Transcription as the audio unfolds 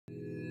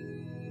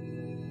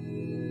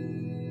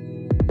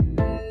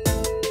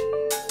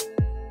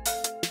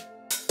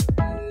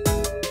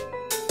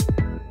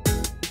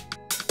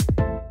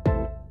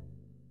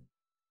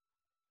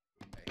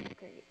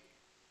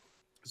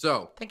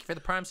So, Thank you for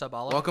the prime sub,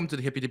 Olive. welcome to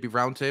the Hippy Dippy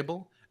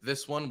Roundtable.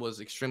 This one was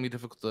extremely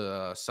difficult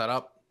to set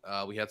up.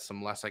 We had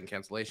some last-second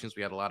cancellations.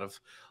 We had a lot of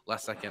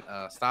last-second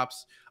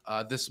stops.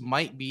 This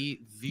might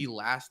be the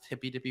last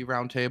Hippy Dippy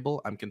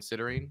Roundtable. I'm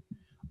considering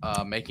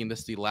making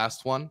this the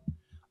last one,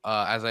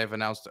 as I've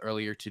announced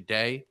earlier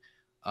today.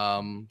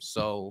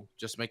 So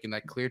just making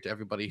that clear to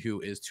everybody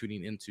who is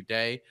tuning in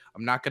today.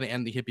 I'm not going to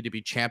end the Hippy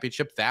Dippy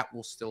Championship. That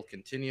will still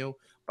continue,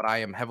 but I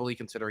am heavily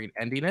considering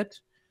ending it.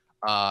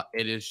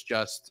 It is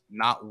just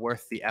not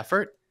worth the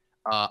effort.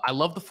 I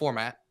love the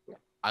format.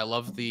 I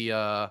love the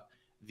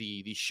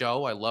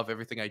show. I love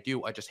everything I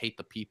do. I just hate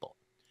the people.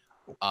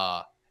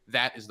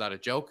 That is not a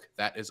joke.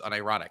 That is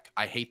unironic.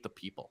 I hate the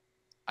people.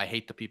 I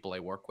hate the people I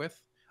work with.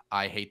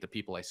 I hate the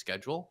people I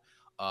schedule.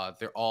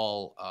 They're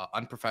all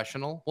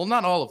unprofessional. Well,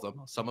 not all of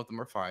them. Some of them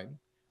are fine.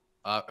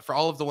 For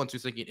all of the ones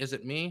who's thinking, is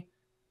it me?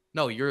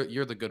 No,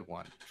 you're the good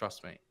one.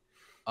 Trust me.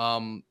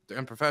 They're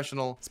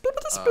unprofessional.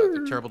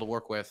 They're terrible to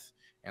work with,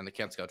 and they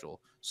can't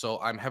schedule. So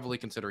I'm heavily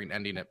considering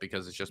ending it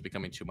because it's just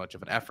becoming too much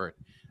of an effort.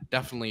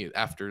 Definitely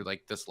after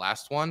like this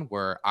last one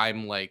where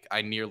I'm like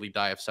I nearly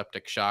die of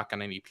septic shock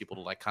and I need people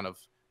to like kind of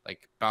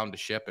like bound to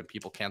ship and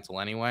people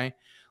cancel anyway.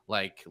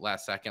 Like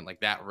last second,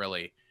 like that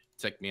really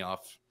ticked me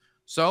off.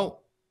 So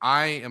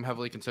I am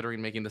heavily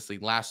considering making this the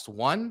last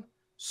one.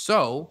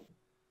 So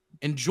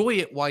enjoy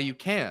it while you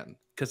can,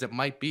 because it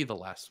might be the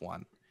last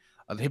one.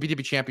 The Hippy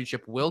Dippy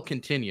Championship will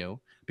continue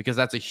because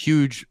that's a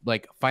huge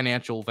like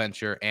financial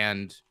venture,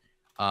 and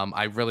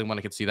I really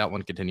want to see that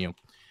one continue.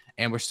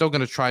 And we're still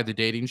going to try the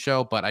dating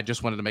show, but I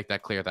just wanted to make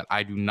that clear that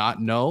I do not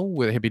know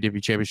where the Hippy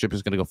Dippy Championship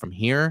is going to go from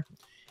here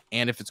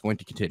and if it's going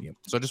to continue.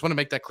 So I just want to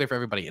make that clear for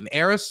everybody. And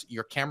Eris,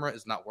 your camera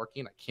is not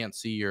working. I can't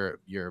see your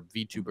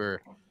VTuber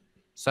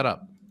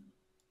setup.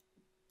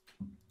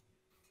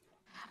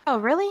 Oh,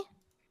 really?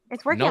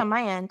 It's working Nope. on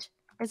my end.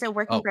 Is it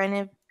working for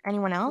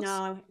anyone else?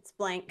 No, it's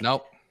blank.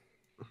 Nope.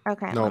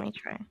 Okay, let me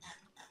try.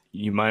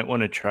 You might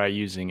want to try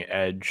using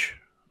Edge,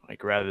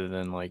 like rather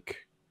than like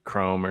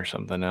Chrome or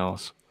something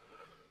else.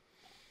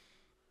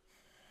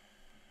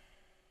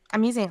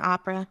 I'm using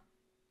Opera.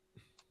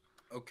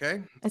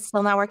 Okay. It's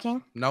still not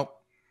working? Nope.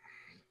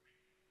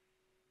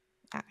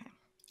 Okay.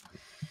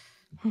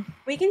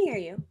 We can hear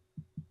you.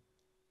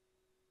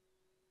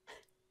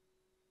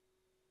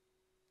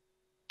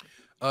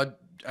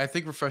 I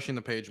think refreshing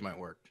the page might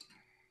work.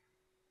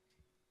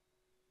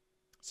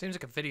 Seems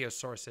like a video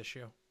source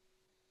issue.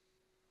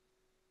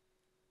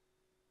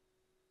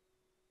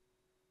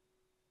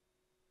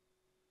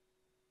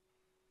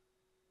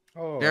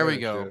 Oh, there we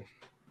go.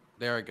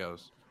 There it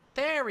goes.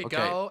 There we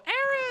go.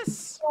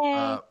 Eris!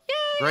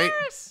 Great.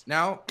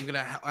 Now, I'm going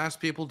to ask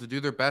people to do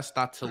their best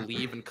not to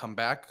leave and come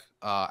back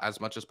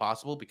as much as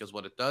possible, because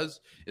what it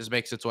does is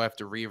makes it so I have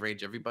to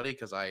rearrange everybody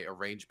because I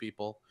arrange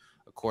people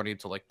according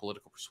to like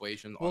political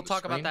persuasion. We'll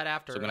talk about that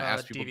after. So I'm going to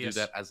ask people to do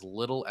that as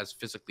little as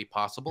physically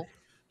possible.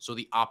 So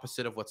the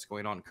opposite of what's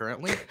going on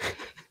currently.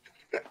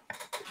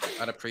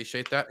 I'd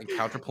appreciate that. And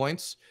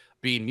counterpoints.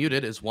 Being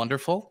muted is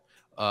wonderful.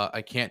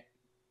 I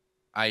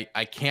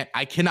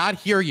cannot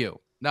hear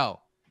you.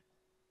 No.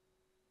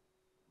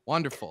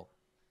 Wonderful.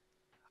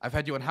 I've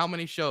had you on how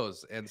many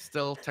shows and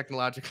still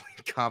technologically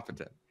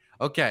competent.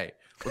 Okay,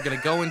 we're going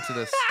to go into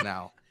this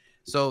now.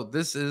 So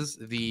this is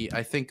the,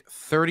 I think,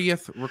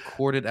 30th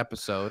recorded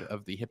episode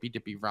of the Hippy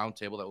Dippy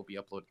Roundtable that will be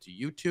uploaded to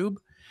YouTube.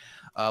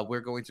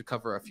 We're going to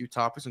cover a few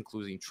topics,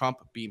 including Trump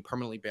being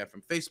permanently banned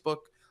from Facebook,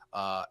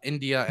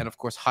 India, and, of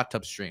course, hot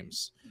tub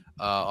streams.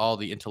 All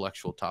the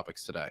intellectual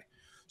topics today.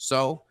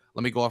 So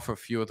let me go off a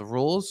few of the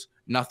rules.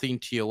 Nothing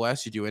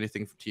TOS. You do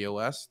anything from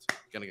TOS, you're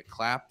going to get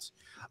clapped.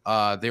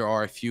 There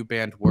are a few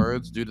banned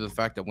words due to the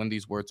fact that when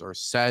these words are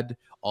said,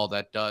 all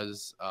that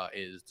does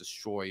is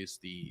destroys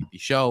the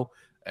show.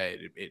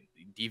 It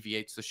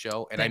deviates the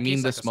show. And I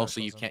mean this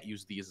mostly, you can't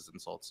use these as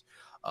insults.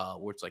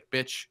 Words like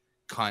bitch,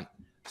 cunt,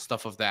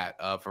 stuff of that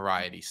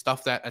variety.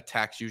 Stuff that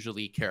attacks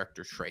usually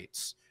character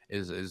traits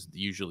is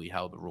usually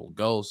how the rule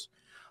goes.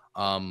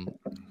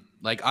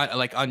 Like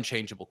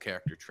unchangeable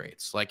character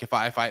traits. Like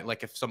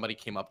if somebody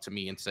came up to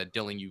me and said,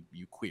 Dylan,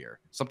 you queer,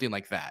 something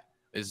like that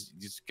is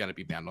just gonna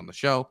be banned on the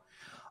show.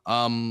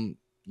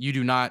 You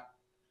do not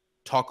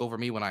talk over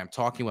me when I am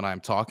talking. When I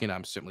am talking,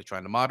 I'm simply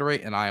trying to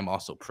moderate, and I am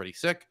also pretty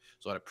sick.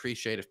 So I'd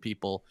appreciate if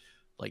people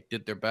like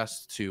did their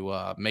best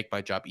to make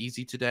my job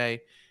easy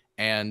today.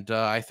 And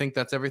I think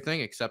that's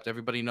everything, except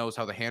everybody knows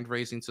how the hand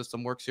raising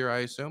system works here, I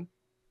assume.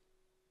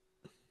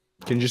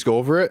 Can you just go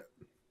over it?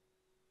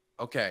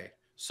 Okay.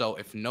 So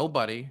if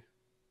nobody,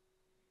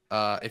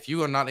 if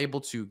you are not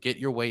able to get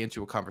your way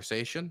into a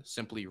conversation,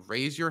 simply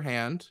raise your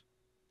hand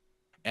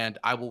and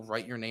I will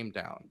write your name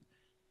down.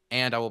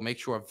 And I will make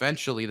sure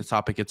eventually the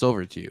topic gets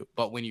over to you.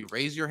 But when you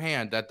raise your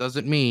hand, that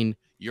doesn't mean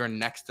you're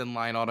next in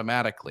line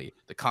automatically.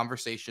 The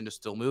conversation is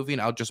still moving.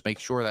 I'll just make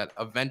sure that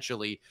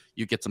eventually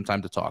you get some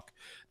time to talk.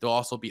 There'll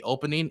also be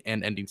opening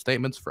and ending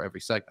statements for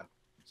every segment.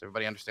 Does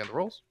everybody understand the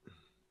rules?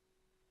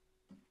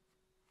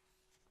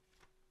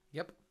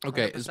 Yep.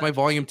 Okay. 100%. Is my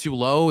volume too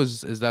low?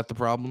 Is that the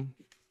problem?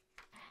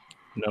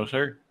 No,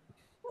 sir.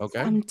 Okay.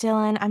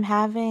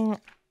 Dylan,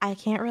 I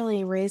can't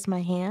really raise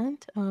my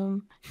hand,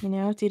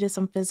 due to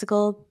some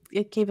physical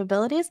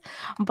capabilities,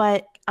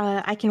 but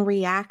I can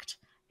react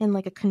in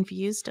like a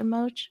confused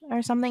emoji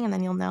or something, and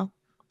then you'll know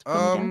to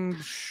put me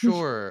down.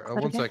 Sure. that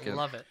One okay? second.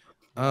 Love it.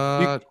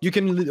 You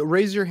can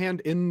raise your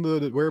hand in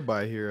the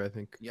whereby here, I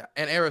think. Yeah,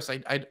 and Eris, I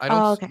don't.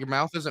 Oh, okay. Your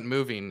mouth isn't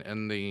moving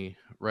in the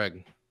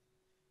reg.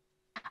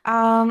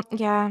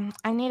 Yeah,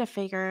 I need a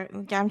figure.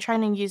 Yeah, I'm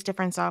trying to use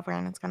different software,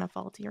 and it's kind of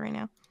faulty right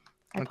now.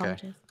 I Okay.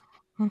 apologize.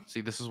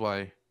 See, this is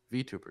why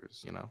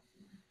VTubers,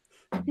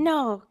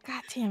 No,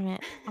 god damn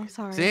it. I'm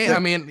sorry. See, I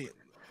mean,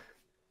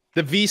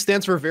 The V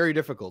stands for very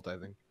difficult, I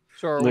think.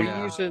 So are Look-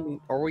 we using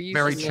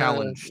Very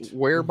challenged.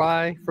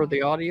 whereby for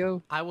the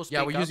audio? I will speak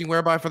yeah, we're up. using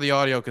whereby for the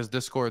audio because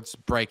Discord's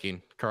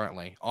breaking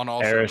currently on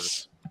all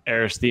servers.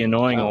 Eris, the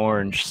annoying Oh.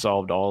 orange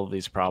solved all of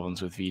these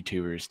problems with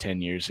VTubers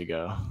 10 years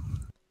ago.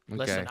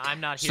 Listen, I'm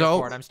not here So-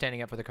 for it. I'm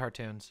standing up for the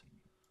cartoons.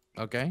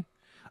 Okay.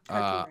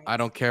 Cartoon I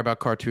don't rights. care about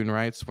cartoon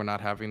rights. We're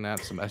not having that.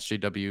 Some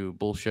SJW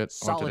bullshit on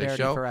today's Solidarity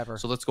show. forever.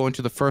 So let's go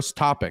into the first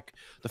topic.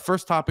 The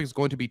first topic is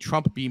going to be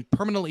Trump being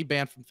permanently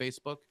banned from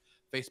Facebook.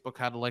 Facebook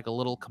had like a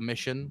little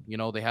commission.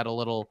 They had a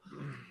little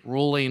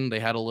ruling. They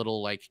had a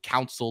little like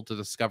council to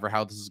discover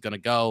how this is going to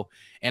go.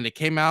 And it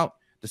came out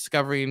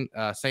saying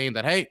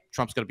that, hey,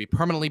 Trump's going to be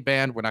permanently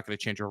banned. We're not going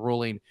to change our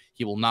ruling.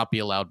 He will not be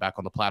allowed back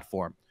on the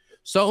platform.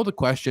 So the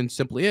question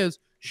simply is,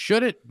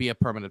 should it be a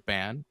permanent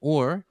ban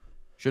or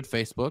should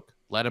Facebook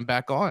let him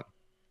back on?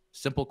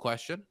 Simple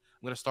question.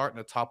 I'm going to start in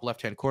the top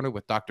left-hand corner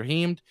with Dr.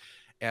 Heemed.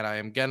 And I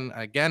am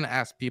again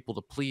ask people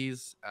to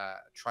please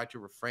try to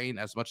refrain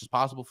as much as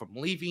possible from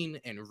leaving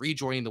and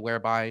rejoining the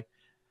whereby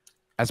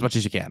as much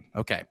as you can.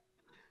 Okay.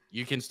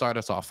 You can start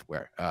us off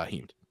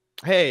Heemed.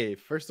 Hey,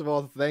 first of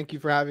all, thank you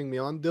for having me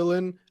on,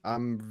 Dylan.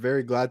 I'm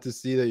very glad to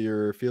see that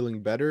you're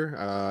feeling better.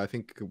 I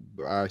think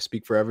I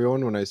speak for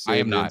everyone when I say I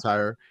am not.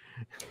 entire.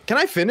 Can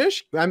I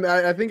finish?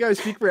 I think I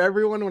speak for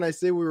everyone when I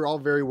say we were all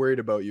very worried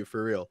about you,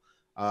 for real.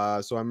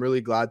 So I'm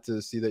really glad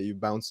to see that you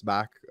bounced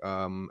back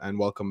and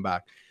welcome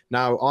back.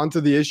 Now, on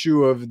to the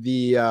issue of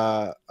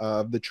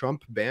the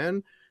Trump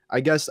ban. I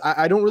guess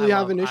I don't really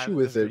have an issue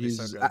with it.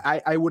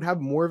 I would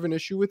have more of an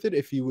issue with it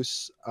if he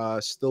was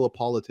still a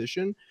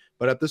politician.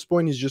 But at this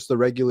point, he's just a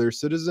regular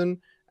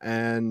citizen,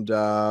 and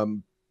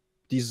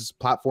these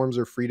platforms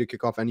are free to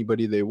kick off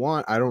anybody they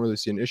want. I don't really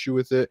see an issue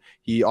with it.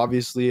 He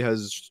obviously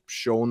has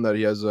shown that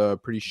he has a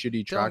pretty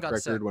shitty track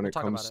record when it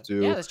comes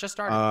to yeah, it's just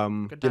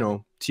started. Good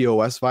timing.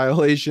 TOS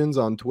violations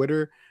on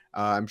Twitter.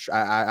 I'm sure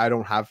I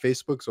don't have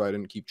Facebook, so I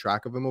didn't keep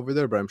track of him over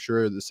there, but I'm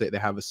sure they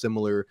have a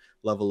similar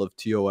level of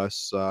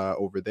TOS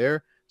over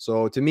there.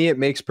 So to me, it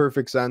makes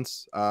perfect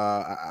sense.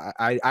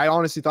 I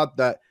honestly thought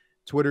that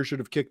Twitter should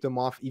have kicked him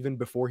off even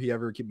before he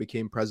ever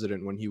became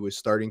president, when he was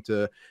starting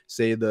to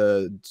say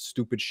the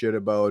stupid shit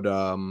about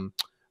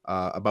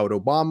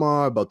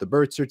Obama, about the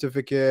birth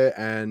certificate.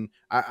 And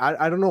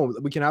I don't know,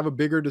 we can have a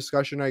bigger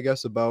discussion, I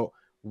guess, about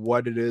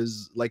what it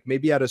is. Like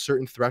maybe at a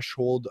certain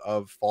threshold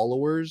of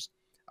followers,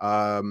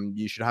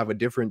 you should have a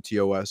different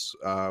TOS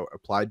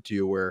applied to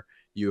you, where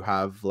you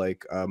have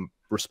like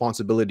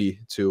responsibility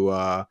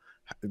to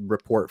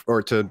report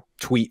or to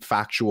tweet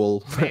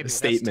factual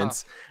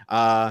statements.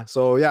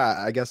 So yeah,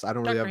 I guess I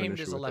don't really have an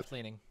issue is a with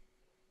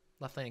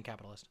left-leaning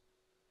capitalist.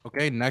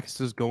 Okay, next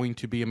is going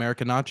to be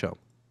American Nacho.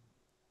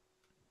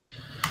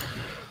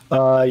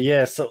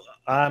 Yeah, so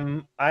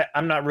I'm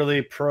not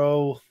really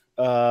pro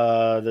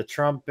the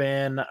Trump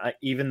ban,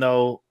 even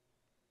though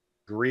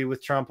I agree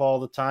with Trump all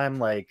the time.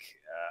 Like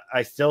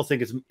I still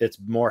think it's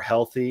more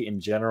healthy in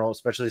general,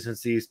 especially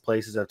since these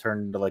places have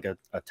turned into like a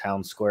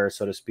town square,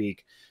 so to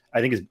speak. I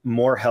think it's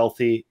more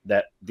healthy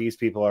that these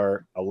people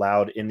are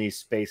allowed in these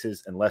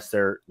spaces unless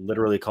they're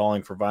literally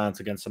calling for violence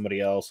against somebody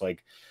else.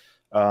 Like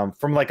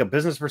from like a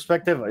business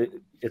perspective,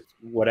 it's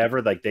whatever,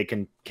 like they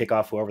can kick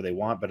off whoever they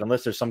want, but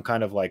unless there's some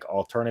kind of like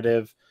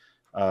alternative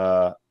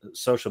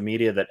social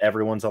media that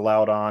everyone's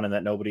allowed on, and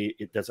that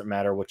it doesn't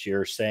matter what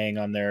you're saying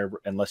on there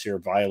unless you're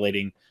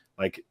violating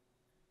like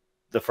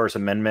the First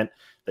Amendment,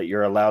 that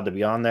you're allowed to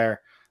be on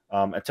there.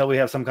 Until we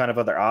have some kind of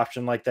other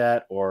option like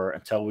that, or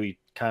until we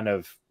kind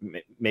of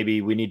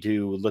maybe we need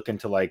to look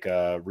into like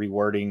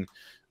rewording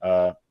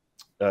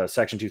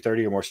Section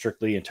 230 or more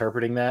strictly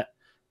interpreting that.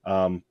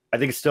 I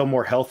think it's still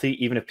more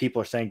healthy, even if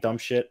people are saying dumb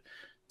shit,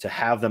 to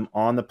have them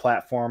on the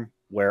platform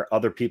where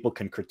other people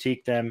can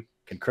critique them,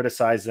 can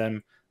criticize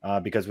them,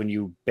 because when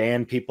you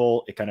ban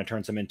people, it kind of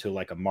turns them into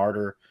like a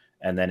martyr,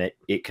 and then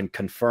it can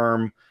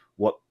confirm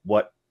what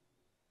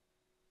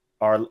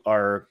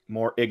are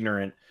more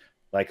ignorant,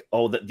 like,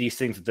 oh, that these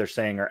things that they're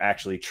saying are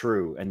actually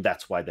true, and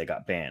that's why they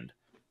got banned.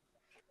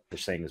 They're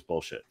saying is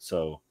bullshit.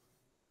 So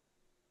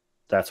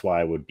that's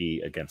why I would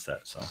be against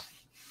that. So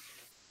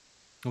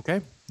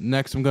Okay.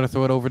 Next, I'm going to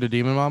throw it over to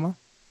Demon Mama.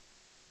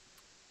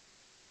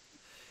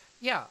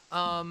 Yeah.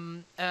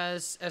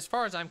 As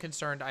far as I'm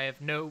concerned, I have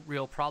no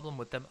real problem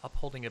with them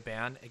upholding a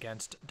ban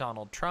against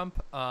Donald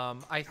Trump.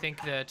 I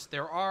think that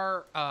there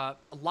are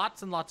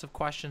lots and lots of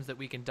questions that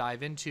we can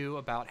dive into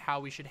about how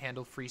we should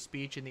handle free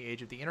speech in the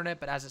age of the internet.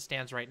 But as it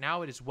stands right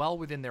now, it is well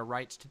within their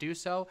rights to do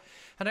so.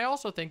 And I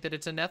also think that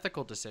it's an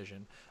ethical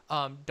decision.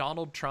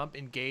 Donald Trump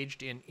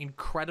engaged in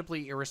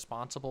incredibly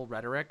irresponsible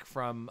rhetoric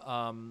from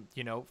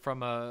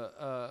from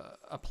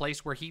a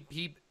place where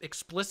he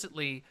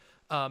explicitly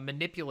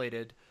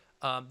manipulated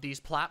these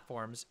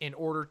platforms in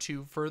order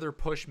to further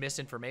push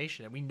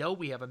misinformation. And we know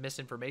we have a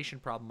misinformation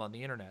problem on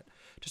the internet.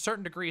 To a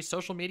certain degree,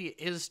 social media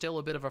is still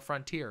a bit of a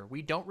frontier.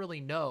 We don't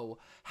really know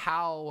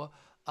how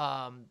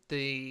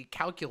the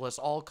calculus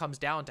all comes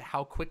down to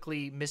how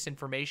quickly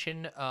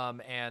misinformation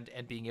and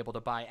being able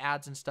to buy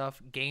ads and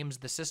stuff games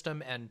the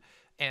system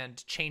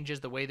and changes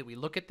the way that we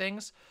look at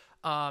things.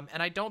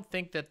 And I don't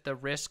think that the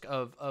risk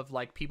of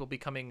like people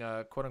becoming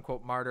a quote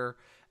unquote martyr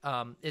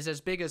is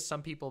as big as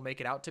some people make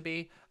it out to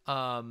be.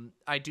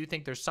 I do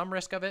think there's some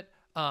risk of it.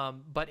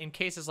 But in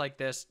cases like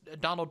this,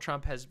 Donald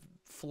Trump has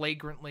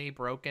flagrantly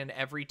broken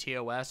every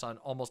TOS on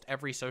almost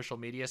every social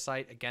media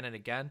site again and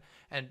again.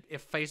 And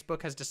if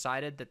Facebook has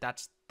decided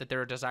that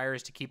their desire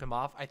is to keep him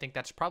off, I think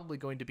that's probably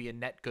going to be a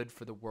net good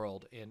for the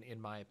world,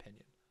 in my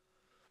opinion.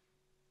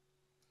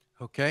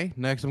 Okay,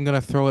 next I'm gonna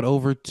throw it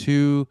over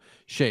to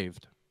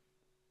Shaved.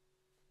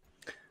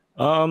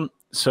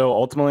 So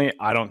ultimately,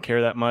 I don't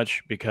care that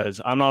much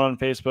because I'm not on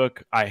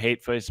Facebook. I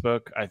hate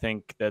Facebook. I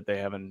think that they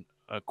have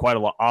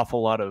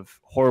awful lot of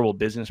horrible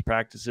business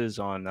practices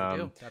on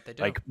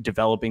like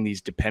developing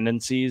these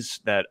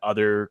dependencies that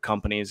other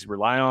companies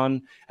rely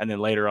on, and then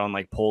later on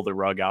like pull the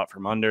rug out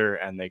from under,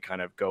 and they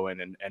kind of go in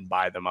and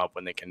buy them up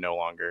when they can no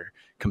longer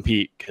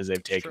compete because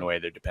they've taken away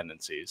their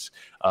dependencies.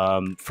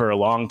 For a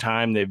long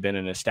time, they've been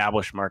an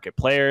established market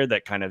player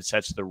that kind of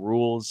sets the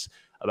rules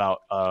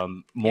about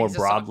more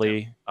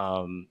broadly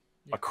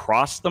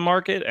across the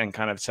market and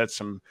kind of sets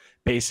some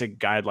basic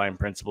guideline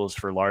principles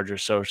for larger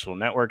social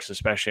networks,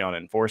 especially on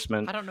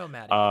enforcement. I don't know,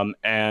 Maddie.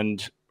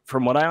 And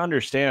from what I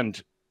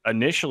understand,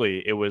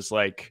 initially it was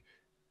like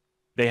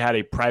they had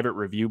a private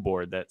review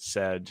board that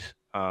said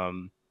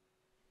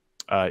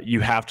you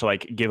have to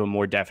like give a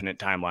more definite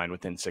timeline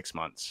within 6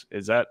 months.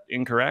 Is that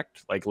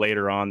incorrect? Like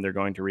later on, they're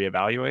going to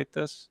reevaluate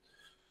this?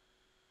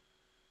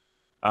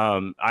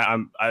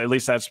 At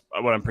least that's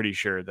what I'm pretty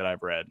sure that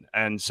I've read.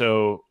 And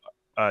so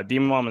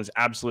Demon Mom is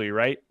absolutely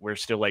right. We're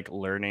still like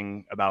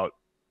learning about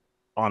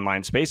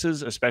online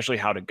spaces, especially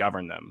how to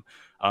govern them.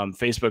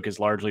 Facebook is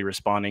largely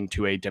responding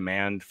to a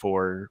demand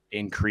for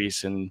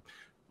increase in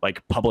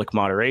like public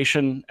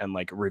moderation and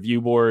like review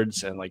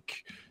boards and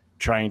like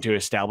trying to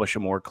establish a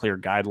more clear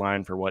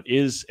guideline for what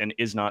is and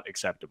is not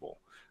acceptable.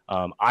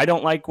 I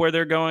don't like where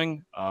they're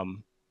going,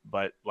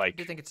 but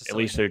like at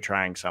least they're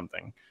trying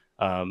something.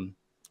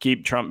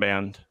 Keep Trump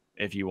banned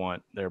if you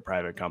want. They're a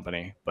private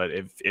company, but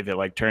if it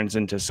like turns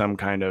into some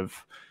kind of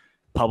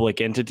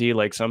public entity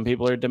like some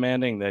people are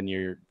demanding, then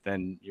you're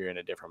in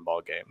a different ball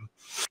game.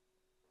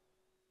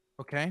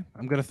 Okay,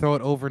 I'm gonna throw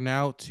it over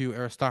now to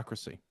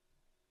Aristocracy.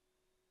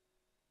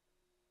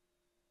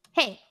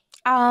 Hey,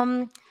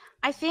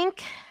 I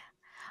think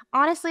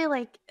honestly,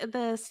 like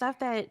the stuff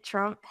that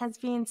Trump has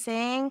been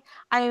saying,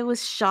 I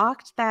was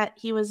shocked that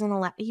he was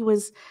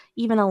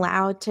even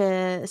allowed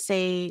to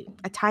say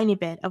a tiny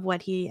bit of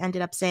what he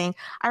ended up saying.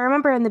 I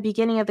remember in the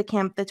beginning of the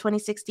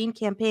 2016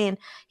 campaign,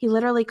 he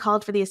literally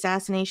called for the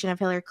assassination of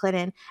Hillary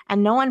Clinton,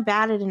 and no one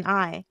batted an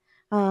eye.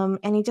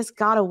 And he just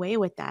got away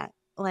with that.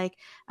 Like,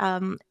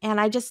 and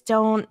I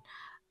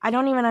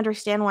don't even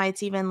understand why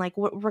it's even like,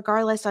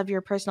 regardless of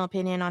your personal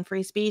opinion on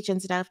free speech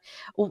and stuff,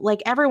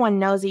 like everyone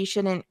knows that you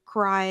shouldn't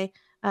cry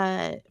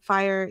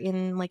fire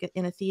in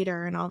a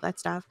theater and all that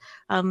stuff.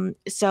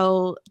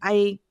 So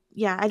I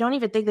don't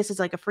even think this is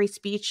like a free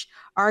speech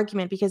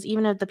argument, because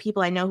even of the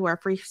people I know who are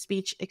free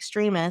speech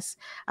extremists,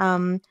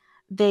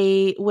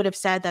 they would have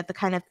said that the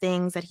kind of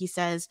things that he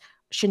says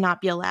should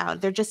not be allowed.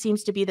 There just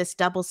seems to be this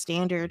double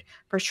standard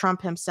for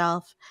Trump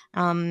himself.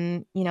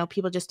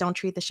 People just don't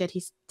treat the shit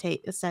he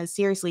says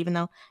seriously, even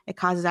though it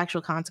causes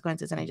actual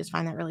consequences. And I just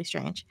find that really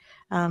strange.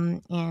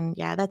 And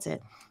yeah, that's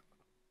it.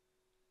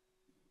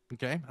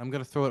 Okay, I'm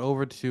going to throw it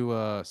over to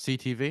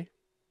CTV.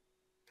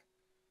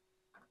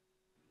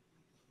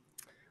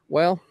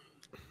 Well,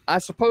 I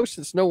suppose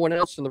since no one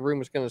else in the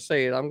room is going to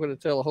say it, I'm going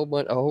to tell a whole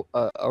bunch,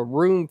 a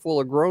room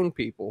full of grown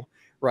people,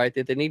 right,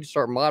 that they need to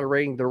start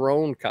moderating their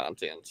own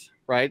content,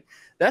 right?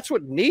 That's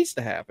what needs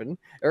to happen.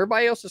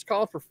 Everybody else is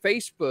calling for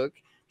Facebook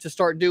to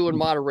start doing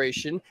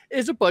moderation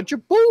is a bunch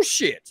of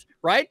bullshit,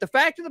 right? The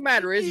fact of the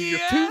matter is, you're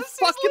too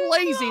fucking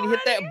lazy to hit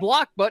that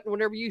block button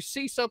whenever you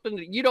see something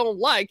that you don't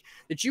like,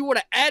 that you want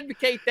to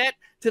advocate that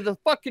to the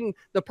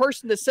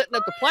person that's setting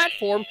up the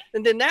platform,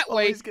 and then that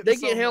way they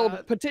get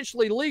held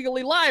potentially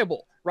legally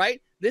liable,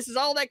 right? This is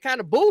all that kind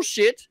of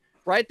bullshit,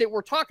 right, that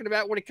we're talking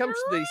about when it comes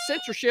to the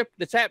censorship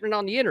that's happening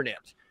on the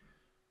internet.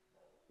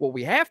 What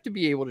we have to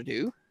be able to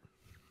do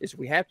is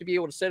we have to be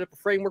able to set up a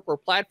framework where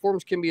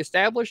platforms can be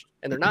established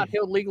and they're not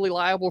held legally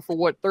liable for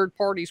what third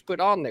parties put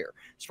on there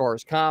as far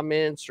as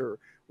comments or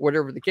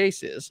whatever the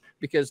case is,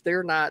 because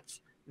they're not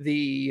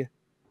the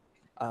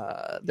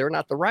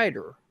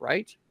writer,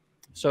 right?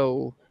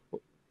 So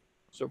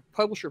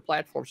publisher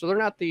platform, so they're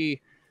not the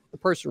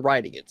person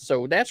writing it.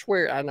 So that's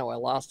where I know I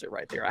lost it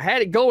right there. I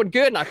had it going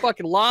good and I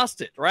fucking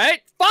lost it,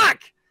 right? Fuck,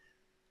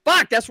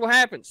 that's what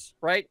happens,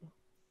 right?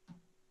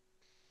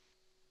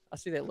 I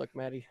see that look,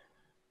 Maddie.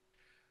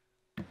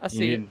 I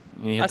see it.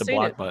 You hit the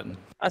block button.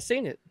 I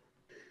seen it.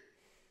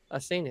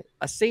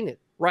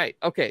 Right.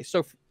 Okay.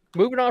 So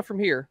moving on from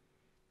here.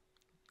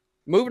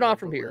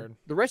 The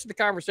rest of the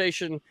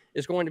conversation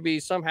is going to be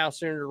somehow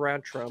centered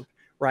around Trump,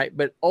 right?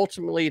 But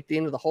ultimately, at the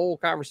end of the whole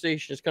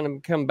conversation, it's going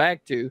to come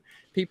back to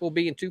people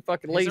being too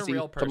fucking lazy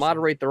to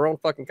moderate their own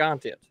fucking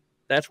content.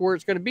 That's where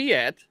it's going to be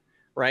at,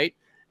 right?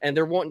 And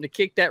they're wanting to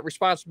kick that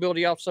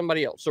responsibility off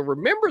somebody else. So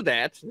remember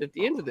that at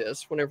the end of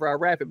this, whenever I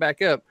wrap it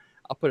back up,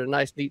 I'll put a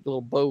nice, neat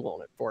little bow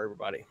on it for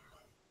everybody.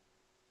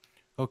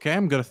 Okay,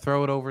 I'm going to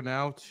throw it over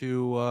now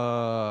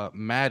to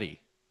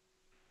Maddie.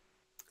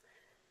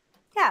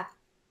 Yeah.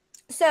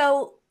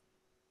 So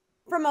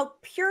from a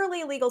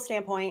purely legal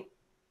standpoint,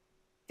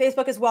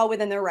 Facebook is well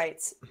within their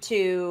rights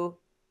to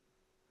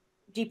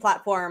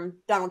deplatform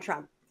Donald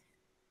Trump.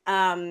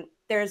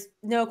 There's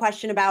no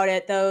question about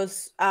it.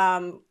 Those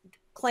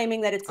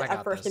claiming that it's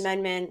a First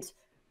Amendment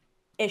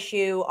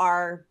issue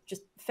are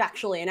just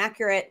factually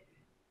inaccurate.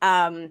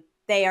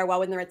 They are well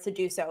within their rights to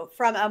do so.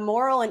 From a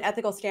moral and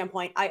ethical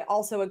standpoint, I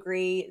also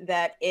agree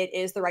that it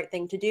is the right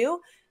thing to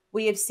do.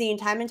 We have seen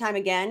time and time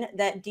again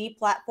that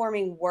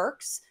deplatforming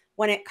works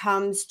when it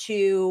comes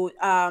to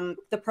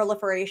the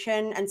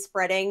proliferation and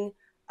spreading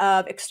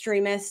of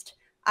extremist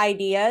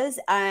ideas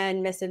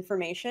and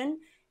misinformation.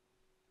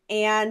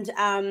 And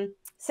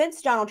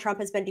since Donald Trump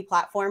has been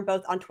deplatformed,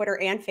 both on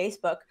Twitter and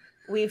Facebook,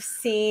 we've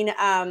seen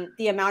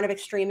the amount of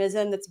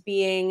extremism that's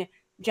being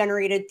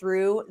generated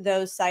through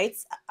those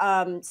sites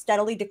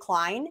steadily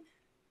decline.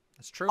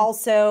 That's true.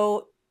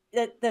 Also,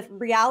 the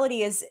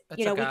reality is,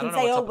 we can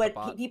say, oh,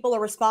 but people are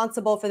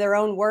responsible for their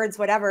own words,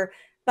 whatever.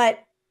 But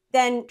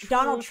then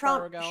Donald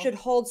Trump should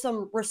hold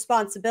some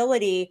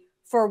responsibility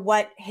for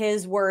what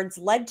his words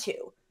led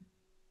to,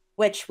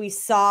 which we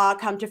saw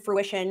come to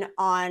fruition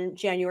on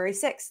January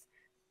 6th.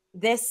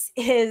 This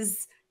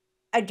is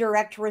a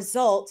direct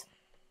result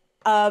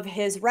of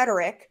his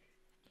rhetoric,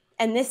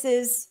 and this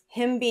is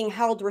him being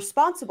held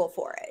responsible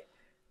for it.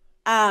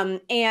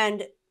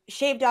 And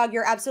Shave Dog,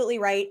 you're absolutely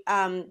right.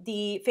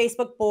 The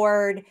Facebook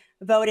board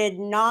voted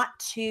not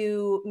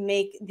to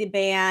make the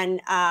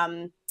ban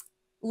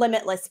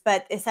limitless,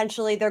 but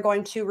essentially they're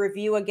going to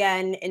review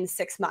again in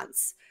 6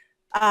 months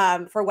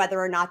for whether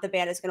or not the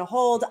ban is going to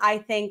hold. I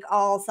think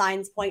all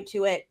signs point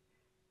to it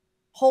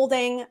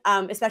holding,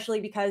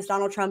 especially because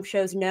Donald Trump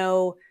shows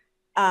no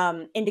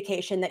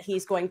indication that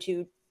he's going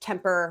to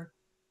temper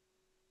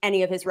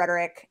any of his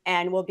rhetoric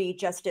and will be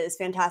just as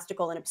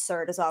fantastical and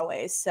absurd as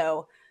always.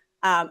 So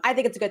I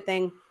think it's a good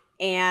thing.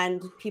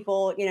 And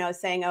people,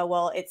 saying, oh,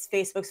 well, it's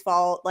Facebook's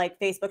fault. Like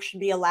Facebook should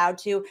be allowed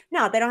to.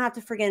 No, they don't have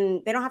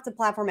to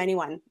platform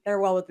anyone.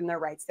 They're well within their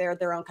rights. They're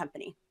their own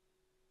company.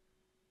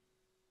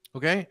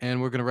 Okay.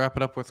 And we're going to wrap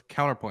it up with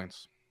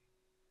counterpoints.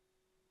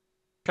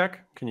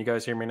 Check. Can you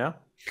guys hear me now?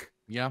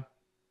 Yeah.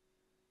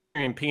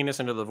 Hearing penis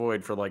into the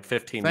void for like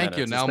 15 minutes. Thank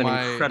you. Now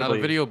now the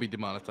video will be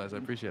demonetized. I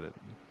appreciate it.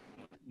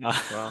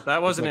 Well,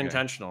 that wasn't okay.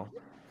 intentional.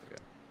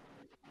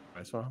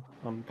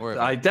 Or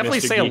I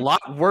definitely say a lot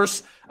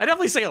worse. I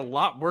definitely say a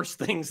lot worse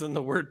things than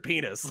the word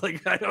penis.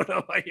 Like, I don't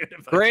know why you'd.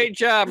 Great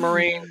job,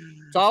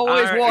 Marine. It's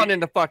always one in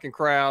the fucking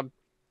crowd.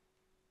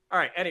 All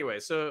right.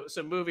 Anyway, so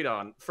moving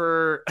on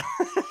for.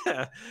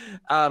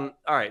 All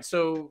right.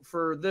 So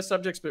for this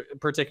subject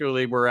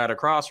particularly, we're at a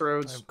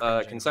crossroads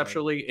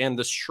conceptually, and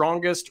the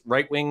strongest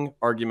right-wing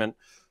argument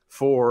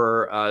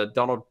for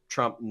Donald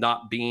Trump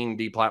not being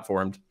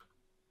deplatformed,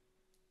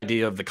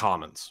 idea of the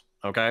commons.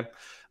 Okay.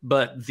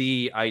 But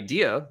the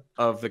idea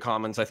of the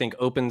commons, I think,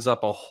 opens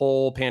up a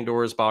whole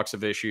Pandora's box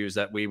of issues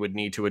that we would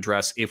need to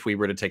address if we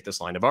were to take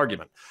this line of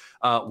argument.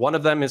 One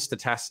of them is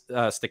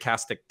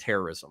stochastic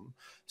terrorism.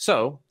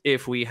 So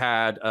if we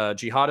had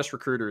jihadist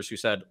recruiters who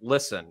said,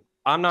 listen,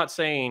 I'm not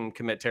saying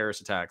commit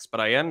terrorist attacks, but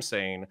I am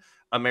saying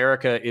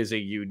America is a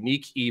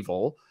unique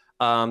evil,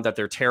 that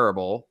they're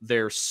terrible.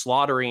 They're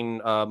slaughtering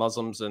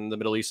Muslims in the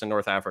Middle East and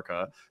North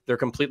Africa. They're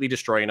completely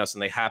destroying us,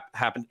 and they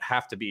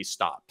have to be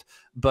stopped.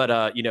 But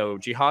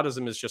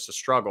jihadism is just a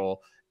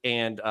struggle,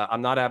 and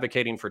I'm not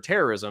advocating for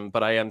terrorism,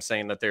 but I am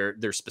saying that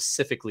they're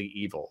specifically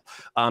evil.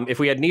 If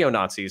we had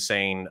neo-Nazis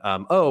saying,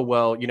 oh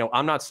well,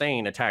 I'm not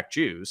saying attack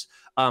Jews,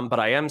 but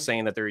I am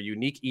saying that they're a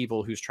unique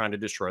evil who's trying to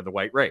destroy the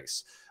white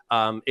race.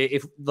 And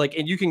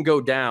you can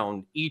go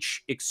down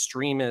each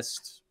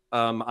extremist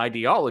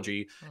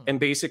ideology and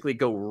basically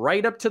go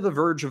right up to the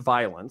verge of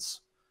violence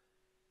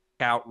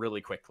out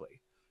really quickly.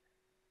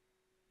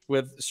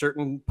 with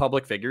certain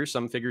public figures,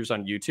 some figures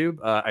on YouTube.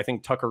 I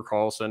think Tucker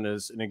Carlson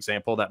is an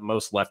example that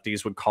most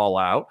lefties would call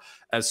out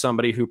as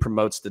somebody who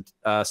promotes the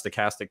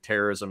stochastic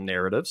terrorism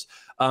narratives.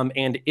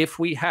 And if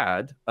we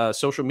had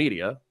social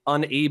media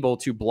unable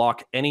to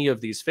block any of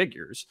these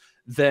figures,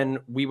 then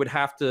we would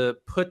have to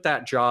put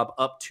that job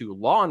up to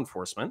law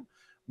enforcement.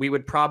 We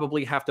would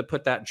probably have to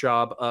put that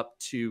job up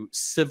to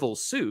civil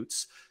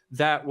suits.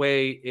 That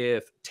way,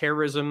 if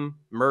terrorism,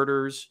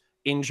 murders,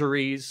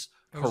 injuries,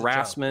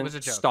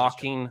 harassment,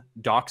 stalking,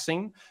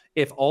 doxing,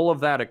 if all of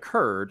that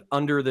occurred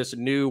under this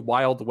new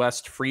Wild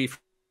West free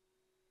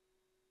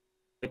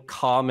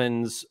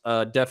commons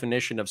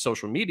definition of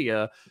social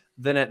media,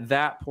 then at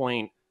that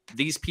point,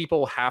 these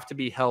people have to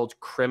be held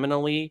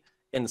criminally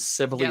and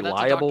civilly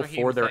liable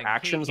for their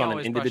actions on an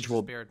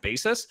individual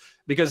basis,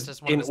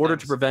 because in order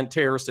to prevent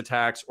terrorist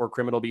attacks or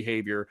criminal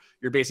behavior,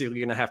 you're basically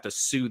going to have to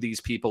sue these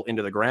people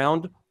into the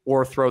ground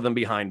or throw them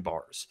behind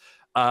bars.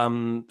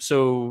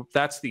 So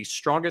that's the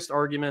strongest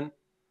argument,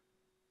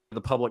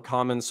 the public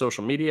commons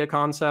social media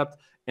concept,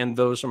 and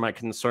those are my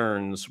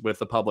concerns with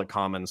the public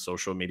commons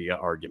social media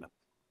argument.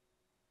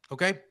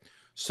 Okay,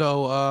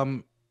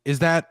 so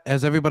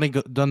has everybody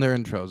done their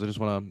intros? I just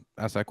want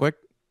to ask that quick.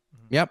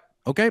 Yep.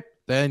 Okay,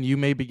 then you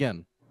may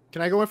begin.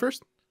 Can I go in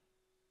first?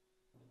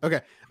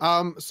 Okay.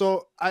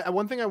 So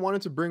one thing I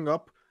wanted to bring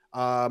up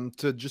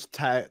to just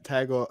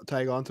tag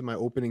on to my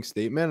opening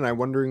statement, and I'm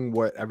wondering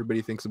what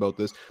everybody thinks about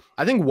this.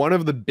 I think one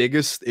of the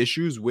biggest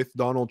issues with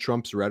Donald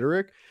Trump's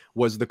rhetoric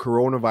was the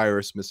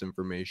coronavirus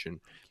misinformation.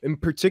 In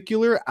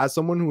particular, as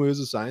someone who is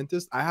a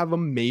scientist, I have a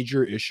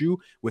major issue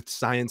with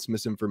science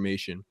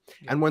misinformation.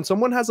 Yeah. And when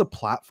someone has a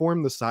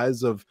platform the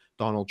size of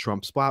Donald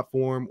Trump's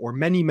platform or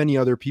many, many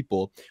other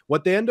people,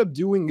 what they end up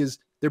doing is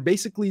they're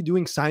basically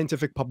doing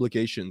scientific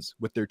publications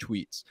with their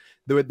tweets.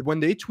 When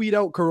they tweet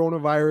out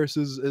coronavirus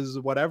is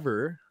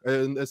whatever,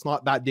 and it's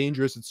not that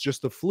dangerous, it's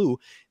just a flu,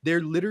 they're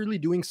literally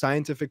doing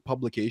scientific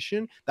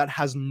publication that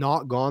has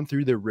not gone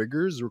through the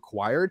rigors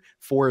required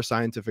for a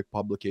scientific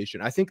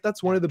publication. I think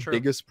that's one of the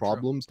biggest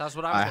problems that's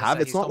what I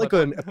have. It's not like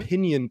an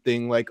opinion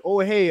thing, like, oh,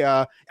 hey,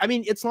 I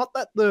mean, it's not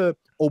that the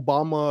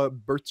Obama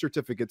birth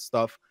certificate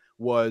stuff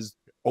was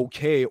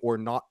okay or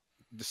not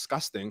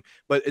disgusting,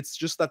 but it's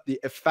just that the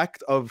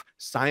effect of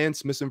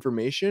science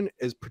misinformation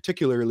is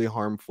particularly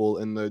harmful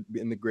in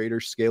the greater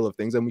scale of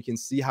things, and we can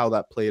see how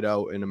that played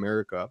out in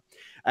America.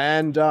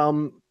 And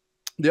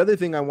the other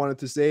thing I wanted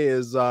to say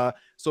is,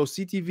 so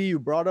CTV, you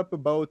brought up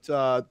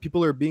about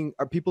people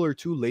are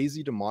too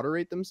lazy to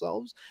moderate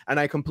themselves, and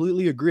I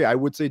completely agree. I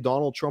would say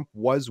Donald Trump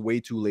was way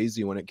too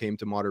lazy when it came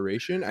to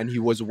moderation, and he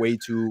was way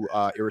too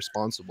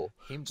irresponsible.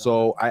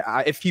 So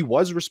if he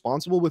was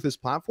responsible with his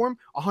platform,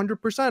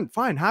 100%,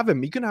 fine, have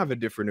him. He can have a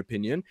different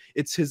opinion.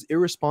 It's his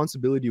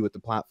irresponsibility with the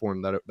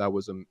platform that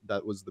was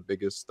the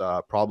biggest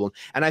problem,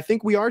 and I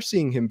think we are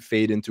seeing him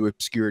fade into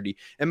obscurity.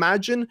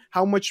 Imagine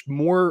how much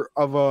more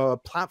of a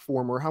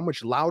platform or how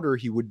much louder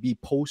he would be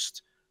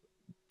post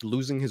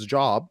losing his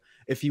job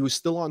if he was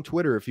still on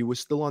Twitter, if he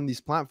was still on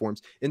these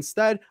platforms.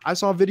 Instead, I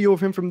saw a video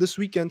of him from this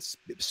weekend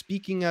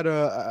speaking at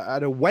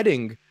a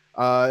wedding.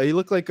 He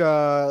looked like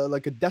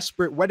a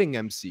desperate wedding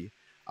MC.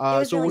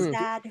 So really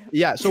sad.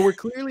 Yeah, so we're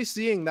clearly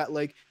seeing that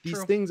like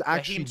these things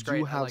actually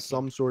do have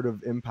some sort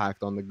of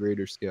impact on the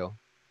greater scale.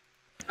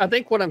 I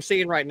think what I'm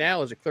seeing right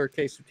now is a clear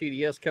case of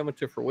TDS coming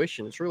to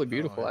fruition. It's really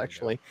beautiful,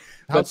 actually.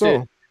 How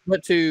so?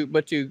 But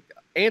to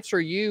answer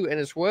you and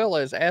as well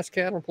as ask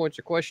counterpoints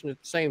a question at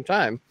the same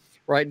time,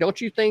 right?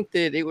 Don't you think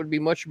that it would be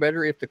much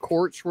better if the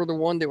courts were the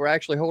one that were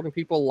actually holding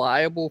people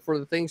liable for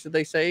the things that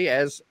they say,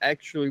 as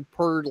actually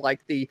per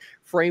like the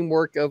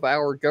framework of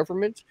our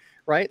government,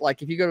 right?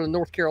 Like if you go to the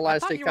North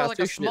Carolina State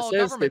Constitution, it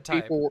says that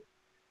people.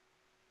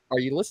 Are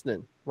you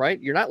listening?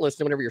 Right? You're not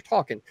listening whenever you're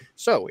talking.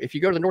 So if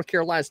you go to the North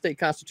Carolina State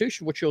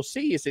Constitution, what you'll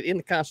see is that in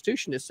the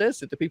Constitution, it says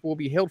that the people will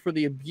be held for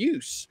the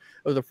abuse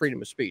of the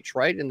freedom of speech,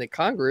 right? And the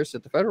Congress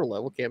at the federal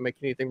level can't make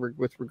anything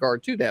with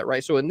regard to that,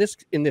 right? So in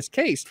this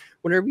case,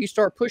 whenever you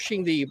start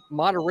pushing the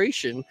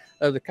moderation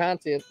of the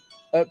content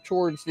up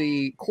towards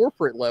the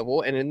corporate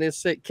level, and in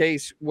this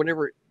case,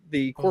 whenever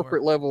the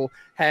corporate level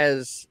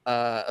has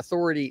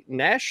authority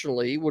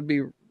nationally, would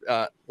be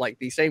like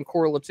the same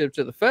correlative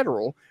to the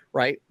federal,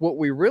 right? What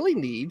we really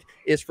need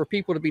is for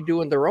people to be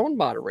doing their own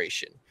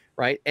moderation,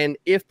 right? And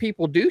if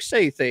people do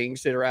say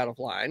things that are out of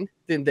line,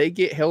 then they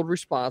get held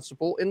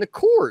responsible in the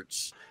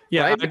courts,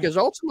 right? Because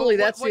ultimately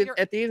that's it.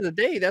 At the end of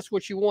the day, that's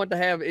what you want to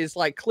have is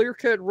like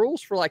clear-cut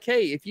rules for like,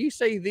 hey, if you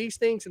say these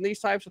things and these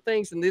types of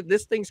things, and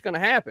this thing's going to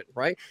happen,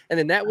 right? And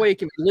then that way it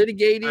can be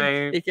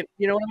litigated. It can,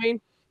 you know what I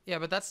mean? Yeah,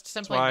 but that's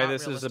simply why not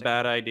this realistic. is a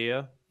bad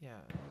idea.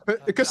 Yeah,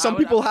 because some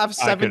people have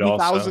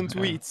 70,000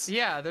 tweets.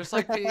 Yeah, there's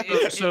like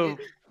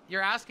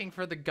you're asking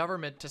for the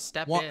government to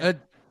step in.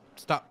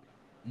 Stop.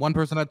 One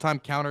person at a time.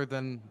 Counter,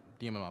 then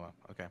Demon Mama.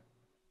 Okay.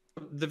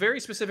 The very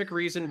specific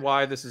reason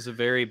why this is a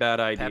very bad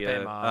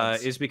idea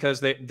is because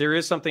there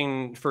is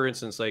something, for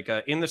instance, like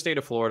in the state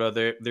of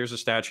Florida, there's a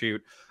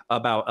statute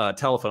about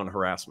telephone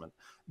harassment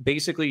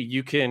basically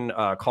you can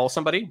call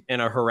somebody in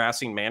a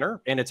harassing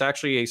manner, and it's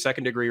actually a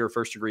second-degree or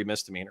first-degree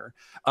misdemeanor.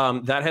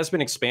 That has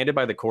been expanded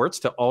by the courts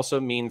to also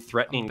mean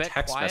threatening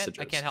text messages.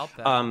 I can't help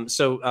that.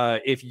 So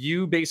if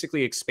you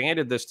basically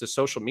expanded this to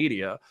social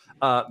media,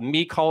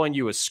 me calling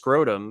you a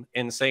scrotum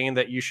and saying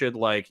that you should,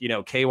 like, you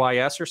know,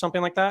 KYS or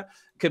something like that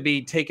could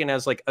be taken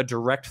as like a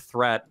direct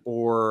threat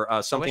or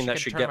something that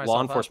should get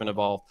law enforcement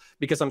involved,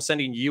 because I'm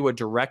sending you a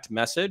direct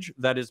message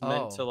that is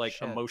meant to like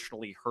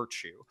emotionally hurt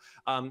you.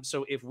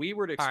 So if we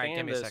were to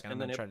expand this and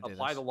then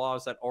apply the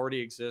laws that already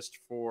exist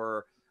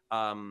for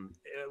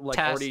like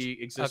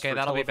already exist for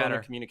telephone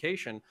and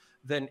communication,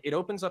 then it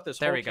opens up this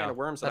whole can of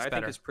worms that I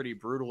think is pretty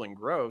brutal and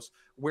gross,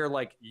 where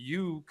like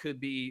you could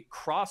be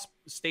cross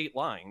state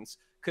lines,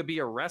 could be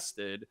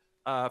arrested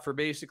for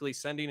basically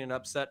sending an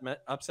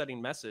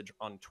upsetting message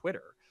on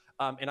Twitter.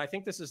 And I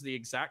think this is the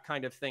exact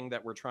kind of thing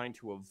that we're trying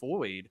to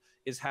avoid,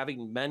 is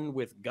having men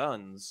with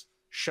guns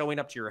showing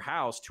up to your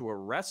house to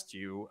arrest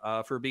you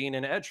for being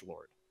an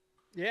edgelord.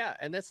 Yeah,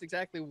 and that's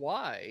exactly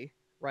why,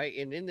 right?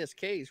 And in this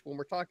case, when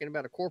we're talking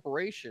about a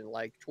corporation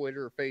like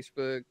Twitter,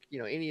 Facebook, you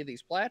know, any of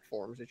these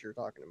platforms that you're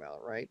talking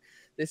about, right?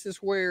 This is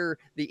where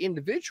the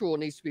individual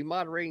needs to be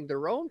moderating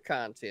their own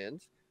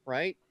content,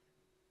 right?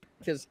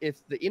 Because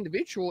if the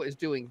individual is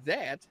doing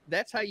that,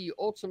 that's how you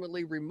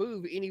ultimately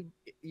remove any,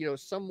 you know,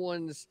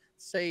 someone's,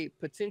 say,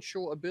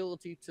 potential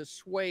ability to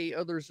sway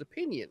others'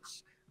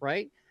 opinions,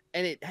 right?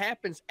 And it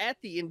happens at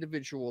the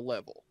individual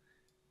level.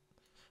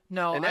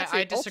 No, and that's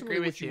I disagree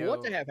with what you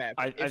want to have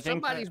happen. If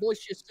somebody's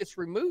voice just gets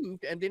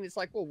removed, and then it's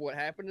like, well, what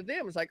happened to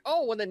them? It's like,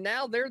 oh, well, then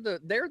now they're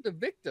the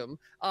victim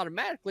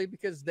automatically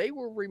because they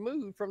were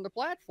removed from the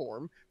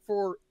platform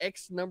for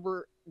X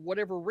number,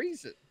 whatever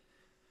reason.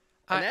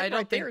 And that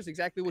right there is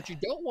exactly what you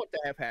don't want to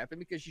have happen,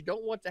 because you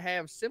don't want to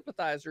have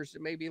sympathizers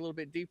that may be a little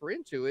bit deeper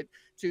into it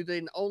to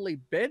then only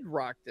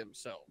bedrock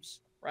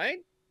themselves, right?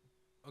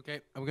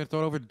 Okay, I'm gonna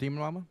throw it over to Demon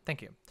Mama.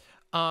 Thank you.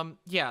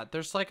 Yeah,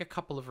 there's like a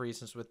couple of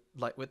reasons with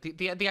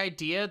the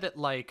idea that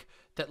like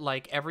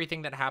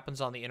everything that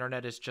happens on the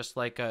internet is just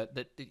like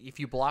that if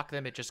you block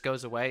them it just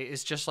goes away,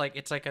 is just like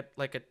it's like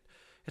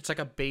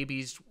a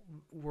baby's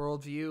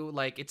worldview.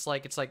 Like it's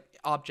like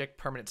object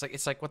permanent.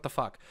 It's like what the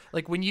fuck?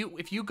 Like when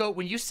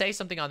you say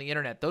something on the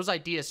internet, those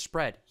ideas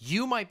spread.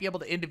 You might be able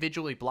to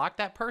individually block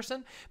that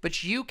person,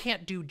 but you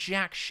can't do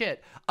jack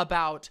shit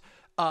about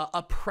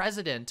a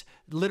president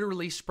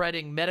literally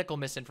spreading medical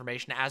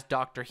misinformation, as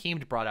Dr.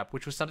 Heemed brought up,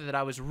 which was something that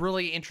I was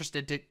really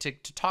interested to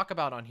talk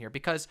about on here,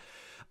 because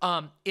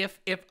if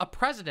a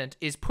president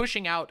is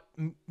pushing out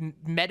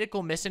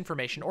medical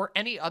misinformation or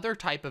any other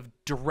type of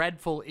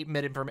dreadful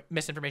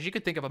misinformation, you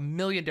could think of a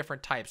million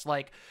different types.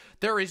 Like,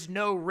 there is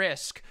no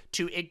risk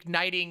to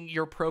igniting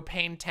your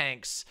propane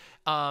tanks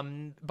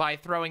by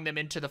throwing them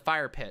into the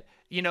fire pit.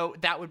 You know,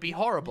 that would be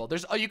horrible.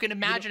 You can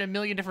imagine a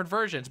million different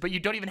versions, but you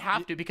don't even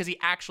have to, because he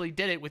actually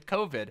did it with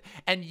COVID.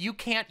 And you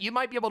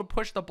might be able to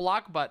push the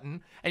block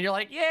button and you're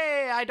like,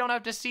 yay, I don't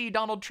have to see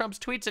Donald Trump's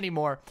tweets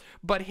anymore.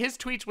 But his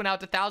tweets went out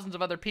to thousands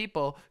of other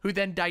people who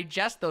then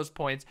digest those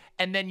points.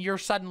 And then you're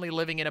suddenly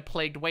living in a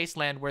plagued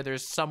wasteland where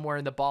there's somewhere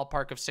in the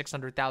ballpark of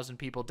 600,000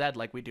 people dead,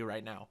 like we do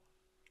right now.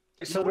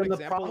 So then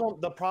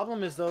the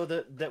problem is, though,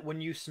 that when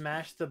you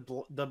smash the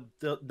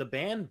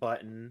ban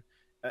button,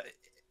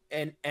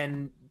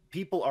 and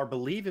people are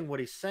believing what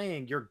he's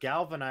saying, you're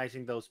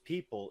galvanizing those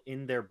people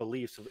in their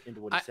beliefs into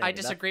what he's saying. I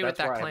disagree with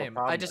that claim.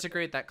 I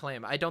disagree with that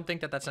claim. I don't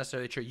think that that's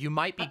necessarily true. You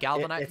might be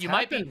galvanized. You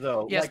might be,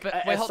 though. Yes, like, but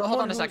wait, hold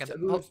on a second.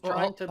 Who's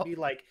trying to be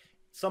like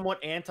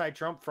somewhat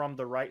anti-Trump from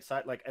the right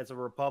side, like as a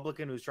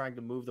Republican who's trying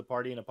to move the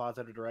party in a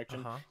positive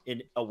direction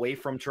away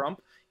from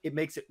Trump, it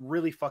makes it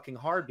really fucking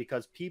hard,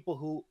 because people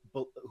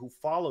who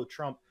follow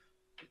Trump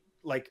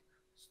like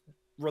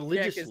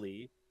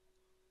religiously.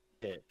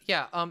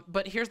 Yeah,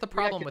 but here's the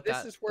problem with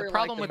that. Where, the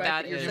problem with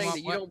that is saying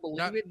that you don't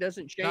believe it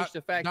doesn't change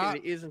the fact that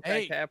it is in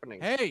fact happening.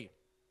 Hey,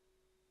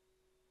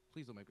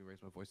 please don't make me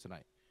raise my voice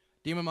tonight.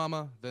 Demon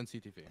Mama, then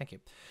CTV. Thank you.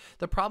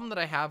 The problem that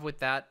I have with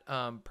that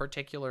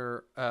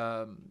particular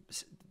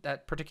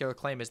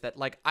claim is that,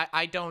 like,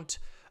 I don't.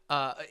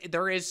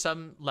 There is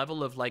some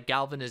level of like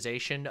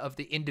galvanization of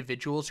the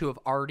individuals who have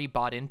already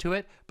bought into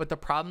it, but the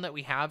problem that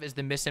we have is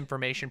the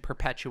misinformation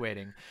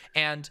perpetuating.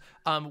 And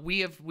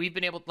we've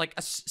been able, like,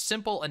 a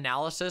simple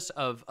analysis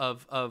of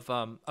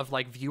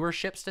like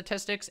viewership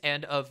statistics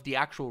and of the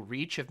actual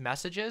reach of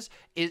messages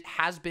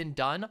has been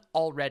done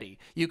already.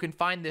 You can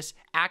find this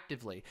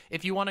actively.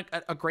 If you want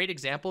a great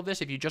example of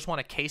this, if you just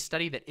want a case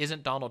study that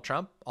isn't Donald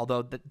Trump,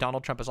 although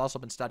Donald Trump has also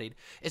been studied,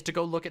 is to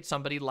go look at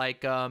somebody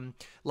like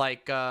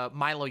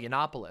Milo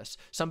Yiannopoulos,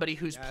 somebody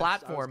whose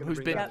platform, who's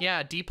been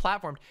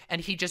deplatformed, and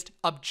he just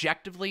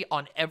objectively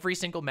on every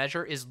single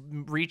measure is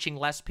reaching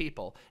less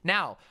people.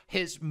 Now,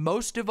 his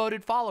most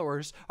devoted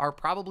followers are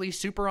probably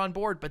super on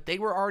board, but they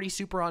were already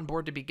super on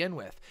board to begin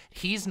with.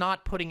 He's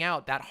not putting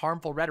out that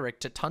harmful rhetoric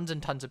to tons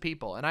and tons of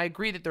people. And I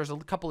agree that there's a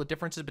couple of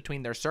differences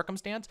between their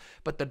circumstance,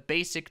 but the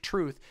basic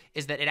truth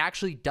is that it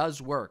actually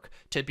does work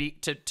to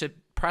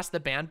press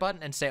the ban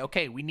button and say,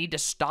 okay, we need to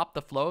stop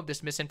the flow of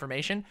this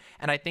misinformation.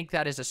 And I think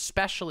that is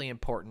especially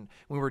important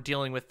when we're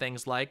dealing with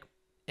things like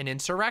an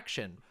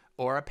insurrection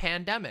or a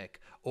pandemic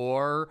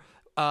or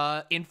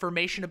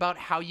information about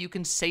how you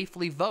can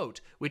safely vote,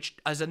 which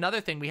is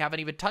another thing we haven't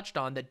even touched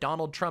on, that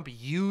Donald Trump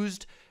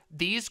used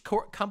these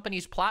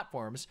companies'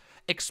 platforms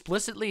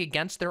explicitly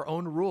against their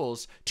own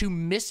rules to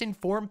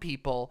misinform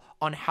people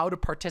on how to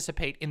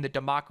participate in the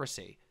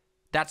democracy.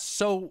 That's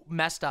so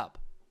messed up.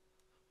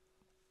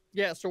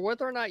 Yeah, so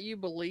whether or not you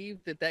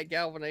believe that that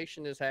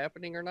galvanization is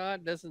happening or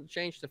not doesn't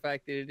change the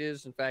fact that it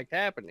is in fact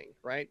happening,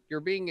 right? You're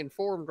being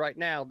informed right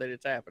now that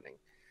it's happening.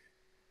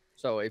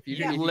 So if you,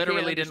 you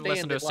literally didn't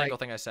listen to a single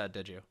thing I said,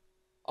 did you?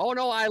 Oh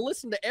no, I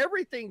listened to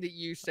everything that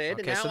you said,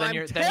 okay, and now so then I'm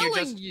you're,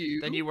 telling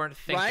you. Then you weren't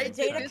thinking. Right?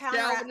 The data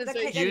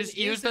galvanization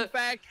is in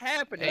fact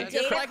happening. The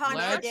data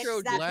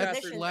contradicts that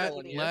position.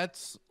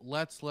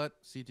 Let's let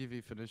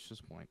CTV finish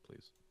his point,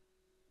 please.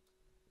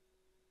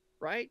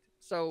 Right?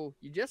 So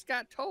you just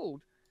got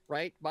told,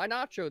 right, by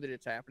Nacho that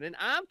it's happening.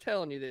 I'm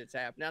telling you that it's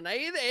happening. Now,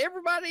 either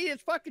everybody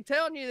that's fucking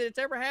telling you that it's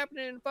ever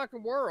happening in the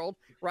fucking world,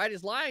 right,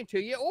 is lying to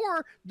you,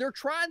 or they're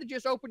trying to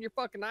just open your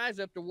fucking eyes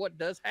up to what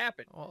does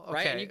happen,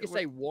 right? And you can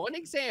say one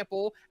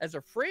example as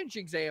a fringe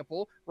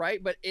example,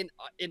 right? But in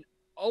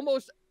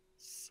almost,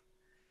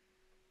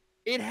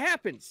 it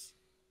happens.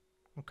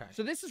 Okay.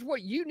 So this is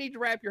what you need to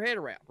wrap your head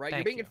around, right?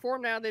 You're being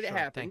informed now that it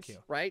happens, thank you.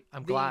 right?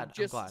 I'm glad.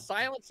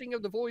 Silencing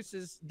of the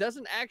voices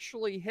doesn't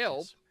actually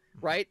help. Yes.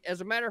 Right?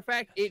 As a matter of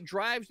fact, it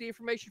drives the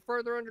information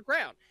further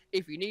underground.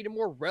 If you need a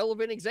more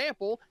relevant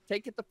example,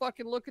 take it the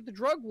fucking look at the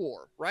drug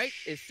war, right?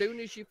 As soon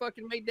as you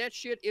fucking made that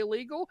shit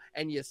illegal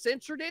and you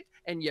censored it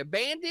and you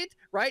banned it,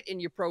 right? And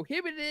you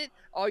prohibited it,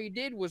 all you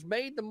did was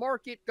made the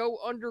market go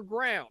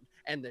underground.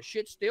 And the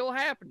shit's still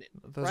happening,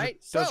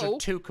 right? Those are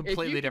two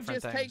completely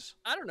different things. Take,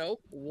 I don't know,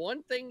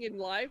 one thing in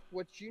life,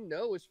 what you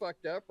know is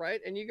fucked up,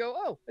 right? And you go,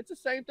 oh, it's the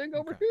same thing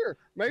over here.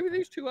 Maybe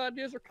these two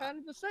ideas are kind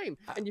of the same.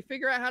 And you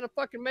figure out how to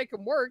fucking make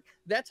them work.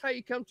 That's how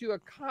you come to a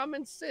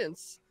common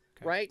sense,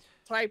 right,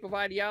 type of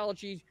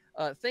ideology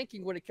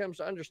thinking when it comes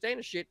to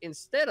understanding shit,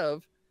 instead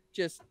of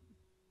just,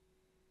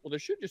 well,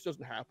 this shit just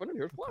doesn't happen, and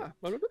here's why.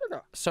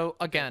 So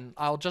again,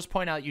 I'll just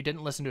point out you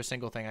didn't listen to a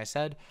single thing I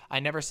said. I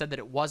never said that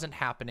it wasn't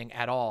happening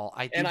at all.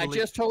 I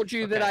just told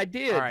you that I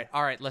did.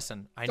 All right.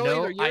 Listen, I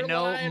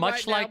know.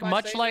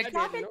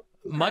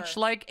 Much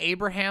like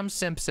Abraham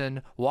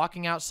Simpson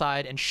walking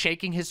outside and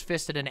shaking his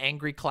fist at an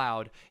angry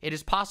cloud, it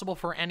is possible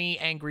for any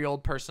angry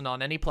old person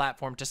on any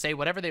platform to say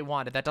whatever they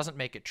want, and that doesn't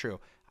make it true.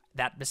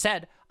 That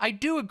said, I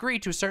do agree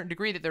to a certain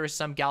degree that there is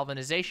some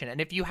galvanization,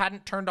 and if you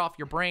hadn't turned off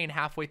your brain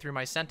halfway through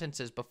my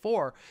sentences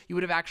before, you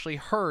would have actually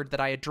heard that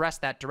I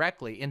addressed that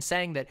directly in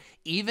saying that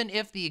even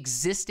if the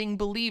existing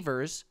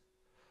believers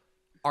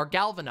are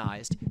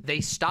galvanized, they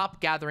stop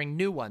gathering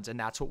new ones, and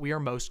that's what we are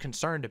most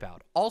concerned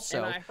about.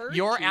 Also, I'm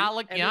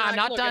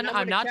not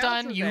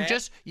done.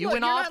 You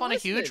went off on a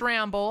huge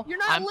ramble. You're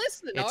not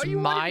listening. It's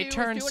my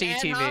turn,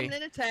 CTV.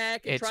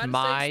 It's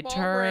my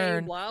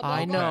turn.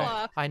 I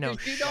know.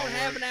 You don't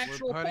have an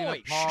actual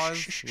point.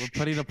 We're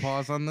putting a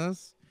pause on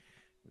this.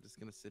 We're just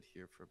gonna sit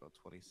here for about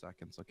 20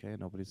 seconds, okay?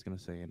 Nobody's gonna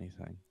say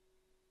anything.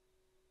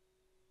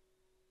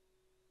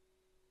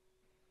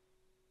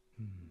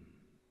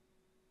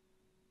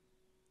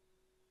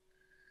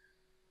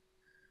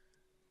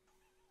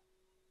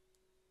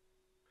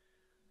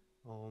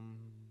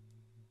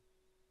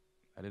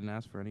 I didn't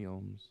ask for any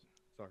ohms.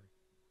 Sorry.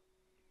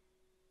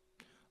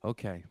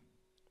 Okay.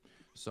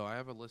 So I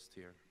have a list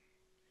here.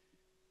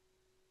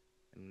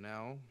 And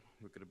now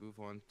we're going to move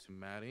on to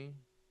Maddie,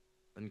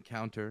 then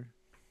Counter,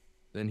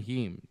 then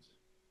Heemed.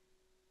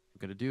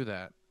 We're going to do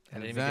that.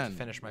 And then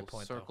finish my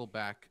point, circle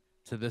back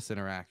to this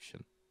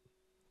interaction.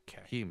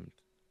 Okay. Heemed.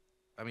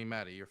 I mean,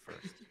 Maddie, you're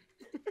first.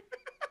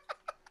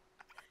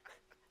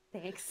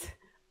 Thanks.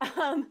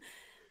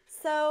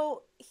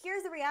 So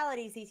here's the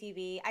reality,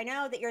 CTV. I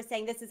know that you're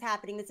saying this is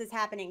happening, this is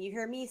happening. You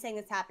hear me saying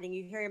it's happening.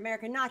 You hear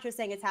American Nacho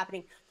saying it's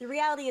happening. The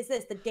reality is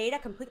this: the data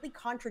completely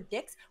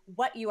contradicts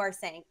what you are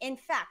saying. In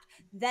fact,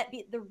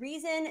 the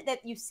reason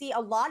that you see a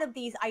lot of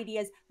these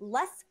ideas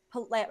less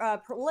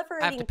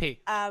proliferating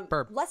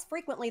less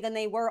frequently than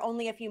they were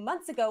only a few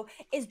months ago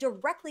is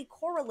directly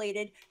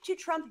correlated to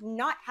Trump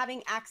not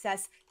having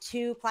access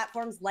to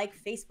platforms like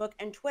Facebook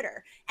and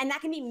Twitter. And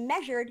that can be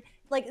measured.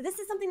 Like, this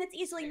is something that's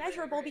easily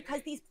measurable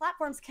because these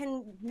platforms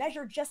can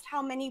measure just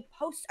how many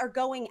posts are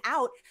going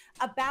out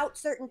about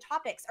certain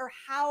topics, or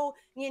how,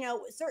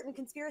 certain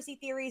conspiracy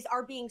theories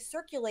are being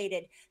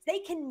circulated. They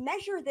can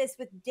measure this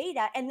with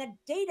data, and the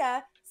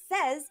data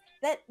says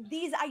that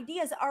these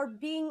ideas are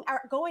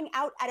going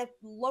out at a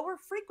lower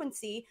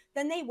frequency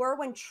than they were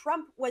when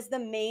Trump was the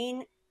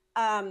main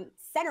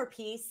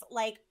centerpiece,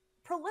 like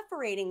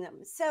proliferating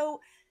them.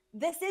 So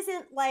this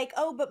isn't like,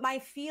 oh, but my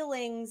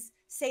feelings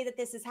say that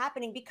this is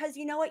happening, because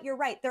you know what? You're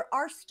right. There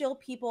are still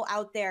people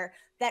out there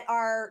that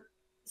are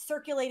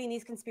circulating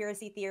these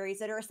conspiracy theories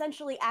that are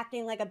essentially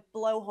acting like a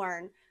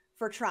blowhorn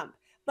for Trump.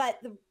 But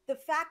the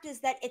fact is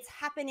that it's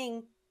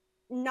happening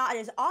not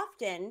as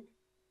often.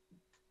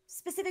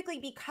 specifically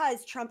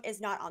because Trump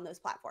is not on those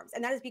platforms.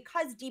 And that is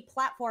because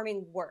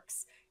deplatforming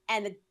works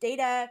and the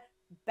data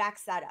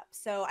backs that up.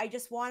 So I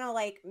just want to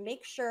like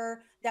make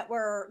sure that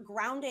we're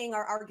grounding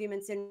our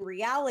arguments in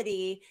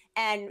reality,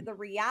 and the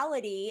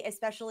reality,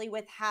 especially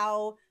with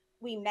how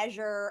we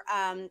measure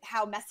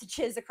how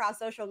messages across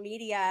social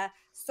media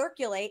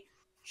circulate,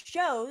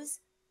 shows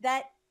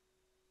that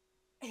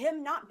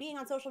him not being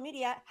on social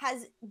media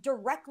has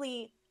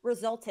directly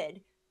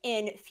resulted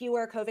in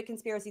fewer COVID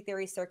conspiracy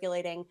theories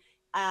circulating,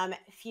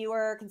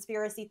 fewer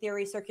conspiracy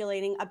theories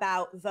circulating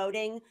about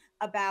voting,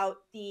 about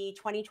the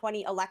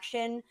 2020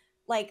 election.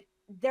 Like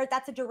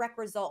that's a direct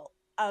result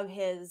of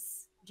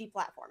his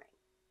deplatforming.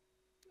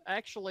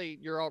 Actually,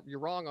 you're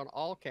wrong on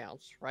all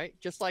counts, right?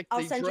 Just like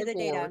I'll send you the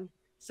data.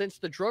 Since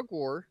the drug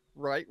war,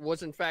 right,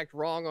 was in fact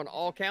wrong on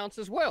all counts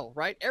as well,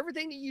 right?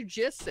 Everything that you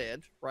just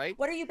said, right?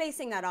 What are you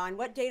basing that on?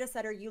 What data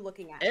set are you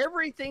looking at?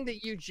 Everything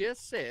that you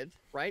just said,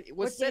 right, it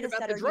was said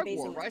about the drug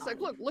war, right? It's like,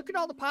 look at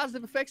all the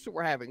positive effects that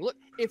we're having. Look,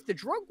 if the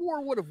drug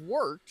war would have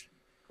worked,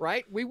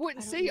 right, we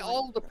wouldn't see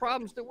all the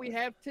problems that we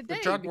have today.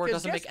 The drug war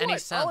doesn't make any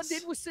sense. All it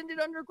did was send it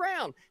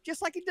underground,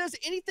 just like it does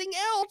anything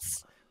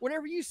else.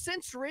 Whenever you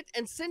censor it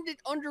and send it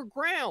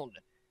underground,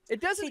 it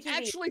doesn't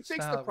actually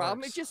fix the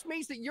problem. It just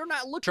means that you're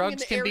not looking in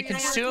the area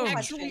you're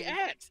actually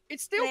at.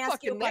 It's still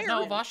fucking there.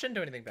 No, Vosh shouldn't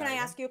do anything bad. Can I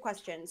ask you a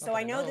question? So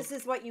I know this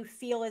is what you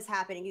feel is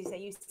happening. You say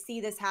you see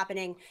this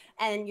happening,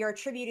 and you're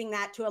attributing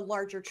that to a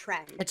larger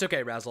trend. It's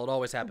okay, Razzle. It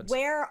always happens.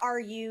 Where are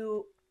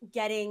you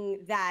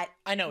getting that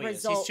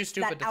result, he's too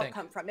stupid that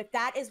outcome from? If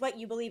that is what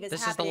you believe is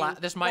happening,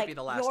 this might be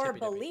the last. Your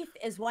belief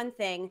is one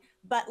thing,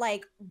 but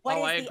like,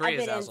 what is the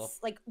evidence?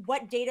 Like,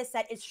 what data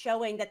set is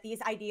showing that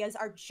these ideas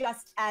are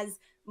just as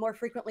more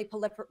frequently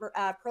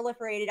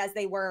proliferated as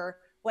they were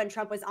when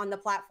Trump was on the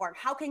platform?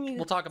 How can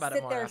you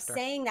sit there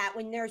saying that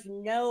when there's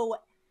no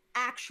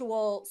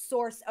actual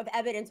source of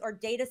evidence or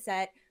data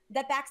set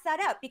that backs that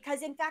up?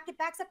 Because in fact, it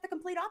backs up the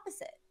complete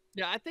opposite.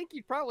 Yeah, I think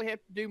you'd probably have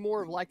to do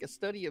more of like a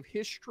study of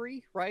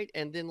history, right?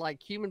 And then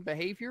like human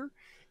behavior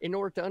in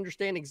order to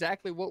understand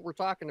exactly what we're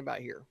talking about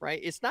here, right?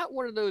 It's not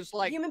one of those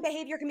like... Human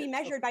behavior can be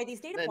measured by these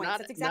data points.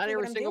 That's exactly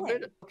what I'm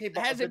doing. Okay,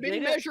 but has it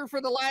been measured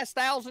for the last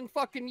 1,000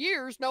 fucking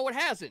years? No, it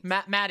hasn't.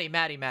 Maddie.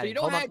 So you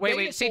don't hold on.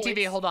 Wait,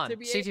 CTV, hold on.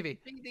 CTV.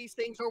 See these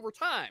things over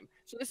time.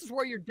 So this is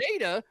where your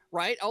data,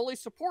 right, only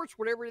supports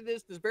whatever it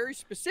is, this very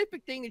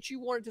specific thing that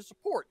you wanted to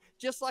support,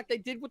 just like they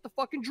did with the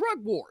fucking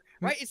drug war,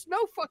 right? It's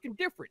no fucking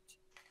different.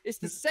 It's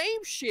the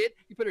same shit.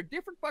 You put a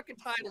different fucking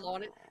title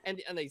on it,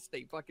 and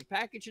they fucking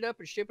package it up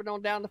and ship it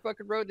on down the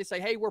fucking road. They say,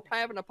 hey, we're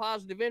having a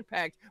positive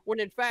impact, when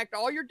in fact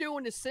all you're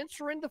doing is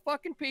censoring the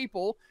fucking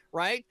people,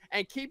 right,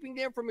 and keeping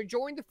them from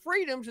enjoying the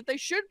freedoms that they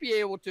should be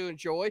able to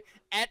enjoy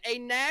at a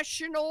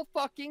national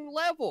fucking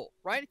level,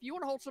 right? If you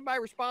want to hold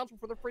somebody responsible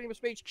for their freedom of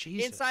speech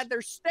inside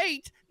their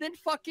state, then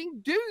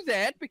fucking do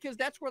that, because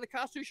that's where the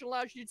Constitution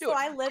allows you to do it. So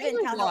I live in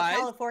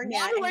California,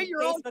 moderate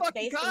your own Facebook's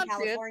fucking based in content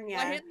California.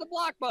 by hitting the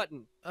block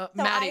button.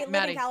 I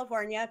live in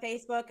California.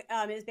 Facebook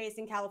is based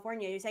in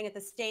California. You're saying at the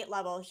state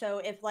level. So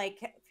if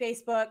like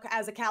Facebook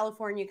as a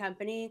California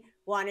company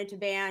wanted to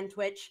ban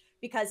Twitch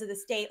because of the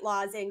state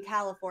laws in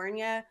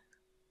California,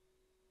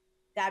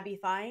 that'd be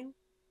fine.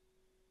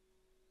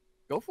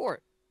 Go for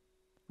it.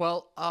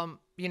 Well,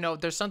 you know,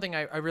 there's something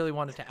I really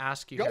wanted to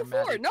ask you. Go here, for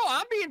Maddie. it. No,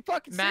 I'm being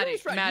fucking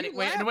serious right now. Maddie,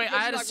 wait,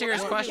 I had a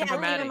serious question for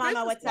Maddie.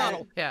 Mama, what's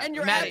up? Yeah, and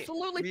you're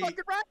absolutely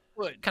fucking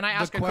right. Can I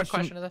ask a quick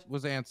question to this?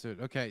 Was answered.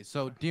 Okay,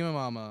 so Demon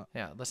Mama.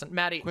 Yeah, listen,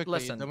 Maddie, quickly,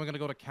 listen. Then we're gonna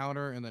go to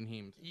counter and then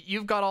Heems.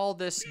 You've got all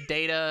this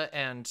data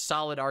and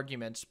solid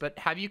arguments, but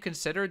have you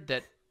considered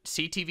that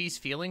CTV's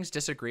feelings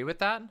disagree with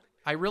that?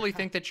 I really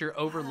think that you're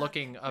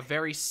overlooking a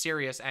very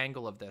serious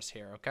angle of this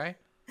here. Okay.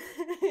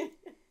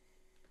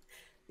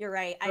 You're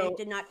right. I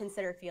did not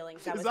consider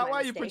feelings. Is that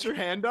why you put your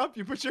hand up?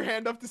 You put your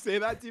hand up to say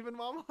that, Demon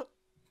Mama?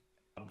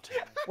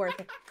 Worth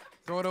it.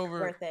 Throw it over.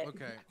 Worth it.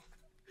 Okay.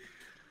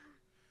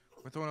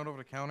 We're throwing it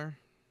over to counter.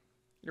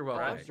 You're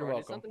welcome. Right, You're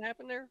welcome. Did something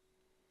happen there?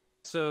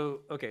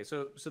 So okay,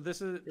 so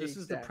this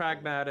is the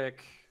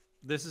pragmatic.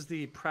 This is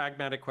the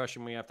pragmatic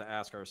question we have to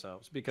ask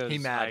ourselves, because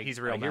he's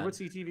real I hear mad. what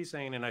CTV's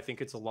saying, and I think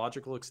it's a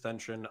logical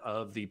extension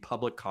of the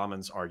public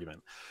comments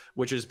argument,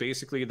 which is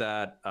basically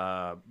that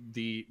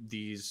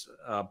these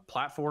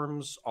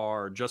platforms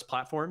are just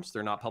platforms.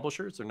 They're not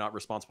publishers. They're not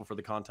responsible for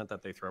the content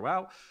that they throw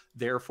out.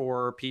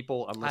 Therefore,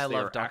 people, unless they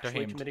are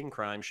actually committing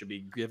crime, should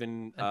be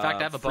given in fact,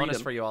 I have a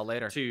bonus for you all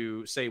later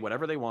to say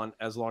whatever they want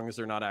as long as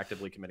they're not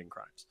actively committing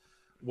crimes.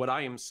 What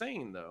I am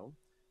saying, though,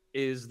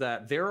 is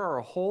that there are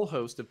a whole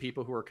host of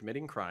people who are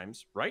committing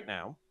crimes right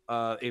now.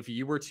 If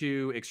you were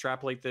to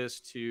extrapolate this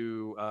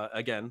to,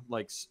 again,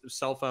 like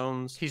cell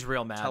phones, he's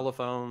real mad.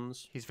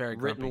 Telephones, he's very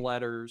written grumpy.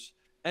 letters,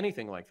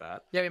 anything like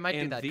that. Yeah, we might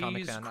and do that. These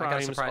Comic Con. crimes I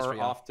got a surprise for are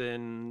you.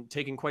 often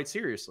taken quite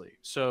seriously.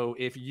 So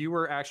if you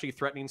were actually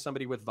threatening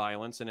somebody with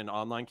violence in an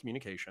online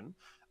communication,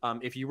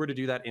 if you were to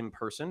do that in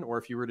person, or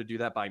if you were to do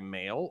that by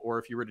mail, or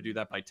if you were to do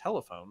that by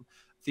telephone,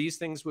 these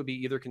things would be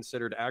either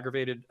considered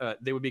aggravated.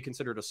 They would be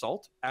considered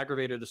assault,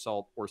 aggravated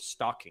assault, or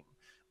stalking.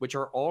 which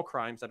are all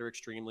crimes that are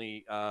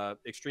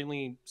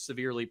extremely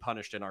severely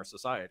punished in our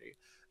society.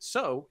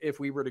 So if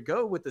we were to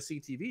go with the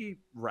CTV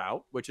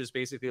route, which is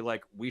basically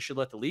like we should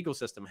let the legal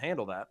system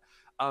handle that,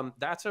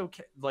 that's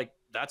okay. Like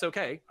that's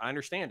okay. I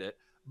understand it.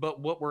 But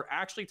what we're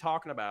actually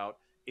talking about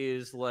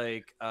is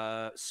like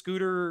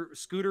Scooter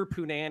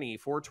Punani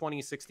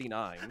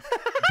 42069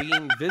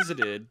 being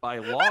visited by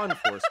law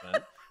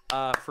enforcement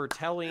for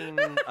telling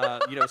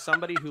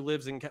somebody who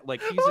lives in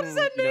like he's in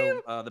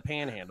the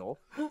Panhandle,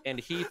 and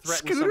he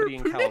threatened somebody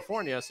in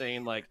California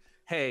saying like,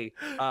 hey,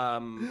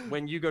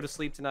 when you go to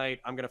sleep tonight,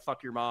 I'm gonna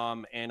fuck your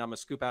mom and I'm gonna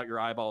scoop out your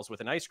eyeballs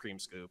with an ice cream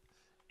scoop.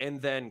 And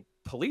then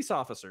police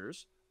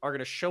officers are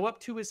gonna show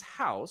up to his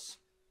house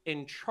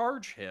and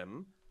charge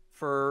him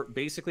for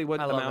basically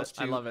what amounts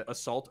to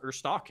assault or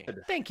stalking.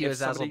 Thank you,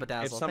 Azazel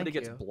Bedazzle. If somebody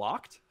gets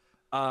blocked,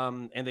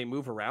 and they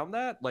move around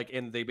that, like,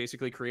 and they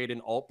basically create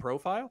an alt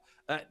profile,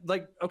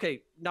 like,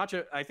 okay,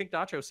 Nacho, I think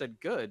Nacho said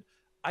good.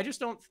 I just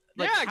don't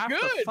like half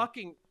good. The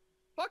fucking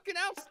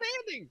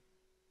outstanding.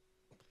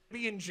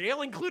 Be in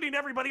jail, including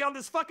everybody on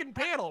this fucking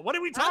panel. What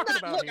are we talking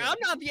about? Look, here? I'm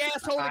not the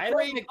asshole that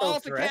created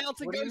alt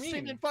accounts and goes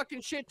sending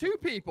fucking shit to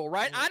people,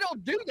 right? I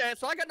don't do that,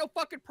 so I got no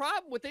fucking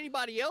problem with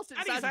anybody else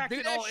that decides to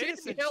do that shit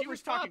to be held She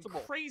was talking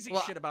responsible. crazy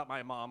shit about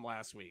my mom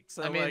last week.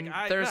 So I mean,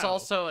 like, there's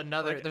also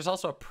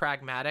a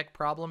pragmatic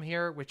problem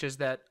here, which is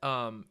that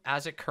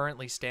as it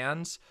currently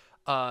stands,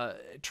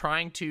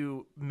 trying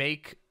to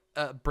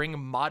bring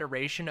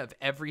moderation of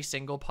every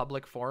single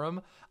public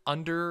forum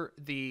under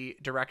the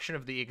direction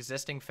of the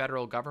existing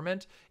federal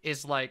government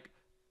is like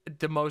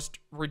the most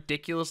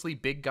ridiculously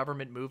big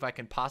government move I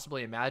can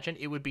possibly imagine.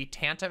 It would be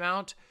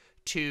tantamount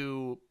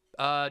to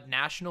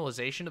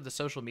nationalization of the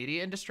social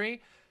media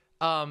industry.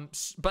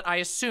 But I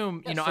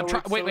assume, you know, I'm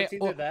trying.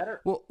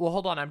 Well,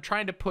 hold on. I'm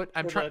trying to put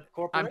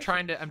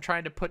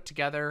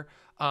together,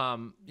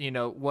 you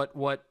know,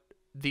 what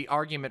the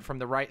argument from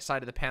the right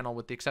side of the panel,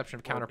 with the exception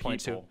of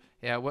counterpoints, who,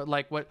 yeah,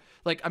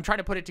 I'm trying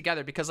to put it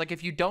together because, like,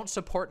 if you don't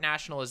support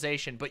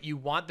nationalization, but you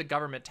want the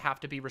government to have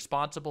to be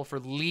responsible for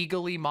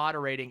legally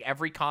moderating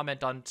every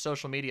comment on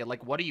social media,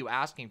 like, what are you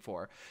asking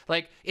for?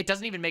 Like, it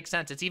doesn't even make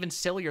sense. It's even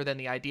sillier than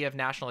the idea of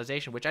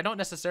nationalization, which I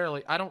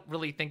don't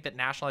really think that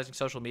nationalizing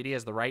social media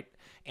is the right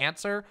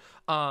answer.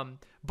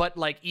 But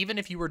like, even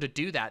if you were to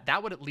do that,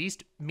 that would at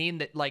least mean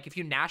that, like, if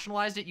you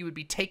nationalized it, you would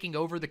be taking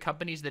over the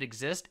companies that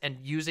exist and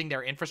using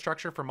their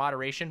infrastructure for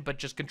moderation, but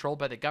just controlled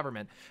by the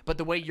government. But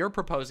the way you're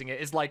proposing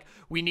it is like,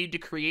 we need to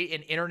create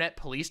an internet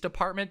police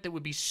department that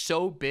would be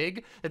so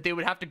big that they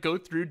would have to go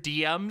through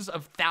DMs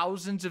of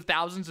thousands of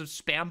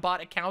spam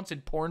bot accounts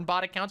and porn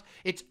bot accounts.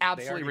 It's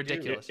absolutely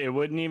ridiculous. It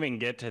wouldn't even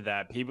get to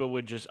that. People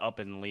would just up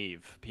and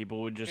leave.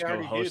 People would just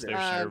go host their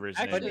servers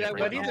in a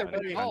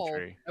different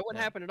country. That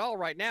wouldn't happen at all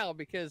right now,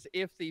 because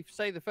if the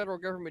federal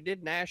government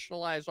did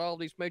nationalize all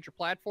these major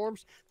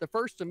platforms, the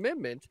First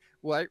Amendment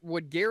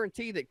would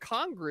guarantee that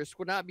Congress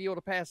would not be able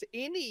to pass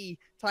any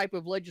type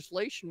of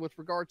legislation with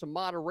regard to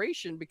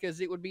moderation, because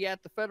it would be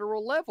at the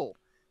federal level.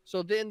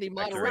 So then the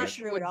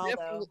moderation would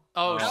definitely.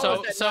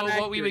 So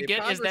what we would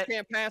get is that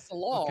can't pass a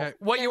law. Okay.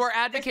 What you are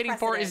advocating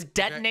for is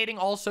detonating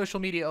all social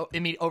media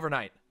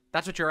overnight.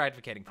 That's what you're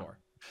advocating for.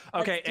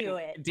 Okay,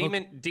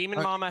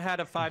 Demon Mama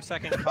had a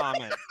 5-second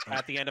comment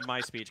at the end of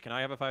my speech. Can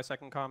I have a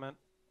 5-second comment?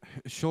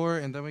 Sure,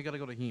 and then we gotta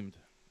go to Heemed.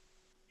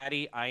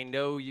 Eddie, I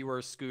know you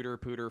are Scooter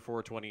Pooter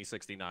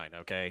 42069,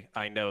 okay?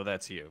 I know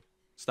that's you.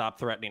 Stop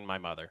threatening my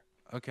mother.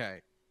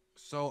 Okay,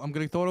 so I'm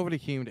gonna throw it over to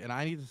Heemed, and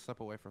I need to step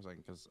away for a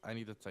second because I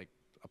need to take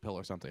a pill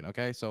or something,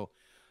 okay? So,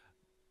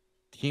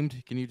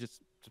 Heemed, can you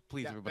just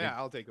please, everybody,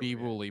 I'll take be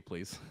ruly,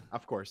 please.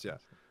 Of course, yeah.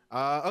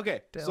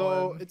 Okay,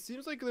 so it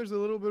seems like there's a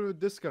little bit of a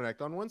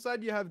disconnect. On one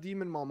side, you have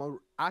Demon Mama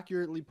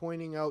accurately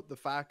pointing out the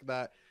fact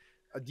that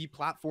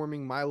deplatforming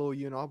Milo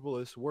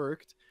Yiannopoulos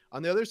worked.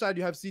 On the other side,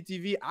 you have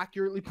CTV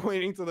accurately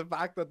pointing to the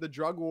fact that the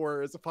drug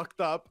war is fucked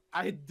up.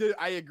 I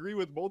agree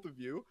with both of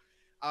you.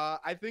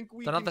 I think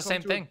we can come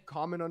to a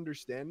common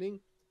understanding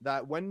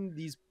that when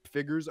these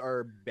figures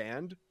are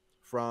banned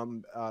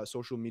from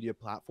social media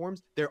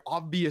platforms, there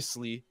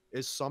obviously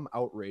is some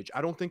outrage.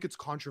 I don't think it's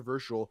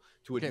controversial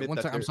to admit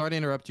that. I'm sorry to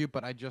interrupt you,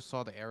 but I just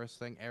saw the Eris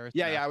thing. Eris,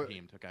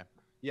 okay.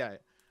 Yeah.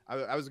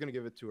 I was gonna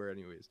give it to her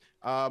anyways.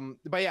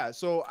 But yeah,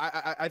 so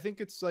I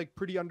think it's like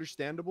pretty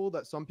understandable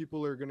that some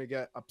people are gonna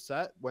get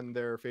upset when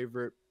their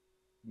favorite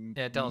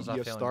media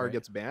star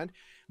gets banned.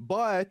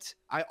 But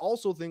I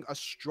also think a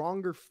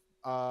stronger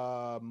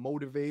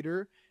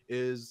motivator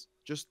is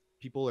just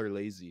people are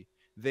lazy.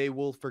 They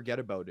will forget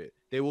about it.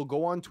 They will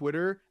go on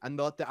Twitter and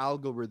let the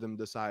algorithm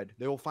decide.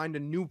 They will find a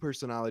new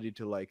personality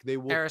to like. They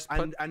will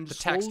and the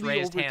text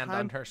raised over hand time,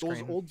 on her screen.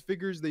 those old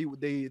figures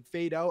they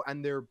fade out,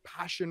 and their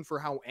passion for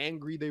how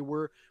angry they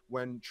were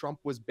when Trump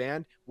was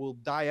banned will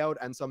die out,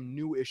 and some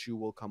new issue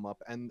will come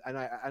up. And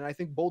I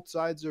think both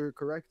sides are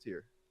correct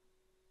here.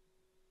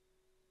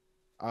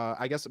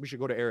 I guess we should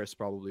go to Eris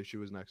probably. She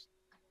was next.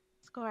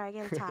 Score, I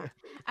get a top.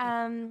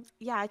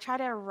 Yeah, I try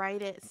to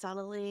write it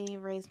subtly,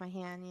 raise my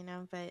hand, you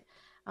know, but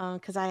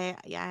because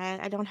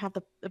I don't have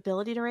the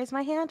ability to raise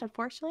my hand,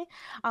 unfortunately.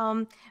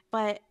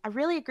 But I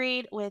really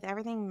agreed with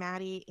everything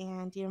Maddie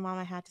and Dear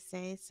Mama had to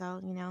say.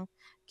 So,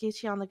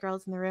 Gucci on the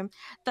girls in the room.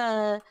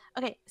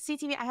 Okay,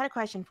 CTV, I had a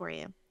question for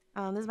you.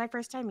 This is my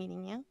first time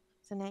meeting you,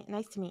 so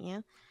nice to meet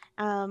you.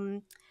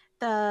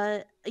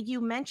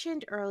 You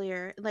mentioned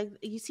earlier, like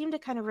you seem to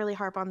kind of really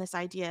harp on this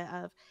idea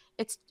of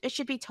it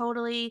should be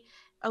totally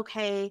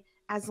okay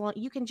as long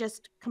you can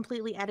just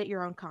completely edit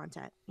your own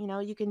content.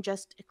 You can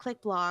just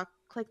click block,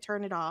 click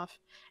turn it off,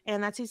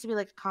 and that seems to be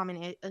like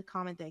a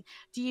common thing.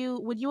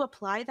 Would you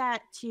apply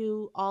that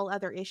to all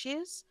other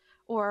issues?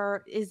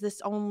 Or is this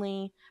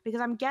only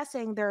because I'm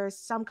guessing there's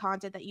some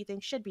content that you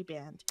think should be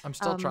banned? I'm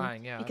still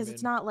trying, yeah. Because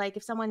it's not like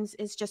if someone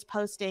is just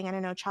posting, I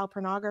don't know, child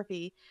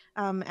pornography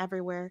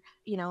everywhere,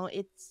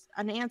 it's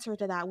an answer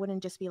to that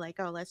wouldn't just be like,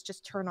 oh, let's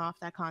just turn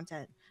off that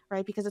content,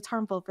 right? Because it's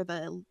harmful for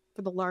the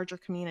larger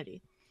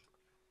community.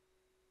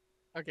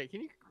 Okay,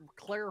 can you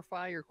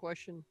clarify your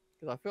question?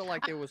 Because I feel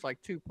like there was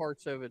like two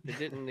parts of it that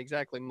didn't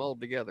exactly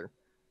mold together.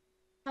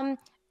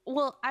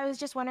 Well, I was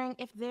just wondering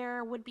if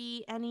there would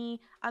be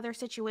any other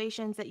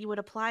situations that you would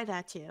apply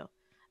that to.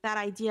 That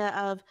idea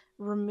of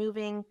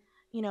removing,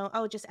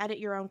 just edit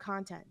your own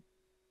content.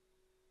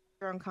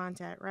 Your own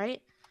content,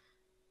 right?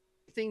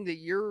 Thing that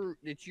you're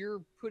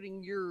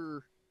putting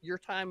your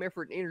time,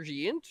 effort, and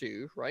energy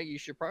into, right? You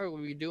should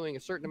probably be doing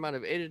a certain amount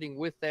of editing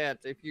with that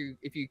if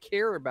you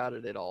care about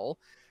it at all.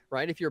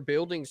 Right? If you're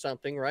building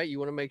something, right, you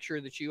want to make sure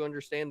that you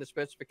understand the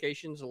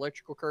specifications,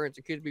 electrical currents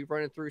that could be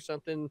running through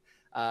something,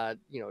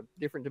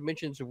 different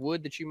dimensions of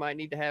wood that you might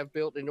need to have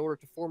built in order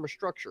to form a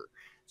structure.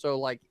 So,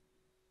 like,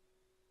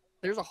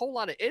 there's a whole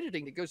lot of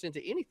editing that goes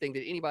into anything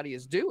that anybody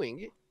is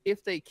doing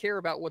if they care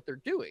about what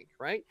they're doing,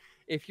 right?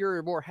 If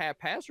you're more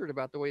haphazard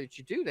about the way that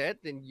you do that,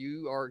 then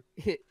you are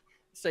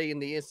say in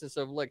the instance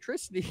of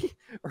electricity,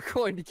 are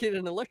going to get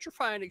an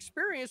electrifying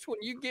experience when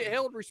you get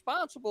held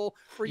responsible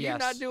for you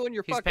not doing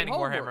your fucking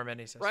homework,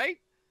 right?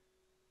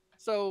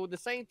 So the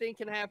same thing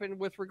can happen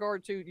with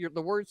regard to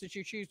the words that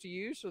you choose to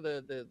use, or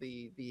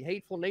the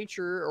hateful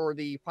nature, or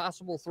the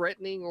possible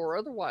threatening or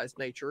otherwise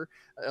nature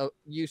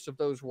use of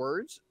those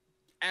words.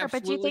 Absolutely,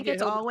 but do you think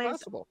it's always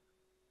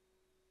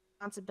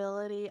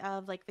responsibility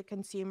of like the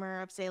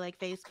consumer of, say, like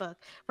Facebook?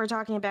 If we're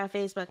talking about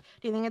Facebook,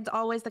 do you think it's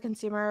always the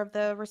consumer of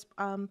the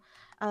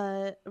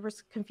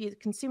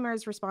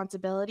consumer's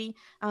responsibility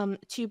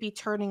to be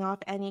turning off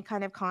any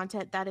kind of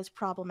content that is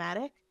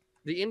problematic?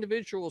 The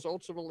individual is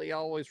ultimately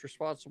always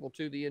responsible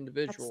to the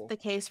individual.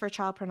 That's the case for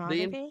child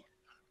pornography.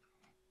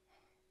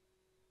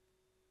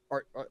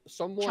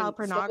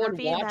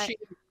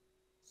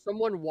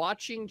 Someone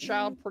watching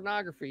child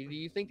pornography, do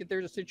you think that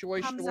there's a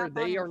situation where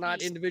they are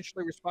not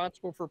individually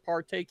responsible for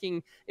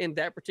partaking in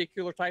that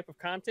particular type of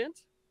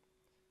content?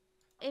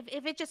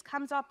 If it just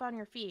comes up on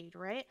your feed,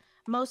 right?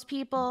 Most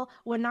people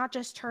would not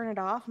just turn it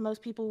off.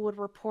 Most people would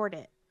report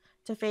it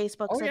to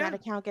Facebook that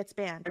account gets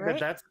banned,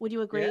 right? Would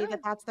you agree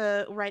that that's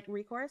the right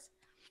recourse?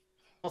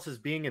 Else is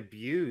being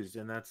abused,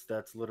 and that's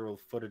literal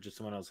footage of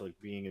someone else like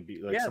being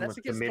abused, like someone's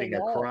committing a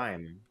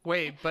crime.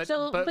 Wait, but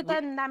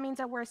then that means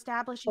that we're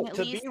establishing at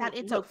least that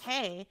it's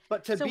okay.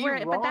 But that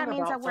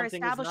means that we're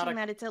establishing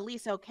that it's at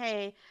least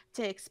okay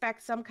to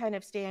expect some kind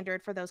of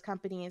standard for those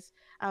companies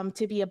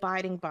to be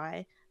abiding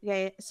by.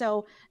 Okay,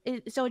 so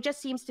it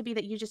just seems to be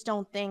that you just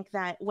don't think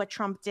that what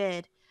Trump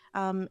did,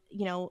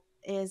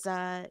 is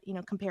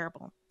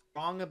comparable.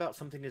 Wrong about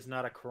something is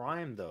not a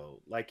crime, though.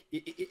 Like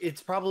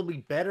it's probably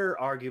better,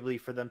 arguably,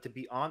 for them to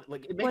be on.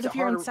 Like, it makes what if it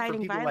you're harder inciting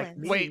for people violence? Like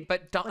me. Wait,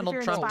 but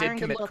Donald Trump did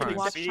commit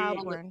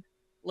crimes.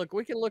 Look,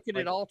 we can look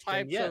at all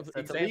types of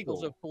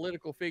examples of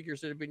political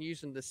figures that have been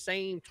using the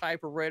same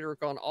type of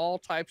rhetoric on all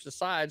types of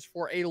sides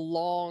for a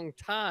long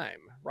time,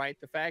 right?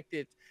 The fact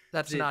that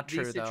that's not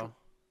true, though.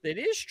 That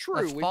is true.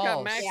 That's We've false.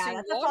 got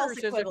Maxine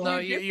Waters as a no,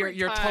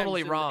 you're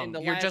totally wrong.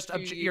 You're just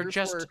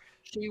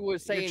she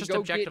was saying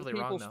go get in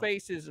people's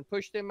faces and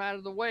push them out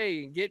of the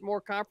way and get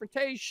more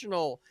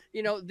confrontational.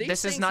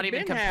 This is not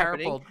even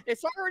comparable. Happening.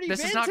 It's already been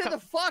to the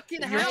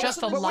fucking house. You're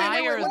just a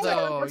liar,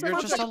 though.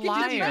 You're just a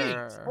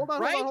liar. Hold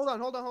on.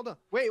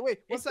 Wait.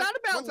 It's not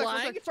about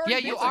lying. Yeah,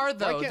 you are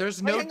though.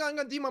 There's no. Hang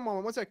on, Dima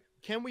moment. 1 sec.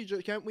 Can't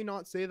we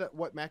not say that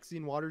what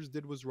Maxine Waters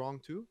did was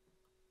wrong too?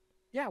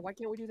 Yeah, why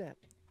can't we do that?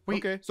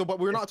 Okay, but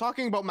we're not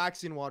talking about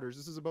Maxine Waters.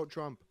 This is about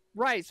Trump.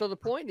 Right. So the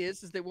point is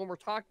that when we're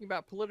talking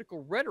about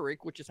political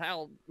rhetoric, which is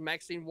how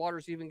Maxine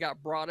Waters even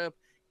got brought up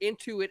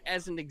into it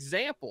as an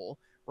example,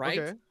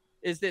 right,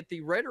 is that the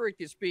rhetoric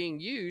that's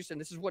being used,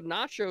 and this is what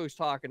Nacho is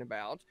talking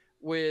about,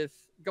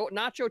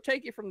 Nacho,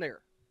 take it from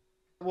there.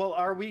 Well,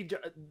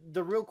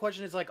 the real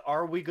question is, like,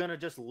 are we going to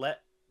just let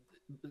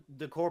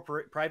the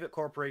private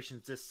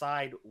corporations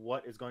decide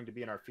what is going to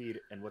be in our feed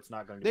and what's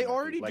not going to be? They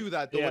already do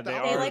that, though. Yeah, they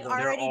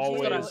already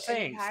do what I'm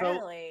saying.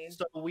 entirely.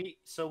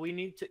 So we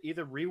need to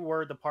either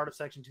reword the part of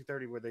Section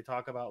 230 where they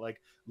talk about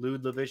like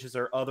lewd, lascivious,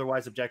 or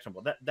otherwise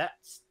objectionable.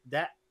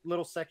 That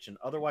little section,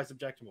 otherwise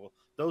objectionable.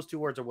 Those two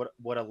words are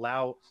what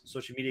allow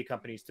social media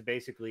companies to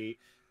basically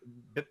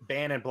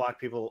ban and block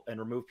people and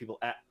remove people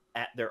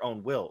at their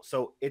own will.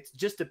 So it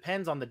just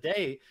depends on the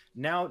day.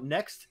 Now,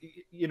 next,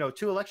 2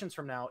 elections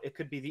from now, it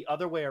could be the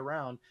other way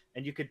around,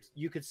 and you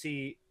could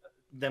see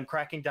them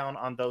cracking down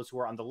on those who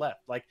are on the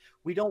left. Like,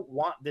 we don't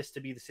want this to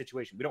be the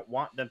situation. We don't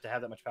want them to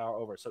have that much power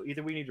over. So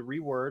either we need to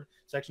reword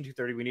Section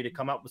 230, we need to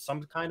come up with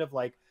some kind of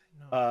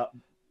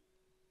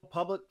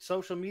public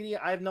social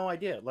media. I have no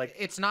idea. Like,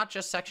 it's not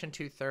just Section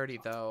 230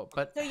 though,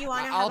 but so you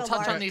want to I'll have a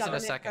touch large on these in a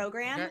second.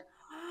 Program? Okay?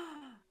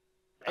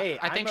 Hey,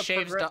 I think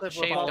Shaved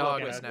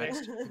Dog was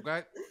next.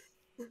 Okay.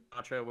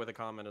 Nacho with a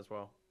comment as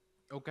well.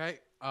 Okay.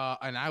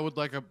 And I would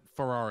like a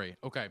Ferrari.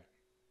 Okay.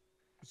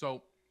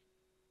 So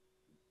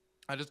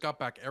I just got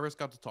back. Eris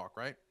got to talk,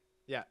 right?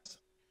 Yes.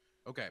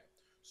 Okay.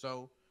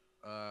 So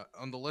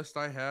on the list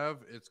I have,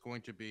 it's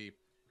going to be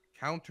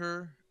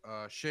Counter,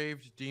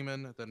 Shaved,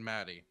 Demon, then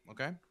Maddie.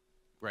 Okay?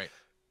 Great.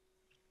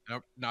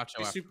 Nope,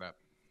 Nacho after that.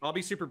 I'll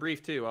be super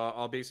brief too.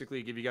 I'll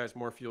basically give you guys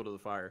more fuel to the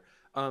fire.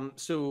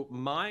 So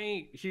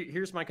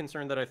here's my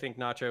concern that I think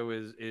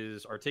Nacho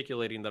is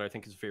articulating that I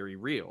think is very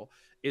real,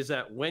 is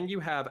that when you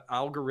have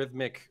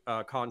algorithmic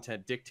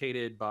content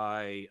dictated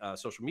by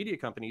social media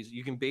companies,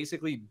 you can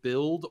basically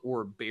build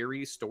or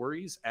bury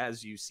stories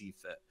as you see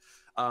fit.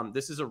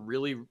 This is a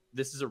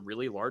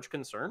really large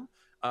concern.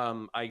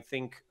 I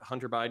think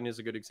Hunter Biden is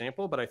a good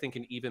example, but I think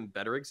an even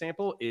better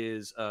example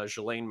is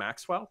Ghislaine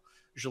Maxwell.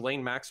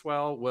 Ghislaine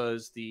Maxwell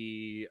was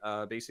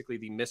basically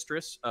the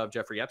mistress of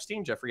Jeffrey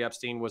Epstein. Jeffrey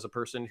Epstein was a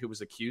person who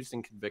was accused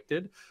and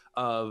convicted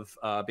of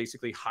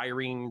basically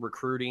hiring,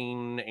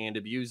 recruiting, and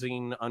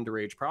abusing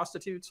underage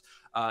prostitutes.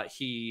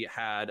 He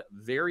had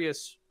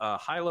various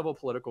high-level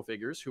political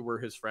figures who were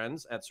his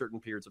friends at certain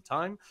periods of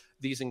time.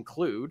 These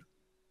include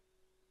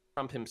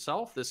Trump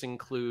himself. This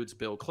includes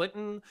Bill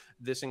Clinton.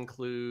 This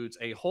includes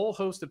a whole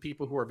host of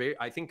people who are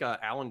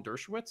Alan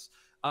Dershowitz.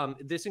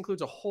 This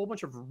includes a whole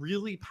bunch of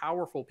really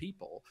powerful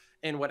people.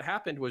 And what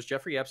happened was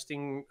Jeffrey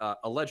Epstein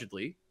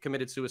allegedly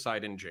committed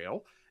suicide in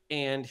jail,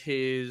 and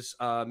his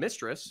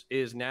mistress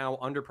is now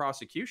under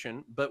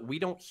prosecution, but we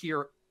don't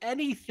hear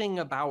anything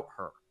about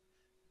her.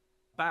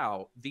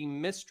 About the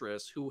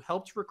mistress who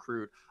helped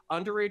recruit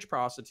underage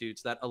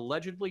prostitutes that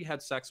allegedly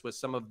had sex with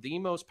some of the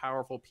most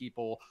powerful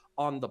people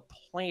on the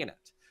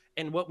planet.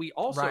 And what we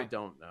also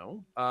don't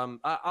know,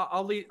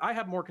 I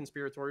have more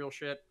conspiratorial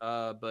shit,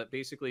 but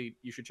basically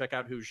you should check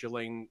out who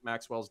Ghislaine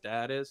Maxwell's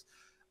dad is.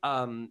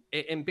 And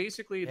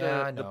basically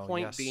the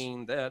point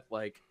being that,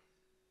 like,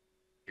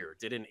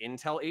 did an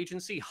intel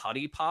agency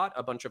honeypot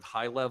a bunch of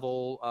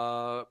high-level,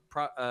 a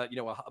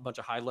bunch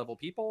of high-level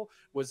people?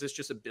 Was this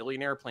just a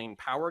billionaire playing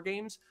power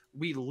games?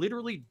 We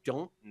literally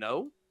don't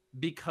know,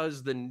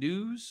 because the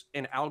news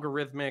and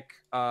algorithmic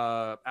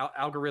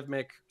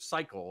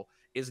cycle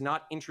is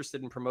not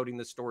interested in promoting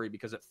this story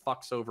because it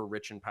fucks over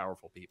rich and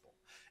powerful people.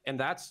 And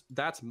that's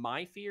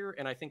my fear.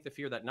 And I think the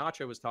fear that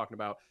Nacho was talking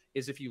about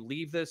is if you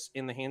leave this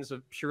in the hands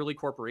of purely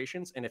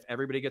corporations, and if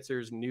everybody gets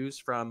their news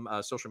from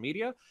social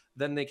media,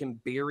 then they can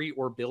bury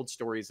or build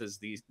stories as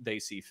they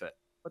see fit.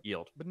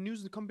 Yield. But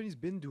news companies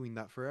been doing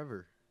that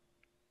forever.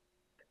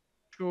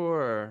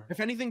 Sure. If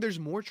anything, there's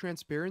more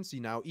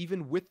transparency now,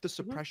 even with the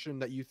suppression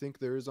that you think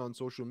there is on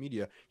social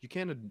media. You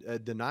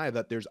can't deny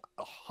that there's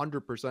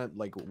 100%,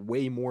 like,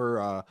 way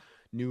more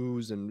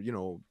news and,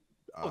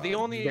 the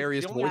only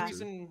voices.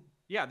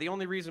 The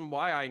only reason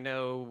why I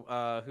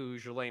know who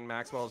Ghislaine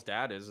Maxwell's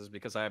dad is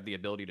because I have the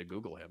ability to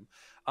Google him.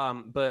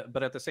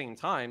 But at the same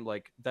time,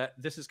 like, that,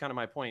 this is kind of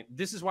my point.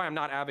 This is why I'm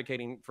not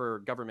advocating for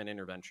government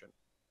intervention.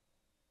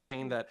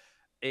 Saying that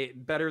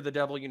better the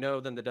devil you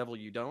know than the devil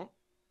you don't.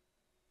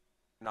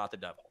 Not the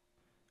devil.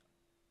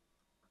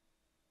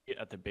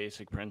 At the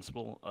basic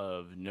principle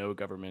of no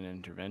government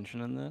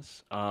intervention in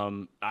this,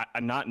 I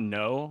not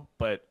no,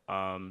 but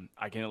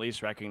I can at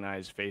least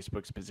recognize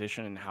Facebook's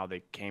position and how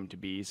they came to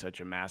be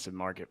such a massive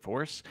market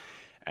force.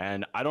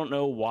 And I don't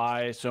know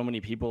why so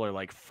many people are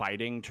like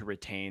fighting to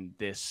retain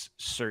this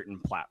certain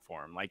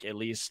platform. Like, at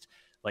least,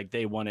 like,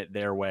 they want it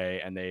their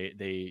way, and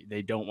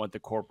they don't want the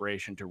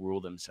corporation to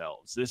rule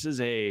themselves.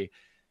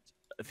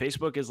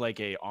 Facebook is like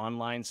a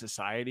online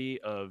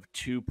society of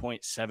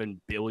 2.7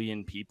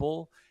 billion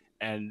people.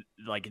 And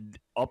like,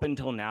 up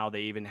until now,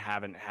 they even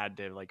haven't had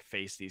to like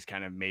face these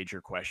kind of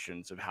major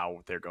questions of how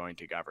they're going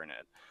to govern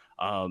it.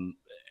 And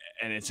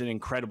it's an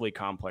incredibly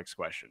complex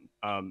question.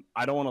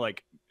 I don't want to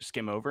like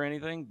skim over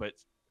anything, but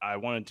I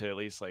wanted to at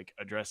least like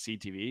address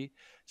CTV.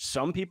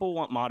 Some people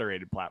want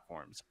moderated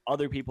platforms.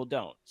 Other people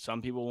don't.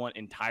 Some people want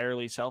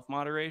entirely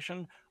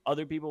self-moderation.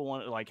 Other people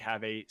want to like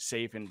have a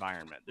safe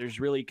environment. There's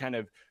really kind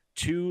of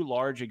two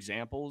large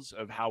examples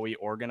of how we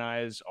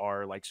organize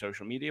our like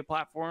social media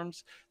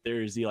platforms.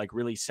 There's the like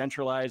really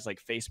centralized like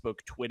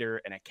Facebook,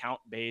 Twitter, and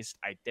account-based,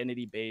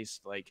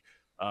 identity-based like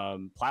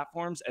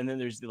platforms, and then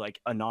there's the like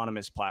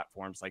anonymous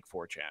platforms like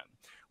 4chan.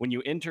 When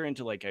you enter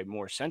into like a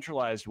more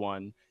centralized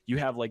one, you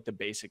have like the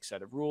basic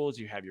set of rules,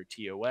 you have your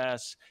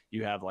TOS,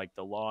 you have like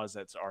the laws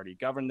that's already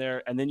governed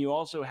there, and then you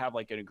also have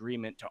like an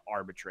agreement to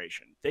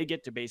arbitration. They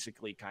get to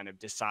basically kind of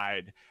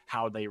decide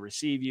how they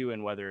receive you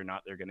and whether or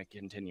not they're going to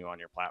continue on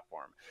your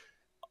platform.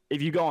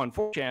 if you go on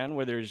 4chan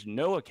where there's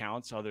no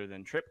accounts other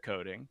than trip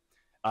coding,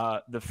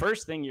 the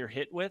first thing you're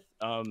hit with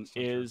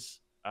is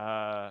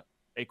a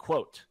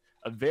quote,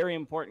 a very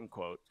important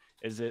quote,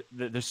 is that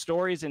the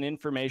stories and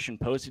information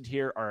posted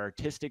here are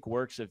artistic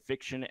works of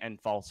fiction and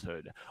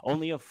falsehood.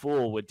 Only a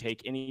fool would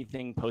take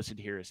anything posted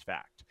here as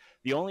fact.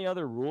 The only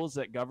other rules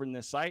that govern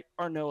this site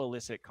are no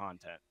illicit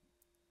content.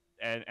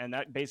 And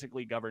that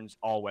basically governs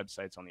all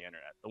websites on the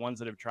internet. The ones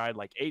that have tried,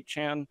 like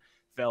 8chan,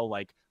 fell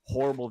like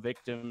horrible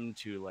victim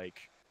to like,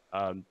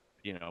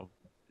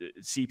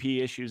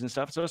 CP issues and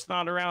stuff. So it's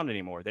not around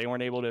anymore. They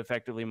weren't able to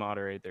effectively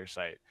moderate their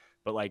site.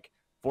 But like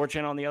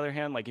 4chan, on the other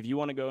hand, like if you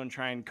want to go and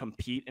try and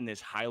compete in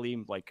this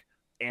highly like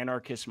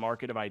anarchist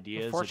market of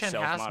ideas of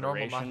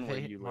self-moderation, where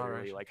you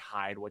literally like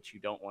hide what you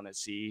don't want to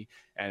see,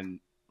 and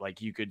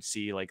like you could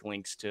see like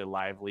links to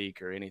live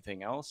leak or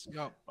anything else.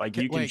 Like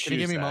you can choose. Can you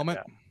give me a moment?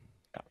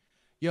 Yeah.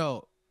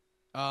 Yo,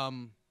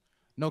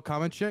 no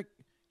comment, chick.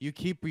 You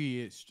keep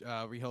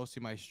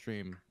rehosting my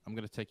stream. I'm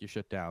gonna take your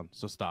shit down.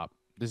 So stop.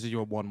 This is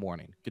your one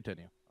warning.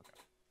 Continue.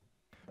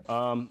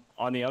 Okay.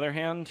 On the other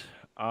hand,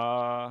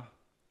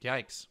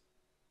 yikes.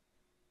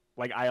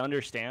 Like I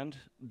understand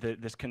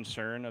this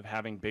concern of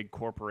having big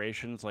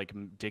corporations like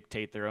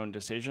dictate their own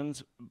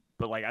decisions,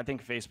 but like I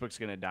think Facebook's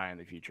going to die in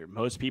the future.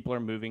 Most people are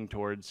moving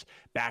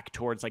back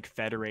towards like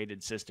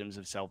federated systems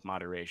of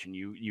self-moderation.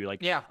 You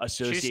like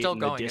associate in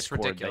the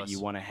Discord that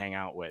you want to hang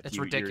out with. It's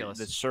ridiculous.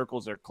 The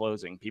circles are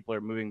closing. People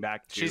are moving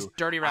back to She's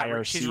dirty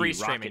rapper. IRC, She's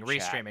restreaming,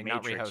 Matrix,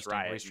 not rehosting.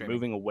 Riot, Restreaming.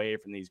 Moving away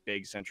from these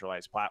big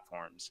centralized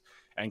platforms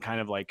and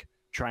kind of like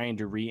trying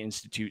to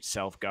reinstitute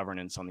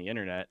self-governance on the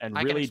internet and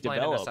really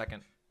develop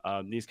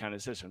these kind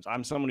of systems.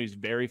 I'm someone who's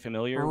very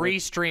familiar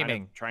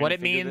restreaming. With what it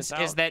means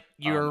is that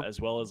you're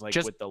as well as like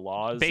just with the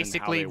laws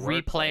basically and how they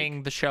work, replaying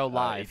like, the show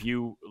live. If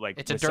you like,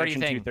 it's a dirty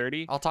Section thing.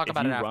 230, I'll talk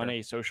about it after. If you run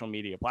a social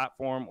media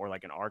platform or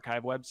like an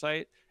archive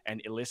website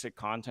and illicit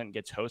content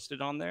gets hosted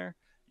on there,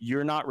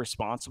 you're not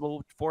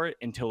responsible for it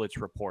until it's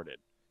reported.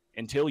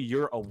 Until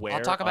you're aware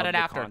I'll talk about of it the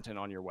after. Content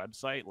on your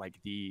website, like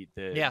the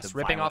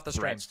ripping off the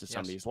threats to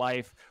somebody's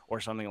life or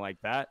something like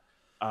that.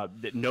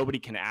 That nobody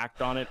can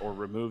act on it or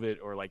remove it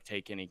or like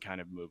take any kind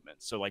of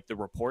movement. So like the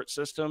report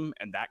system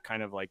and that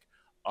kind of like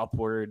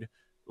upward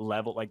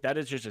level, like that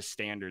is just a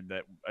standard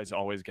that is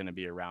always going to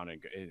be around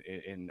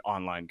in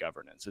online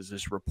governance. Is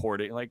this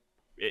reporting? Like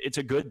it's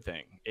a good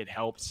thing. It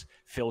helps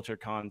filter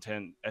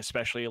content,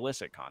 especially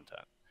illicit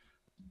content.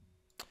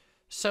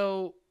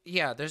 So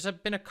yeah, there's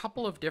been a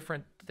couple of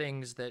different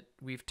things that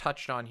we've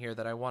touched on here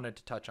that I wanted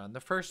to touch on. The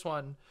first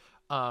one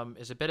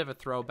is a bit of a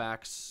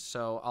throwback,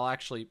 so I'll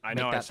actually I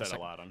know I said a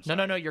lot. I'm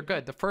sorry. No, you're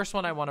good. The first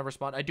one I want to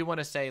respond. I do want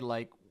to say,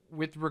 like,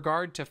 with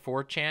regard to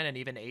 4chan and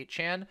even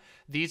 8chan,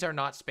 these are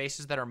not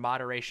spaces that are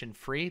moderation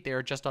free. They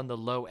are just on the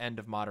low end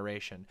of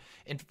moderation.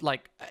 And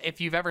like, if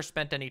you've ever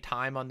spent any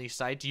time on these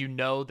sites, you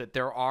know that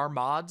there are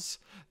mods,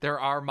 there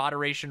are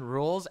moderation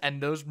rules,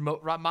 and those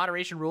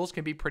moderation rules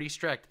can be pretty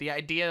strict. The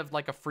idea of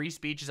like a free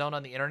speech zone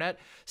on the internet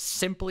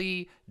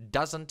simply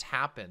doesn't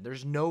happen.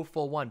 There's no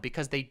full one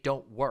because they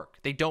don't work.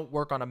 They don't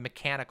work on a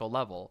mechanical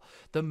level.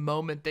 The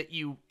moment that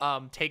you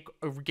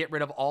get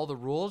rid of all the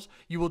rules,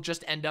 you will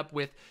just end up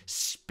with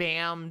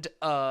spammed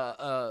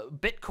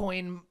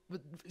Bitcoin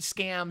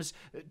scams,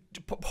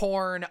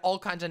 porn, all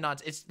kinds of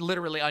nonsense. It's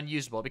literally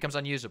unusable. It becomes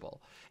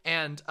unusable.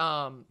 And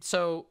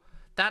so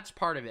that's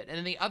part of it. And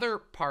then the other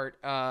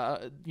part,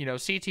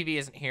 CTV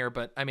isn't here,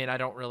 but I mean, I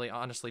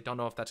honestly don't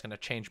know if that's going to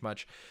change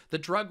much. The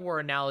drug war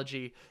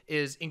analogy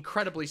is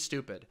incredibly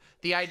stupid.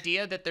 The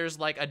idea that there's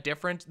like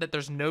that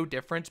there's no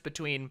difference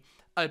between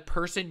a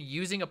person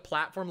using a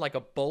platform like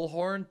a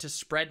bullhorn to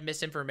spread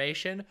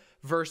misinformation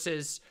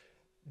versus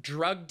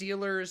drug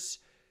dealers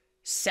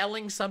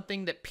selling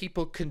something that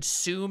people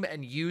consume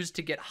and use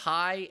to get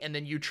high, and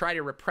then you try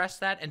to repress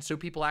that, and so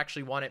people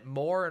actually want it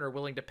more and are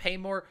willing to pay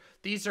more.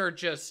 These are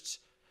just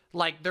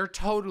like, they're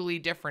totally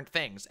different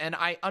things. And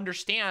I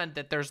understand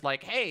that there's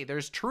like, hey,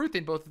 there's truth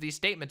in both of these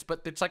statements,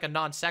 but it's like a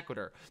non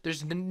sequitur.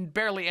 There's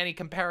barely any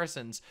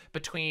comparisons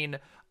between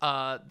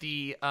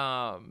the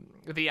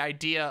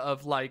idea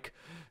of like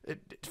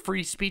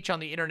free speech on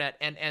the internet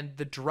and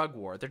the drug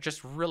war. They're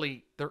just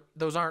really,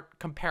 those aren't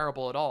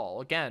comparable at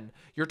all. Again,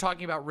 you're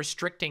talking about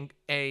restricting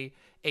a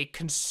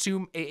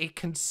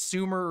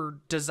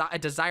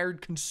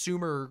desired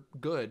consumer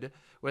good,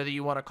 whether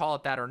you want to call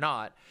it that or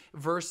not,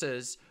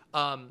 versus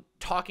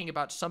talking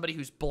about somebody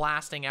who's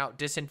blasting out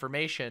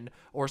disinformation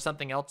or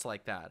something else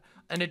like that.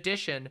 In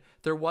addition,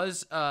 there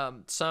was a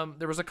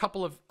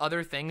couple of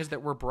other things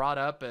that were brought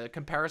up,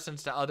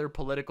 comparisons to other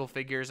political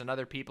figures and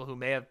other people who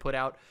may have put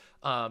out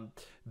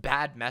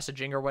bad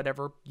messaging or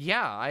whatever.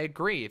 Yeah, I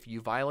agree. If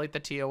you violate the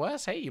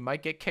TOS, hey, you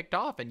might get kicked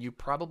off, and you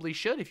probably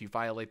should if you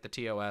violate the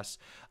TOS.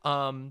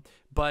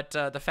 But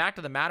the fact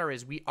of the matter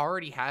is, we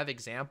already have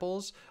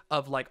examples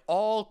of like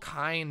all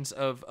kinds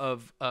of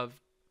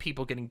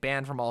people getting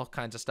banned from all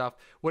kinds of stuff.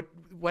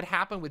 What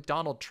happened with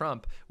Donald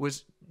Trump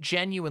was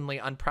genuinely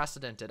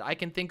unprecedented. I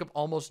can think of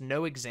almost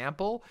no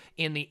example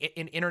in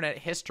internet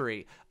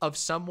history of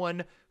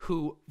someone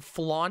who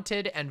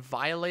flaunted and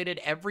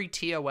violated every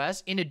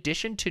TOS in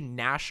addition to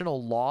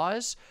national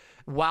laws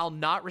while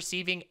not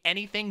receiving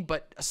anything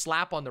but a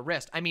slap on the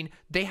wrist. I mean,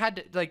 they had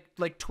to,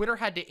 like Twitter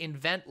had to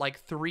invent like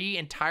 3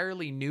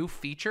 entirely new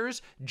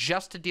features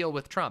just to deal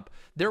with Trump.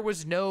 There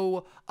was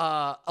no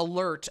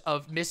alert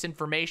of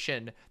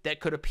misinformation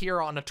that could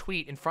appear on a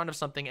tweet in front of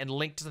something and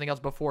link to something else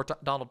before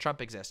Donald Trump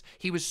exists.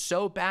 He was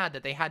so bad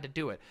that they had to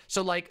do it.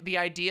 So like the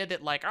idea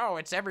that like, oh,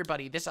 it's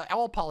everybody, this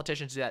all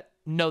politicians do that.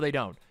 No, they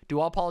don't. Do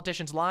all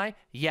politicians lie?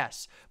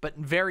 Yes. But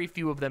very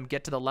few of them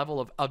get to the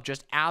level of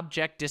just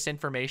abject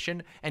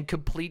disinformation and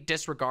complete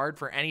disregard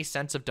for any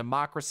sense of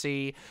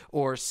democracy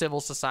or civil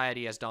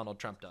society as Donald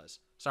Trump does.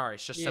 Sorry,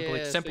 it's just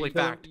simply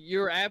fact.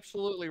 You're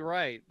absolutely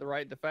right.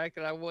 The fact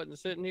that I wasn't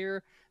sitting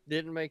here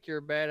didn't make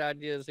your bad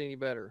ideas any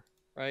better,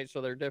 right?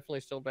 So they're definitely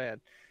still bad.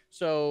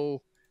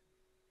 So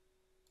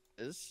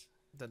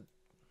the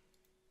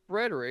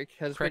rhetoric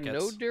has been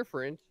no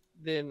different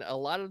than a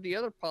lot of the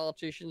other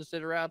politicians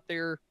that are out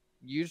there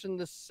using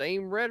the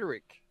same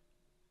rhetoric.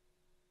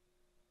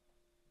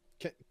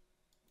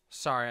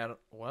 Sorry,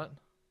 what?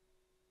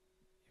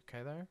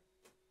 Okay there?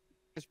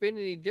 It's been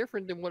any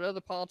different than what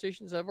other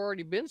politicians have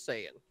already been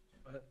saying.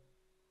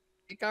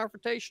 Be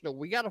confrontational.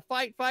 We got to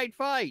fight,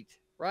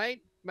 right?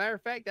 Matter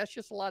of fact, that's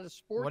just a lot of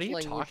sports what are you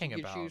language talking you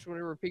about? use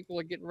whenever people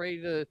are getting ready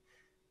to,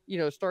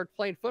 start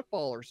playing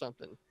football or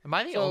something. Am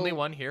I the only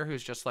one here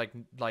who's just like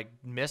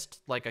missed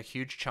like a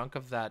huge chunk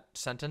of that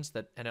sentence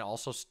and it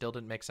also still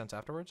didn't make sense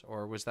afterwards?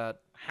 Or was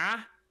that?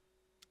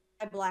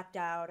 I blacked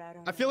out.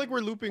 I feel like we're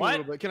looping a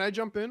little bit. Can I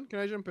jump in?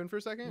 For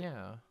a second?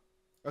 Yeah.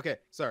 Okay,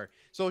 sorry.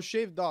 So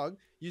Shaved Dog,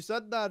 you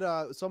said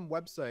that some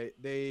website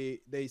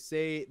they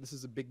say this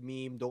is a big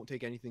meme. Don't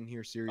take anything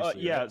here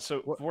seriously. Yeah. Right?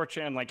 So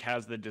 4chan like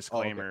has the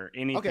disclaimer.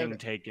 Anything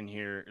taken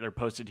here or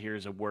posted here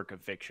is a work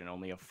of fiction.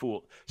 Only a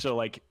fool. So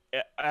like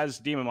as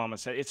Demon Mama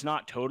said, it's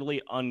not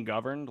totally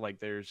ungoverned. Like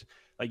there's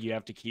like you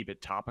have to keep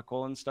it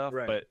topical and stuff.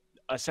 Right. But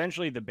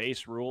essentially the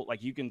base rule,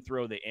 like you can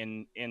throw the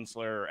in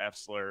slur or f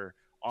slur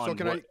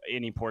on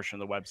any portion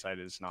of the website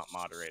is not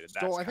moderated.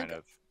 That's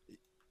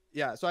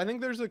Yeah, so I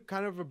think there's a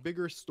kind of a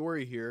bigger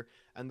story here,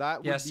 and that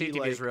would be CTV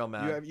like, is real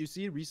mad. You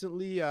see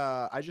recently,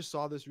 I just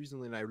saw this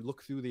recently, and I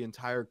looked through the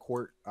entire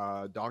court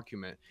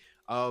document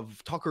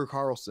of Tucker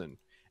Carlson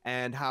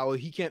and how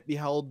he can't be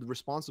held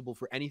responsible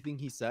for anything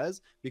he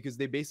says because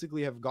they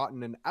basically have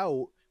gotten an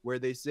out where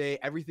they say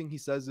everything he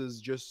says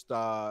is just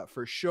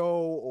for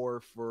show or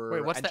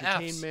for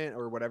entertainment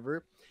or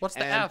whatever. What's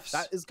the F's?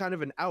 That is kind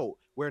of an out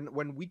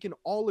when we can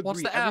all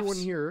agree, everyone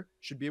here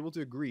should be able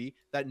to agree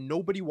that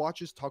nobody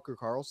watches Tucker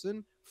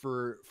Carlson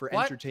for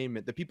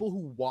entertainment. The people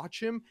who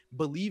watch him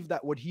believe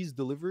that what he's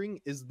delivering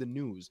is the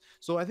news.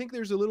 So I think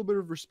there's a little bit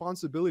of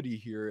responsibility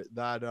here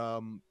that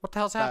what the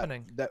hell's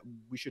happening that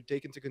we should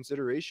take into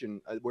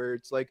consideration, where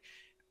it's like,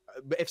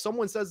 if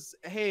someone says,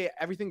 hey,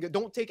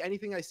 don't take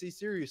anything I say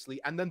seriously,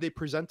 and then they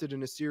present it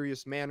in a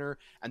serious manner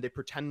and they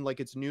pretend like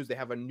it's news, they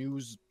have a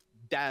news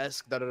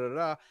desk,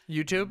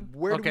 YouTube.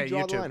 Where do we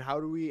draw the line?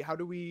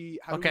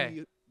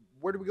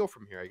 Where do we go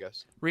from here, I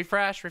guess?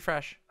 Refresh.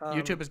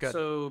 YouTube is good.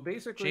 So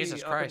basically,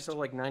 Jesus Christ. Up until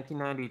like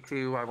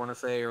 1992, I want to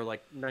say, or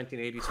like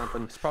 1980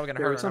 something. It's probably going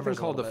to hurt. There was something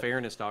called the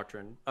Fairness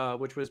Doctrine,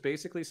 which was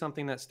basically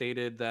something that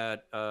stated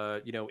that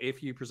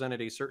if you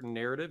presented a certain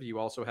narrative, you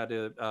also had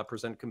to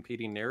present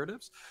competing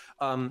narratives.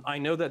 I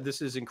know that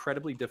this is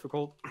incredibly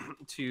difficult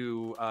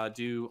to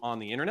do on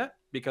the internet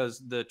because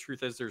the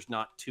truth is there's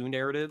not 2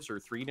 narratives or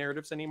 3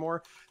 narratives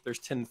anymore. There's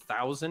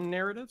 10,000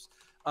 narratives.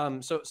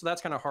 So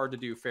that's kind of hard to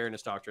do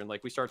fairness doctrine.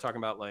 Like we start talking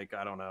about like,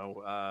 I don't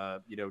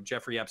know,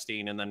 Jeffrey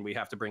Epstein, and then we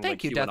have to bring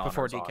Thank like you, Death QAnoners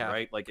Before on, Decaf.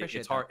 right? Like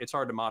it's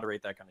hard to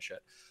moderate that kind of shit.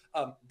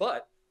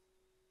 But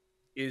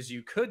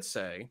you could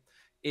say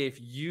if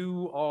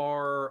you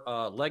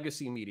are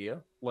legacy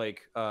media,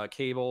 like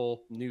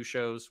cable, news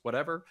shows,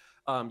 whatever,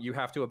 you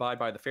have to abide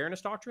by the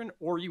fairness doctrine,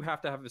 or you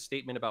have to have a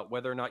statement about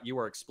whether or not you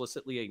are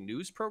explicitly a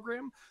news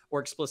program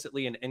or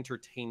explicitly an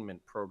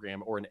entertainment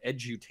program or an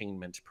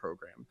edutainment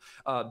program.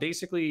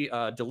 Basically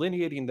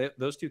delineating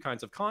those 2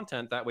 kinds of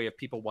content. That way, if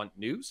people want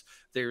news,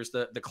 there's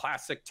the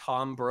classic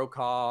Tom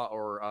Brokaw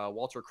or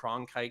Walter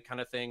Cronkite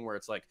kind of thing where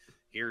it's like,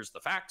 here's the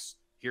facts,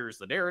 here's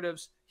the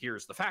narratives,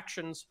 here's the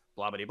factions,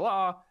 blah, blah,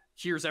 blah.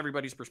 Here's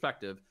everybody's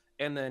perspective.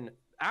 And then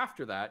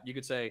after that, you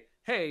could say,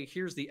 hey,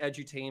 here's the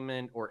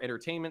edutainment or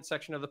entertainment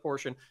section of the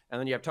portion. And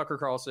then you have Tucker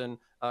Carlson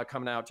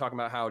coming out talking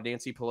about how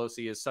Nancy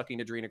Pelosi is sucking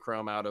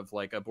adrenochrome out of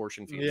like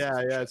abortion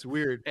fetuses. Yeah, it's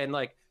weird.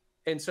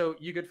 And so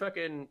you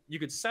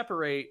could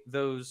separate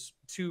those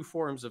 2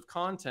 forms of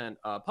content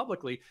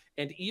publicly.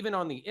 And even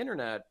on the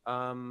internet,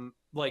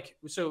 like,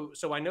 so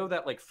I know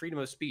that like freedom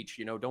of speech,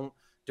 you know, don't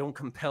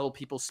compel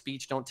people's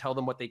speech, don't tell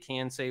them what they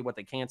can say, what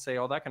they can't say,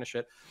 all that kind of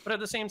shit. But at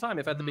the same time,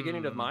 if at the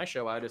beginning of my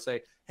show I had to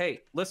say,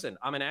 hey, listen,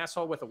 I'm an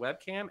asshole with a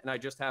webcam and I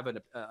just have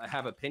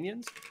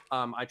opinions,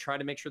 I try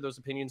to make sure those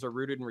opinions are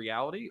rooted in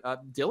reality.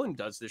 Dylan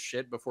does this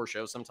shit before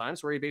shows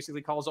sometimes, where he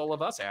basically calls all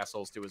of us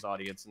assholes to his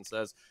audience and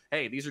says,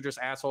 hey, these are just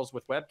assholes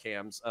with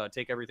webcams,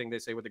 take everything they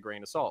say with a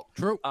grain of salt.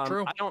 True.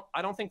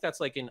 I don't think that's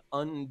like an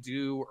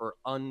undue or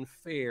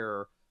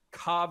unfair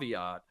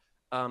caveat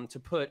to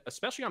put,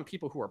 especially on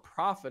people who are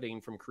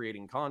profiting from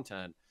creating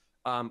content.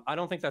 I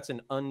don't think that's an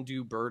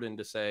undue burden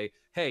to say,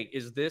 hey,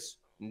 is this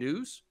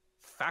news,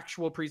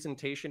 factual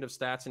presentation of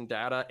stats and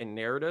data and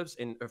narratives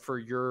for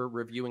your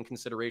review and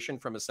consideration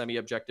from a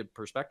semi-objective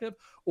perspective,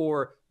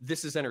 or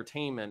this is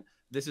entertainment,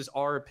 this is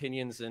our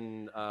opinions,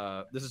 and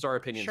this is our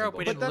opinions. Sure,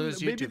 we didn't lose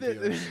YouTube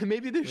viewers.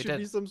 Maybe there should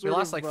be some sort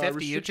of like 50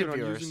 restriction YouTube on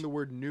viewers. using the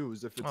word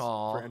news if it's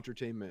for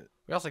entertainment.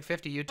 We lost like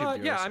 50 YouTube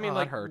viewers. Yeah, I mean, that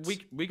like hurts.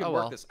 we could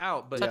work this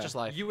out, but such is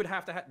life. You would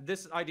have to.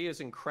 This idea is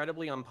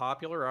incredibly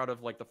unpopular out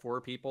of like the 4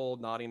 people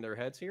nodding their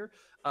heads here,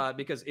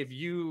 because if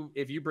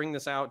you bring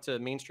this out to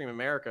mainstream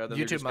America, then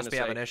YouTube must be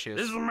having issues.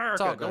 This is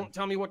America. Don't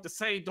tell me what to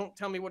say. Don't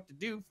tell me what to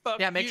do. Fuck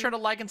yeah, make you. sure to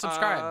like and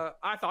subscribe.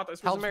 I thought this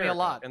was Helps America, me a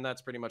lot, and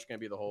that's pretty much going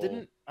to be the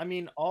whole. I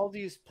mean, all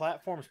these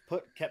platforms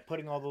kept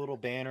putting all the little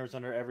banners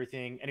under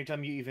everything.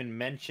 Anytime you even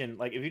mention,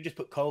 like, if you just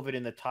put COVID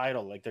in the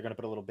title, like they're going to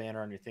put a little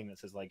banner on your thing that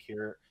says like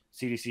here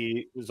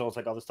CDC results,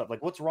 like all this stuff.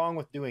 Like, what's wrong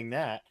with doing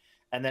that?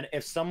 And then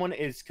if someone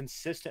is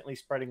consistently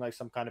spreading like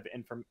some kind of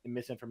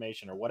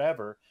misinformation or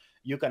whatever,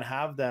 you can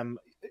have them,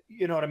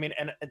 you know what I mean?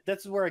 And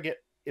that's where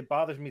it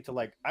bothers me to,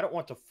 like, I don't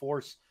want to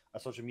force a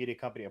social media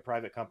company, a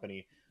private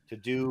company, to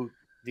do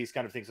these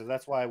kind of things. So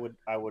that's why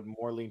I would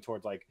more lean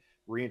towards like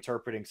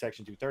reinterpreting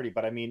Section 230.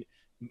 But I mean,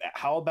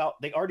 how about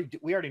we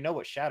already know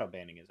what shadow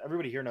banning is.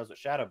 Everybody here knows what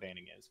shadow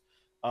banning is.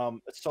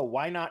 So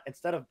why not,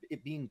 instead of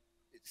it being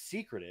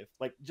secretive,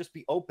 like, just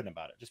be open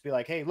about it. Just be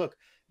like, hey, look,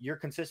 you're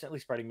consistently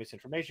spreading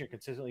misinformation, you're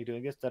consistently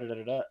doing this,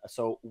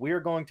 so we're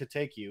going to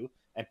take you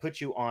and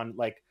put you on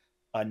like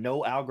a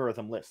no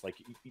algorithm list. Like,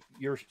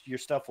 your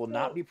stuff will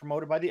not be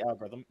promoted by the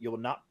algorithm. You will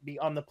not be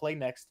on the play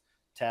next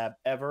tab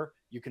ever.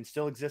 You can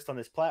still exist on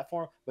this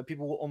platform, but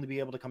people will only be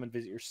able to come and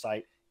visit your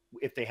site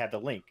if they had the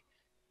link.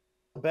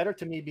 Better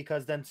to me,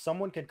 because then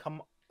someone can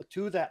come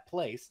to that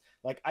place.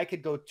 Like, I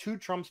could go to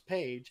Trump's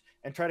page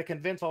and try to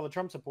convince all the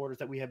Trump supporters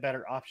that we have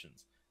better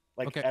options.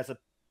 Like,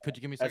 could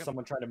you give me a second? As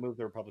someone trying to move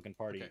the Republican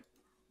Party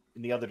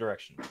in the other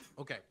direction.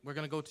 Okay, we're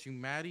gonna go to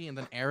Maddie and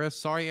then Eris.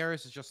 Sorry,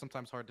 Eris, it's just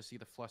sometimes hard to see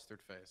the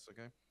flustered face.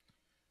 Okay.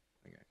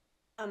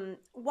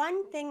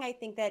 One thing I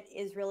think that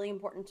is really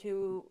important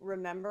to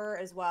remember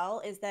as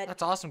well is that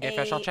that's awesome,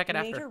 Gayfish. I'll check it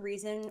after. A major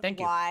reason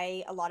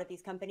why a lot of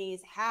these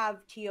companies have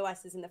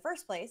TOSs in the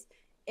first place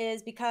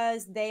is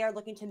because they are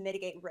looking to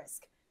mitigate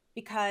risk.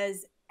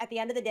 Because at the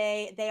end of the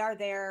day, they are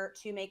there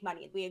to make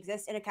money. We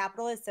exist in a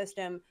capitalist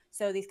system,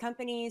 so these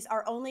companies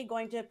are only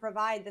going to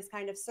provide this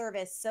kind of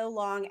service so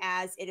long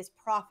as it is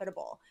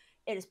profitable.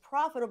 It is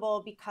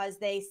profitable because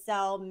they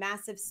sell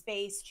massive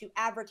space to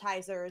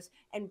advertisers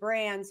and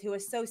brands who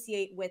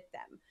associate with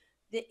them.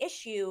 The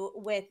issue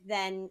with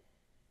then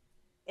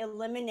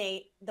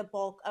eliminate the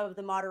bulk of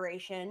the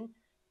moderation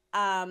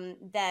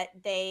that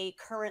they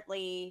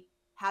currently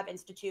have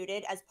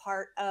instituted as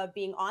part of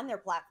being on their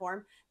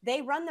platform,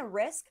 they run the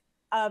risk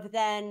of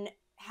then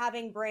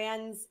having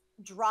brands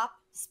drop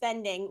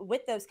spending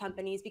with those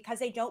companies because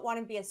they don't want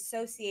to be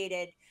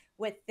associated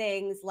with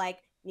things like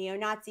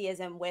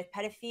neo-Nazism, with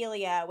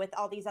pedophilia, with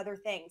all these other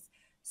things.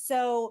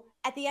 So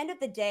at the end of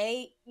the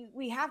day,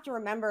 we have to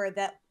remember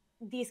that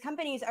these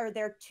companies are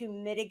there to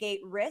mitigate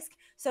risk.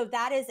 So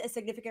that is a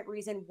significant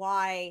reason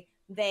why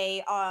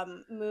they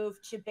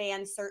move to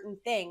ban certain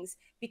things.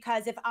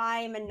 Because if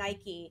I'm a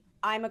Nike,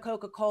 I'm a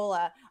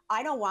Coca-Cola,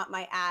 I don't want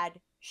my ad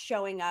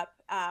showing up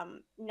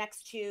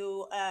next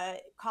to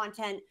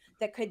content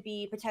that could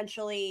be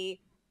potentially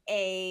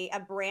a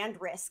brand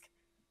risk.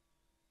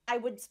 I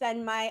would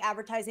spend my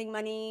advertising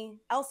money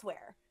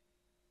elsewhere.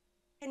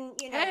 And,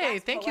 hey,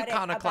 thank you,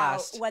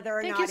 Iconoclast. Whether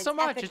or thank not you so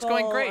much. It's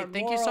going great.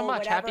 Thank you so much.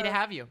 Whatever, happy to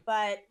have you.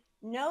 But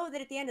know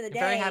that at the end of the day,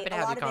 very happy to a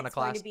have lot you, of it's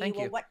going to be, thank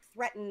you. what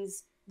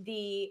threatens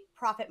the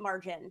profit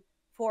margin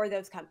for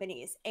those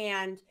companies.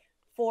 And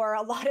for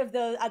a lot of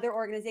the other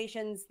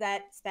organizations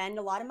that spend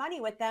a lot of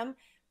money with them,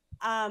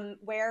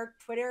 where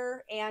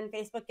Twitter and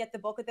Facebook get the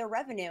bulk of their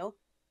revenue,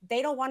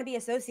 they don't want to be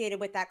associated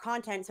with that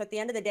content. So at the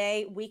end of the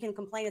day, we can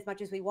complain as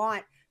much as we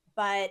want,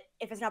 but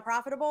if it's not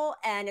profitable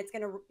and it's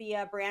going to be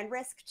a brand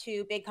risk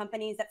to big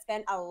companies that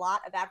spend a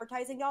lot of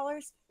advertising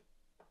dollars,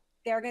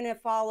 they're going to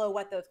follow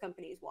what those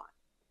companies want.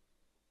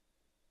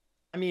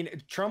 I mean,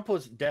 Trump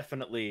was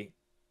definitely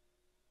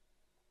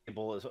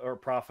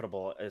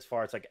profitable as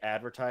far as like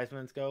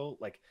advertisements go,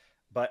 like,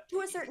 but to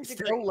a certain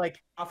degree, still,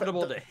 like,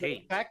 profitable to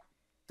hate.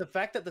 The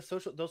fact that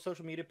those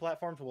social media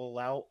platforms will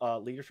allow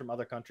leaders from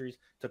other countries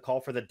to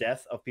call for the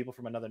death of people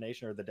from another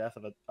nation or the death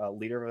of a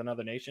leader of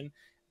another nation,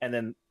 and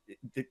then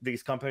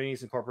these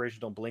companies and corporations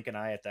don't blink an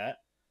eye at that.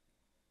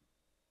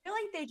 I feel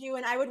like they do,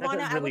 and I would want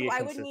to.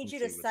 I would need you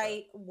to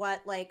cite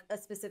what like a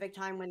specific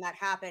time when that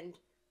happened.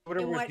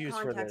 Whatever was used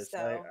for this,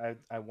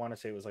 I want to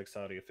say it was like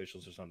Saudi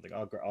officials or something.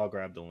 I'll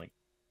grab the link.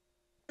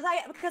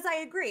 Because I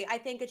agree. I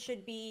think it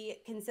should be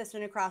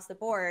consistent across the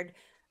board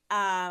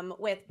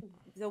with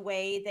the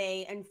way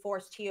they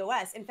enforce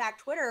TOS. In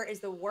fact, Twitter is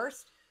the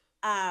worst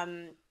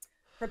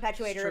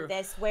perpetuator of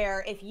this,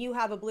 where if you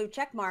have a blue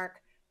check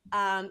mark,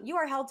 you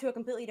are held to a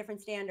completely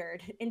different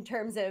standard in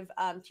terms of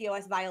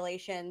TOS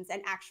violations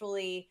and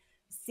actually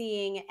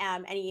seeing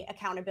any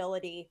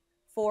accountability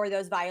for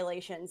those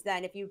violations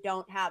than if you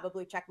don't have a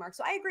blue check mark.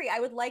 So I agree. I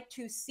would like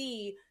to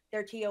see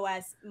their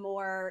TOS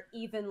more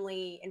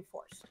evenly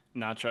enforced.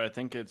 Nacho, I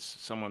think it's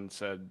someone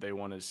said they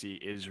want to see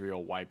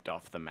Israel wiped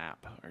off the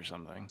map or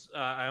something.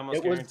 I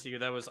almost guarantee you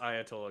that was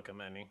Ayatollah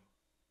Khamenei.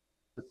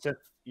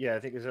 Yeah, I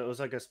think it was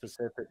like a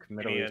specific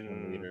Middle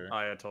Eastern leader.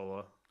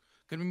 Ayatollah.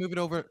 Can we move it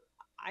over?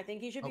 I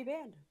think he should be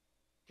banned.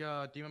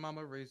 Demon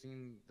Mama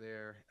raising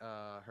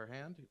her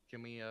hand.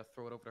 Can we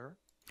throw it over to her?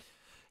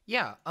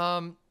 Yeah.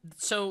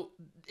 So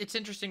it's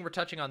interesting we're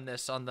touching on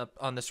this on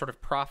the sort of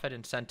profit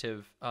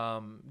incentive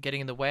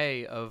getting in the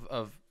way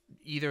of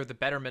either the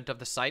betterment of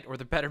the site or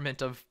the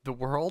betterment of the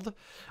world.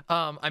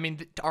 I mean,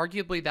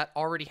 arguably that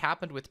already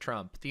happened with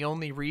Trump. The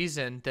only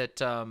reason that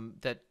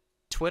that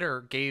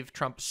Twitter gave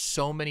Trump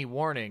so many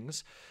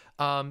warnings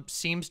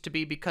seems to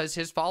be because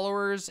his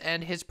followers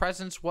and his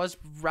presence was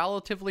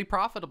relatively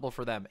profitable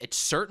for them. It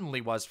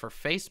certainly was for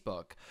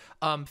Facebook.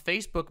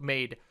 Facebook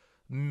made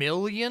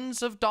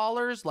millions of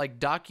dollars, like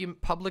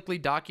publicly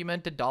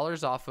documented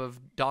dollars, off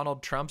of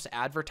Donald Trump's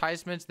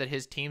advertisements that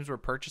his teams were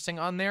purchasing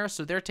on there.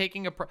 So they're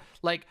taking it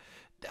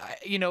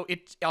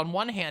on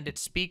one hand, it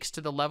speaks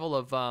to the level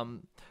of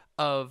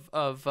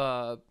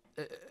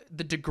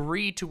the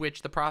degree to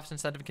which the profit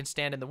incentive can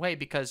stand in the way,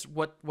 because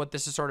what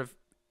this is sort of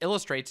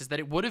illustrates is that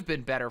it would have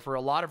been better for a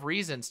lot of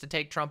reasons to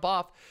take Trump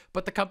off,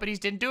 but the companies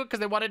didn't do it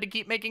because they wanted to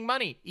keep making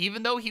money,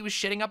 even though he was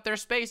shitting up their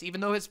space, even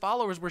though his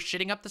followers were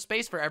shitting up the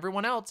space for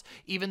everyone else,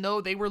 even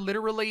though they were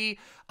literally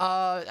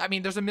I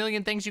mean, there's a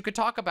million things you could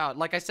talk about.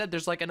 Like I said,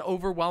 there's like an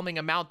overwhelming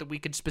amount that we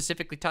could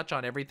specifically touch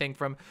on, everything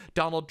from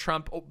Donald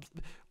Trump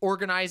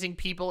organizing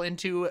people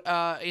into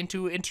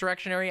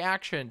insurrectionary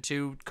action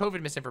to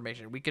COVID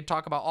misinformation. We could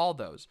talk about all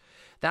those.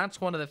 That's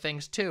one of the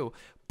things too.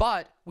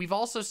 But we've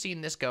also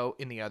seen this go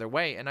in the other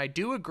way. And I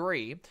do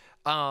agree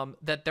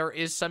that there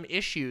is some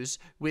issues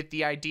with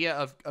the idea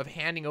of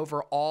handing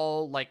over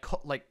all like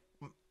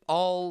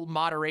all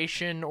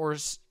moderation or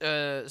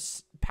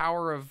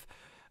power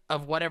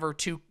of whatever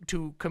to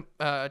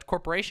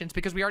corporations,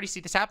 because we already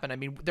see this happen. I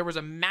mean, there was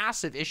a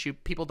massive issue.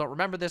 People don't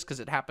remember this because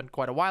it happened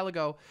quite a while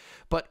ago.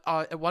 But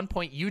at one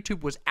point,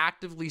 YouTube was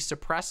actively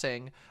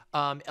suppressing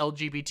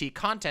LGBT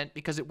content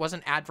because it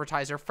wasn't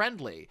advertiser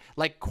friendly.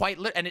 Like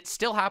and it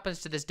still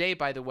happens to this day,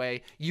 by the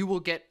way. You will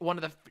get one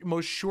of the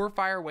most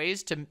surefire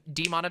ways to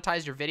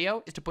demonetize your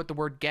video is to put the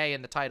word gay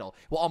in the title.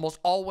 Will almost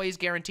always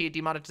guarantee a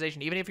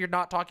demonetization, even if you're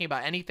not talking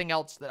about anything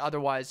else that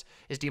otherwise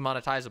is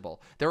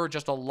demonetizable. There are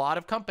just a lot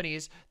of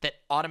companies that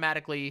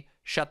automatically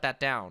shut that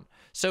down.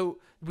 So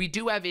we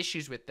do have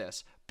issues with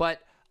this,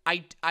 but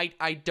I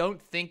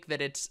don't think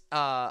that it's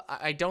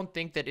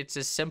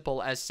as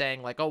simple as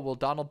saying like, oh well,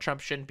 Donald Trump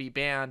shouldn't be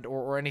banned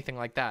or anything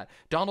like that.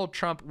 Donald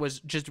Trump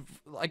was just,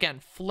 again,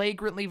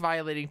 flagrantly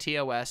violating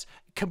TOS,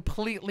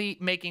 completely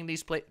making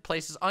these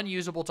places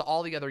unusable to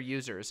all the other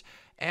users.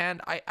 And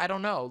I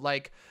don't know,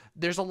 like,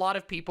 there's a lot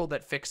of people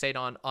that fixate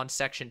on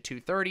Section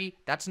 230.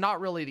 That's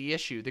not really the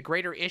issue. The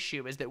greater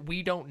issue is that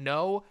we don't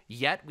know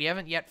yet. We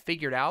haven't yet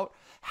figured out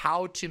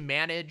how to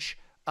manage,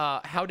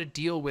 how to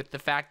deal with the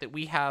fact that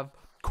we have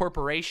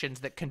corporations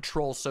that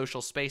control social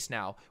space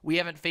now. We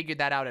haven't figured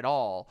that out at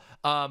all.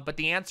 But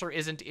the answer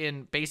isn't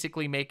in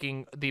basically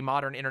making the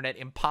modern internet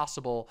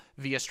impossible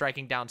via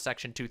striking down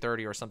Section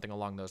 230 or something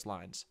along those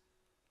lines.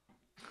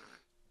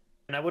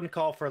 And I wouldn't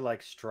call for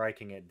like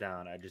striking it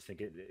down. I just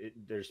think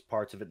there's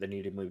parts of it that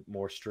need to be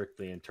more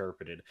strictly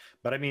interpreted.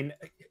 But I mean,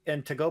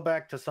 and to go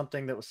back to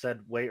something that was said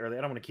way earlier,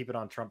 I don't want to keep it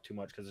on Trump too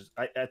much because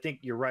I think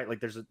you're right. Like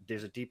there's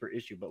a deeper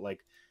issue, but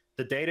like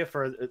the data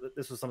for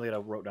this was something that I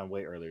wrote down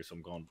way earlier, so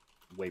I'm going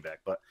way back.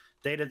 But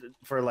data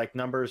for like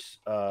numbers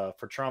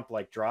for Trump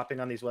like dropping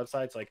on these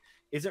websites like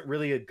isn't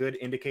really a good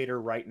indicator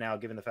right now,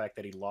 given the fact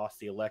that he lost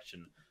the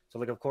election. So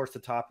like, of course, the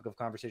topic of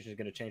conversation is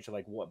going to change to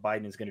like what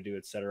Biden is going to do,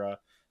 etc.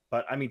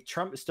 But I mean,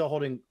 Trump is still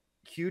holding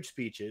huge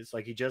speeches.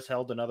 Like he just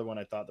held another one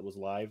I thought that was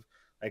live.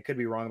 I could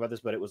be wrong about this,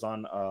 but it was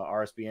on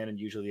RSBN, and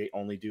usually they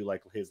only do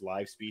like his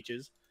live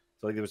speeches.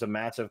 So like there was a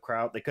massive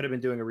crowd. They could have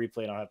been doing a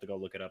replay, and I'll have to go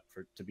look it up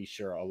to be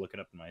sure. I'll look it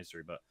up in my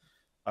history, but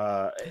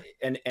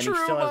and he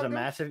still has a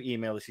massive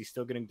email list. He's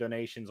still getting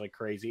donations like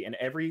crazy, and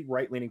every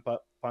right-leaning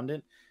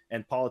pundit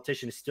and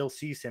politician still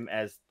sees him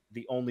as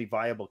the only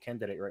viable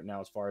candidate right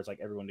now, as far as like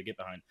everyone to get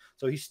behind.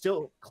 So he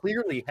still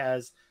clearly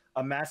has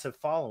a massive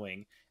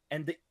following,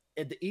 and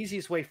the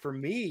easiest way for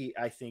me,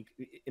 I think,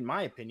 in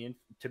my opinion,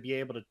 to be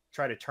able to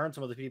try to turn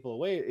some of the people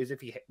away is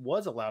if he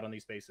was allowed on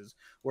these spaces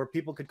where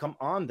people could come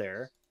on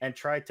there and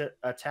try to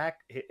attack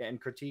and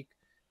critique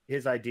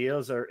his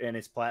ideals and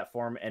his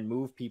platform and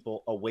move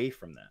people away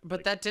from that.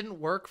 But that didn't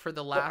work for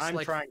the last. I'm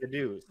trying to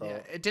do. So. Yeah,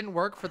 it didn't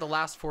work for the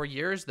last 4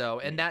 years though,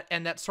 and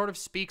that sort of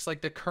speaks,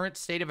 like, the current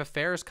state of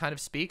affairs kind of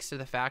speaks to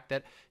the fact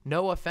that,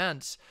 no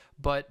offense,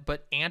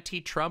 but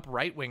anti-Trump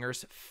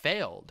right-wingers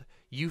failed.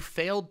 You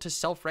failed to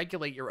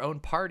self-regulate your own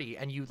party,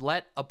 and you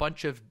let a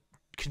bunch of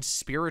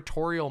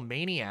conspiratorial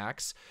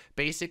maniacs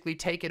basically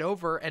take it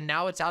over, and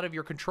now it's out of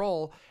your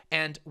control.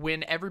 And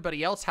when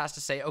everybody else has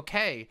to say,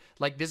 okay,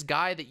 like, this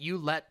guy that you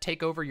let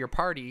take over your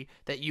party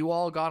that you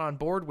all got on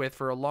board with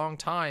for a long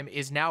time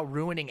is now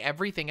ruining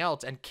everything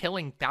else and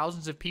killing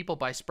thousands of people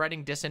by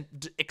spreading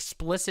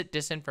explicit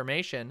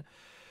disinformation.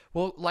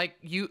 Well,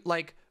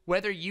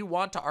 whether you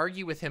want to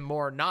argue with him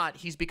more or not,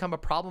 he's become a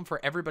problem for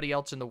everybody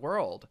else in the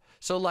world.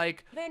 So,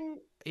 like,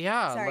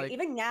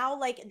 even now,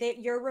 like,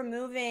 you're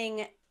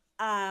removing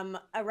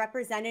a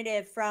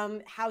representative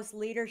from House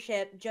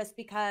leadership just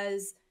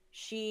because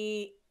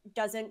she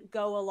doesn't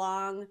go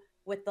along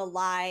with the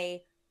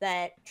lie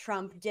that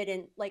Trump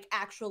didn't, like,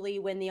 actually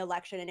win the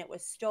election and it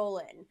was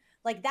stolen.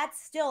 Like,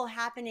 that's still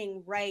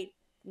happening right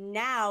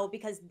now,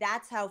 because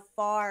that's how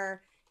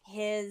far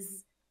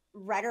his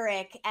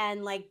rhetoric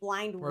and, like,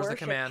 blind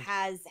worship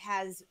has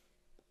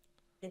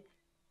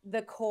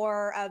the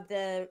core of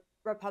the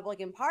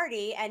Republican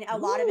Party. And a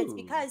lot of it's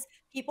because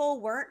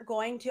people weren't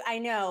going to, I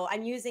know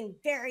I'm using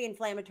very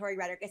inflammatory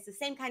rhetoric. It's the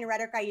same kind of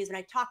rhetoric I use when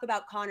I talk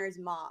about Connor's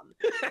mom.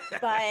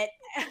 But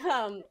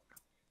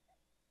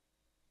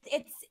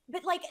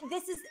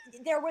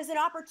there was an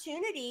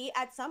opportunity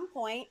at some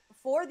point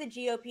for the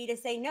GOP to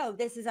say, no,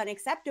 this is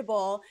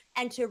unacceptable,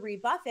 and to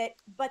rebuff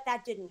it, but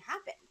that didn't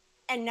happen.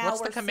 And now what's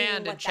the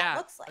command in chat?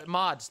 Looks like.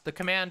 Mods, the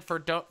command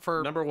for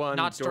number one,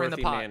 not stirring the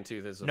pot.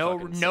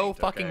 No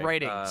fucking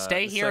rating.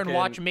 Stay here and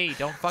watch me.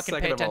 Don't fucking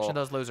pay attention to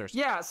those losers.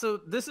 Yeah,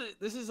 so this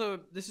is a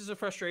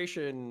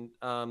frustration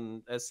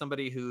as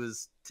somebody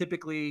who's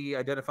typically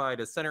identified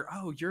as center.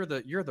 Oh, you're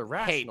the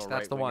rational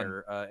that's the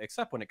one.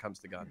 Except when it comes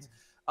to guns.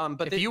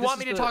 But if you want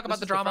me to talk about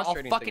the drama, I'll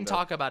fucking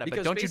talk about it.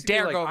 But don't you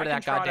dare go over to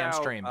that goddamn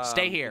stream.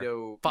 Stay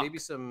here. Maybe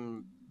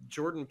some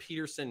Jordan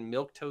Peterson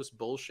milquetoast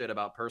bullshit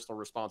about personal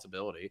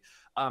responsibility.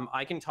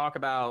 I can talk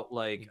about,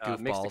 like,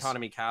 mixed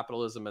economy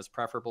capitalism as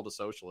preferable to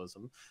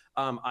socialism.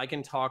 I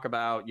can talk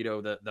about,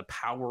 the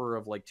power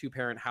of, like,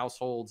 2-parent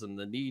households and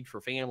the need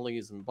for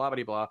families and blah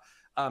blah blah.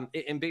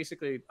 And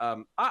basically,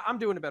 I'm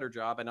doing a better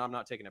job, and I'm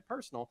not taking it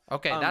personal.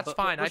 Okay, that's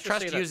fine. I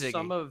trust you, Ziggy.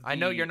 Some of the, I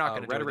know you're not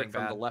going to do rhetoric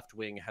from the left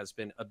wing has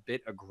been a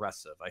bit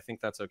aggressive. I think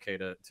that's okay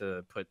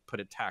to put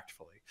it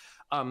tactfully.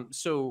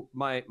 So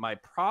my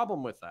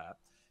problem with that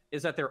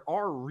is that there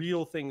are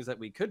real things that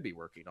we could be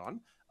working on.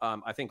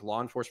 I think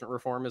law enforcement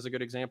reform is a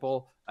good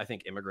example. I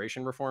think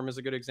immigration reform is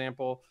a good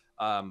example.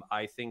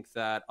 I think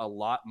that a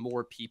lot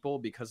more people,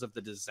 because of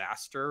the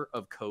disaster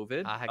of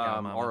COVID,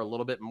 are a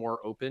little bit more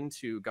open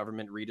to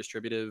government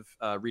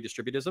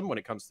redistributism when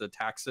it comes to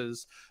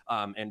taxes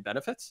and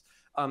benefits.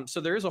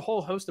 So there is a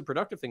whole host of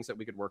productive things that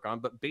we could work on.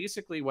 But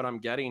basically what I'm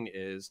getting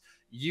is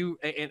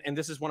and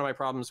this is one of my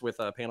problems with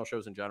panel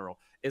shows in general,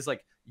 is,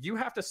 like, you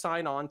have to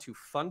sign on to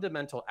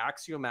fundamental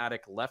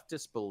axiomatic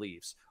leftist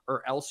beliefs,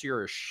 or else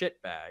you're a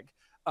shitbag.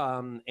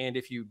 And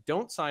if you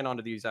don't sign on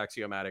to these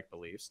axiomatic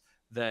beliefs,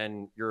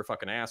 then you're a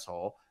fucking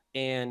asshole.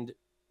 And,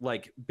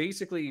 like,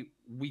 basically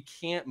we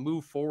can't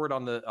move forward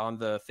on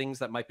the things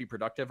that might be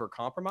productive or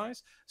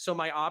compromise. So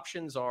my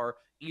options are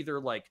either,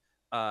 like,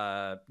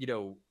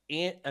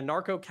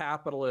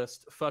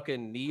 anarcho-capitalist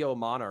fucking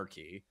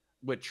neo-monarchy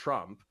with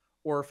Trump,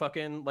 or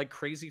fucking, like,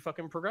 crazy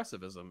fucking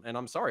progressivism. And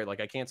I'm sorry, like,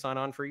 I can't sign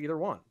on for either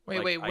one.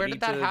 Wait, where did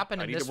that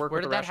happen in this?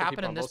 Where did that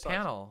happen in this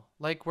panel?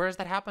 Like, where has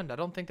that happened? I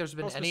don't think there's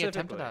been any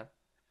attempt at that.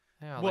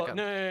 Yeah, well,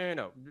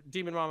 no.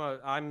 Demon Mama,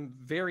 I'm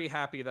very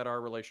happy that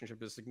our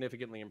relationship is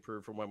significantly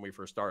improved from when we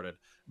first started.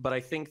 But I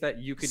think that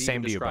you could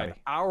even describe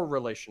our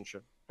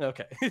relationship.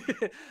 Okay.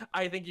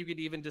 I think you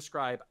could even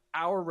describe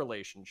our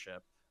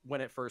relationship when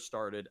it first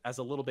started as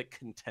a little bit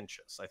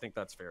contentious. I think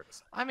that's fair to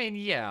say. I mean,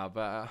 yeah,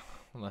 but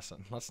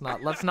listen, let's not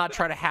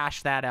try to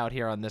hash that out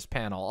here on this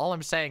panel. All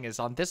I'm saying is,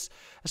 on this,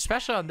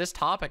 especially on this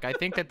topic, I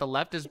think that the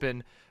left has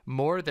been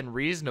more than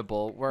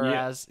reasonable.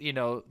 Whereas,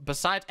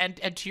 besides,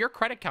 and to your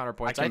credit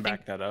counterpoints, I think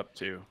back that up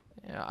too.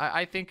 Yeah,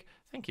 I think.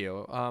 Thank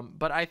you.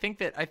 But I think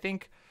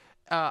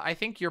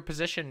your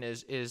position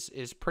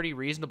is pretty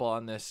reasonable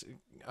on this,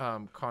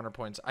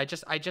 counterpoints. I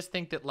just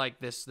think that, like,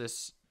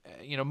 this.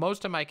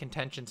 Most of my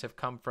contentions have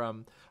come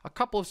from a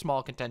couple of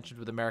small contentions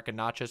with American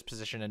Nacho's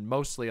position, and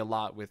mostly a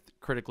lot with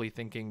critically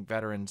thinking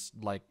veterans.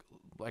 Like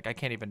I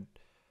don't even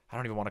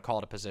want to call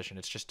it a position.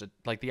 It's just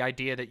like the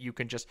idea that you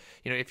can just,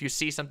 if you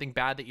see something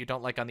bad that you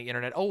don't like on the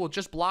internet, oh, well,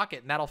 just block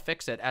it and that'll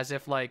fix it. As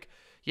if, like,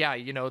 yeah,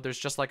 there's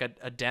just like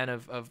a den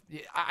of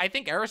I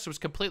think Eris was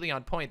completely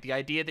on point. The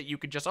idea that you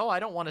could just,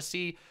 I don't want to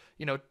see,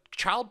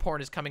 child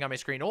porn is coming on my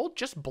screen. Oh,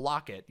 just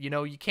block it.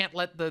 You can't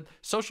let the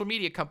social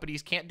media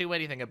companies can't do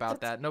anything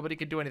about that. Nobody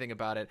can do anything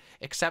about it,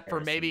 except for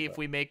maybe if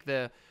we make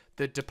the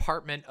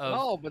Department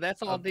of... but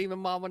that's all Demon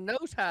Mama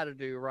knows how to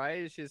do, right?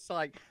 It's just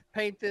like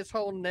paint this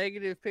whole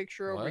negative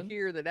picture over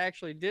here that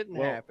actually didn't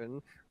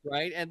happen,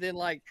 right? And then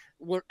like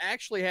what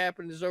actually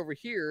happened is over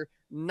here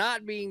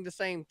not being the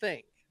same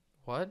thing.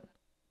 What?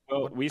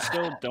 Well, we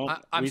still don't.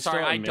 I'm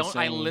sorry. I Missing...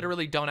 I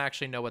literally don't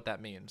actually know what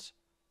that means.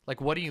 Like,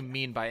 what do you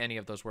mean by any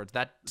of those words?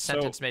 That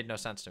sentence made no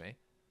sense to me.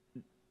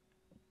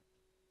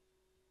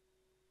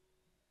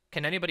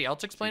 Can anybody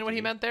else explain what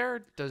he meant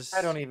there?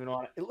 I don't even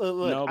want to.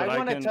 Look, no, I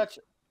want to touch.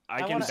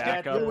 I can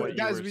back up what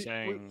guys, you were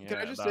saying. Can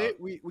I just say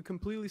we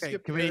completely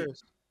skipped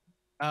Eris.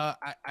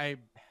 I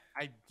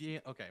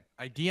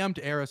DM'd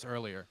Eris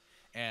earlier,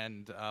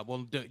 and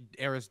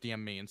Eris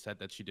DM'd me and said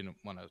that she didn't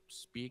want to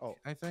speak.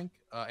 I think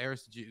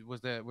Eris,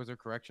 was there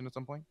correction at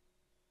some point?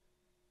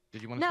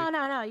 Did you want to?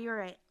 No, you're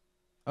right.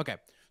 Okay,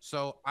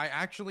 so I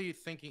actually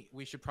think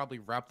we should probably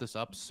wrap this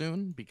up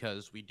soon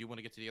because we do want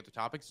to get to the other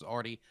topics. It's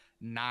already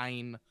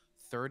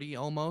 9:30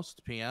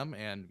 almost p.m.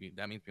 and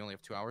that means we only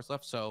have 2 hours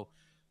left. So,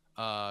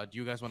 do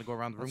you guys want to go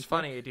around the room? It's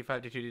funny,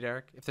 85 to 2D,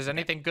 Derek. If there's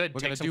anything good, we're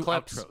take some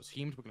clips. Outros.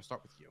 Heems, we're gonna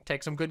start with you.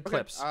 Take some good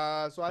clips. So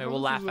I thought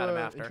we'll laugh at him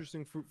after.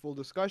 Interesting, fruitful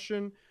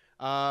discussion.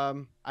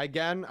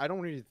 Again, I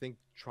don't really think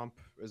Trump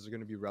is going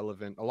to be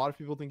relevant. A lot of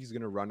people think he's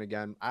going to run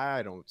again.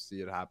 I don't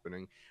see it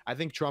happening. I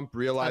think Trump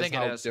realized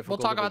how difficult we'll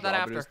talk about of a that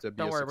job after. it is to be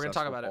Don't worry, a we're going to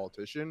talk successful about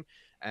politician.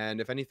 And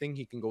if anything,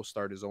 he can go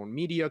start his own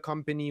media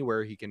company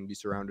where he can be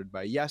surrounded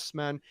by yes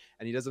men,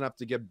 and he doesn't have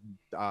to get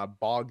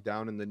bogged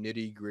down in the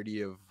nitty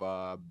gritty of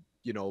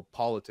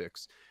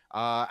politics.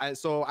 And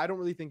so I don't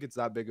really think it's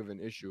that big of an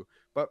issue.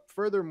 But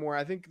furthermore,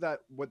 I think that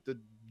what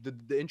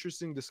the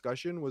interesting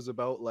discussion was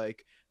about,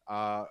 like,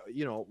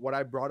 what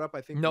I brought up,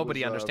 I think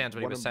nobody understands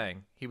what he was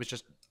saying. He was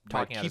just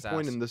talking out his ass. My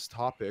key point in this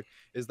topic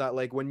is that,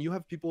 like, when you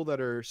have people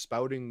that are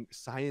spouting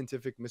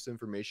scientific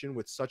misinformation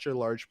with such a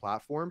large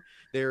platform,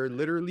 they're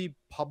literally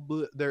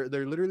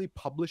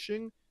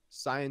publishing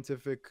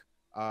scientific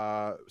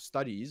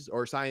studies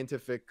or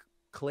scientific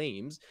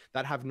claims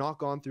that have not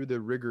gone through the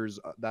rigors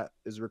that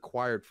is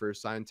required for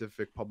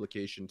scientific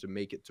publication to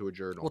make it to a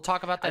journal. We'll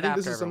talk about that I think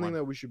after, this is something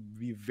that we should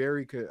be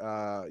very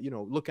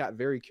look at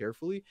very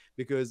carefully,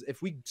 because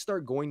if we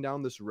start going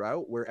down this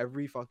route where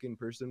every fucking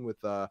person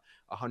with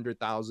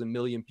 100,000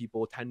 million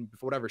people,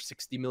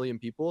 60 million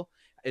people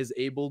is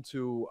able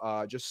to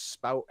just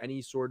spout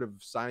any sort of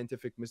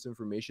scientific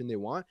misinformation they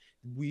want,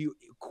 we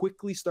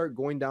quickly start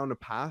going down a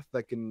path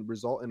that can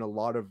result in a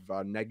lot of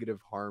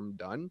negative harm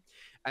done.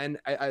 And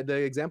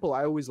the example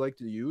I always like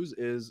to use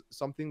is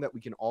something that we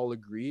can all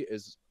agree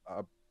is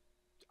a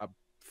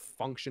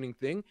functioning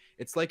thing.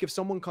 It's like if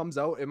someone comes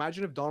out,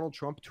 imagine if Donald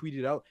Trump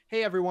tweeted out,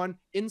 "Hey everyone,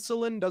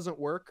 insulin doesn't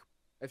work.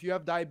 If you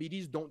have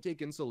diabetes, don't take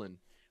insulin."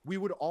 We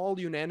would all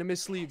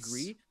unanimously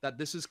agree that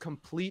this is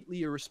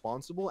completely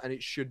irresponsible and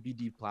it should be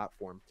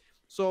deplatformed.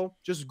 So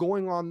just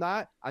going on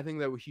that, I think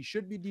that he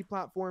should be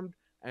deplatformed,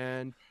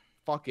 and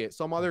fuck it.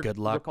 Some other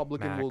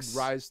Republican will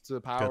rise to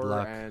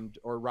power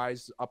or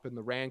rise up in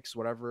the ranks,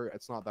 whatever.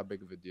 It's not that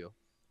big of a deal.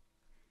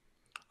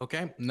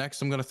 Okay,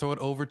 next I'm going to throw it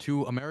over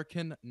to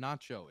American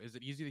Nacho. Is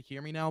it easy to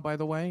hear me now, by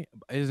the way?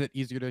 Is it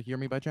easier to hear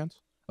me by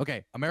chance?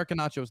 Okay, American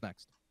Nacho's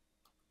next.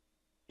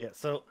 Yeah,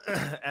 so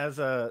as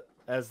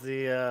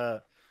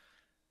the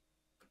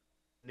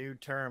new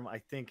term, I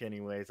think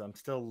anyways, I'm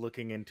still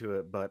looking into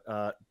it, but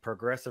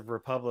progressive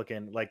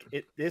Republican, like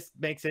this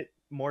makes it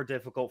more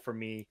difficult for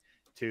me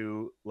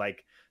to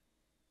like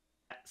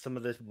some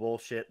of this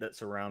bullshit that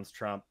surrounds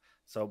Trump.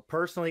 So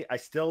personally, I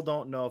still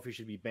don't know if he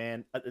should be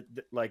banned.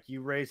 Like,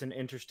 you raised an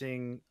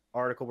interesting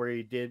article where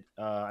he did.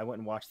 I went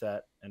and watched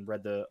that and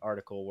read the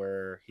article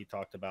where he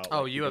talked about.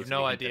 Oh, you have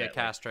no idea,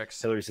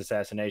 Castrix. Hillary's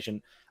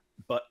assassination,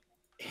 but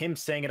him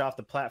saying it off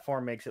the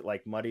platform makes it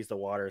like muddies the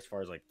water as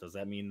far as like, does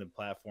that mean the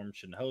platform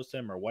shouldn't host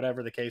him or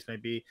whatever the case may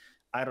be?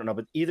 I don't know,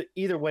 but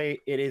either way,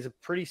 it is a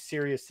pretty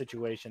serious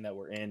situation that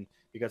we're in,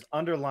 because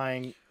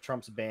underlying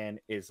Trump's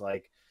ban is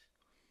like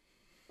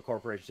the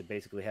corporation should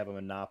basically have a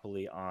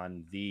monopoly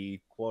on the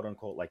quote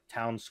unquote like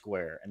town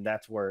square, and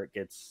that's where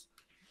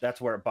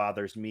it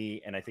bothers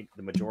me, and I think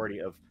the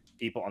majority of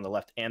people on the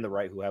left and the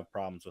right who have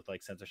problems with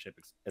like censorship,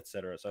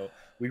 etc. So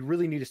we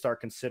really need to start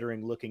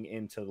considering looking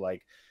into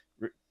like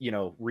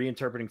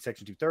reinterpreting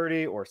Section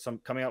 230 or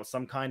coming out with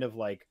some kind of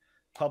like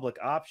public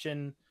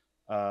option.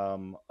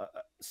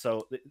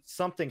 So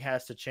something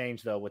has to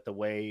change though with the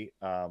way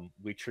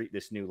we treat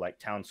this new like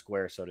town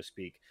square, so to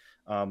speak.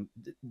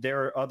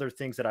 There are other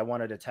things that I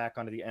wanted to tack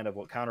onto the end of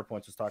what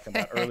Counterpoints was talking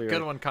about earlier.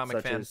 Good one, comic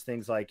such fan. As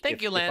things like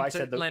thank you, if I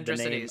said the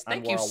name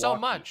thank you so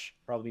much.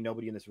 Probably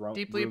nobody in this room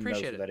deeply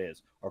appreciate knows it. Who that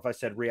is. Or if I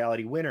said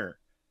Reality Winner,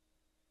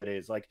 it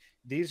is like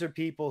these are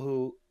people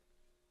who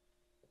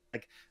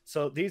like,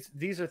 so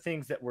these are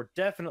things that were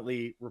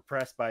definitely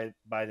repressed by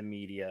the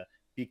media,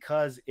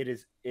 because it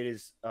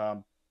is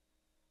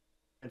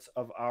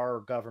of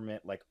our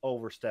government like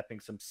overstepping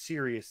some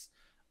serious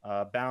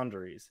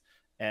boundaries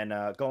and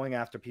going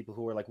after people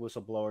who are like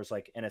whistleblowers,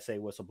 like NSA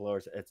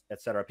whistleblowers,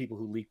 etc. People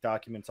who leak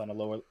documents on a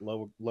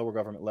lower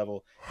government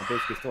level and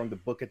basically throwing the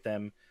book at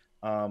them.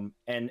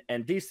 And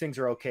these things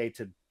are okay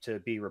to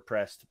be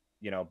repressed,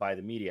 by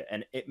the media,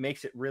 and it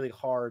makes it really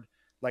hard.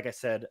 Like I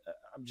said,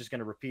 I'm just going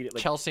to repeat it.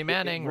 Like, Chelsea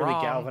Manning it really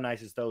wrong.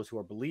 galvanizes those who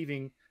are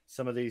believing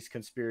some of these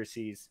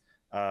conspiracies,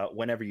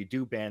 whenever you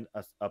do ban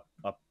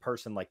a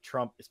person like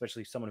Trump,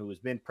 especially someone who has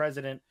been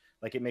president,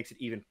 like it makes it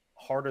even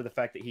harder, the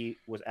fact that he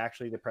was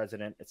actually the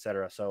president,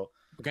 etc. So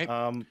Okay.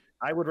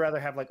 I would rather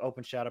have like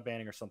open shadow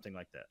banning or something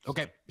like that.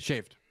 Okay,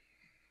 Shaved.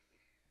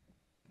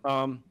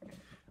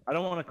 I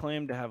don't want to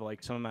claim to have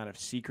like some amount of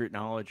secret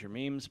knowledge or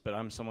memes, but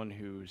I'm someone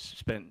who's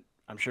spent,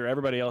 I'm sure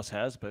everybody else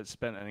has, but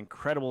spent an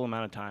incredible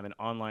amount of time in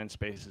online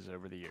spaces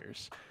over the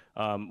years.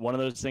 One of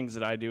those things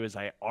that I do is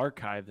I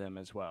archive them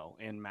as well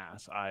in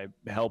mass. I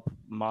help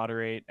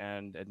moderate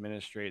and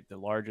administrate the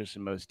largest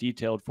and most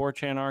detailed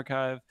 4chan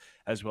archive,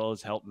 as well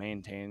as help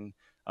maintain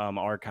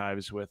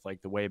archives with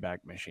like the Wayback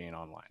Machine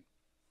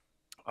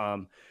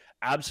online.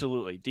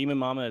 Absolutely. Demon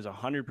Mama is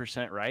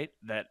 100% right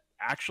that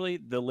actually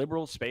the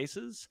liberal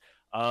spaces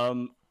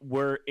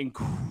were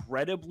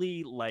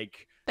incredibly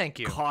like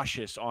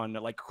cautious on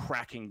like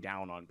cracking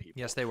down on people.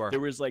 Yes, they were. There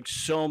was like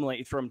so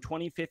many from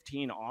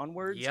 2015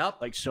 onwards. Yep.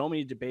 Like so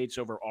many debates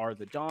over are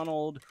the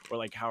Donald, or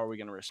like how are we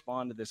going to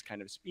respond to this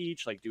kind of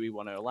speech? Like, do we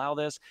want to allow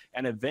this?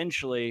 And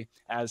eventually,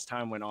 as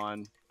time went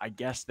on, I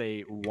guess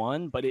they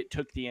won, but it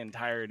took the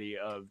entirety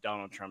of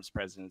Donald Trump's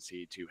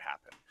presidency to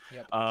happen.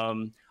 Yep.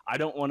 I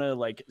don't want to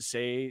like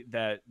say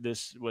that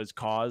this was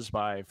caused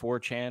by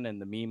 4chan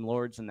and the meme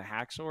lords and the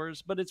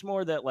hacksaws, but it's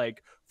more that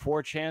like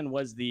 4chan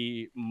was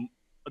the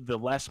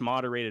less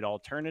moderated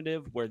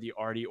alternative where the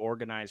already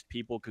organized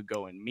people could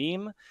go and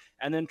meme,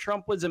 and then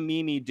Trump was a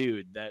memey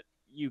dude that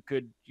you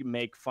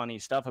make funny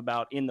stuff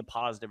about in the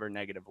positive or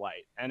negative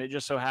light. And it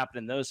just so happened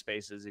in those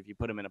spaces, if you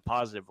put them in a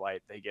positive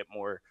light, they get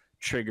more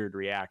triggered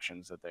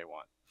reactions that they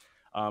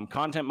want.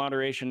 Content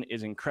moderation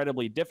is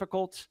incredibly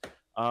difficult.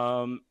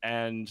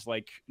 And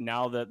like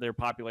now that their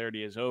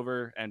popularity is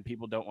over and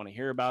people don't want to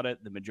hear about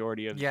it, the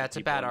majority of it's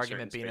a bad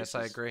argument, Venus.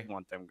 I agree.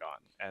 Want them gone,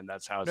 and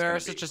that's how it's Varys, going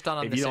to be. just done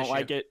on if this you don't issue.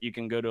 like it, you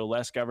can go to a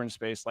less governed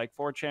space like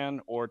 4chan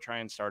or try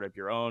and start up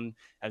your own,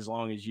 as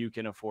long as you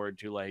can afford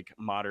to like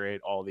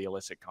moderate all the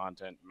illicit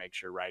content, make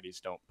sure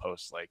righties don't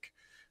post like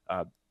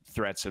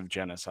threats of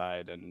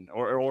genocide and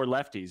or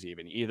lefties,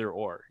 even either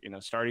or.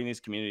 Starting these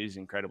communities is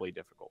incredibly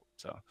difficult.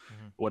 So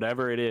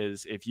whatever it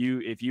is, if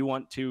you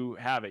want to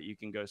have it, you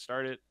can go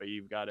start it, but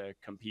you've got to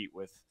compete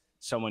with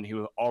someone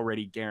who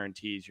already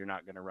guarantees you're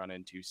not going to run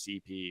into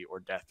CP or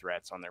death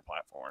threats on their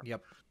platform.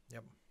 Yep.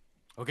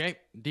 Okay,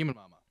 Demon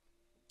Mama.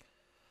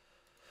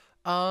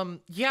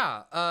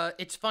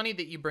 It's funny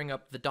that you bring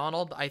up the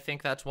Donald. I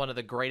think that's one of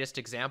the greatest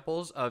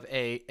examples of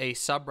a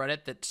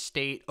subreddit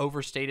that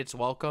overstayed its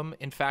welcome.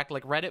 In fact,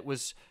 like Reddit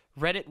was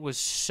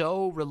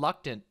so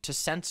reluctant to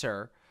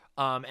censor,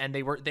 and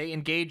they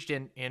engaged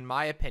in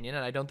my opinion,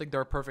 and I don't think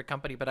they're a perfect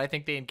company, but I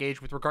think they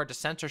engaged with regard to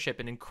censorship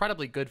in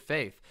incredibly good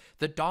faith.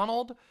 The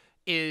Donald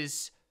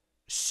is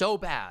so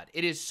bad.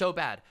 It is so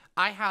bad.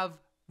 I have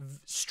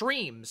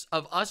streams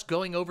of us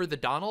going over the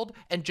Donald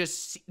and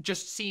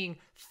just seeing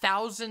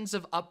thousands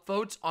of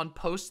upvotes on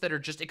posts that are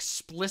just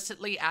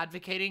explicitly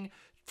advocating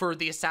for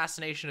the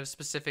assassination of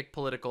specific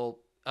political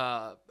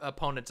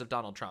opponents of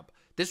Donald Trump.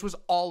 This was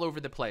all over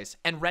the place,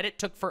 and Reddit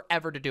took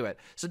forever to do it.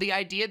 So the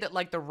idea that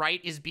like the right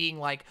is being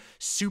like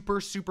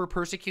super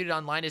persecuted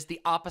online is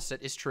the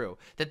opposite is true.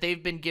 That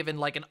they've been given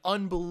like an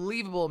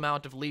unbelievable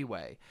amount of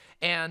leeway.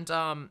 And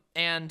I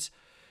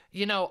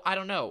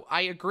don't know.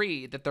 I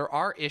agree that there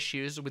are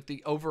issues with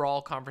the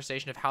overall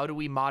conversation of how do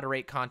we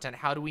moderate content?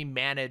 How do we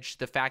manage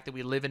the fact that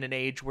we live in an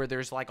age where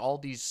there's like all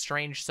these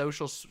strange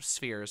social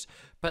spheres?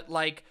 But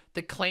like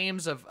the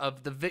claims of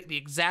the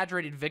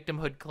exaggerated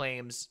victimhood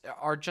claims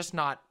are just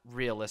not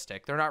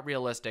realistic. They're not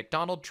realistic.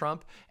 Donald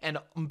Trump and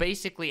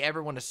basically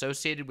everyone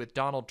associated with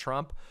Donald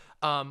Trump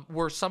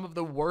were some of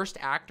the worst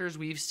actors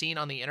we've seen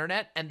on the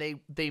internet, and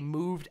they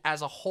moved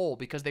as a whole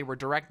because they were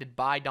directed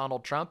by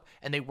Donald Trump,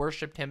 and they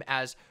worshipped him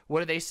as, what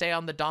do they say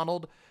on the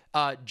Donald?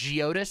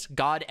 Geodis,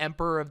 God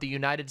Emperor of the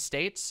United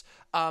States.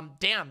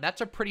 Damn,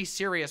 that's a pretty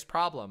serious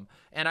problem,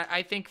 and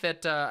I think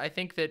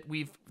that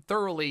we've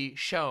thoroughly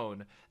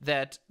shown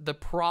that the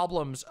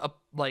problems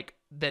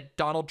that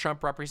Donald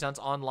Trump represents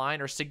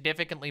online are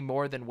significantly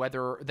more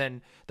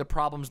than the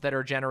problems that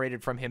are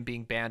generated from him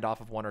being banned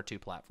off of one or two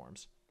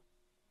platforms.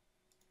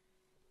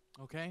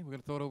 Okay, we're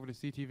gonna throw it over to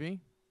CTV.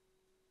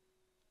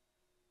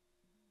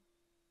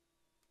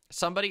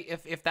 Somebody,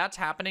 if that's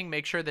happening,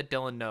 make sure that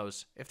Dylan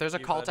knows. If there's a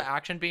call to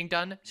action being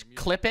done,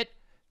 clip it,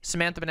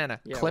 Samantha Banana,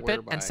 clip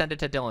it and send it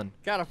to Dylan.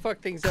 Gotta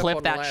fuck things up.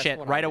 Clip that shit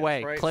right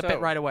away. Clip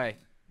it right away.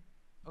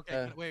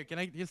 Okay, wait, can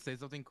I just say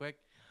something quick?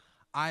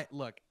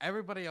 Look,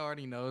 everybody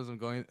already knows I'm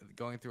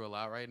going through a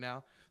lot right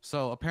now.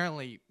 So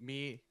apparently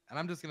me, and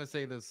I'm just gonna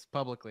say this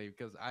publicly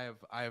because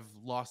I have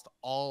lost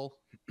all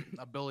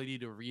ability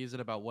to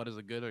reason about what is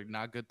a good or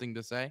not good thing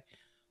to say.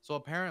 So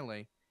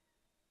apparently,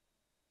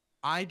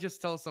 I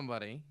just tell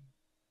somebody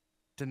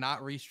to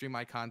not restream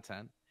my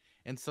content,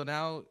 and so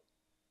now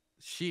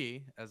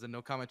she, as a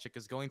no comment chick,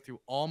 is going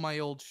through all my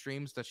old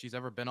streams that she's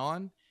ever been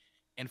on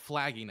and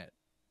flagging it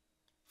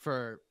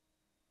for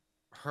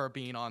her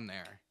being on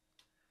there.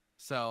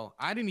 So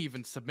I didn't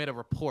even submit a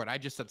report. I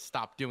just said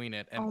stop doing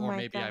it, or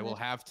maybe God. I will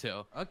have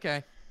to.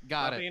 Okay.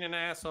 Got it. Being an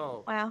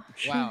asshole. Wow.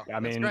 Wow. I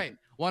That's mean, great.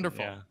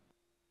 Wonderful. Yeah.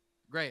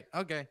 Great.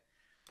 Okay.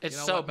 It's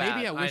You know so what? bad.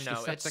 Maybe I wish know. the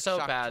It's septic so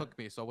shock bad. took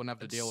me, so I wouldn't have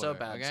to It's deal so with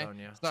bad, it. Okay.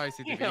 Sonia. Sorry,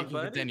 CTV. Yeah, You can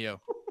buddy. continue.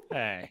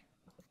 Hey.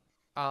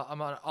 I'll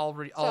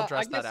So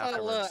address I guess that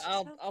afterwards.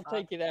 I'll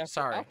take it after.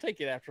 Sorry. I'll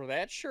take it after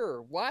that.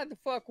 Sure. Why the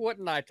fuck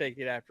wouldn't I take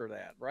it after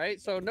that? Right.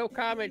 So no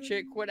comment,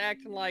 chick. Quit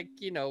acting like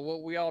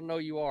what we all know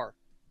you are.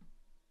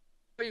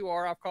 You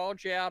are. I've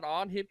called you out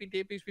on Hippy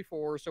Dippies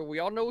before, so we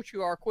all know what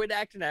you are. Quit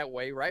acting that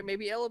way, right?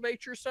 Maybe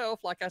elevate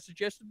yourself, like I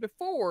suggested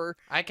before.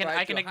 I can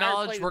right, to a higher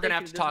acknowledge plane we're of gonna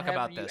thinking have to that talk doesn't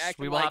about have you this.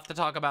 acting We will like- have to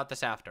talk about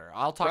this after.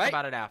 I'll talk Right?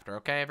 about it after.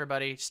 Okay,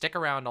 everybody, stick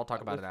around. I'll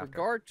talk about it With after.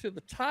 regard to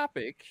the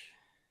topic,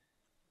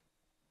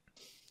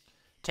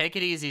 Take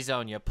it easy,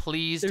 Zonia.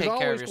 Please there's take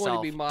care of always going to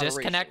yourself. be moderation,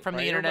 Disconnect from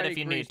right? the internet Everybody if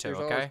you agrees need to. there's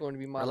Okay. always going to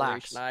be moderation.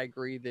 Relax. I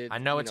agree that I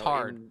know it's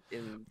hard.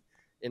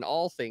 In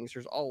all things,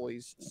 there's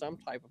always some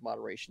type of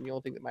moderation. The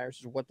only thing that matters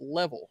is what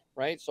level,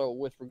 right? So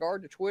with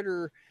regard to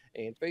Twitter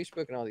and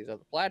Facebook and all these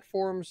other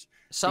platforms,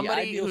 the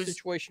ideal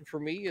situation for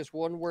me is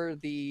one where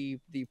the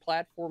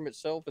platform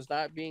itself is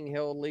not being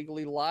held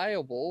legally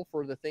liable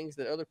for the things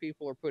that other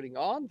people are putting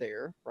on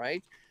there,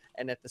 right?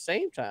 And at the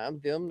same time,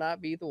 them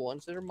not be the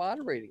ones that are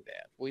moderating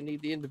that. We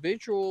need the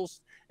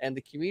individuals and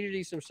the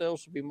communities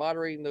themselves to be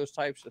moderating those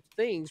types of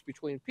things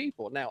between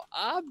people. Now,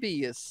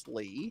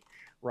 obviously,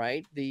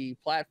 right, the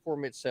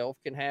platform itself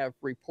can have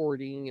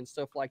reporting and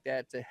stuff like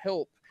that to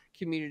help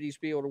communities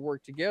be able to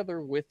work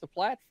together with the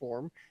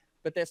platform.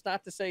 But that's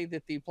not to say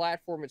that the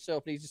platform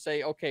itself needs to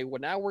say, okay, well,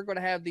 now we're going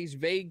to have these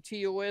vague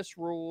TOS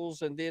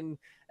rules, and then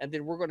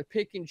we're going to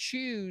pick and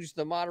choose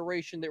the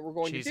moderation that we're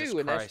going to do.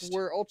 And that's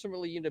where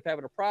ultimately you end up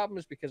having a problem,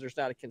 is because there's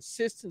not a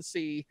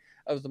consistency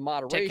of the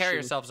moderation. Take care of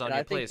yourselves, Zonia, and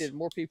I please. think that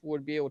more people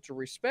would be able to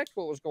respect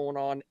what was going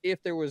on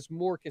if there was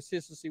more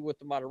consistency with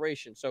the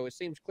moderation. So it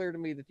seems clear to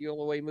me that the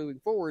only way moving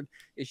forward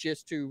is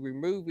just to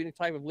remove any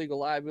type of legal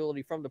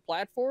liability from the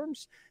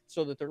platforms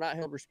so that they're not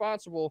held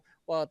responsible,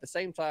 while at the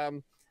same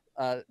time,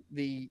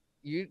 the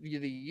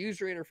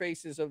user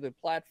interfaces of the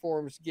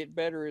platforms get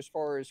better as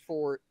far as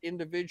for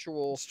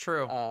individual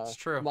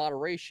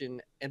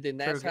moderation, and then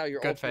that's how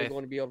you're ultimately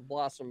going to be able to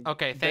blossom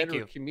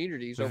better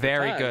communities over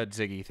Very time. good,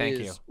 Ziggy. Thank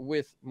you.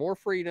 With more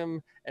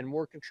freedom and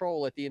more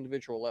control at the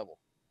individual level.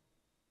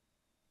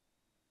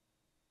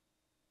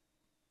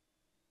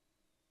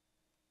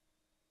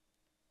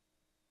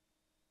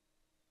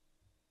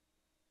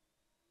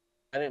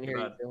 I didn't hear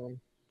you, Dylan.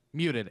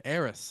 Muted.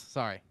 Eris.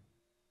 Sorry.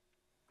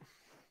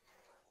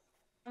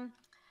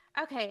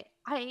 Okay,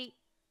 I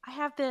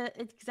have the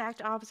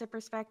exact opposite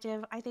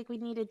perspective. I think we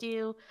need to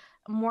do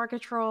more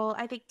control.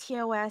 I think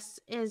TOS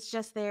is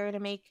just there to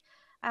make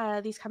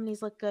these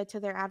companies look good to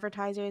their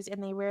advertisers,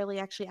 and they rarely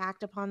actually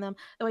act upon them.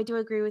 Though I do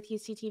agree with you,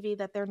 CTV,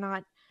 that they're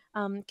not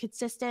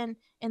consistent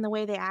in the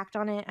way they act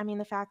on it. I mean,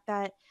 the fact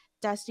that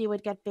Dusty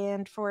would get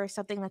banned for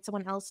something that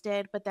someone else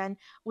did, but then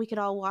we could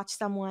all watch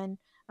someone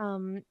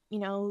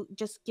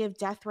just give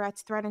death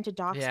threats, threaten to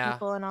dox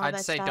people and all that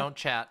stuff. I'd say don't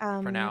chat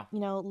for now.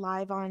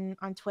 Live on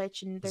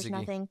Twitch, and there's Ziggy.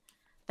 Nothing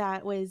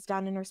that was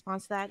done in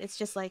response to that. It's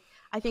just like,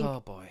 I think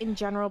in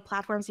general,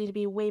 platforms need to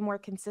be way more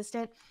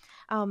consistent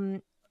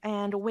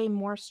and way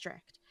more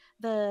strict.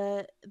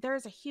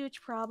 There's a huge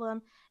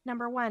problem,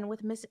 number one,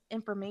 with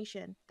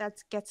misinformation that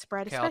gets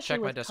spread, especially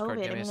with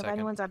COVID. I mean, if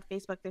anyone's on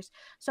Facebook, there's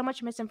so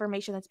much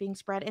misinformation that's being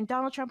spread, and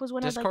Donald Trump was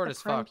one of the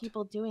prime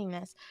people doing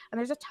this. And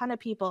there's a ton of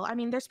people. I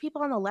mean, there's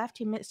people on the left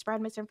who spread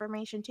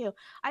misinformation too.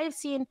 I have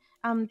seen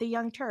the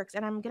Young Turks,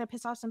 and I'm gonna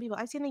piss off some people.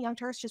 I've seen the Young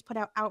Turks just put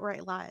out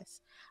outright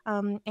lies,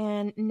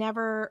 and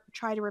never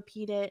try to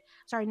repeat it.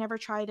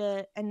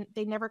 And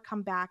they never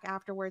come back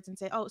afterwards and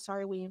say, "Oh,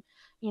 sorry, we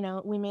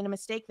made a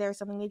mistake there."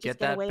 Something they just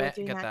get away with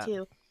doing that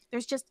too.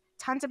 There's just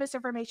tons of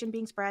misinformation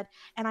being spread,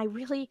 and I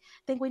really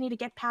think we need to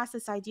get past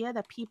this idea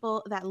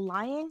that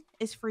lying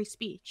is free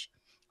speech.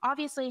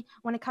 Obviously,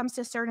 when it comes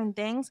to certain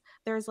things,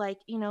 there's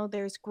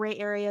there's gray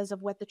areas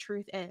of what the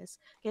truth is.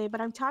 Okay, but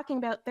I'm talking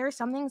about there are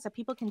some things that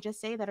people can just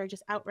say that are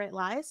just outright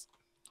lies,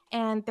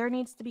 and there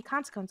needs to be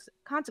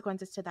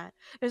consequences to that.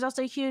 There's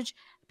also a huge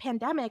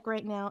pandemic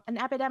right now, an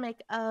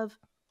epidemic of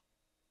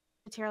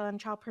material and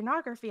child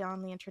pornography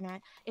on the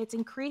internet. It's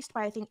increased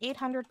by, I think,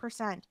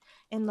 800%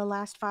 in the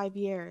last 5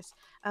 years.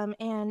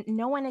 And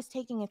no one is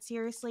taking it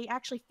seriously.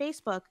 Actually,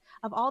 Facebook,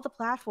 of all the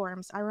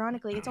platforms,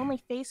 ironically, it's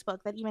only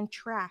Facebook that even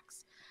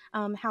tracks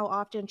how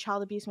often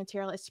child abuse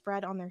material is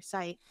spread on their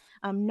site.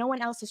 No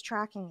one else is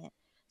tracking it.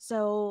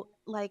 So,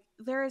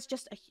 there is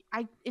just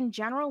in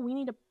general, we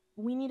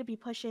need to be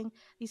pushing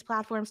these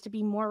platforms to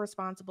be more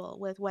responsible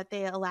with what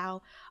they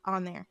allow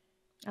on there.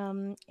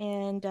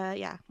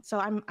 So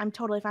I'm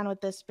totally fine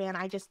with this ban.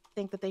 I just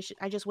think that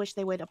I just wish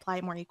they would apply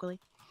it more equally.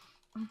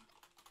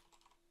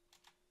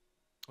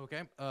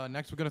 Okay,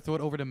 next we're gonna throw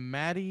it over to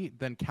Maddie,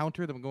 then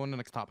Counter, then we'll go on to the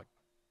next topic.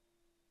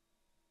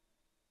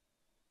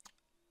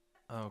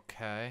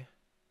 Okay.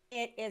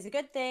 It is a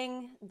good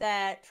thing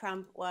that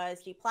Trump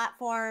was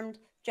deplatformed,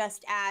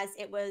 just as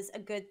it was a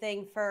good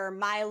thing for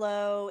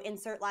Milo,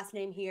 insert last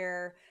name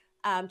here,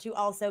 to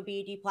also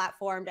be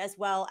deplatformed, as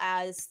well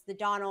as the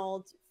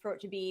Donald for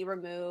it to be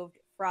removed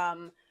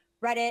from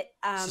Reddit.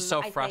 This is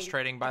so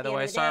frustrating, by the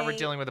way. Sorry, we're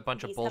dealing with a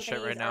bunch of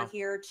bullshit right now. Are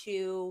here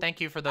to thank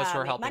you for those who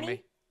are helping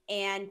me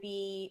and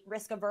be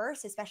risk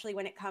averse, especially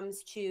when it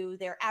comes to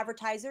their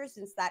advertisers,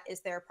 since that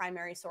is their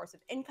primary source of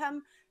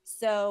income.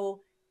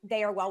 So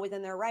they are well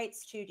within their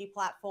rights to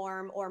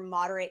deplatform or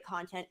moderate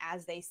content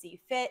as they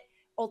see fit.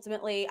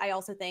 Ultimately, I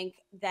also think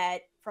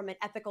that from an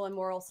ethical and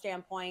moral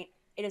standpoint,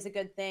 it is a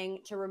good thing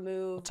to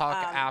remove we'll talk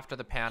after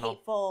the panel.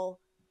 Hateful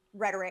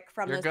rhetoric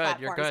from those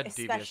platforms, you're good,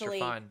 especially Devious, you're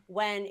fine.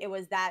 When it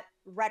was that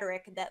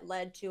rhetoric that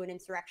led to an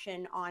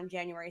insurrection on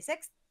January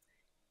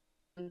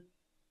 6th.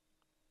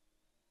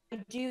 I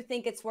do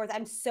think it's worth.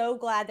 I'm so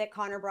glad that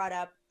Connor brought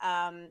up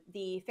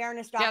the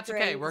fairness doctrine. Yeah, it's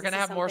okay. We're gonna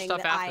have more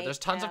stuff after. There's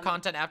tons of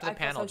content after the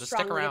panel. Just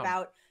stick around.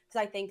 Because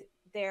I think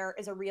there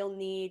is a real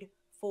need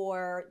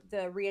for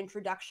the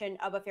reintroduction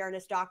of a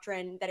fairness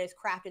doctrine that is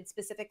crafted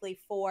specifically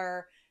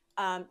for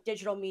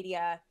digital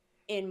media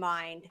in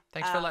mind.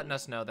 Thanks for letting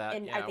us know that.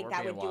 And I think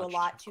that would do a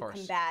lot to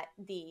combat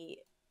the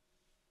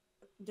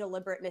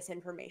deliberate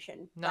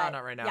misinformation. No,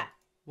 not right now. Yeah.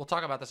 We'll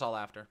talk about this all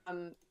after.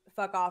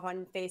 Fuck off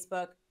on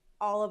Facebook.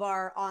 All of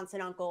our aunts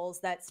and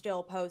uncles that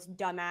still post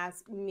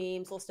dumbass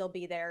memes will still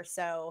be there.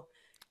 So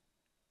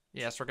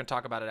yes, we're gonna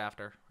talk about it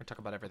after. We're gonna talk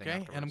about everything.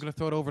 Okay, and I'm gonna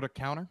throw it over to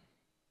Counter.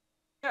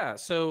 Yeah,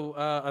 so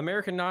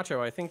American Nacho,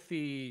 I think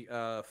the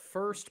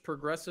first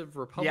progressive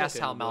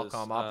Republican Hal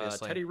Malcolm, was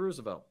obviously. Teddy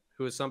Roosevelt,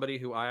 who is somebody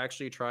who I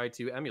actually tried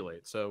to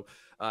emulate. So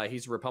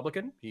he's a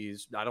Republican.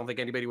 I don't think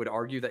anybody would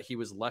argue that he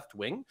was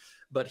left-wing,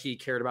 but he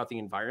cared about the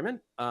environment.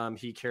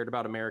 He cared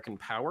about American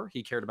power.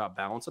 He cared about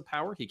balance of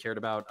power. He cared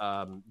about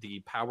the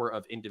power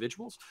of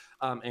individuals.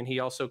 And he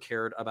also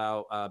cared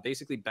about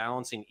basically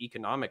balancing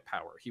economic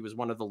power. He was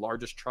one of the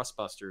largest trust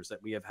busters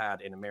that we have had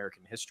in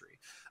American history.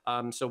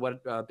 So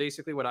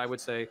basically what I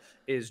would say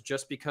is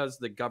just because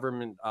the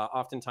government,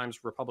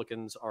 oftentimes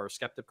Republicans are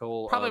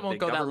skeptical probably of won't big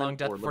go that government, long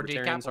death or before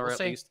libertarians are we'll at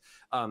see. least.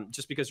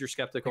 Just because you're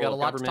skeptical got a of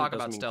lot to government talk doesn't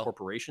about mean still.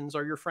 corporations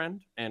are your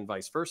friend, and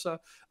vice versa.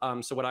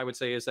 So what I would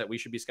say is that we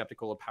should be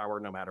skeptical of power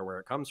no matter where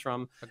it comes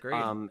from. Agreed.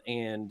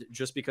 And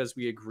just because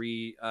we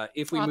agree,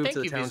 if we move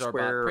to the town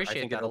square, I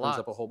think it opens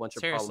up a whole bunch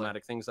of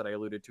problematic things that I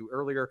alluded to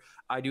earlier.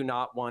 I do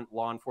not want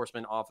law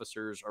enforcement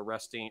officers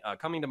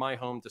coming to my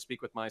home to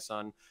speak with my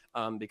son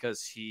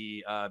because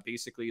he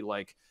basically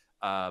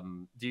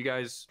do you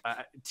guys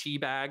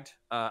teabagged?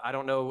 I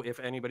don't know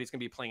if anybody's gonna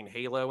be playing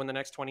Halo in the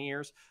next 20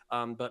 years,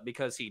 but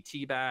because he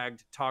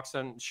teabagged, talked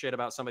some shit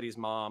about somebody's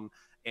mom,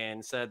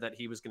 and said that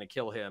he was going to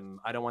kill him,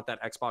 I don't want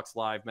that Xbox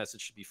Live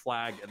message to be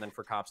flagged and then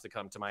for cops to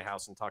come to my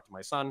house and talk to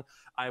my son.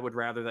 I would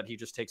rather that he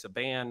just takes a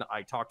ban.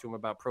 I talk to him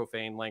about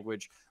profane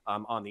language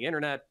on the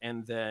internet,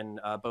 and then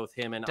both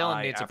him and Dylan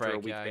I, needs after a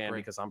week ban,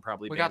 because I'm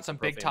probably we banned got some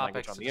for big profane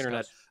language topics on the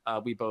internet,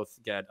 we both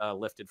get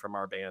lifted from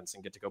our bans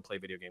and get to go play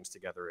video games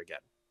together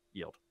again.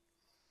 Yield.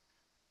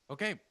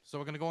 Okay, so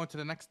we're going to go on to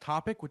the next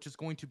topic, which is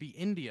going to be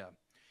India.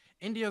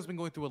 India has been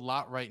going through a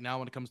lot right now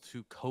when it comes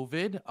to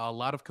COVID, a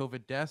lot of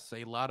COVID deaths,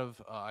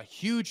 a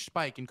huge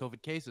spike in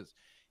COVID cases.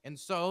 And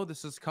so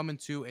this has come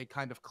into a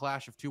kind of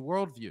clash of two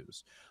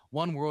worldviews.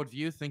 One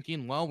worldview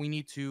thinking, well, we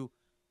need to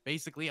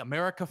basically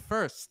America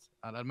first,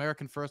 an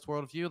American first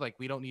worldview. Like,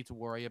 we don't need to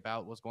worry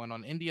about what's going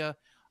on in India.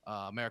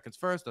 Americans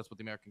first. That's what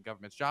the American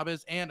government's job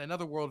is. And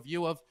another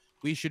worldview of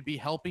we should be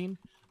helping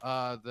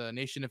the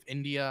nation of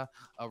India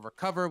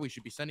recover. We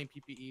should be sending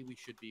PPE. We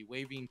should be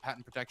waiving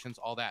patent protections,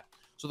 all that.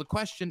 So the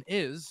question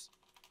is,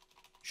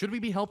 should we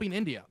be helping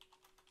India?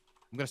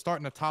 I'm going to start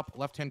in the top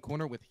left-hand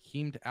corner with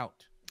Heamed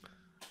Out.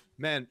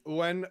 Man,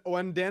 when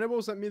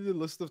Danabo sent me the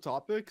list of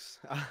topics,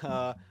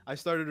 I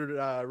started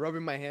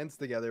rubbing my hands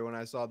together when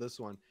I saw this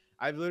one.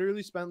 I've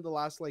literally spent the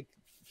last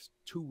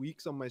 2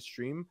 weeks on my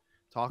stream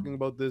talking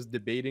about this,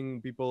 debating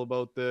people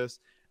about this,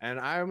 and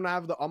I'm gonna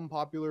have the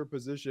unpopular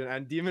position.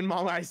 And Demon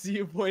Mama, I see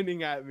you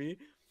pointing at me.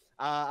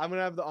 I'm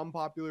gonna have the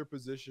unpopular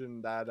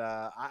position that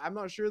I'm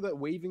not sure that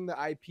waiving the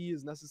IP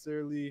is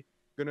necessarily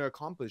gonna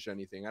accomplish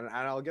anything, and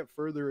I'll get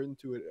further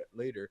into it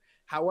later.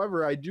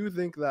 However, I do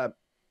think that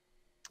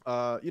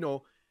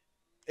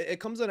it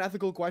comes an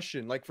ethical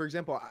question. Like, for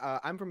example,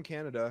 I'm from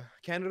Canada.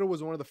 Canada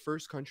was one of the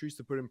first countries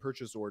to put in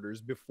purchase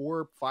orders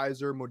before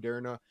Pfizer,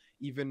 Moderna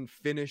even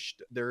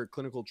finished their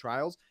clinical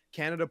trials.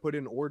 Canada put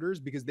in orders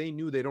because they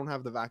knew they don't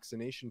have the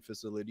vaccination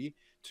facility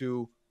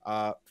to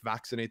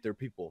vaccinate their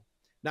people.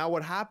 Now,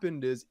 what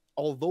happened is,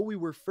 although we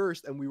were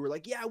first and we were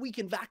like, yeah, we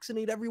can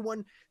vaccinate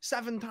everyone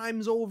 7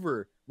 times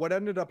over, what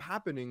ended up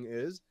happening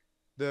is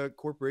the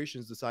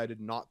corporations decided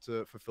not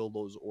to fulfill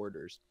those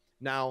orders.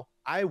 Now,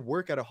 I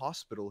work at a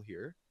hospital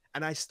here,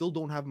 and I still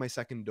don't have my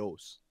second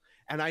dose.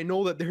 And I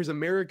know that there's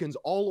Americans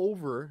all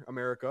over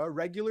America,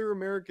 regular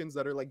Americans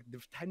that are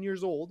 10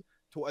 years old,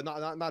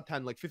 not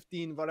 10,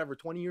 15, whatever,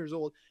 20 years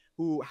old,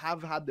 who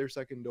have had their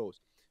second dose.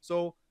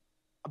 So,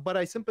 but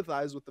I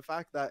sympathize with the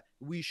fact that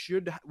we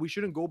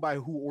shouldn't go by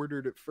who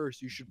ordered it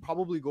first. You should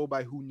probably go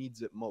by who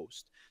needs it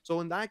most. So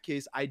in that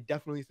case, I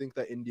definitely think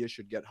that India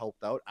should get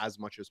helped out as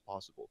much as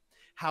possible.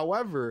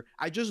 However,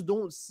 I just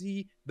don't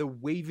see the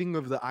waiving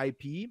of the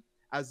IP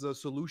as a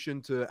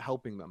solution to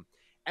helping them.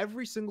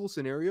 every single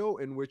scenario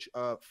in which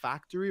a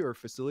factory or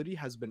facility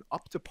has been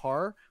up to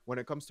par when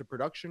it comes to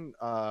production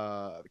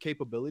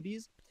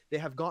capabilities, they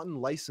have gotten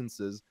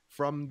licenses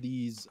from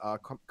these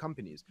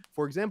companies.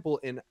 For example,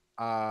 in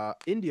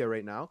India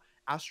right now,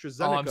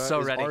 AstraZeneca is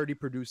already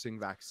producing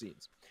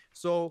vaccines.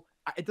 So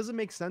it doesn't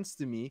make sense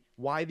to me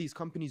why these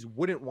companies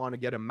wouldn't want to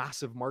get a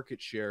massive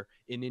market share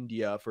in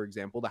India, for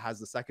example, that has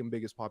the second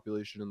biggest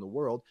population in the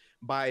world,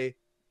 by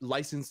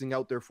licensing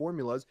out their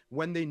formulas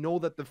when they know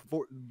that the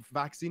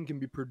vaccine can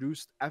be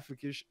produced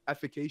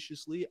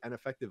efficaciously and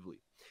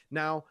effectively.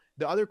 Now,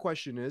 the other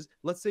question is,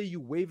 let's say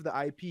you waive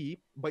the IP,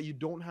 but you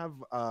don't have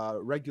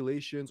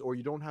regulations, or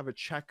you don't have a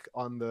check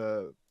on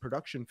the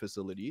production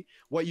facility.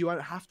 What you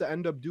have to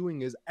end up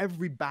doing is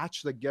every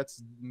batch that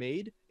gets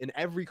made in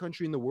every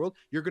country in the world,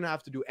 you're going to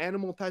have to do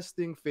animal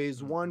testing,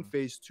 phase 1,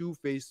 phase 2,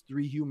 phase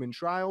 3 human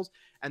trials,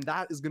 and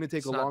that is going to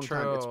take a long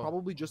time. It's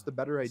probably just a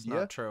better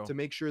idea to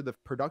make sure the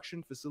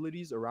production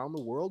facilities around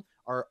the world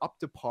are up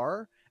to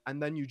par, and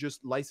then you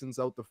just license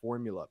out the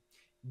formula.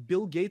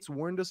 Bill Gates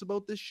warned us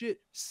about this shit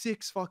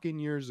 6 fucking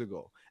years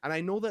ago. And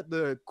I know that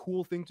the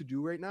cool thing to do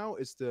right now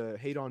is to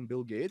hate on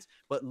Bill Gates,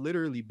 but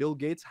literally Bill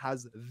Gates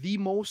has the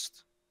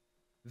most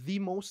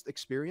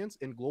experience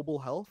in global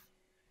health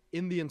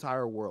in the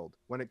entire world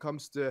when it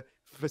comes to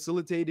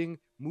facilitating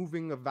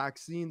moving of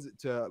vaccines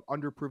to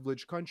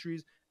underprivileged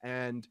countries.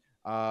 And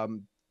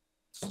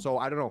so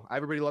I don't know.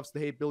 Everybody loves to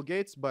hate Bill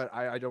Gates, but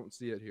I don't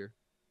see it here.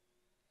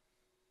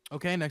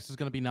 Okay, next is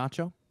going to be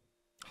Nacho.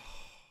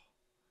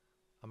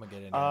 I'm gonna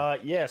get in there.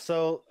 Yeah,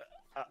 so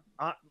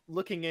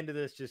looking into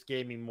this just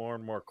gave me more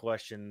and more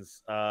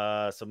questions.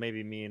 So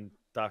maybe me and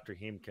Dr.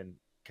 Heem can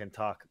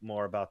talk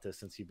more about this,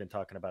 since you've been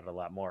talking about it a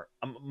lot more.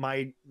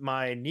 My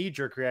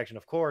knee-jerk reaction,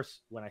 of course,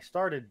 when I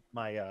started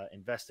my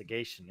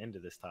investigation into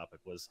this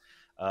topic was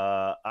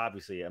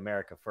obviously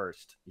America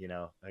first. You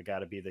know, I got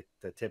to be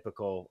the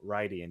typical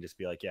righty and just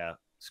be like, yeah,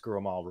 screw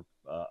them all,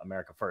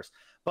 America first.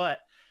 But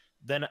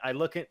then I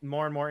look at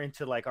more and more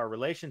into like our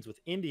relations with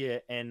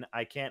India, and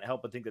I can't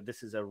help but think that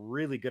this is a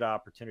really good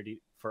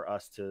opportunity for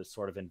us to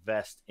sort of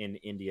invest in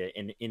India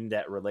and in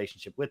that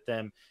relationship with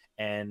them.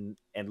 And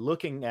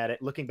looking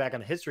back on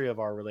the history of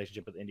our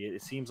relationship with India,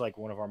 it seems like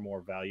one of our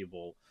more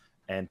valuable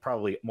and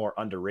probably more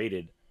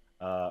underrated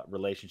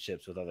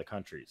relationships with other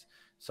countries.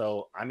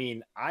 So, I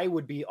mean, I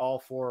would be all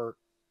for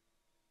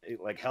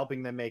like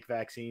helping them make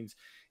vaccines.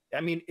 I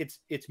mean,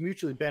 it's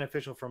mutually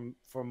beneficial from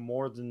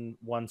more than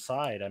one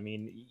side. I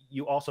mean,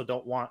 you also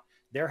don't want,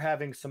 they're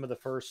having some of the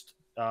first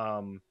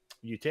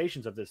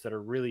mutations of this that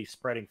are really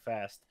spreading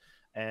fast,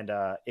 and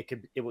it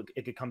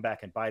could come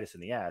back and bite us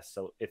in the ass.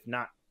 So if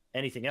not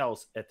anything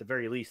else, at the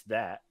very least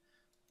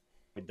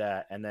with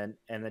that, and then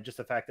just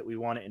the fact that we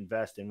want to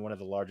invest in one of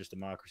the largest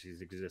democracies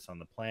that exists on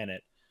the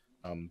planet.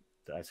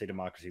 I say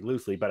democracy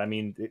loosely, but I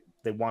mean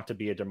they want to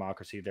be a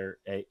democracy. They're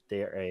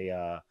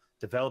a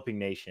developing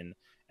nation.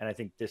 And I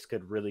think this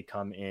could really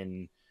come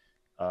in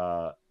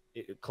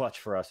clutch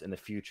for us in the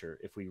future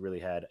if we really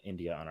had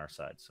India on our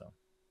side. So,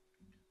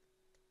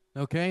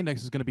 okay,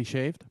 next is going to be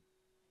Shaved.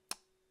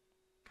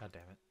 God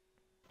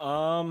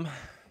damn it.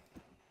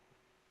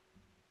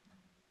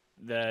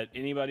 That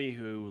anybody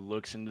who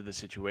looks into the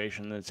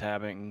situation that's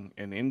happening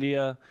in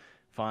India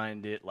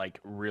find it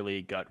like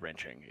really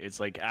gut-wrenching. It's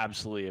like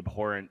absolutely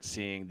abhorrent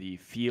seeing the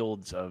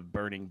fields of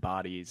burning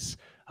bodies,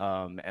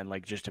 and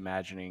like just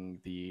imagining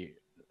the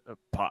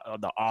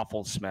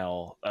awful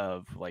smell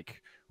of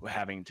like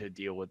having to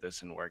deal with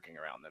this and working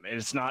around them. And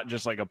it's not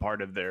just like a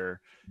part of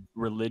their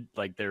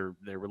their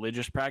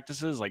religious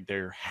practices, like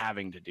they're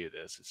having to do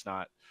this. It's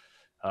not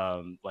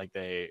like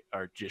they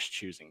are just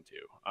choosing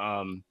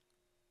to.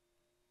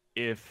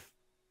 If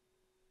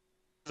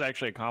it's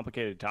actually a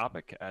complicated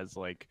topic as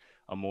like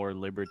a more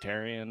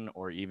libertarian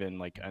or even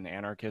like an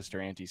anarchist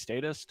or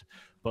anti-statist,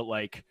 but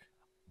like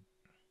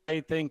I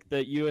think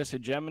that U.S.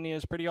 hegemony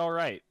is pretty all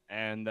right,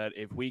 and that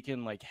if we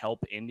can like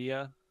help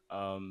India,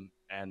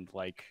 and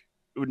like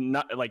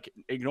not like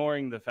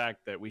ignoring the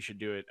fact that we should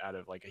do it out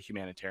of like a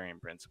humanitarian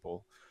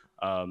principle,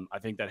 I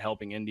think that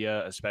helping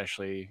India,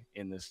 especially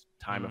in this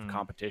time of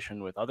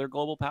competition with other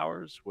global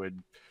powers, would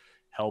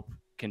help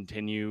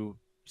continue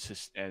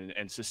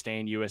and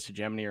sustain U.S.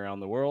 hegemony around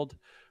the world.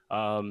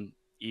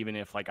 Even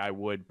if like I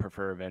would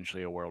prefer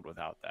eventually a world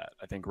without that.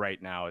 I think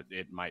right now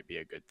it might be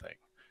a good thing.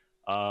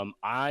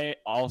 I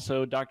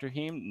also, Dr.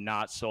 Heem,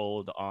 not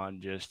sold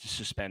on just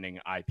suspending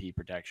IP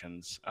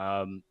protections.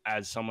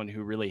 As someone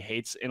who really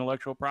hates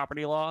intellectual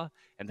property law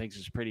and thinks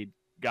it's pretty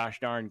gosh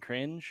darn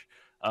cringe,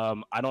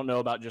 I don't know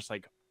about just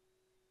like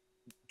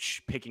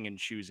picking and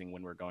choosing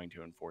when we're going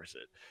to enforce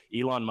it.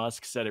 Elon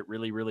Musk said it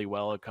really, really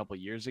well a couple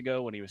of years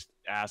ago when he was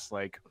asked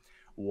like,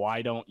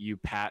 why don't you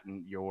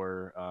patent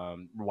your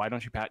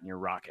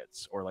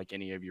rockets or like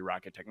any of your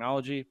rocket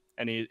technology?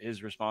 And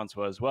his response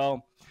was,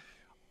 well,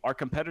 our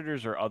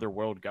competitors are other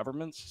world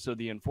governments, so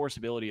the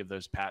enforceability of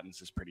those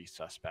patents is pretty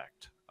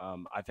suspect.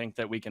 I think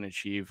that we can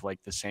achieve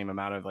like the same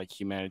amount of like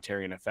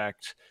humanitarian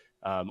effect,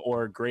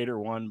 or a greater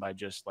one by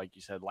just, like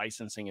you said,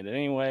 licensing it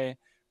anyway,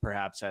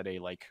 perhaps at a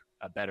like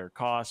a better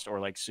cost, or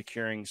like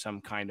securing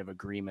some kind of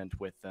agreement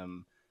with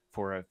them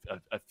for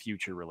a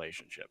future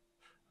relationship.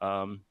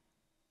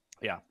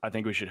 Yeah, I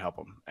think we should help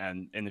them.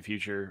 And in the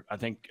future, I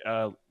think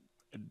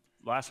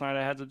last night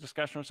I had a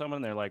discussion with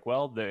someone. They're like,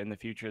 well, in the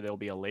future, there'll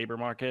be a labor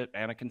market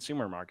and a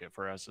consumer market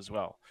for us as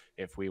well,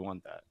 if we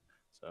want that.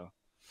 So.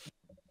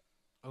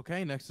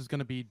 Okay, next is going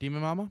to be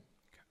Demon Mama.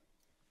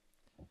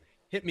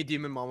 Hit me,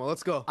 Demon Mama.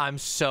 Let's go. I'm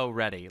so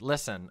ready.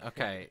 Listen,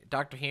 okay,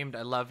 Dr. Heemd,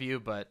 I love you,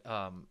 but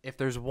if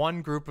there's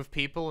one group of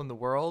people in the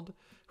world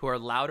who are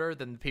louder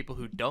than the people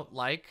who don't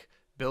like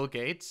Bill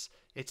Gates,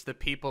 it's the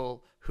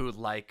people who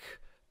like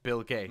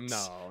Bill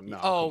Gates. No.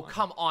 Oh,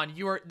 come on.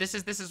 You are this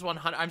is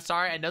 100. I'm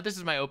sorry. I know this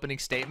is my opening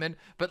statement,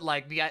 but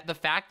like the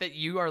fact that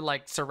you are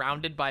like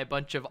surrounded by a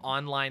bunch of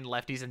online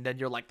lefties and then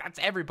you're like that's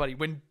everybody,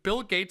 when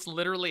Bill Gates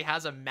literally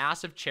has a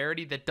massive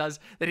charity that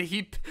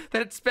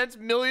it spends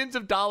millions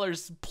of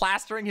dollars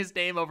plastering his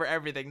name over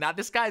everything. Now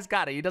this guy's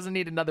got it. He doesn't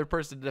need another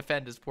person to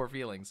defend his poor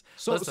feelings.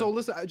 So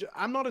listen,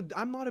 I'm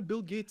not a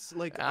Bill Gates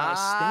like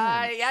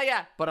stan.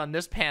 Yeah. But on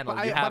this panel,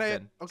 you have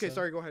been. Okay, so.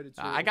 Sorry. Go ahead.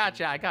 I got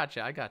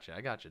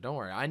you. Don't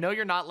worry. I know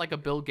you're not like a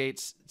Bill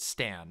Gates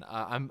stan.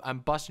 I'm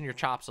busting your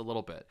chops a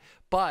little bit,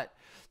 but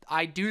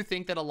I do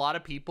think that a lot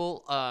of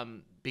people,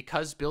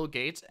 because Bill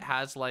Gates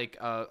has like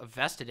a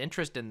vested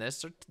interest in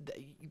this,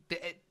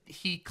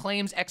 he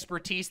claims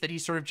expertise that he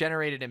sort of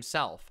generated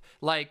himself.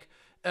 Like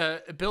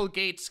Bill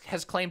Gates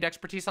has claimed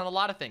expertise on a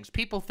lot of things.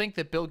 People think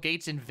that Bill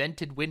Gates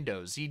invented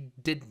Windows. He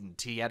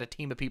didn't. He had a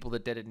team of people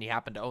that did it, and he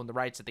happened to own the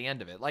rights at the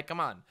end of it. Like, come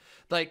on.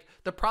 Like,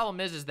 the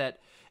problem is that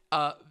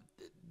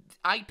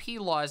IP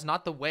law is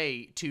not the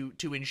way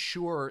to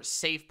ensure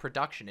safe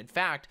production. In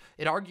fact,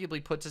 it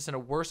arguably puts us in a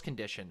worse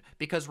condition,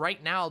 because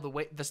right now the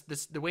way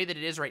the way that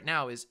it is right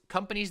now is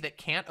companies that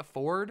can't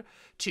afford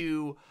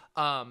to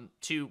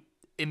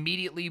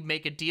immediately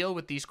make a deal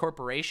with these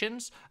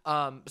corporations,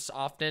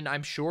 often,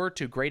 I'm sure,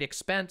 to great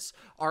expense,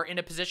 are in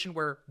a position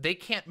where they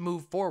can't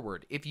move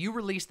forward. If you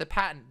release the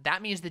patent,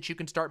 that means that you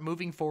can start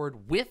moving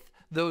forward with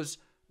those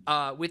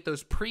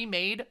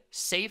pre-made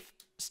safe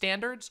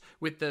standards,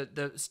 with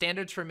the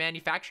standards for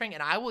manufacturing.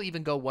 And I will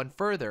even go one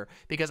further,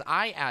 because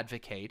I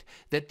advocate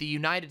that the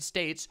United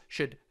States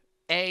should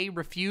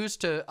refuse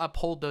to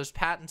uphold those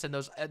patents and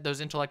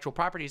those intellectual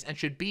properties, and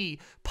should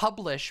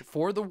publish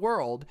for the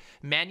world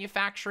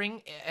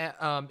manufacturing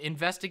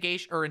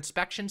investigation or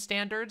inspection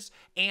standards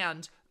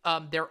and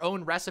their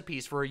own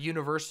recipes for a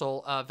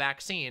universal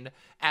vaccine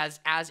as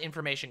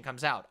information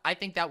comes out. I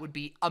think that would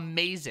be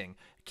amazing.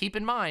 Keep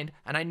in mind,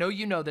 and I know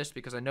you know this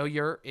because I know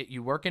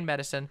you work in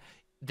medicine,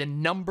 the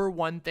number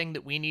one thing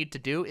that we need to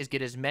do is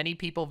get as many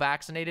people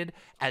vaccinated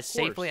as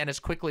safely and as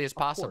quickly as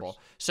possible.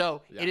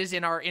 So it is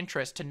in our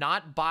interest to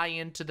not buy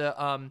into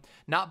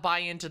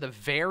the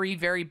very,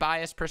 very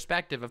biased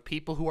perspective of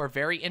people who are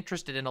very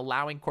interested in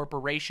allowing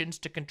corporations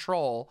to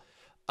control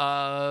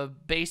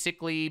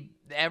basically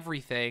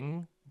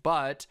everything,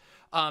 but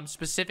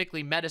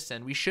specifically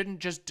medicine. We shouldn't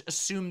just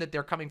assume that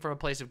they're coming from a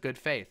place of good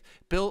faith.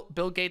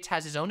 Bill Gates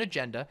has his own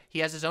agenda. He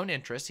has his own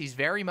interests. He's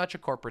very much a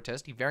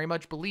corporatist. He very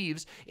much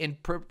believes in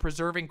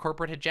preserving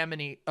corporate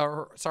hegemony,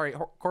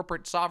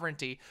 corporate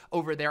sovereignty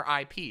over their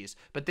IPs.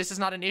 But this is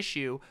not an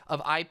issue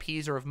of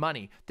IPs or of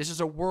money. This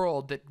is a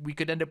world that we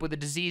could end up with a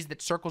disease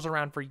that circles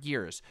around for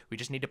years. We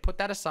just need to put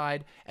that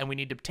aside, and we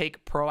need to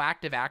take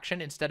proactive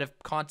action instead of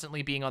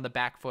constantly being on the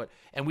back foot.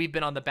 And we've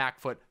been on the back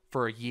foot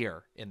for a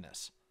year in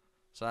this.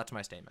 So that's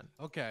my statement.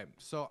 Okay,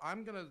 so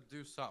I'm gonna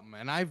do something,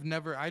 and I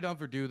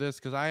never do this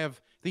because I have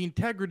the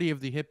integrity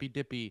of the Hippy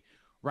Dippy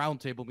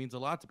Roundtable means a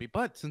lot to me.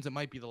 But since it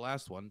might be the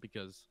last one,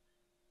 because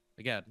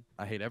again,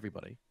 I hate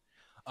everybody,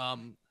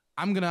 I'm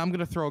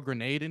gonna throw a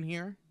grenade in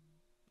here.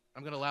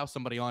 I'm gonna allow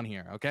somebody on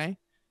here. Okay,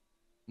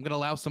 I'm gonna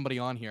allow somebody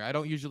on here. I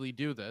don't usually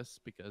do this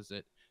because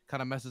it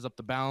kind of messes up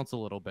the balance a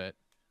little bit,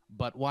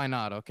 but why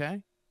not?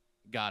 Okay,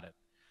 got it.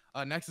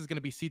 Next is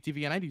gonna be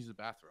CTV, and I need to use the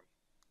bathroom.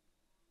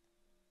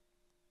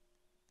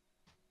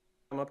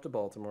 I'm up to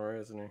Baltimore,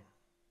 isn't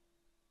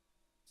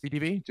he?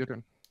 CTV, your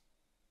turn.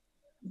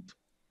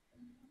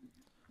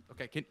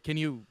 Okay,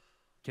 can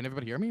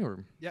everybody hear me,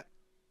 or? Yeah,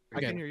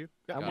 okay. I can hear you.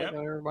 I want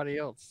everybody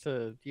else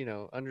to,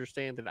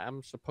 understand that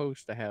I'm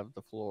supposed to have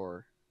the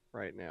floor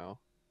right now.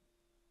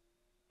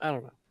 I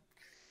don't know.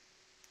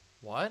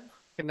 What?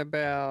 Talking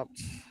about,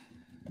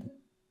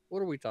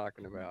 what are we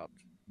talking about?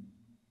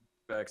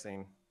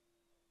 Vaccine.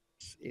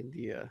 It's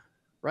India,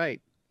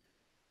 right?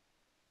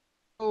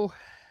 Oh.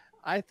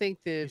 I think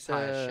that He's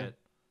high as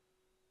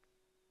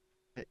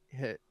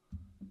shit.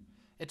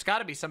 It's got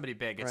to be somebody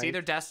big. It's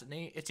either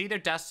Destiny. It's either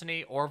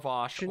Destiny or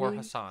Vosh or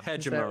Hassan.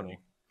 Hegemony.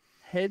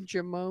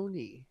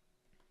 Hegemony.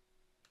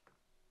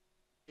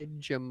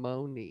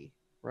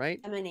 Right?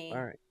 Hegemony.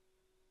 All right.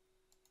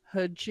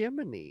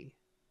 Hegemony.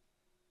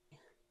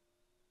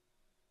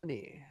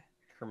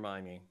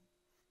 Hermione.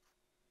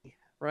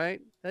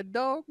 Right? That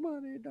dog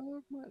money.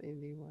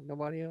 Anyone?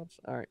 Nobody else?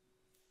 All right.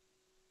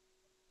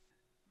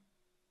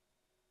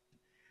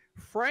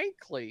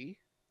 Frankly,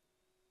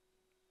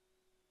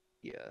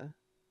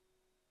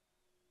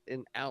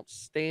 an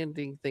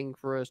outstanding thing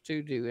for us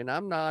to do. And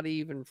I'm not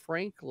even,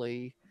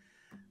 frankly,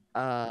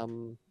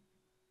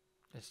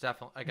 it's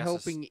definitely, I guess,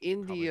 helping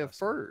India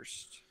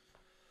first.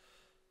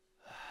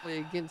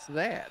 Against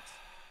that,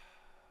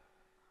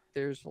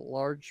 there's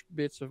large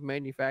bits of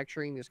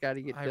manufacturing that's got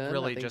to get done.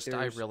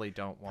 I really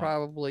don't want.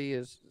 Probably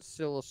is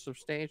still a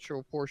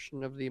substantial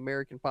portion of the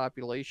American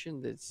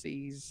population that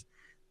sees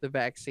the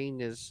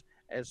vaccine as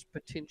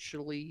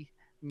potentially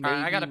maybe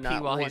I gotta pee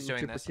not while wanting he's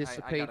doing to this.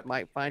 participate,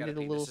 might find it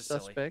a little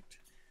suspect,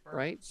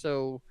 right?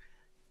 So,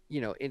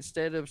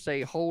 instead of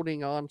say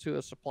holding on to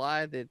a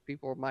supply that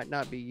people might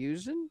not be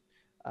using,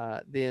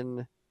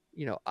 then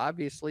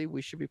obviously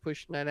we should be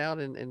pushing that out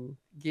and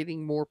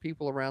getting more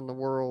people around the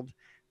world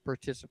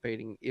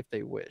participating if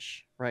they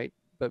wish, right?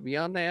 But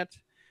beyond that,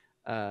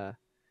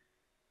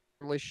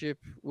 relationship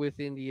with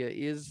India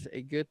is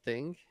a good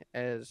thing,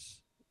 as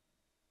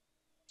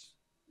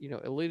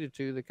alluded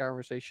to the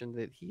conversation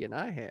that he and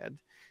I had,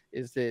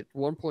 is that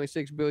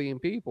 1.6 billion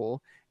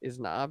people is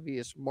an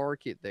obvious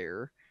market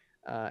there,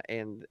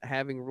 and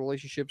having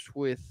relationships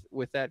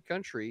with that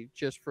country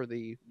just for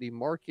the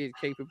market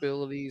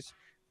capabilities,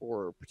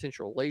 for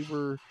potential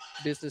labor,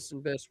 business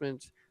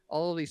investments,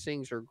 all of these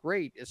things are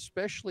great,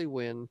 especially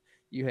when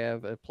you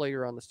have a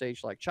player on the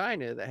stage like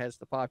China that has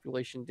the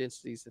population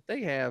densities that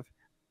they have,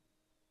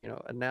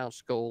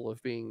 announced goal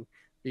of being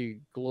the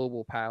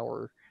global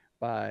power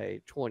by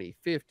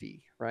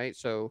 2050, right?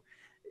 So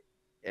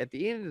at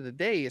the end of the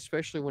day,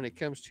 especially when it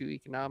comes to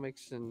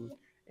economics and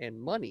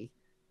money,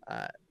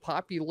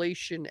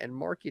 population and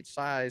market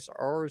size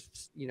are,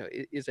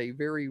 is a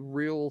very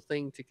real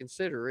thing to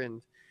consider.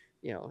 And,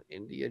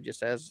 India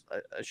just has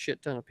a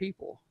shit ton of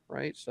people,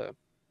 right? So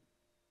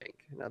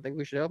I think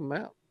we should help them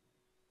out.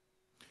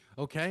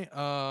 Okay.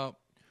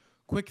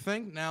 Quick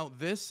thing. Now,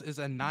 this is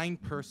a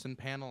 9-person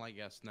panel, I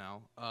guess,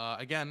 now.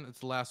 Again,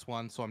 it's the last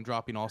one, so I'm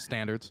dropping all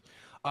standards.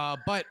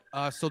 But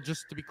so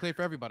just to be clear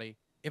for everybody,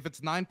 if it's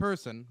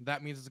 9-person,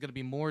 that means it's going to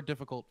be more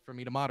difficult for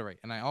me to moderate.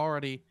 And I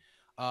already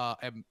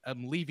am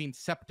leaving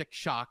septic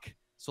shock.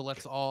 So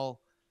let's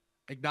all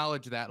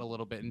acknowledge that a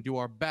little bit and do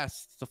our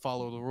best to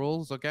follow the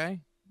rules,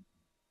 okay?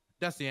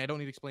 Destiny, I don't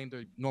need to explain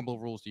the normal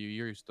rules to you.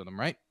 You're used to them,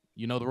 right?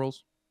 You know the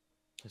rules?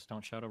 Just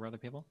don't shout over other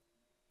people?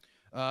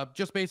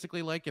 Just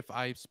basically, like, if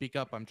I speak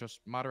up, I'm just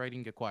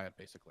moderating, get quiet,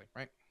 basically,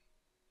 right?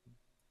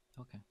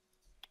 Okay.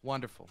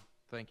 Wonderful.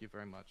 Thank you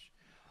very much.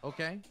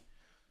 Okay.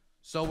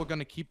 So we're going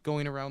to keep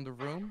going around the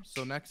room.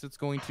 So next it's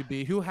going to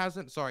be, who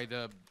hasn't, sorry,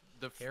 the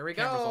Here we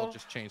cameras go. all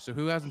just changed. So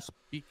who hasn't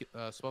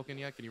spoken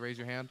yet? Can you raise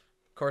your hand?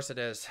 Of course it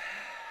is.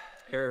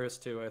 Harris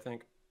too, I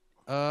think.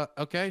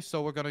 Okay,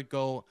 so we're going to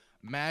go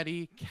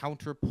Maddie,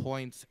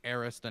 Counterpoints,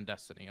 Eris, then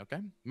Destiny,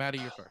 okay? Maddie,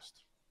 you're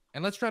first.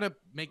 And let's try to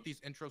make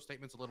these intro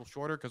statements a little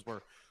shorter because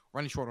we're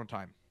running short on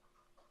time.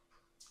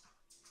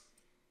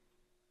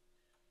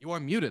 You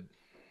are muted.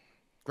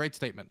 Great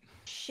statement.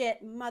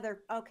 Shit, mother.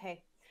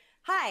 Okay.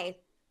 Hi.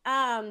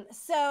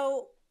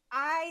 So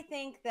I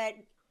think that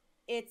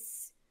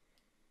it's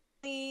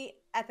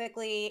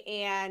ethically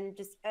and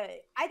just,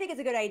 I think it's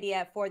a good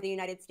idea for the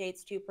United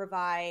States to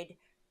provide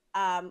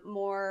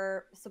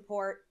more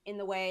support in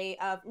the way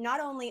of not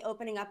only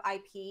opening up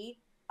IP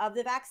of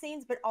the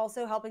vaccines, but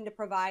also helping to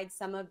provide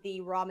some of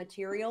the raw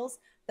materials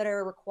that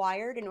are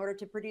required in order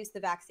to produce the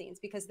vaccines,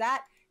 because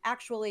that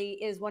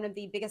actually is one of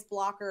the biggest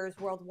blockers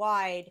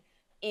worldwide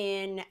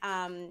in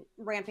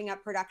ramping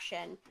up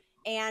production.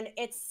 And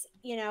it's,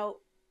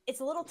 it's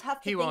a little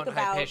tough to think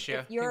about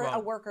if you're a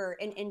worker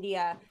in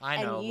India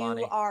and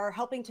you are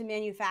helping to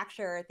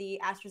manufacture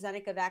the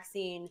AstraZeneca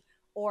vaccine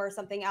or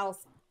something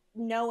else,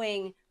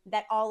 knowing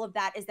that all of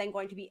that is then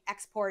going to be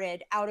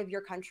exported out of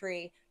your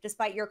country,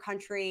 despite your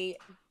country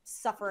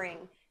suffering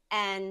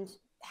and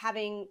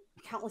having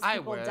countless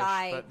people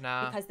die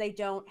because they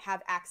don't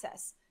have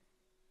access,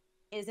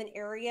 is an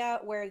area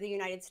where the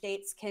United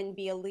States can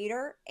be a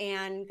leader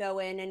and go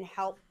in and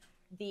help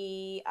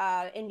the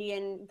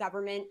Indian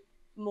government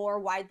more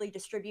widely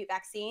distribute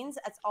vaccines.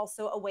 That's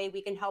also a way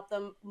we can help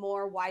them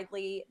more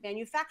widely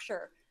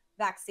manufacture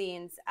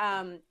vaccines.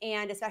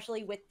 And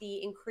especially with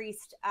the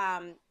increased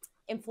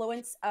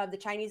influence of the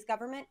Chinese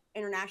government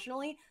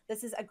internationally,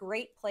 this is a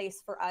great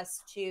place for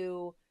us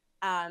to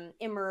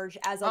emerge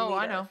as a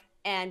leader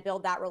and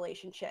build that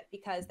relationship,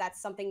 because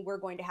that's something we're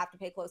going to have to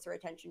pay closer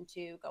attention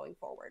to going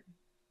forward.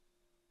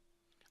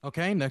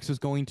 Okay, next is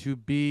going to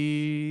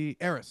be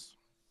Eris.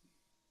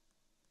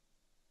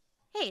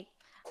 Hey,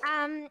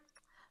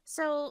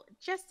 so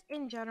just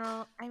in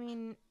general, I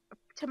mean,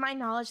 to my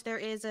knowledge, there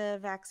is a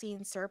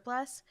vaccine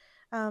surplus,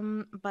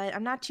 but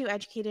I'm not too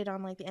educated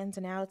on like the ins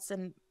and outs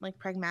and like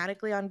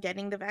pragmatically on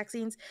getting the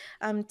vaccines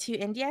to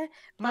India.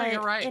 No, but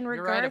you're right. in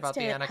regards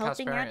to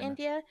helping out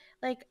India,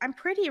 like I'm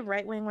pretty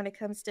right wing when it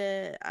comes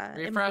to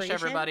refresh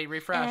everybody,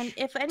 refresh. And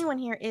if anyone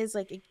here is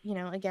like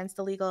against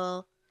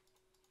illegal,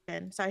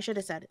 so I should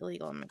have said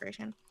illegal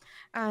immigration,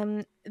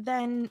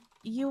 then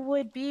you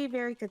would be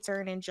very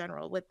concerned in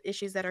general with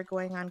issues that are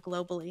going on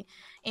globally.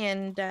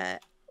 And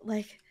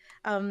like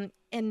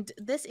And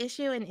this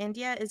issue in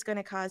India is going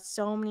to cause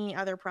so many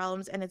other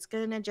problems, and it's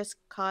going to just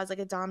cause like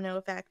a domino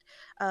effect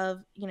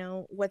of, you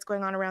know, what's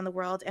going on around the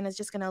world, and it's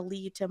just going to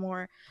lead to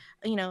more,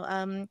 you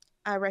know,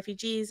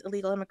 refugees,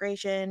 illegal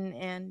immigration,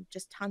 and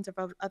just tons of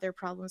other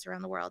problems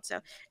around the world. So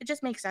it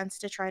just makes sense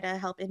to try to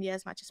help India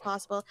as much as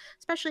possible,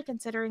 especially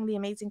considering the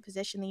amazing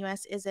position the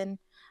U.S. is in,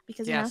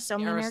 because, you know, so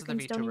many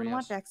Americans don't even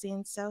want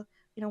vaccines. So,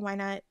 you know, why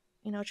not,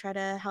 you know, try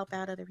to help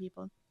out other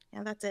people?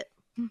 Yeah, that's it.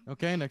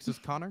 Okay, next is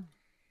Connor.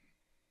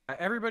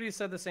 Everybody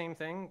said the same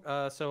thing,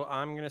 so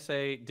I'm going to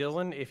say,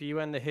 Dylan, if you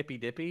end the Hippy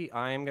Dippy,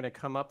 I am going to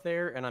come up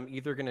there, and I'm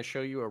either going to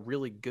show you a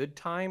really good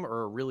time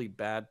or a really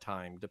bad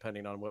time,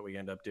 depending on what we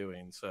end up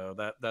doing. So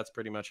that's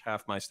pretty much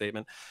half my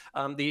statement.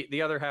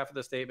 The other half of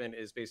the statement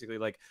is basically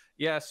like,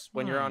 yes,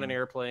 when you're on an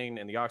airplane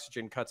and the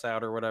oxygen cuts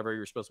out or whatever,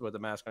 you're supposed to put the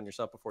mask on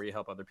yourself before you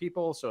help other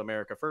people. So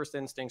America first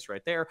instincts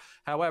right there.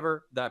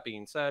 However, that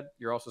being said,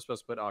 you're also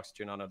supposed to put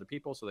oxygen on other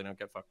people so they don't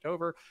get fucked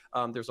over.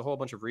 There's a whole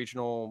bunch of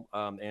regional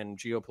and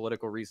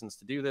geopolitical reasons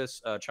to do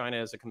this.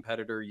 China is a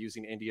competitor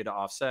using India to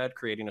offset,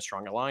 creating a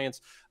strong alliance.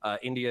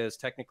 India is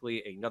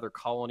technically another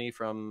colony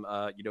from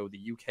you know,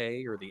 the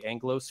UK or the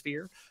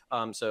Anglosphere.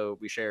 So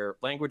we share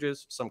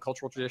languages, some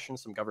cultural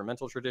traditions, some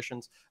governmental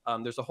traditions.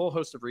 There's a whole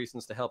host of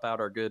reasons to help out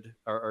our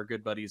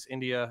good buddies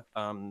India,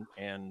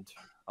 and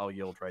I'll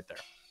yield right there.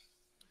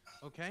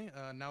 Okay,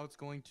 now it's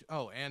going to.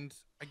 Oh, and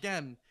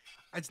again,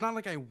 it's not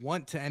like I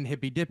want to end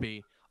Hippy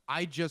Dippy.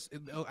 I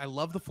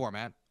love the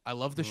format. I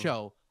love the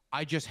show.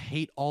 I just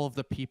hate all of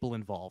the people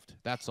involved.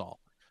 That's all.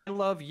 I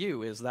love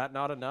you. Is that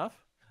not enough?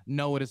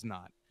 No, it is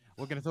not.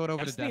 We're going to throw it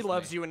over to Destiny.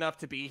 Loves you enough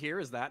to be here.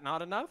 Is that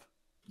not enough?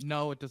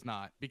 No, it does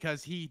not.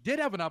 Because he did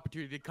have an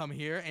opportunity to come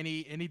here, and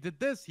he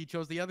did this. He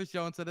chose the other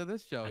show instead of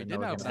this show. He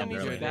didn't have an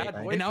opportunity.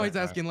 And now he's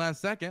asking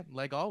last second,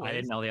 like always. I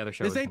didn't know the other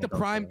show. This ain't the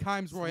prime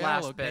times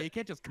Royale, okay? You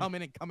can't just come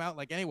in and come out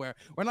like anywhere.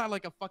 We're not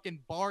like a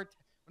fucking bar.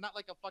 We're not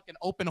like a fucking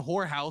open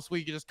whorehouse where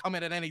you can just come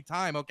in at any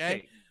time,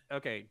 okay?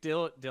 Okay,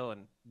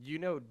 Dylan, you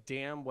know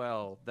damn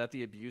well that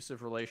the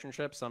abusive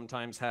relationships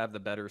sometimes have the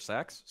better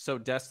sex. So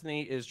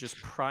Destiny is just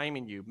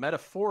priming you,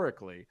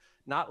 metaphorically,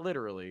 not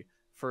literally,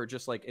 for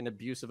just like an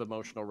abusive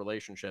emotional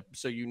relationship.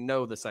 So you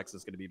know the sex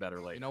is going to be better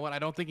later. You know what? I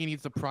don't think he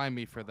needs to prime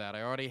me for that.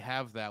 I already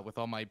have that with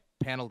all my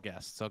panel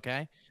guests,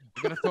 okay?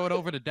 We're going to throw it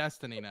over to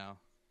Destiny now.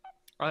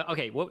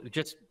 Okay, what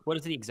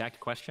is the exact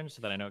question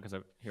so that I know, because I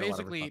hear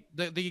basically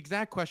a lot of the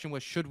exact question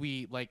was, should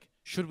we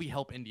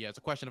help India? It's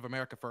a question of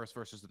America first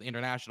versus the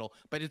international,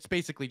 but it's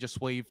basically just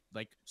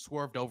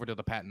swerved over to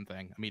the patent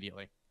thing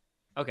immediately.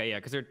 Okay, yeah,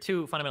 because they're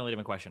two fundamentally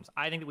different questions.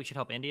 I think that we should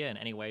help India in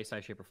any way,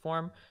 size, shape, or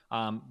form.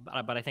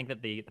 But I think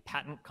that the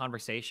patent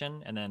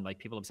conversation and then like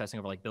people obsessing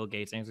over like Bill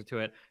Gates' answer to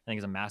it, I think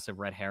is a massive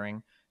red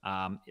herring.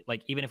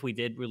 Like even if we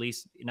did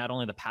release not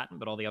only the patent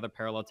but all the other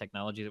parallel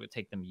technologies, it would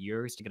take them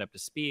years to get up to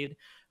speed.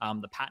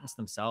 The patents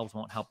themselves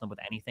won't help them with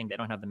anything. They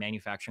don't have the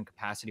manufacturing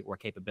capacity or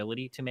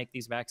capability to make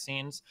these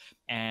vaccines.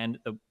 And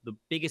the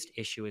biggest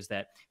issue is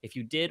that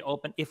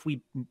if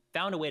we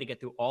found a way to get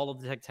through all of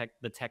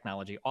the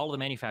technology, all of the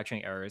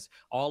manufacturing errors,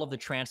 all of the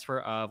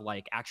transfer of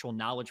like actual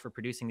knowledge for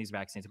producing these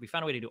vaccines, if we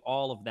found a way to do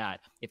all of that,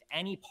 if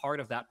any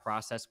part of that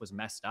process was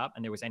messed up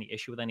and there was any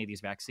issue with any of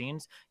these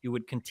vaccines, you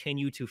would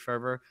continue to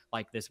further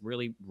like this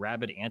really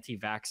rabid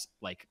anti-vax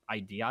like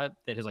idea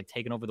that has like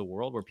taken over the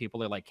world, where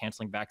people are like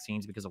canceling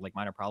vaccines because of like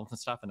minor problems and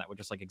stuff, and that would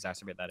just like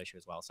exacerbate that issue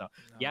as well. So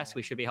yes,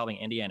 we should be helping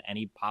India in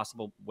any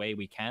possible way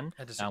we can,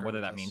 whether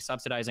that means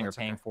subsidizing or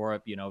paying for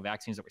it, you know,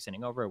 vaccines that we're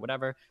sending over or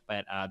whatever.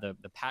 But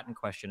the patent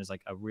question is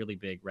like a really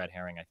big red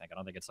herring. I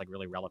don't think it's like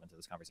really relevant to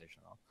this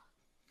conversation at all.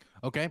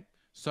 Okay,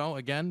 so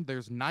again,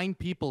 there's 9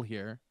 people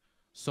here,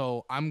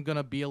 so I'm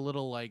gonna be a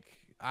little like,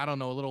 I don't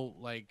know, a little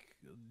like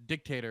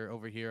dictator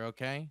over here,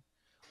 okay?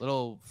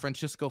 Little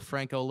Francisco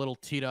Franco, a little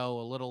Tito,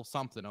 a little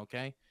something,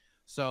 okay?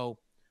 So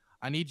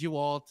I need you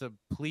all to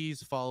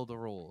please follow the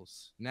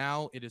rules.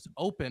 Now it is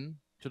open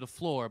to the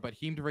floor, but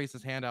he to raise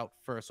his hand out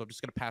first, so I'm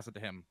just going to pass it to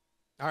him.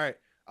 All right.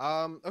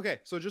 Okay,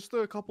 so just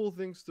a couple of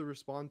things to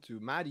respond to.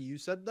 Maddie, you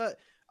said that,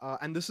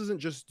 and this isn't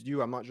just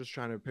you, I'm not just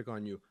trying to pick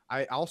on you.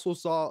 I also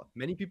saw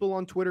many people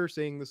on Twitter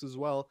saying this as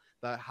well,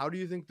 that how do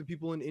you think the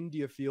people in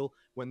India feel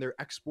when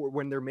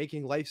they're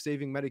making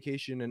life-saving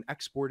medication and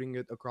exporting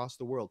it across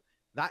the world?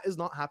 That is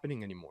not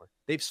happening anymore.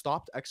 They've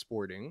stopped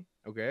exporting,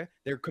 okay?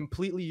 They're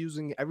completely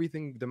using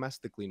everything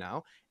domestically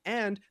now.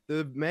 And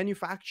the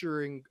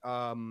manufacturing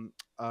CEO,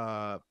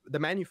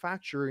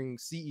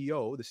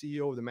 the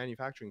CEO of the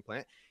manufacturing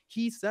plant,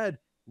 he said,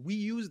 we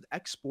used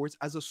exports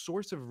as a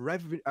source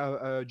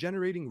of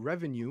generating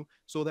revenue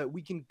so that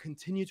we can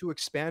continue to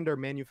expand our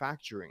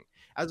manufacturing.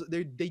 As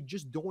they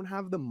just don't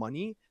have the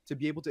money to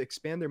be able to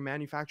expand their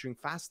manufacturing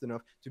fast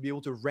enough to be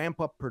able to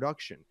ramp up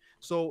production.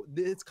 So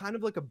it's kind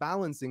of like a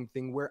balancing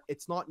thing where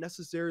it's not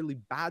necessarily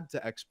bad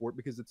to export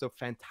because it's a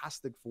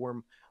fantastic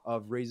form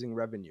of raising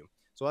revenue.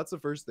 So that's the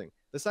first thing.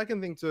 The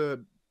second thing,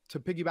 to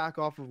piggyback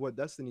off of what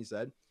Destiny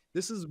said,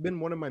 this has been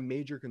one of my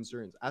major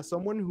concerns as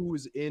someone who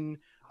is in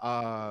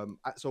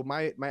so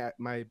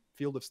my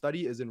field of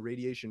study is in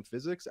radiation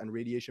physics and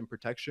radiation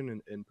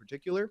protection in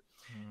particular.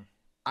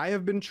 I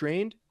have been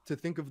trained to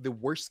think of the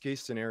worst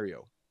case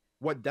scenario.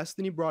 What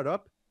Destiny brought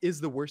up is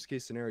the worst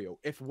case scenario.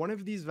 If one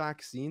of these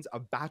vaccines, a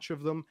batch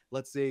of them,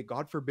 let's say,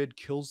 God forbid,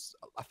 kills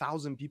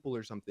 1,000 people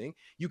or something,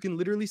 you can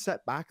literally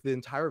set back the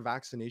entire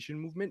vaccination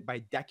movement by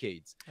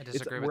decades. I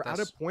disagree with We're this.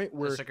 at a point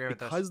where,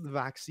 because the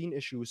vaccine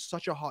issue is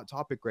such a hot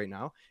topic right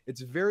now,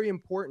 it's very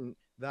important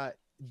that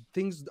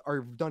things are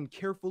done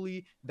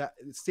carefully, that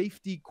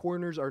safety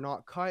corners are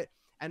not cut.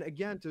 And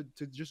again, to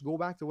just go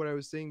back to what I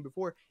was saying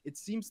before, it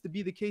seems to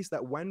be the case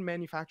that when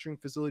manufacturing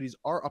facilities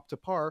are up to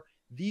par,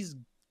 these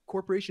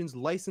corporations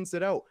license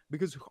it out,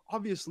 because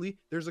obviously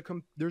there's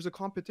a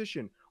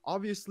competition.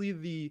 Obviously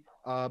the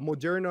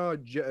Moderna,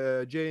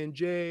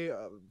 J&J,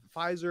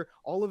 Pfizer,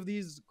 all of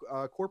these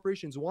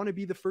corporations want to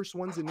be the first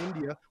ones in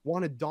India,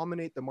 want to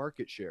dominate the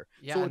market share.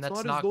 Yeah, so and it's that's not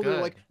as not though good.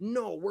 they're like,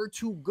 no, we're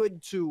too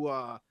good.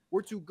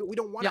 We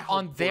don't want to help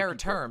on their poor people,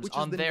 terms, which is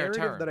on the their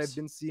narrative terms. that I've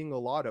been seeing a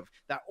lot of.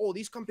 That, oh,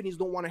 these companies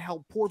don't want to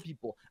help poor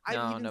people. I've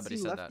No, even nobody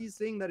seen said lefties that.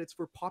 saying that it's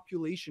for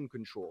population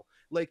control.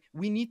 Like,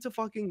 we need to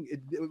fucking.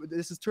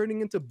 This is turning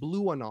into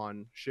blue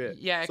anon shit.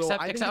 Yeah, So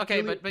except, I think except it's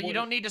okay, really but you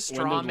don't need to When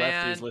straw those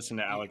man. lefties listen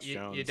to Alex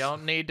Jones. You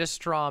don't need to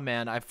straw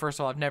man. First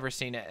of all, I've never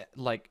seen it.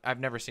 Like, I've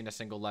never seen a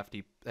single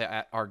lefty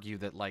argue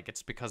that like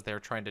it's because they're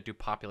trying to do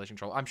population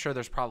control. I'm sure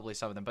there's probably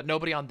some of them, but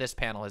nobody on this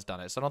panel has done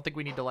it. So I don't think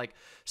we need to like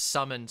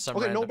summon some.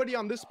 Okay, random... nobody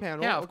on this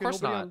panel. Yeah, of okay,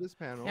 course nobody not. on this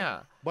panel.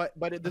 Yeah. But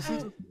this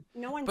is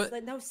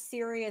No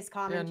serious Yeah,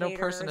 commentator. no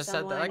person or has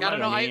said that. Like, someone I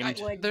don't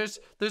know. would-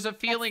 There's a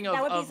feeling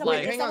that would be of someone-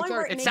 like. if hang on, someone sorry.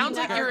 were It maybe sounds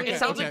like not you're. really It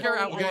sounds like you're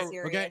fully out.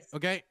 unserious.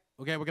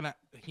 Okay, we're gonna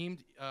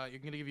Heemed, you're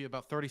gonna give you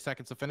about 30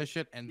 seconds to finish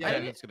it, and Yeah,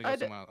 then it's gonna go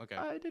somewhere else. Okay.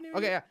 I didn't even...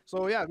 Okay, yeah.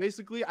 So yeah,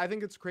 basically, I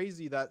think it's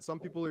crazy that some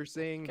people are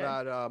saying Okay.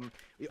 that,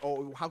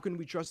 oh, how can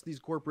we trust these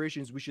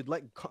corporations? We should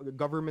let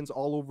governments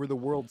all over the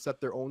world set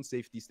their own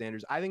safety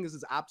standards. I think this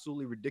is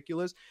absolutely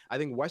ridiculous. I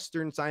think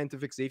Western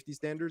scientific safety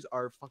standards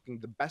are fucking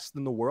the best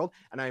in the world,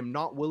 and I am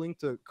not willing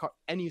to cut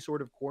any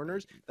sort of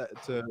corners that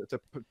to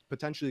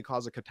potentially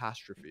cause a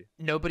catastrophe.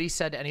 Nobody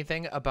said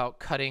anything about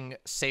cutting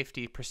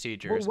safety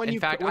procedures. when In you-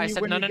 fact, when I you-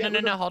 said when no, you no, no, get no,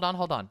 rid no. of-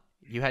 Hold on.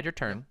 You had your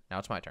turn. Now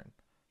it's my turn.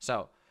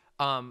 So,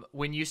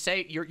 when you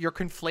say you're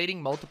conflating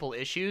multiple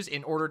issues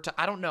in order to,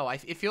 I don't know.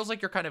 It feels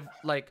like you're kind of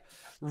like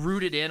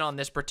rooted in on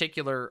this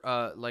particular,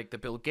 like the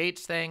Bill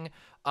Gates thing.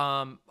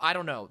 I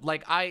don't know.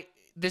 Like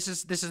this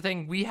is a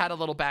thing we had a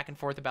little back and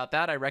forth about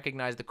that. I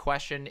recognize the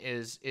question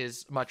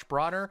is much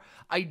broader.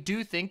 I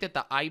do think that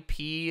the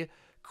IP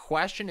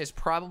question is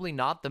probably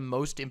not the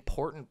most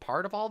important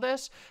part of all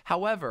this.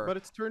 However, But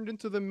it's turned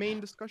into the main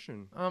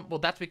discussion. well,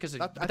 that's because I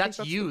think that's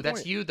that's you. the That's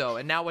point. you, though.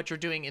 And now what you're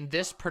doing in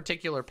this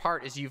particular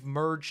part is you've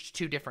merged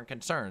two different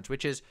concerns,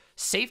 which is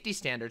safety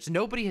standards.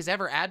 Nobody has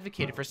ever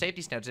advocated for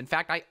safety standards. In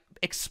fact, I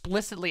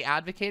explicitly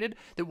advocated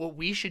that what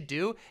we should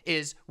do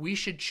is we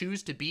should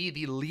choose to be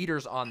the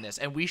leaders on this,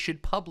 and we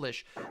should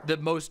publish the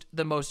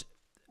most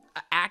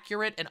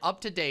accurate and up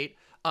to date,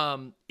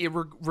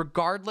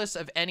 regardless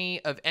of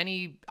any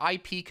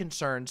IP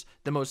concerns,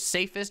 the most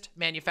safest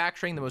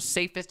manufacturing, the most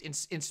safest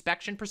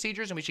inspection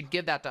procedures, and we should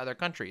give that to other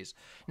countries.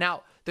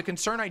 Now, the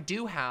concern I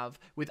do have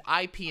with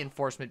IP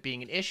enforcement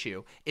being an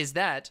issue is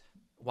that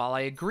while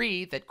I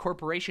agree that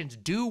corporations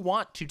do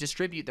want to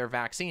distribute their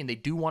vaccine, they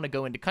do want to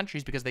go into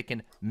countries because they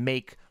can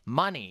make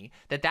money,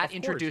 that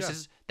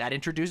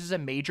introduces a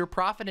major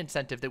profit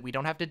incentive that we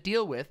don't have to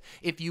deal with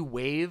if you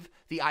waive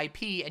the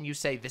IP and you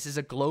say this is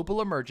a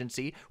global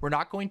emergency. We're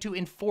not going to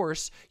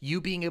enforce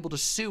you being able to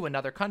sue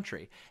another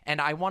country.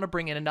 And I want to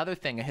bring in another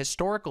thing, a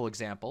historical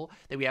example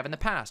that we have in the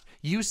past.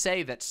 You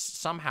say that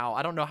somehow,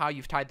 I don't know how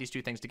you've tied these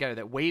two things together,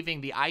 that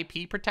waiving the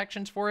IP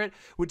protections for it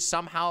would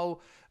somehow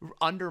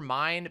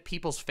undermine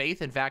people's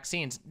faith in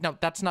vaccines. No,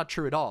 that's not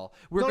true at all.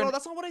 No,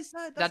 that's not what I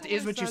said. That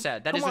is what you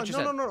said. That is what you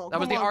said. No. That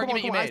was the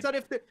argument you made. I said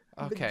if the,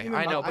 okay, Heem,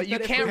 I know, but you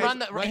said if can't the- run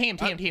the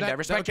team. I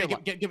respect your law.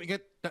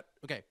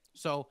 Okay,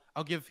 so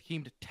I'll give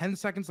Heemed 10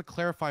 seconds to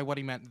clarify what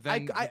he meant.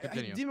 Then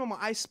continue. Dimama,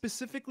 I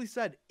specifically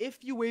said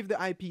if you waive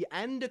the IP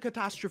and a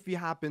catastrophe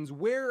happens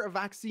where a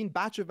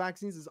batch of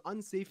vaccines is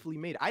unsafely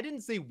made. I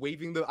didn't say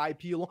waiving the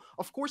IP alone.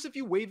 Of course, if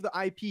you waive the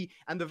IP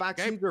and the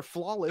vaccines are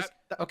flawless,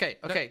 Okay.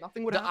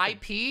 nothing would the happen.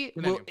 IP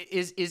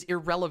is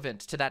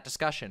irrelevant to that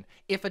discussion.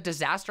 If a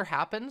disaster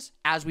happens,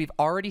 as we've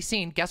already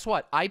seen, guess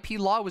what? IP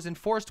law was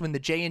enforced when the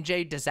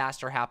J&J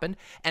disaster happened,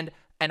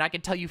 and I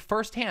can tell you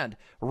firsthand,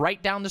 right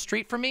down the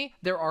street from me,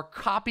 there are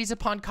copies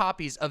upon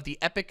copies of the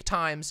Epic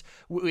Times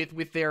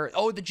with their,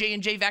 the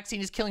J&J vaccine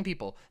is killing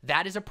people.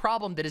 That is a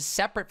problem that is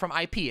separate from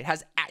IP. It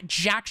has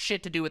jack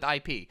shit to do with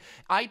IP.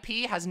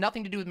 IP has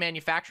nothing to do with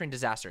manufacturing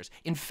disasters.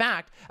 In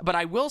fact, but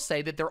I will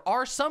say that there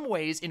are some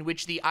ways in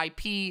which the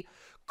IP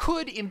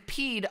could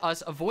impede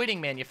us avoiding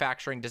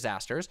manufacturing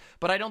disasters,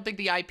 but I don't think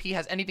the IP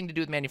has anything to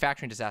do with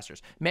manufacturing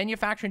disasters.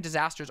 Manufacturing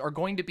disasters are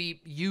going to be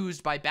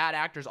used by bad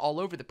actors all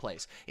over the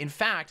place. In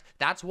fact,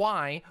 that's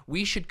why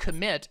we should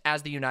commit,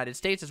 as the United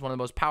States, as one of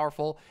the most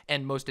powerful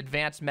and most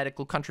advanced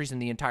medical countries in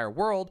the entire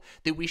world,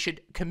 that we should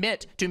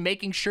commit to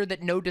making sure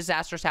that no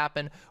disasters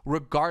happen,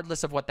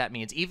 regardless of what that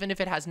means, even if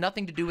it has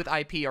nothing to do with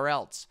IP or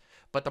else.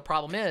 But the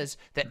problem is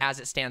that as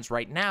it stands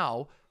right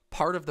now,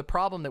 part of the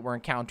problem that we're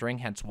encountering,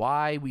 hence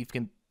why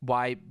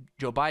why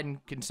Joe Biden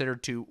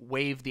considered to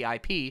waive the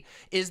IP,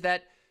 is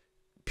that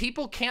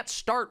people can't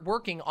start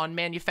working on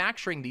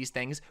manufacturing these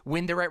things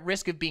when they're at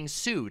risk of being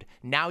sued.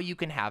 Now you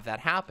can have that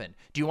happen.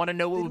 Do you want to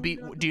know what would be?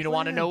 Do you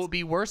want to know what would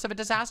be worse of a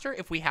disaster?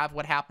 If we have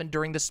what happened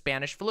during the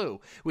Spanish flu,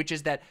 which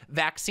is that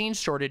vaccine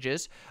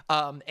shortages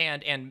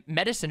and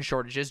medicine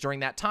shortages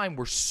during that time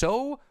were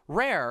so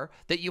rare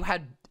that you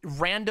had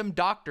random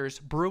doctors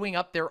brewing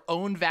up their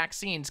own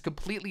vaccines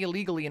completely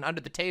illegally and under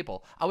the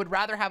table. I would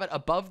rather have it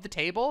above the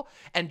table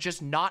and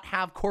just not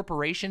have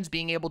corporations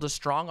being able to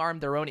strong arm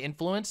their own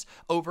influence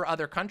over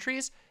other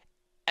countries.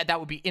 That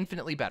would be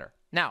infinitely better.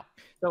 Now,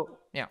 so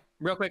yeah,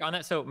 real quick on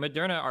that. So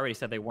Moderna already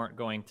said they weren't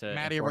going to.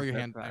 Maddie, I wrote your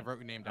hand. I wrote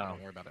your name down.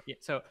 Don't worry about it. Yeah,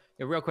 so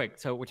real quick.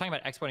 So we're talking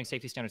about exporting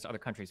safety standards to other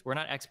countries. We're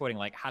not exporting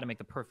like how to make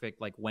the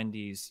perfect like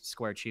Wendy's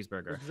square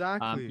cheeseburger.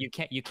 Exactly.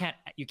 You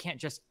can't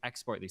just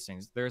export these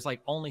things. There's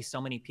like only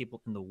so many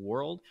people in the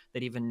world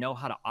that even know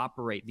how to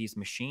operate these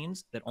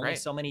machines. That only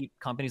so many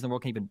companies in the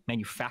world can even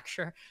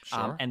manufacture.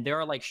 Sure. And there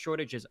are like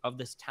shortages of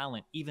this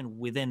talent even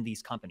within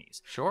these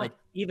companies. Sure. Like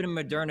even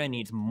Moderna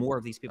needs more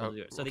of these people to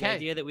do it. So the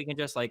idea that we can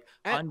just like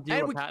undo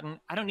a patent.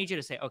 I don't need you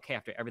to say okay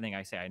after everything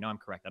I say. I know I'm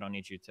correct. I don't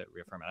need you to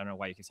reaffirm it. I don't know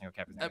why you keep saying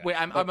okay after everything. Wait,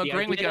 I'm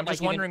agreeing with you. I'm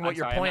just wondering what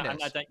your point is. I'm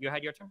not done. You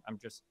had your turn. I'm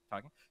just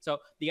talking. So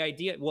the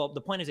idea, well,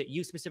 the point is that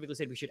you specifically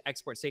said we should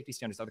export safety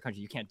standards to other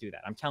countries. You can't do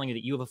that. I'm telling you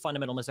that you have a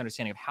fundamental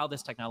misunderstanding of how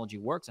this technology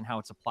works and how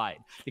it's applied,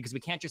 because we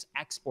can't just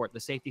export the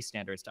safety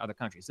standards to other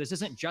countries. This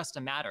isn't just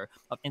a matter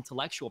of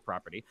intellectual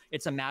property.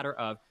 It's a matter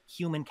of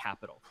human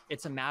capital.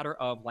 It's a matter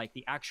of like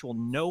the actual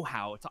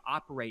know-how to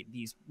operate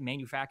these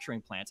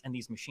manufacturing plants and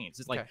these machines.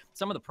 It's like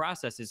some of the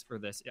processes for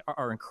this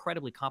are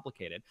incredibly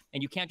complicated,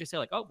 and you can't just say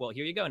like, oh, well,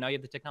 here you go. Now you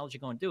have the technology,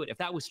 go and do it. If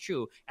that was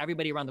true,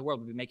 everybody around the world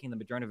would be making the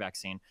Moderna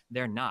vaccine.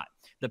 They're not.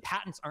 The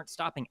patents aren't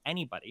stopping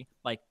anybody.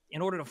 Like,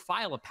 in order to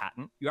file a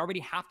patent, you already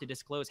have to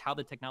disclose how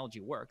the technology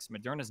works.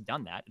 Moderna's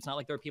done that. It's not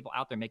like there are people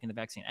out there making the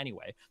vaccine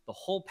anyway. The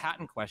whole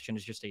patent question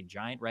is just a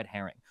giant red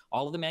herring.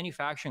 All of the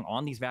manufacturing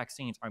on these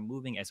vaccines are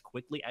moving as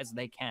quickly as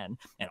they can,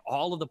 and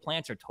all of the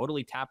plants are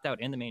totally tapped out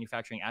in the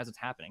manufacturing as it's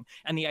happening.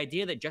 And the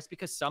idea that just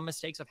because some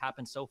mistakes have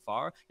happened so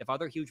far, if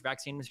other huge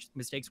vaccine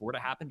mistakes were to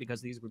happen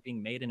because these were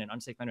being made in an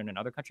unsafe manner in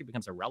another country,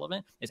 becomes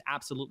irrelevant is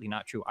absolutely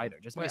not true either.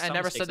 Just I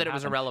never said that it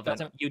was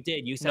irrelevant. You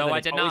did. You said no, I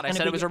did not. I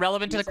said it was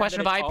irrelevant to the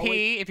question of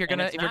IP. If you're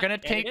gonna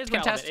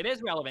contest, it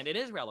is relevant. It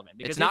is relevant.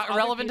 It's not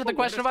relevant to the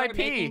question of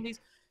IP.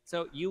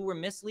 So you were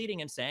misleading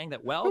in saying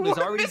that, well, there's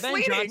already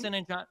been Johnson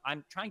and Johnson.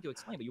 I'm trying to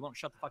explain, but you won't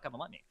shut the fuck up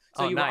and let me.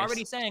 So you were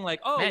already saying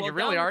like, oh, man, you're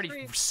really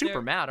already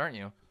super mad, aren't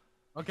you?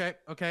 Okay.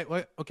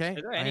 Wait. Okay.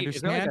 I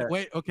understand.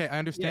 Wait. Okay. I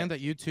understand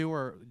that you two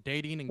are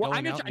dating and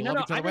going out and love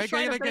each other.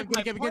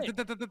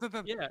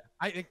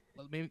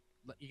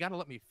 You gotta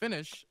let me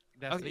finish.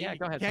 Okay, yeah,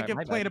 go ahead. You can't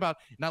complain about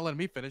not letting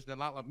me finish, then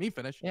not let me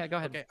finish. Yeah, go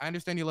ahead. Okay. I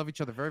understand you love each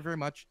other very, very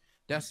much.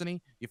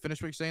 Destiny, you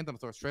finish what you're saying, then I'll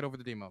throw it straight over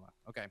the Demon Mama.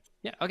 Okay.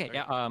 Yeah. Okay.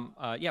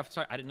 Yeah.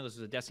 Sorry, I didn't know this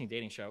was a Destiny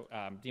dating show.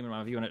 Demon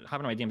Mama, if you want to hop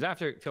into my DMs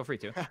after, feel free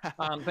to.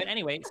 But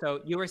anyway,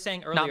 so you were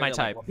saying earlier, not my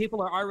type. Like, well,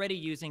 people are already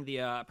using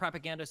the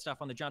propaganda stuff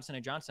on the Johnson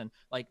 & Johnson.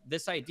 Like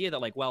this idea that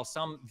like, well,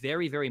 some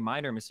very, very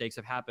minor mistakes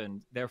have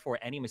happened, therefore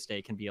any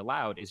mistake can be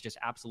allowed, is just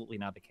absolutely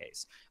not the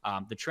case.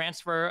 The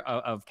transfer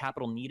of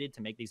capital needed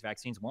to make these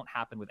vaccines won't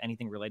happen with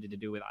anything related to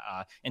do with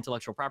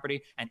intellectual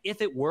property. And if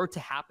it were to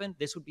happen,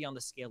 this would be on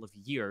the scale of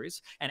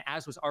years. And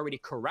as was already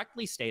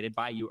correctly stated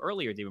by you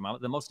earlier, Demon Mama,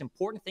 the most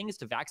important thing is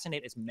to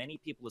vaccinate as many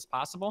people as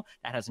possible.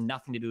 That has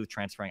nothing to do with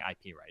transferring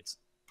IP rights.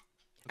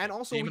 And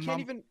also, we can't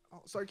even.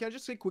 Oh, sorry, can I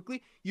just say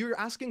quickly? You're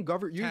asking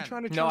you're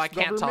trying to trust I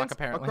can't talk, governments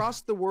apparently.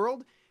 across the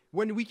world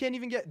when we can't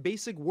even get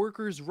basic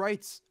workers'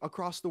 rights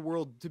across the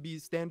world to be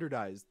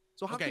standardized.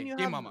 So how can you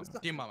Demon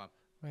Mama.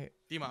 Wait,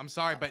 Dima, I'm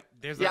sorry, but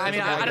there's. Yeah,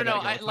 I don't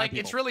know. Like,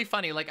 it's really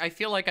funny. Like, I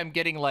feel like I'm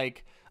getting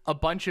like a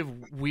bunch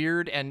of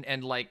weird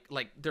and like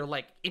they're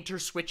like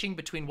interswitching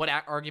between what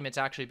arguments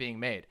actually being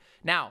made.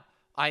 Now,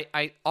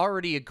 I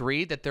already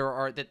agree that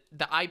that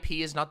the IP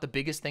is not the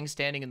biggest thing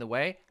standing in the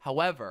way.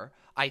 However,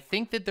 I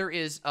think that there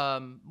is,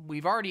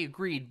 we've already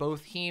agreed,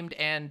 both Heemed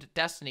and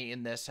Destiny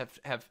in this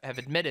have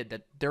admitted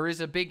that there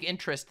is a big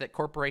interest that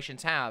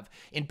corporations have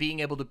in being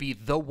able to be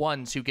the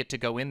ones who get to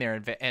go in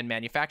there and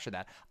manufacture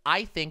that.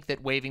 I think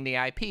that waiving the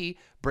IP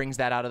brings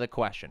that out of the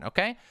question,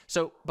 okay?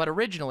 So, but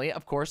originally,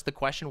 of course, the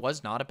question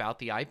was not about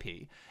the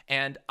IP,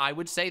 and I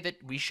would say that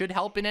we should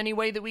help in any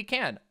way that we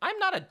can. I'm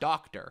not a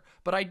doctor,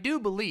 but I do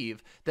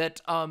believe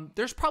that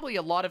there's probably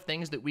a lot of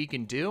things that we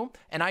can do,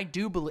 and I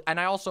do believe, and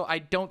I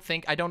don't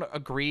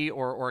agree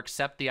or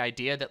accept the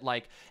idea that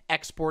like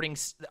exporting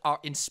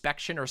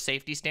inspection or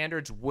safety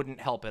standards wouldn't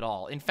help at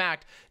all. In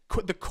fact,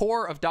 the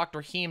core of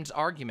Dr. Heem's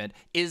argument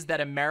is that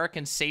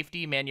American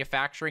safety,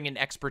 manufacturing, and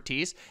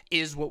expertise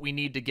is what we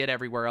need to get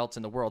everywhere else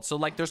in the world. So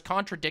like there's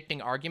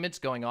contradicting arguments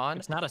going on.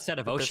 It's not a set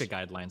of OSHA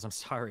guidelines. I'm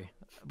sorry.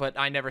 But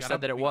I never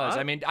said that it was.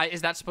 I mean,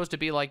 is that supposed to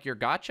be like your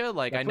gotcha?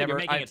 Like That's I never. You're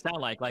making it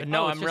sound like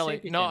no, oh,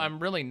 I'm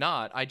really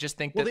not. I just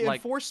think that the like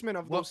enforcement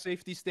of those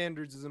safety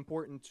standards is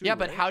important too. Yeah,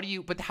 but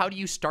right? how do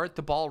you start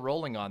the ball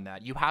rolling on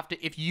that? You have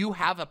to, if you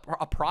have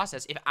a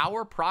process, if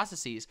our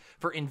processes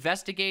for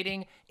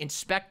investigating,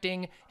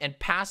 inspecting, and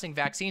passing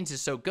vaccines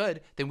is so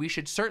good, then we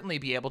should certainly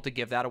be able to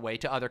give that away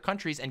to other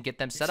countries and get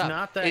them set up. It's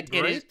not that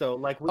great though.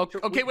 Like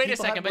okay, wait a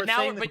second. But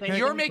now,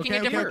 you're making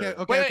a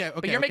different.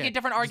 But you're making a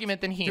different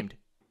argument than Heemed.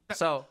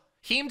 So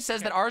Heemed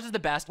says that ours is the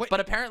best, but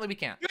apparently we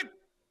can't.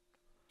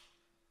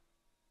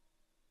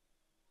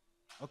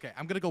 Okay,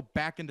 I'm gonna go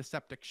back into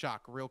septic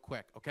shock real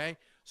quick. Okay,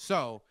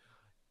 so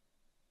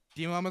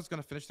D-Mama's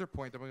gonna finish their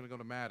point, then we're gonna go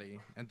to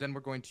Maddie, and then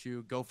we're going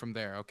to go from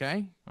there.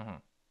 Okay.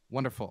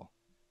 Wonderful.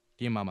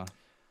 D-Mama.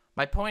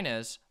 My point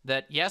is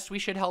that yes, we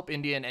should help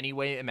India in any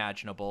way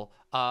imaginable.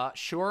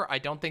 Sure, I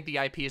don't think the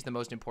IP is the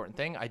most important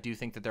thing. I do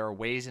think that there are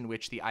ways in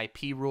which the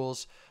IP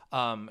rules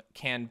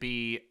can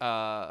be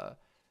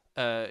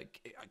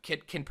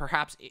can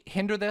perhaps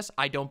hinder this.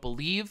 I don't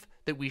believe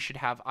that we should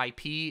have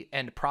IP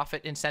and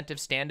profit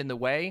incentives stand in the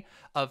way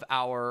of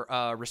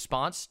our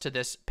response to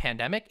this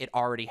pandemic. It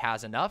already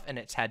has enough, and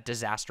it's had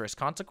disastrous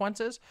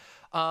consequences.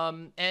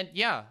 And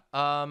yeah,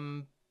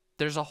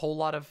 there's a whole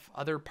lot of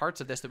other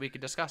parts of this that we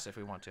could discuss if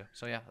we want to.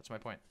 So yeah, that's my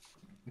point.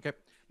 Okay,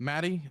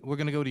 Maddie, we're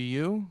gonna go to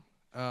you.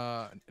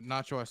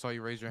 Nacho, I saw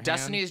you raise your hand.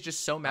 Destiny is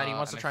just so mad he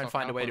wants to try and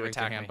find a way to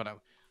attack me.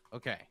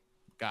 Okay,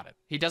 got it.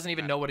 He doesn't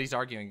even know what he's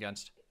arguing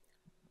against.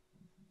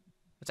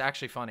 It's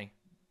actually funny.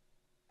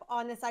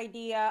 On this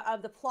idea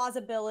of the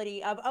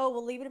plausibility of, oh,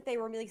 well, even if they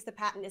release the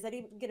patent, is that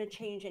even going to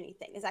change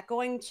anything? Is that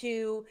going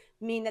to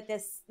mean that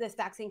this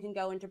vaccine can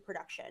go into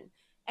production?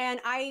 And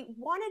I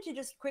wanted to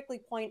just quickly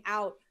point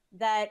out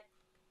that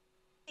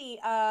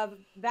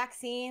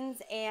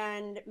vaccines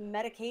and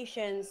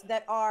medications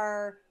that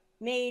are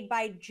made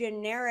by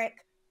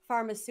generic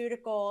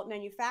pharmaceutical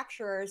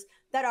manufacturers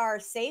that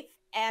are safe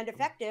and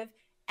effective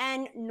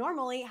and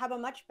normally have a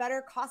much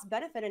better cost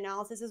benefit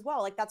analysis as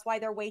well. Like that's why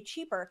they're way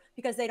cheaper,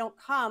 because they don't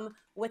come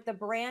with the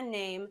brand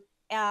name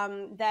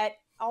that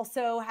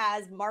also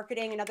has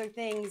marketing and other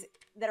things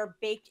that are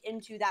baked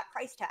into that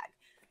price tag.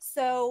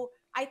 So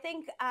I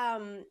think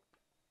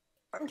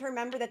important to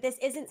remember that this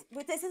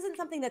isn't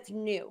something that's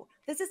new.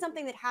 This is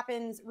something that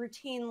happens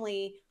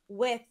routinely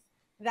with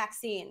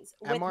vaccines,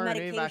 with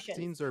mRNA medications.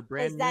 Vaccines are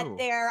brand new.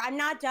 I'm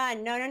not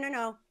done.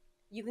 No.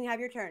 You can have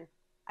your turn.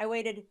 I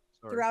waited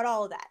throughout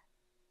all of that.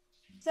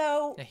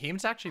 So yeah,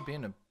 Heem's actually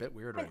being a bit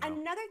weird right now.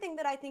 Another thing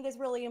that I think is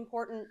really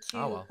important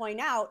to point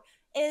out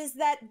is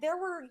that there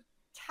were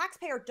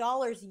taxpayer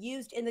dollars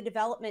used in the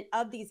development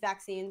of these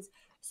vaccines.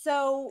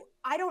 So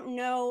I don't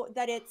know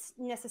that it's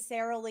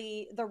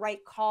necessarily the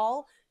right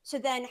call to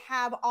then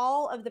have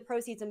all of the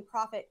proceeds and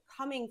profit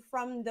coming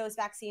from those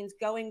vaccines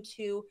going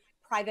to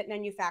private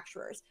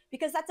manufacturers,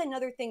 because that's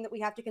another thing that we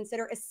have to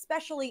consider,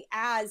 especially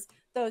as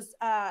those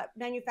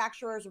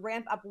manufacturers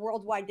ramp up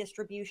worldwide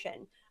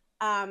distribution.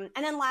 And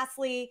then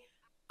lastly,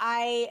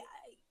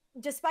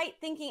 despite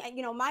thinking,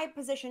 my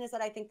position is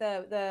that I think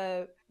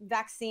the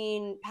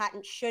vaccine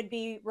patent should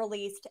be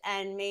released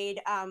and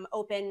made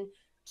open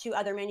to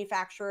other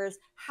manufacturers.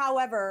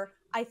 However,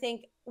 I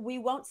think we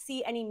won't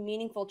see any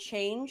meaningful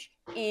change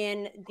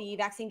in the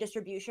vaccine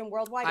distribution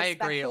worldwide,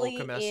 especially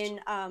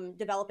in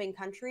developing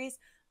countries,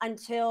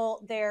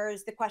 until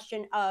there's the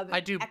question of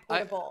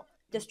equitable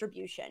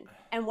distribution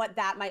and what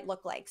that might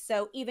look like.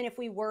 So even if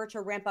we were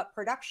to ramp up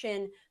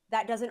production,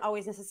 that doesn't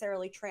always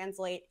necessarily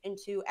translate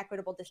into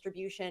equitable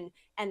distribution.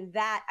 And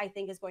that, I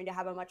think, is going to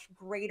have a much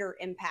greater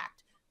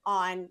impact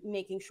on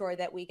making sure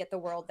that we get the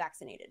world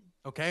vaccinated.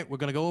 Okay, we're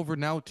going to go over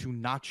now to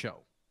Nacho.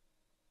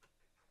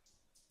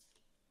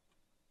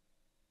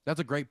 That's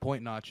a great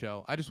point,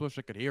 Nacho. I just wish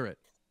I could hear it.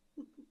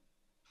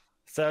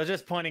 So I was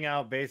just pointing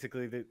out,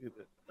 basically,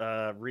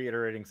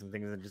 reiterating some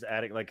things and just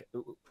adding, like,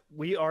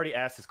 we already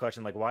asked this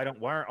question, like, why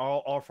aren't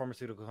all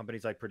pharmaceutical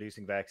companies like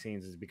producing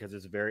vaccines? Is because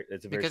it's a very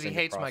because he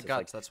hates process. My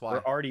guts. That's why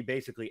we're already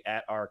basically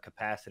at our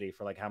capacity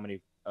for like how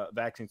many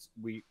vaccines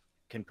we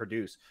can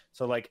produce.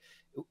 So like,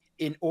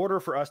 in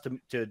order for us to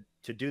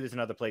do this in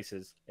other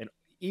places, and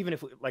even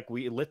if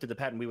we lifted the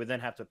patent, we would then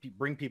have to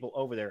bring people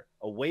over there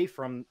away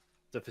from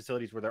the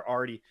facilities where they're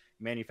already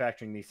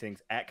manufacturing these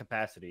things at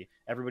capacity.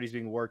 Everybody's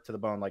being worked to the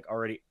bone, like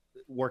already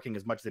working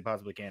as much as they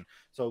possibly can.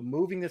 So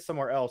moving this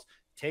somewhere else,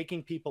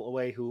 taking people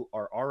away who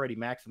are already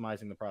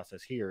maximizing the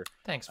process here,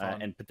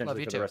 and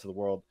potentially for the rest of the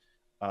world,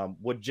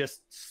 would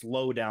just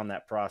slow down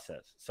that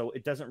process. So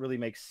it doesn't really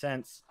make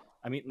sense.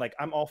 I mean, like,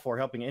 I'm all for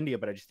helping India,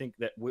 but I just think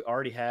that we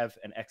already have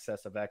an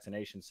excess of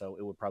vaccination, so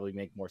it would probably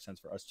make more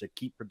sense for us to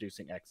keep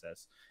producing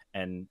excess.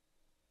 And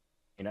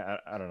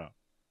I don't know.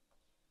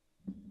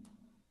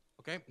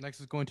 Okay, next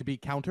is going to be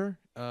counter.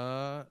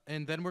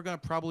 And then we're going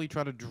to probably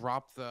try to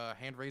drop the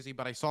hand raising,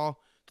 but I saw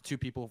the 2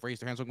 people raise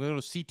their hands. So I'm going to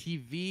go to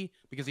CTV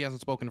because he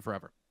hasn't spoken in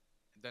forever.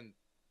 Then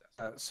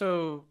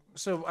so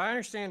I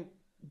understand.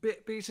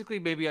 Basically,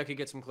 maybe I could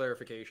get some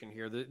clarification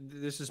here.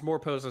 This is more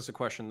posed as a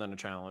question than a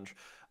challenge.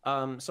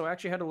 So I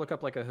actually had to look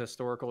up like a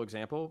historical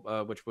example,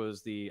 which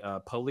was the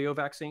polio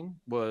vaccine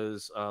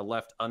was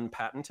left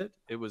unpatented.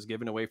 It was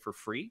given away for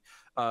free.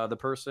 The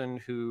person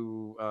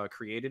who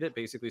created it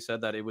basically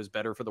said that it was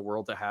better for the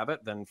world to have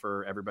it than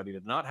for everybody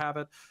to not have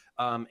it.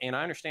 And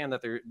I understand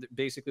that they're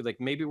basically like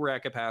maybe we're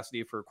at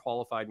capacity for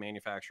qualified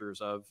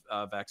manufacturers of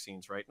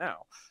vaccines right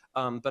now.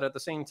 But at the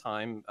same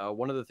time,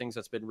 one of the things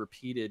that's been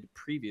repeated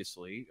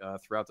previously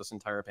throughout this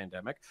entire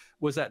pandemic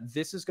was that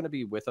this is going to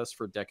be with us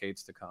for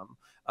decades to come.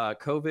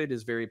 COVID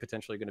is very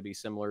potentially going to be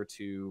similar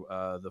to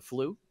the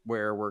flu,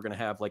 where we're going to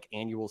have like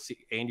annual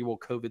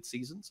COVID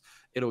seasons.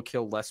 It'll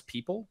kill less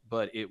people,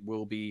 but it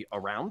will be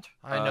around.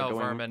 I know,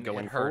 Vermin,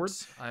 going it forward.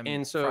 hurts. I'm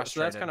and so that's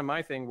kind frustrated. of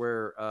my thing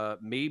where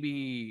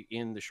maybe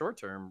in the short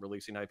term,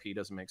 releasing IP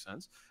doesn't make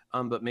sense.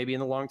 But maybe in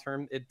the long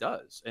term, it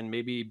does. And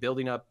maybe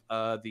building up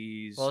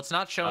these. Well, it's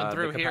not showing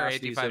through here,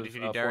 85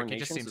 to Derek. He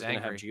just seems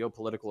angry. Have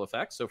geopolitical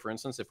effects. So, for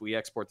instance, if we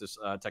export this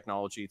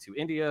technology to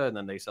India and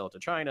then they sell it to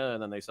China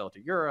and then they sell it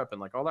to Europe and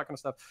like all that kind of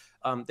stuff,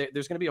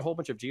 there's going to be a whole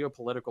bunch of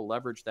geopolitical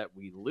leverage that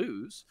we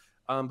lose.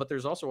 But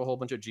there's also a whole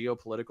bunch of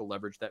geopolitical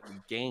leverage that we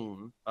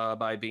gain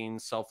by being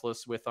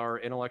selfless with our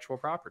intellectual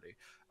property.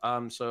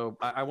 So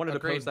I wanted to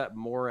pose that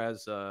more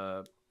as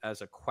a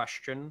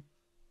question.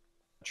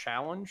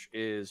 Challenge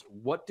is,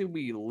 what do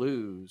we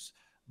lose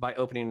by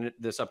opening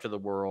this up to the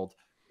world,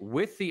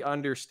 with the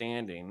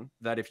understanding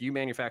that if you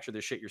manufacture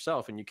this shit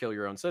yourself and you kill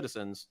your own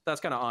citizens, that's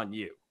kind of on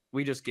you.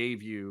 We just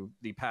gave you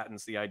the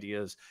patents, the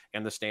ideas,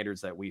 and the standards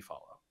that we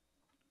follow.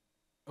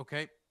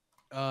 Okay.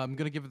 I'm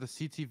going to give it the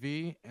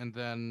CTV and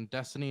then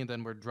Destiny, and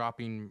then we're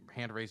dropping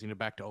hand raising it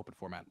back to open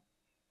format.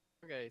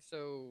 Okay,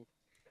 so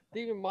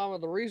Demon Mama,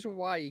 the reason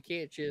why you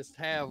can't just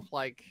have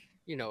like,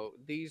 you know,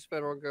 these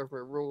federal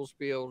government rules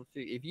be able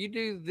to, if you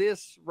do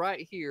this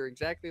right here,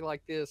 exactly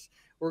like this,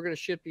 we're going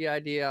to ship the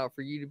idea out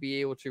for you to be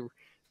able to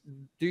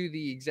do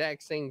the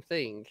exact same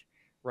thing,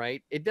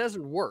 right? It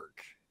doesn't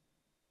work.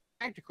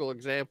 Practical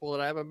example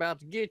that I'm about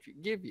to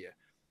give you.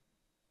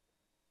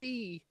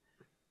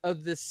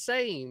 Of the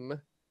same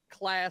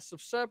class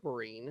of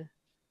submarine,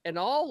 and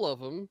all of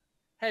them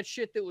had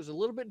shit that was a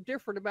little bit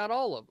different about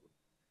all of them.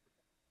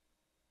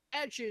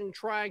 Imagine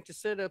trying to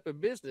set up a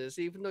business,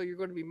 even though you're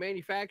going to be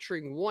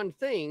manufacturing one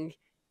thing,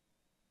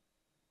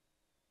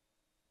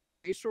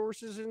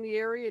 resources in the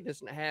area, it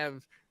doesn't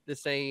have the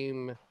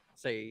same,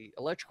 say,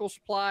 electrical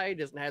supply, it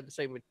doesn't have the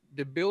same,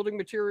 the building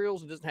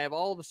materials, it doesn't have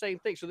all the same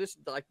things. So this,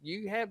 like,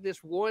 you have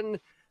this one,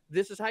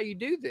 this is how you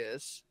do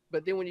this,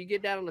 but then when you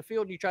get down on the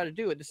field and you try to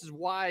do it, this is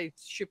why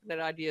shipping that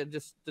idea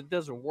just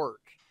doesn't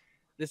work.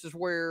 This is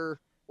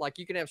where, like,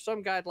 you can have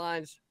some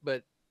guidelines,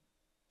 but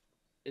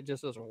it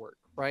just doesn't work,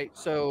 right?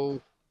 So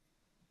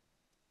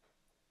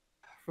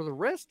for the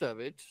rest of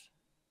it,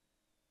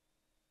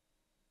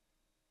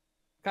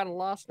 kind of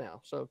lost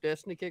now. So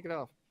Destiny, kick it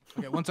off.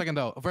 Okay, 1 second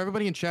though. For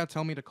everybody in chat,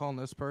 tell me to call on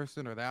this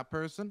person or that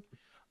person.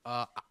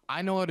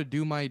 I know how to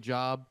do my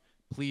job.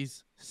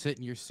 Please sit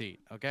in your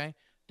seat. Okay,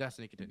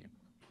 Destiny, continue.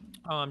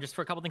 Just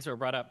for a couple things that were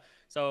brought up.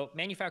 So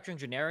manufacturing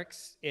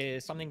generics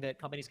is something that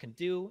companies can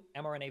do.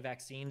 mRNA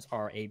vaccines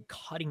are a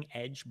cutting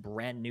edge,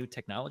 brand new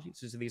technology.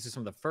 So these are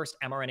some of the first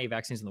mRNA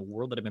vaccines in the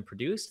world that have been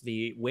produced.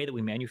 The way that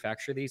we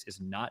manufacture these is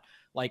not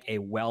like a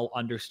well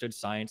understood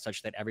science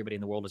such that everybody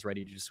in the world is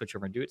ready to just switch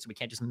over and do it. So we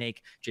can't just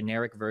make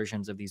generic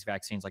versions of these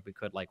vaccines like we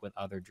could like with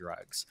other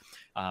drugs.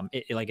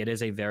 It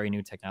is a very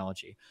new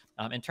technology.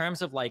 In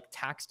terms of like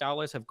tax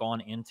dollars have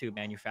gone into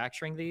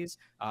manufacturing these,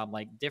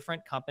 like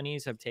different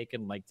companies have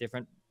taken like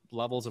different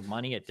levels of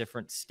money at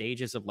different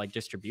stages of like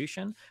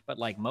distribution, but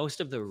like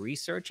most of the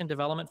research and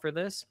development for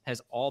this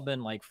has all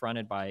been like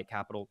fronted by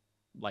capital,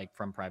 like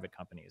from private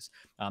companies.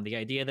 The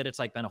idea that it's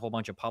like been a whole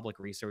bunch of public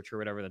research or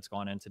whatever that's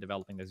gone into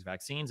developing these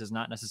vaccines is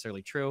not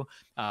necessarily true.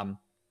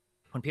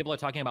 When people are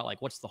talking about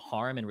like what's the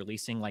harm in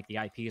releasing like the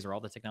IPs or all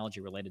the technology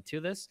related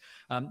to this,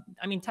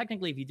 I mean,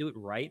 technically, if you do it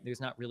right,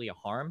 there's not really a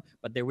harm,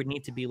 but there would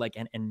need to be like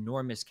an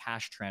enormous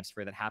cash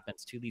transfer that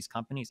happens to these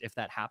companies if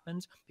that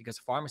happens, because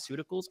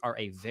pharmaceuticals are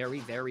a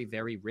very, very,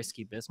 very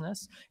risky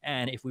business.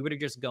 And if we were to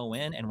just go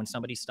in and when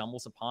somebody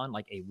stumbles upon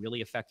like a really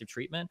effective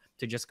treatment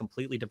to just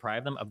completely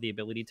deprive them of the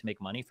ability to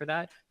make money for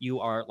that, you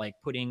are like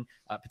putting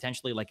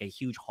potentially like a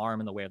huge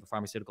harm in the way of the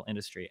pharmaceutical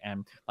industry.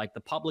 And like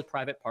the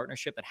public-private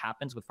partnership that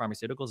happens with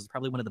pharmaceuticals is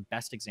probably one of the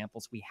best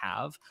examples we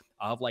have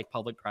of like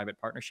public-private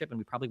partnership, and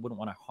we probably wouldn't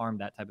want to harm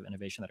that type of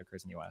innovation that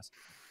occurs in the U.S.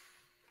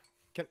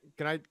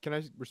 Can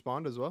I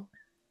respond as well?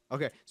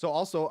 Okay, so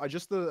also I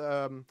just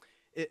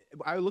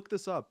I looked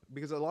this up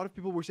because a lot of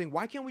people were saying,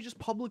 why can't we just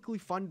publicly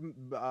fund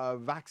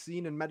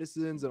vaccine and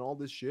medicines and all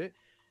this shit?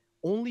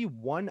 Only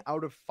 1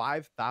 out of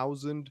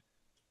 5,000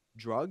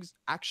 drugs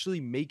actually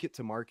make it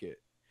to market.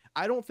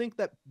 I don't think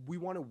that we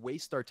want to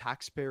waste our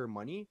taxpayer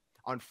money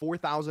on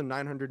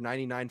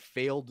 4,999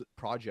 failed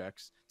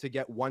projects to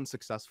get one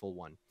successful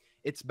one.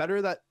 It's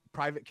better that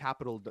private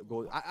capital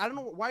goes. I don't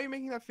know why are you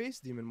making that face,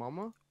 Demon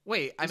Mama.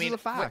 Wait, I mean, this is a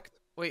fact.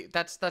 Wait,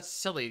 that's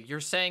silly. You're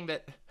saying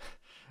that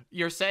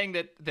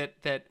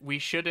we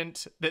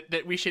shouldn't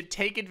that we should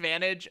take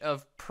advantage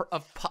of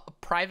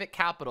private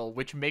capital,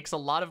 which makes a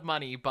lot of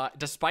money, but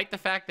despite the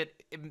fact that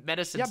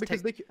medicines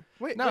because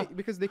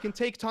because they can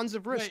take tons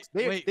of risks.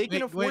 They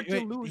can afford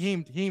to lose.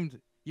 Heemed.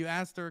 You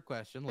asked her a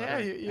question.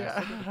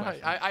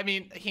 I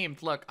mean,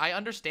 Heemed, look, I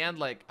understand.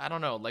 Like, I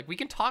don't know. Like, we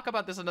can talk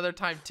about this another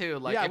time too.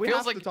 Like, yeah, it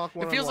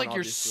feels like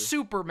you're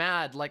super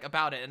mad like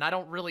about it, and I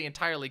don't really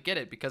entirely get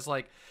it because,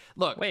 like,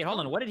 look. Wait, hold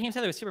on. What did Heemed say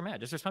that was super mad?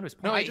 Just respond to his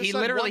point. No, he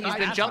literally he's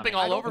been jumping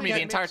all over me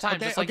the entire time.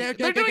 Just like they're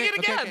doing it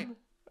again.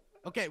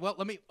 Okay, well,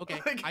 let me. Okay,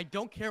 I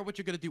don't care what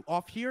you're gonna do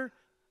off here.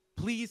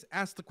 Please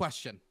ask the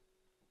question.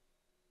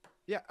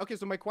 Yeah. Okay.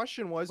 So my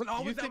question was.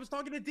 I was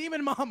talking to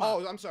Demon Mama.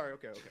 Oh, I'm sorry.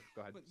 Okay.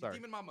 Go ahead. Sorry.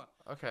 Demon Mama.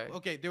 Okay.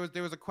 Okay. There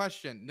was a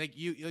question. Like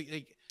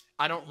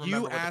I don't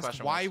remember. You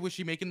asked why was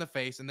she making the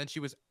face, and then she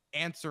was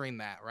answering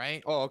that,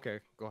 right? Oh, okay.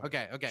 Go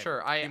ahead. Okay.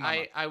 Sure.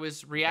 I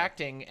was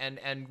reacting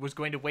and was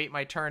going to wait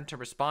my turn to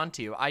respond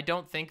to you. I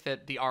don't think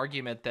that the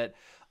argument that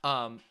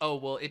oh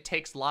well, it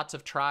takes lots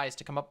of tries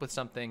to come up with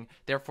something,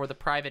 therefore the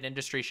private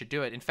industry should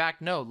do it. In fact,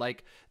 no.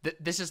 Like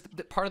this is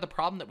part of the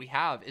problem that we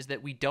have is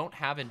that we don't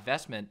have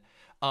investment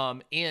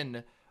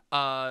in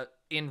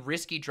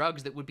risky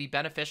drugs that would be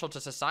beneficial to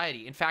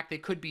society. In fact, they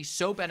could be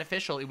so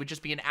beneficial it would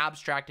just be an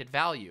abstracted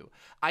value.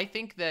 I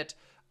think that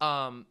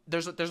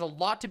there's a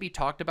lot to be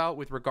talked about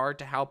with regard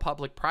to how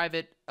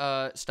public-private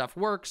stuff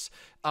works,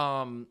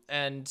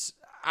 and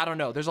I don't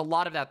know. There's a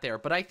lot of that there,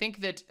 but I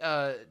think that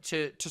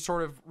to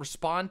sort of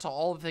respond to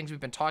all the things we've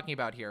been talking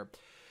about here,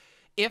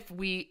 if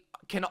we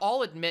can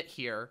all admit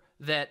here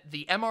that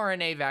the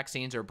mRNA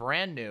vaccines are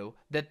brand new,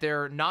 that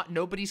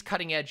nobody's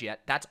cutting edge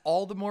yet, that's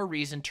all the more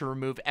reason to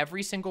remove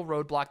every single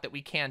roadblock that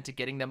we can to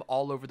getting them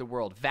all over the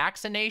world.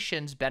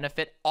 Vaccinations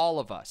benefit all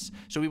of us.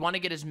 So we want to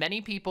get as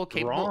many people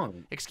capable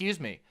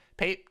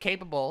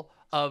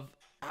of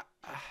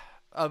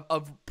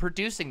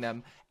producing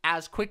them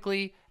as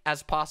quickly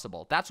as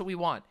possible. That's what we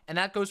want. And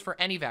that goes for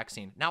any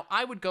vaccine. Now,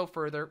 I would go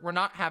further. We're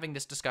not having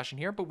this discussion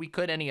here, but we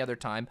could any other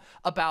time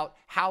about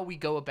how we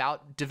go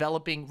about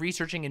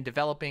researching and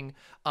developing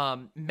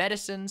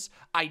medicines.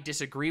 I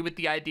disagree with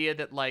the idea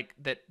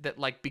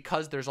that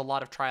because there's a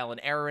lot of trial and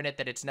error in it,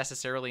 that it's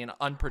necessarily an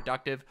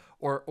unproductive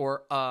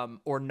or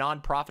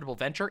non-profitable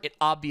venture. It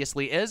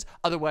obviously is.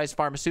 Otherwise,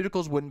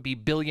 pharmaceuticals wouldn't be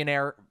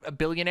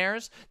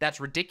billionaires. That's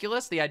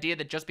ridiculous. The idea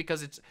that just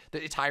because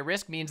it's high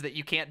risk means that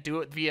you can't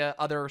do it via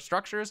other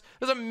structures.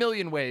 There's a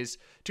million ways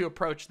to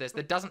approach this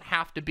that doesn't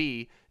have to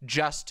be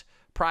just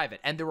private,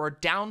 and there are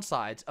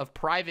downsides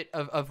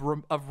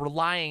of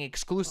relying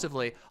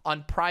exclusively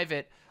on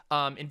private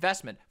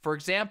investment. For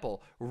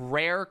example,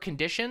 rare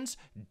conditions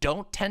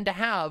don't tend to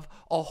have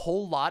a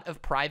whole lot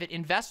of private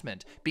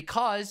investment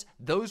because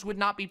those would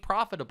not be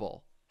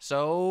profitable.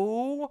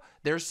 So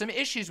there's some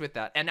issues with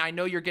that. And I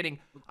know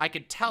I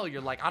could tell you're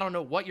like, I don't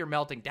know what you're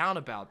melting down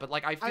about, but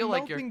like, I feel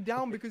like you're melting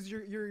down because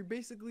you're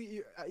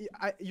basically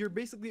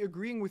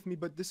agreeing with me,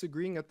 but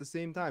disagreeing at the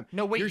same time.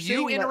 No, wait,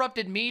 you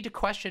interrupted me to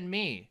question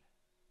me.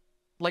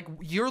 Like,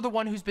 you're the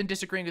one who's been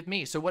disagreeing with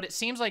me. So what it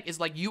seems like is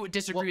like you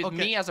disagree with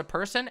me as a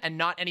person and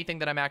not anything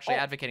that I'm actually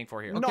advocating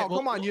for here. No,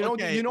 come on.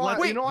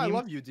 I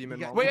love you, Demon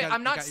Mom. Wait,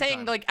 I'm not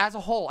saying like as a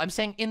whole. I'm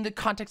saying in the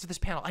context of this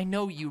panel. I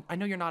know you're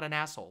not an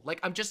asshole. Like,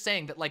 I'm just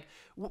saying that like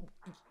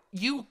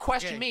you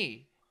question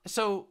me.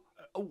 So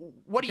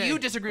what do you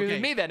disagree with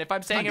me then if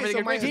I'm saying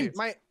everything agrees with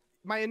you?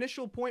 My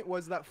initial point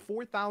was that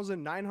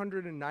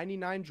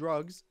 4,999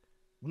 drugs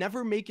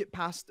never make it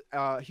past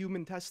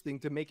human testing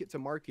to make it to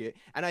market.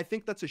 And I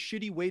think that's a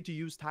shitty way to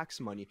use tax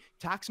money.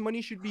 Tax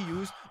money should be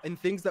used in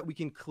things that we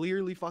can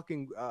clearly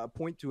fucking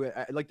point to it.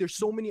 Like, there's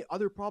so many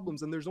other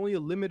problems and there's only a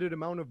limited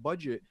amount of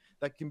budget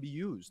that can be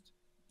used.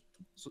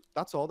 So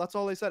that's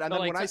all I said. And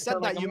then when I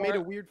said that, you made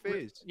a weird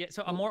face. Yeah.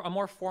 So a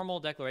more formal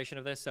declaration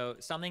of this. So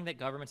something that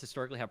governments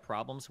historically have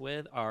problems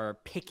with are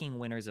picking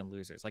winners and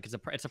losers. Like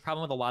it's a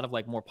problem with a lot of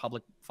like more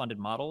public funded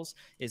models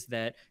is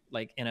that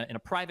like in a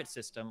private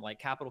system, like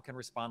capital can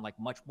respond like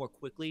much more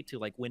quickly to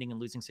like winning and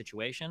losing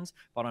situations.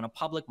 But on a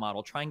public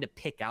model, trying to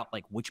pick out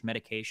like which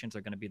medications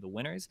are going to be the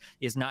winners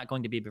is not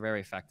going to be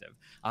very effective.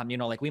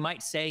 Like we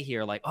might say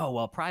here like, oh,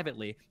 well,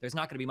 privately, there's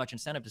not going to be much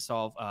incentive to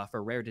solve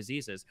for rare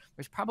diseases.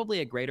 There's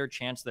probably a greater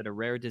chance that a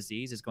rare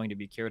disease is going to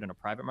be cured in a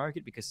private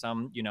market because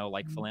some,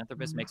 like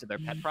philanthropist makes it their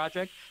pet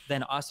project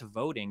than us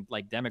voting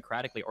like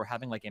democratically or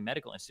having like a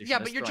medical institution. Yeah,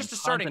 but you're just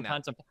asserting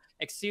that.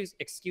 Excuse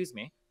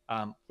me.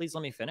 Please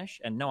let me finish.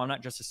 And no, I'm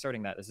not just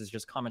asserting that. This is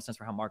just common sense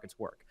for how markets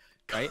work,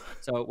 right?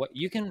 So what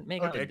you can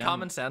make okay,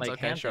 common sense. Like,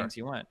 okay, sure. Things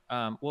you want.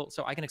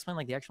 So I can explain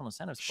like the actual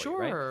incentives. For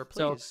sure, you, right?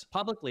 please. So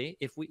publicly,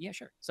 if we, yeah,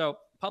 sure. So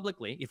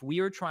publicly, if we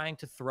are trying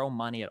to throw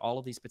money at all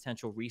of these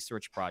potential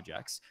research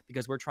projects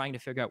because we're trying to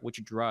figure out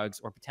which drugs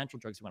or potential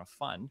drugs we want to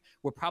fund,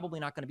 we're probably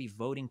not going to be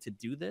voting to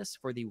do this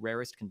for the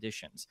rarest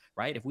conditions,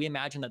 right? If we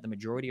imagine that the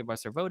majority of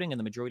us are voting and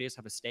the majority of us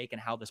have a stake in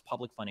how this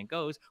public funding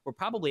goes, we're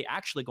probably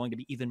actually going to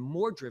be even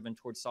more driven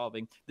towards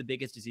solving the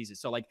biggest diseases.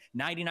 So like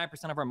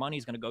 99% of our money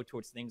is going to go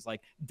towards things like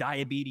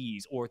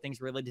diabetes or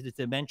things related to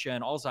dementia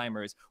and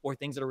Alzheimer's or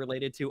things that are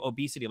related to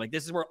obesity. Like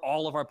this is where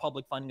all of our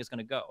public funding is going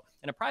to go.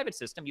 In a private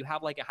system, you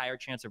have like a higher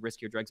chance of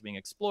riskier drugs being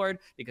explored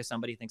because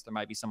somebody thinks there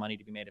might be some money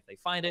to be made if they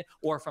find it,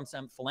 or from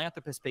some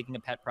philanthropist picking a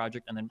pet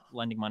project and then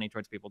lending money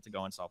towards people to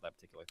go and solve that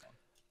particular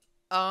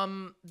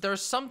thing.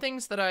 There's some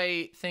things that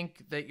I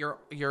think that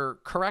you're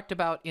correct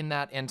about in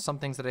that, and some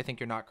things that I think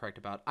you're not correct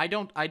about. I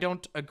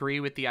don't agree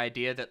with the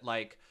idea that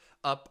like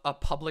a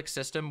public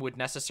system would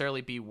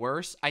necessarily be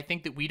worse. I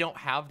think that we don't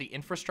have the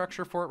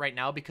infrastructure for it right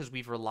now because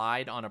we've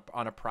relied on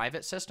a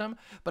private system,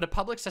 but a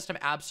public system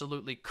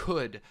absolutely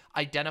could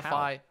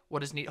identify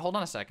what is needed. Hold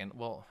on a second.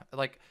 Well,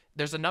 like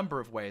there's a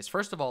number of ways.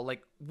 First of all,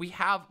 like we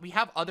have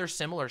other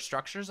similar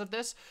structures of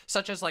this,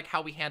 such as like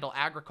how we handle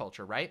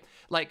agriculture, right?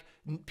 Like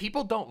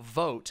people don't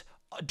vote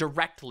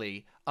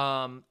directly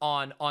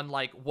on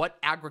like what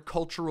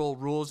agricultural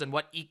rules and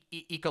what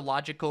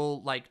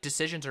ecological like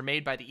decisions are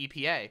made by the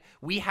EPA.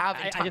 We have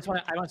I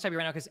want to stop you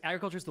right now because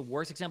agriculture is the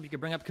worst example you could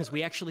bring up because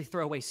we actually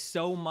throw away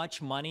so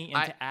much money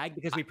into ag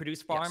because we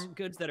produce farm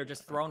goods that are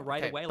just thrown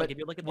right away. Like if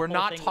you look at the we're whole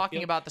not thing,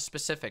 talking about the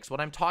specifics.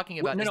 What I'm talking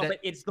about is but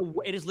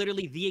it is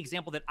literally the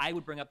example that I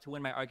would bring up to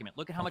win my argument.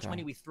 Look at how much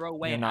money we throw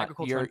away in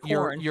agriculture and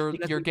corn.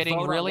 You're getting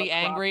really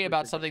angry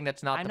about something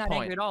that's not the point. I'm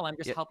not angry at all. I'm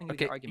just helping you with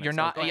the argument. You're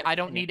not. I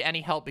don't need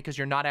any help because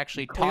you're not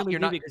actually talking.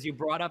 You're not because you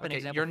brought up an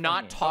example. You're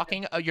not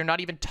talking. You're not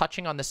even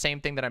touching on the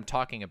same thing that I'm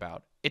talking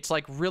about. It's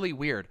like really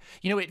weird.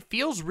 You know, it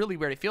feels really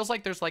weird. It feels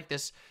like there's like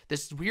this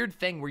weird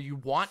thing where you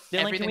want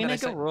everything. Can we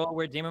make a rule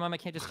where Demon Mama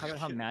can't just talk about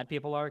how mad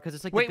people are? Because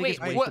it's like wait.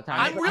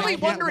 I'm really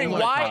wondering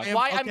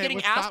why I'm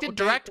getting asked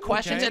direct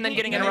questions and then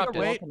getting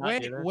interrupted.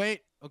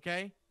 Wait.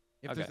 Okay.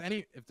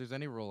 If there's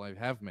any rule I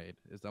have made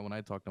is that when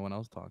I talk, no one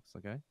else talks.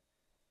 Okay.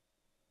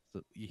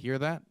 So you hear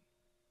that?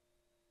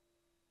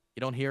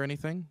 You don't hear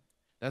anything?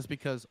 That's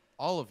because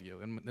all of you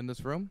in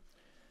this room,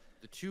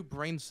 the two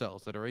brain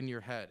cells that are in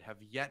your head have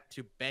yet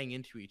to bang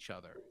into each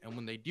other. And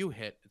when they do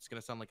hit, it's going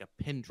to sound like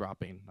a pin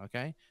dropping,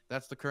 okay?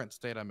 That's the current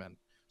state I'm in.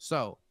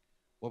 So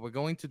what we're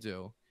going to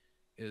do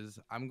is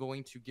I'm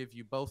going to give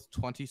you both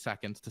 20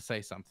 seconds to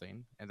say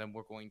something, and then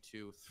we're going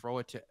to throw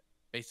it to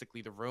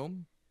basically the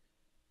room.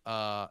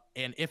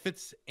 And if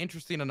it's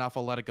interesting enough,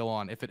 I'll let it go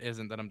on. If it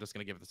isn't, then I'm just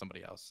going to give it to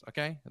somebody else,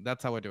 okay?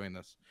 That's how we're doing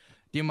this.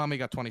 Dear Mommy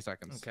got 20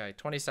 seconds. Okay,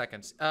 20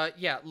 seconds.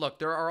 Yeah, look,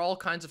 there are all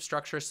kinds of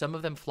structures, some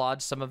of them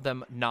flawed, some of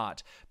them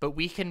not. But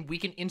we can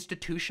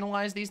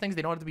institutionalize these things.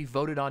 They don't have to be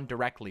voted on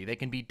directly. They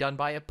can be done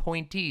by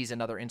appointees in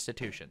other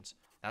institutions.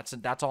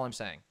 That's all I'm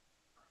saying.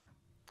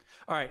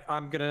 All right,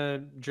 I'm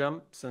gonna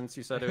jump since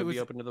you said it would be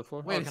open to the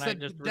floor. Wait, it said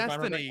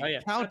Destiny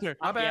counter.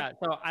 Yeah,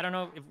 so I don't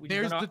know if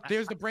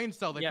there's the brain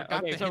cell. They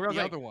forgot to hit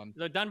the other one.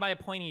 So done by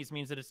appointees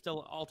means that it's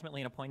still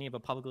ultimately an appointee of a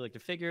publicly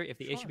elected figure. If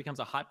the issue becomes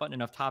a hot button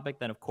enough topic,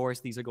 then of course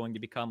these are going to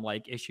become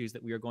like issues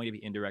that we are going to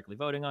be indirectly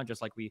voting on,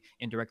 just like we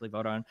indirectly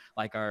vote on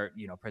like our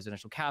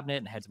presidential cabinet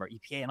and heads of our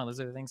EPA and all those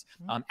other things.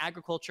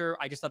 Agriculture,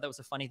 I just thought that was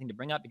a funny thing to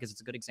bring up because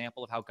it's a good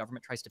example of how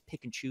government tries to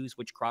pick and choose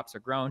which crops are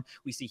grown.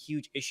 We see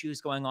huge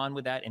issues going on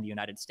with that in the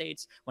United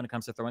States when it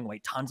comes to throwing away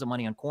tons of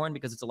money on corn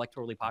because it's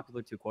electorally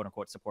popular to quote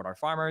unquote support our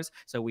farmers.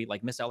 So we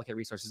like misallocate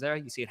resources there.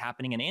 You see it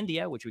happening in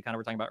India, which we kind of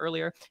were talking about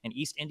earlier. In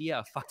East India,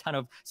 a fuck ton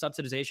of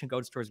subsidization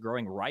goes towards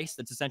growing rice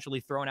that's essentially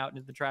thrown out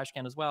into the trash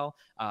can as well.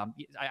 I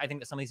think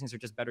that some of these things are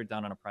just better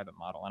done on a private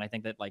model. And I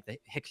think that like the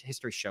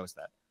history shows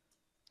that.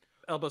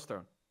 Elbows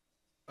thrown.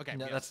 Okay,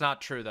 no, that's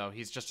not true though.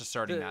 He's just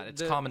asserting that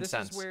it's common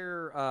sense. This is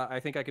where I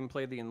think I can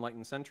play the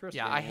enlightened centrist.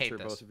 Yeah, and I hate answer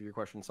this. both of your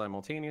questions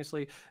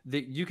simultaneously.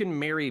 You can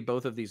marry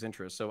both of these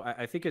interests. So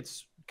I think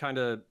it's kind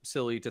of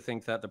silly to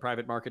think that the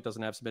private market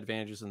doesn't have some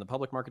advantages and the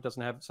public market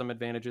doesn't have some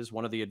advantages.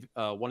 One of the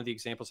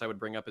examples I would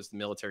bring up is the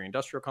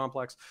military-industrial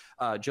complex.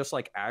 Just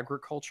like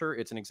agriculture,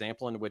 it's an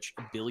example in which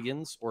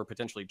billions or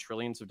potentially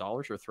trillions of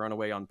dollars are thrown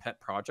away on pet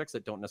projects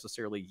that don't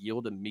necessarily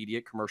yield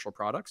immediate commercial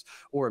products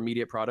or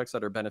immediate products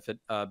that are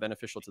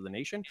beneficial to the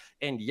nation.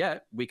 And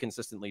yet we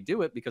consistently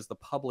do it because the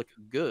public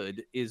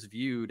good is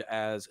viewed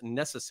as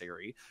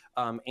necessary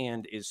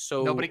and is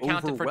so nobody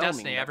counted for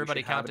Destiny.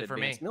 Everybody counted for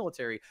me.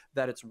 Military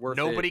that it's worth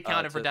nobody it,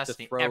 counted for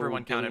Destiny.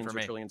 Everyone counted for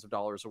me. Trillions of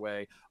dollars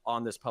away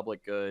on this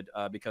public good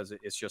because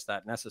it's just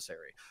that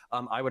necessary.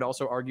 I would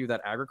also argue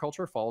that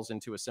agriculture falls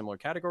into a similar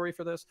category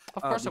for this.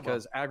 Of course,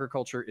 because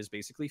agriculture is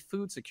basically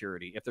food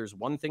security. If there's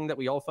one thing that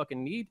we all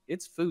fucking need,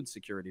 it's food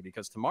security.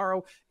 Because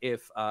tomorrow,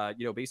 if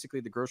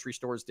basically the grocery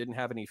stores didn't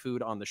have any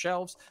food on the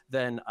shelves, themselves,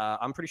 then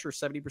I'm pretty sure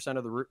 70%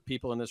 of the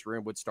people in this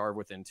room would starve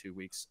within 2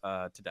 weeks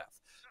to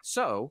death.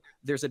 So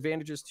there's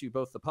advantages to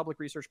both the public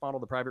research model,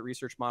 the private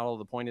research model.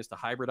 The point is to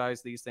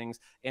hybridize these things.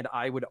 And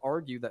I would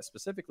argue that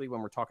specifically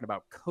when we're talking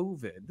about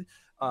COVID,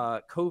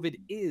 COVID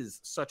is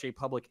such a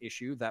public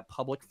issue that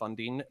public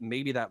funding,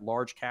 maybe that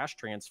large cash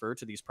transfer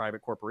to these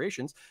private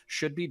corporations,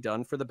 should be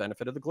done for the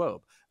benefit of the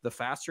globe. The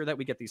faster that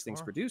we get these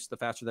things produced, the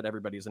faster that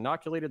everybody is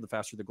inoculated, the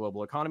faster the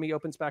global economy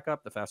opens back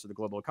up, the faster the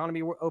global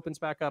economy opens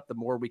back up, the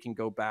more we can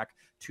go back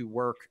to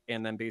work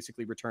and then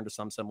basically return to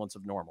some semblance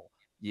of normal.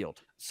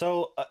 Yield.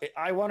 So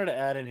I wanted to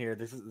add in here.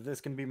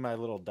 This can be my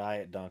little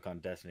diet dunk on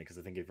Destiny, because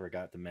I think you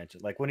forgot to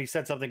mention, like when he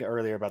said something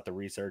earlier about the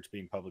research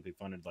being publicly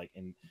funded, like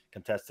in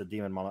contest to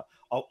Demon Mama.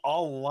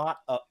 A lot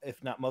of,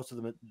 if not most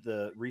of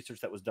the research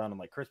that was done on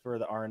like CRISPR,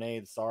 the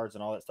RNA, the SARS,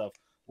 and all that stuff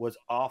was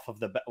off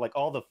of like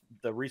all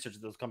the research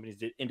that those companies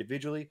did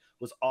individually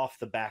was off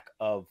the back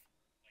of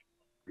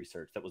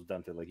research that was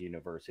done through like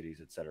universities,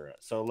 etc.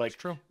 So like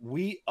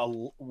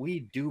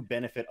we do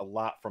benefit a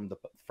lot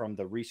from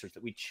the research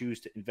that we choose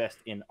to invest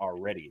in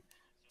already.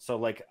 So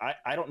like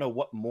I don't know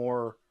what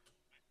more.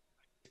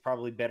 It's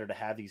probably better to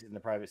have these in the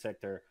private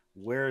sector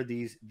where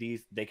these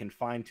they can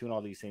fine tune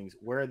all these things,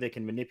 where they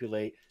can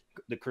manipulate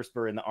the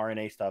CRISPR and the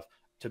RNA stuff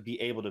to be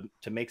able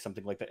to make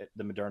something like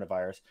the Moderna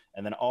virus.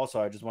 And then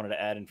also I just wanted to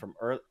add in from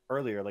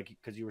earlier, like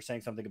because you were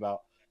saying something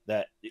about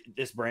that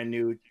this brand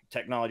new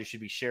technology should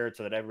be shared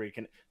so that everybody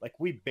can, like,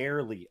 we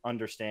barely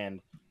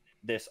understand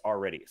this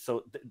already.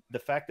 So the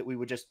fact that we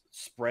would just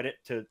spread it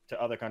to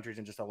other countries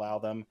and just allow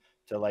them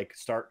to like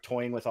start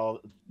toying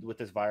with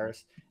this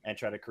virus and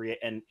try to create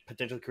and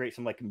potentially create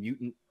some like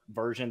mutant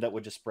version that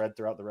would just spread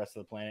throughout the rest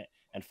of the planet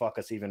and fuck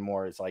us even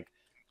more is like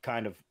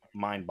kind of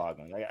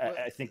mind-boggling.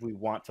 I think we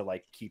want to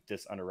like keep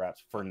this under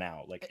wraps for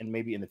now, like, and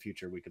maybe in the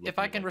future we could look if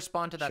I can like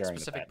respond to that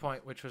specific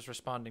point, which was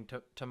responding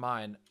to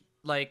mine.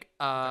 Like,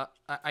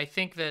 I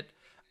think that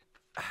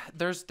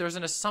there's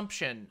an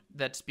assumption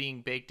that's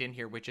being baked in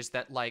here, which is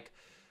that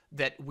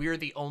that we're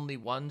the only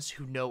ones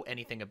who know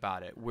anything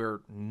about it.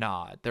 We're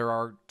not. There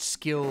are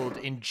skilled,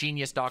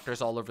 ingenious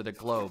doctors all over the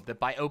globe that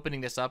by opening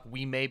this up,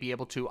 we may be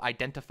able to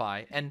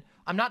identify. And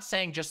I'm not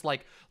saying just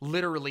like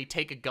literally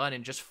take a gun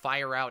and just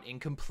fire out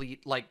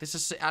incomplete, like this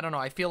is, I don't know.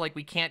 I feel like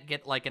we can't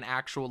get like an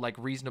actual like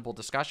reasonable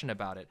discussion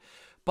about it.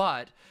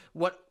 But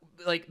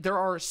there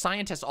are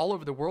scientists all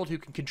over the world who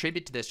can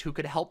contribute to this, who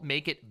could help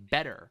make it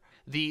better.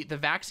 The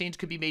vaccines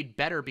could be made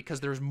better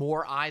because there's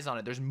more eyes on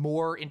it. There's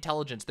more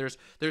intelligence.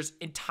 There's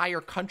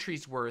entire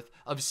countries worth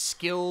of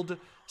skilled,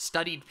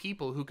 studied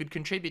people who could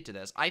contribute to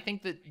this. I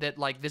think that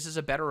like this is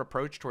a better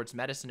approach towards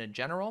medicine in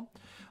general.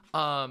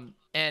 And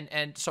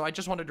so I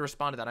just wanted to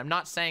respond to that. I'm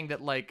not saying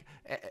that like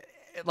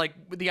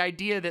the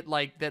idea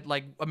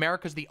that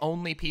America's the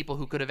only people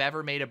who could have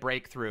ever made a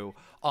breakthrough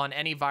on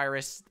any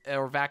virus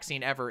or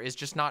vaccine ever is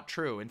just not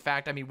true. In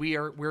fact, I mean,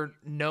 we're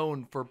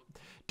known for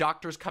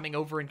doctors coming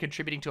over and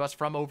contributing to us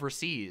from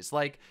overseas.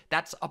 Like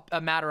that's a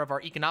matter of our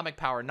economic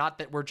power, not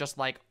that we're just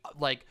like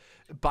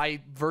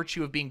by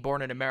virtue of being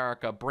born in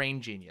America,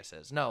 brain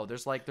geniuses. No,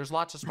 there's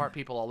lots of smart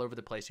people all over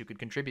the place who could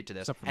contribute to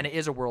this, and it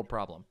is a world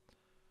problem.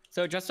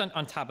 So just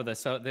on top of this,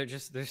 so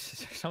there's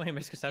so many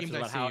misconceptions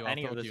about how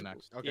any of this.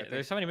 Okay, yeah,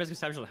 there's so many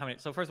misconceptions about how many.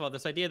 So first of all,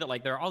 this idea that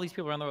like there are all these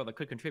people around the world that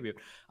could contribute,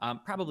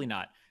 probably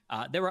not.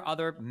 There were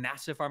other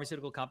massive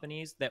pharmaceutical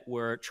companies that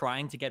were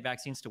trying to get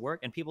vaccines to work,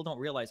 and people don't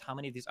realize how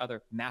many of these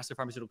other massive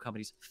pharmaceutical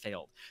companies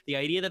failed. The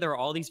idea that there are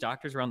all these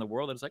doctors around the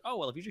world that it's like, oh,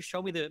 well, if you just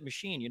show me the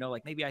machine,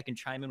 like maybe I can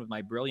chime in with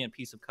my brilliant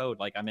piece of code,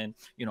 like I'm in,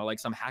 like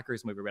some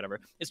hackers movie or whatever.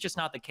 It's just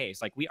not the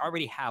case. Like we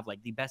already have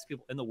like the best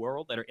people in the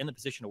world that are in the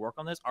position to work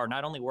on this are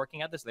not only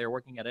working at this, they are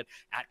working at it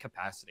at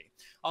capacity.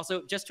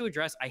 Also, just to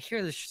address, I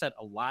hear this said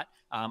a lot.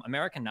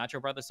 American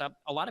Nacho brought this up.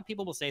 A lot of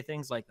people will say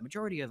things like the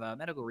majority of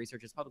medical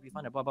research is publicly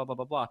funded, blah, blah, blah,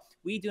 blah, blah.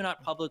 We do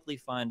not publicly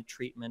fund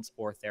treatments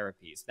or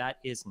therapies. That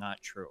is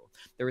not true.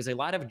 There is a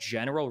lot of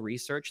general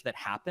research that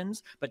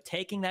happens, but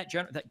taking that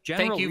general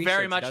Thank you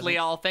very much,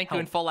 Lial. Thank you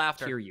in full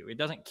after. Cure you. It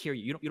doesn't cure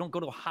you. You don't go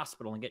to a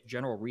hospital and get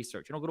general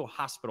research. You don't go to a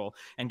hospital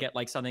and get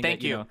like something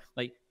Thank that, you.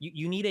 Like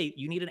you need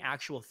an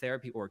actual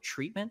therapy or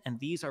treatment, and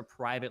these are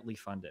privately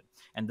funded.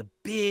 And the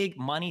big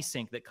money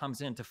sink that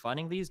comes into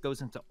funding these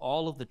goes into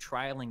all of the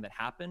trialing that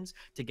happens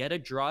to get a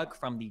drug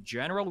from the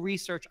general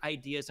research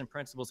ideas and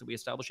principles that we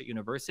establish at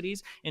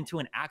universities into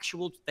an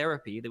actual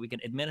therapy that we can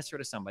administer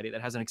to somebody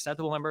that has an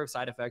acceptable number of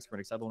side effects for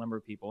an acceptable number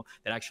of people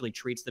that actually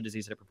treats the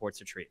disease that it purports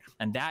to treat.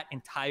 And that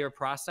entire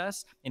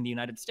process in the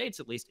United States,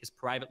 at least, is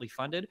privately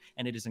funded,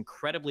 and it is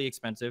incredibly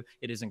expensive.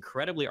 It is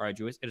incredibly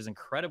arduous. It is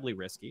incredibly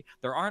risky.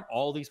 There aren't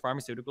all these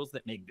pharmaceuticals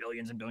that make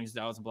billions and billions of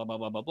dollars and blah, blah,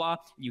 blah, blah, blah.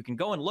 You can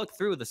go and look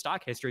through the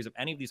stock histories of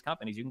any of these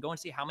companies. You can go and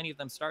see how many of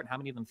them start and how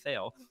many of them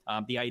fail.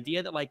 The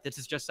idea that like this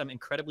is just some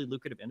incredibly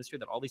lucrative industry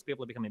that all these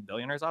people are becoming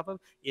billionaires off of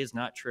is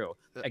not true.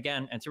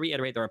 Again, and to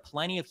reiterate, there are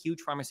plenty of huge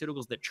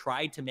pharmaceuticals that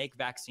tried to make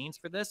vaccines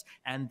for this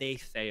and they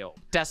failed.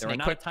 Destiny,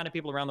 there are not a ton of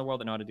people around the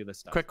world that know how to do this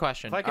stuff. Quick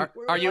question.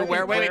 Are you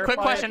aware? Wait, quick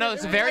question. No,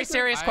 it's a very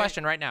serious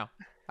question right now.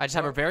 I just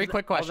have a very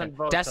quick question.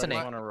 vote, Destiny, I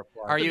just wanna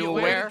reply. are you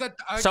aware?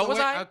 So was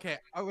I. Okay.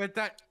 Oh, with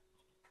that.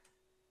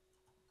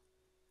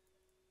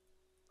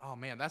 Oh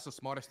man, that's the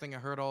smartest thing I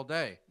heard all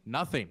day.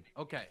 Nothing.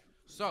 Okay.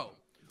 So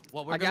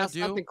what we're gonna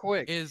do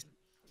is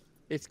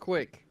it's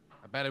quick.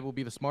 I bet it will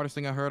be the smartest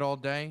thing I heard all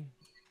day.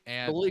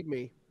 And believe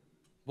me.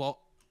 Well,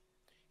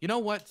 you know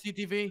what,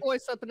 CTV?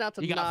 Always something out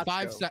to you got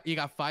Nacho. You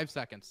got 5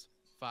 seconds.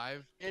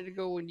 5. And to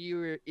go when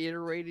you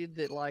iterated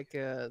that like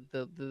the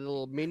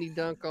little mini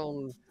dunk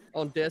on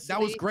Destiny. That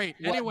was great.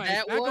 Anyway,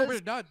 that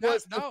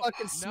was the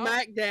fucking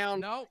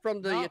smackdown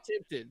from the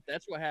attempted.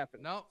 That's what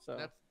happened. No, so.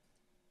 that's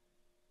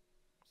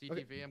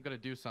CTV. Okay. I'm gonna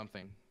do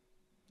something.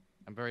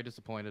 I'm very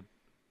disappointed.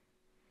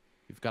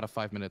 You've got a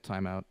 5-minute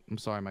timeout. I'm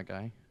sorry, my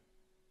guy.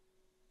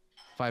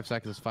 5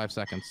 seconds is 5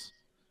 seconds,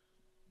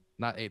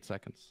 not 8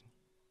 seconds.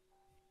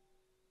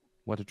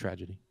 What a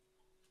tragedy.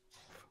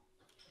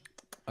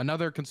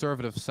 Another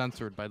conservative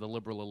censored by the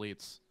liberal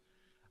elites.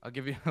 I'll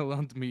give you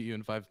I'll meet you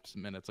in 5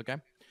 minutes, okay?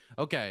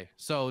 Okay,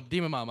 so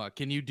Demon Mama,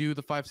 can you do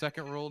the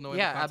 5-second rule?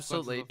 Yeah,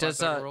 absolutely.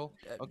 Does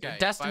okay,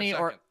 Destiny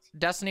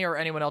or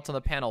anyone else on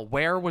the panel,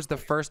 where was the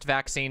first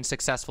vaccine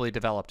successfully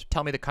developed?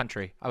 Tell me the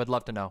country. I would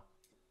love to know.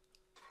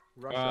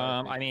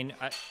 Russia.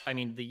 I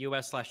mean the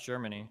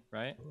U.S./Germany,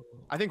 right?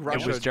 I think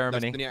Russia. It was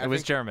Germany. It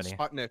was Germany.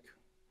 Sputnik.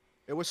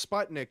 It was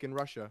Sputnik in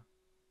Russia.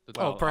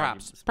 Oh,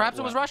 perhaps. Perhaps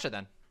it was Russia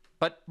then.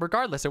 But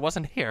regardless, it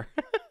wasn't here.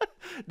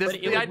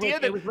 The idea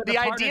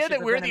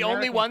that we're the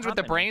only ones with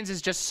the brains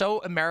is just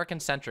so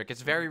American-centric.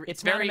 It's very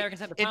ridiculous.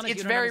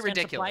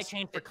 Supply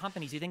chain for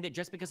companies. You think that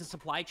just because a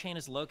supply chain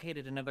is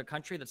located in another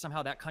country, that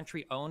somehow that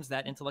country owns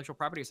that intellectual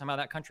property, or somehow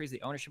that country is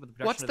the ownership of the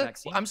production of the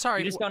vaccine? I'm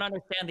sorry. You just don't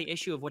understand the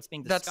issue of what's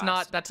being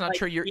discussed. That's not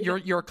true.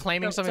 You're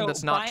claiming something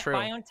that's not true.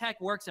 BioNTech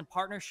works in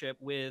partnership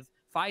with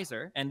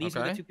Pfizer, and these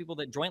are the two people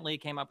that jointly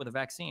came up with a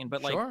vaccine.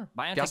 But like,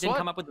 BioNTech didn't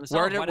come up with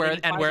themselves.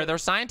 Where are their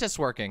scientists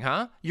working,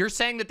 huh? You're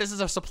saying that this is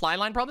a supply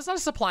line problem? It's not a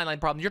supply line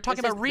problem. You're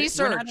talking about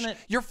research.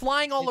 You're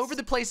flying all over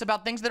the place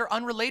about things that are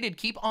unrelated.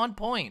 Keep on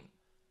point.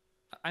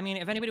 I mean,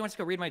 if anybody wants to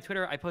go read my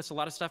Twitter, I post a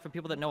lot of stuff for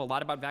people that know a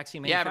lot about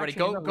vaccine manufacturing.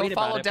 Yeah, everybody, go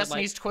follow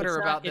Destiny's Twitter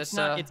about this.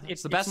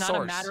 It's the best source. It's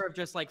not a matter of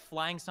just like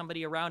flying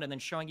somebody around and then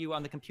showing you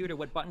on the computer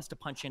what buttons to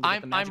punch in.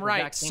 I'm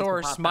right.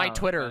 Source my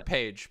Twitter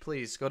page,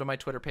 please go to my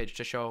Twitter page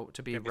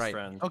to be right.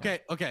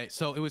 Okay.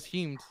 So it was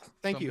Heemed.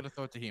 Thank you. I'm gonna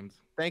throw it to Heemed.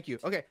 Thank you.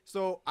 Okay,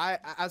 so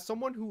as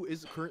someone who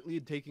is currently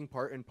taking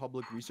part in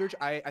public research,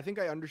 I think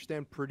I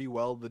understand pretty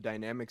well the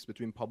dynamics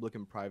between public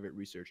and private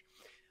research.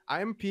 I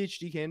am a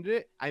PhD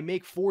candidate. I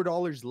make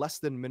 $4 less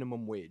than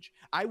minimum wage.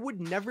 I would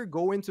never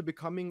go into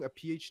becoming a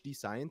PhD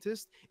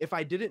scientist if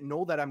I didn't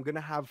know that I'm going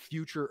to have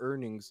future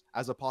earnings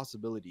as a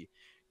possibility.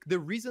 The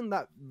reason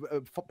that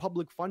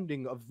public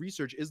funding of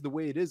research is the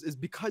way it is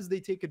because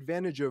they take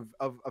advantage of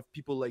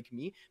people like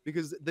me,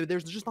 because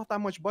there's just not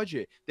that much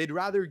budget. They'd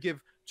rather give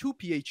 2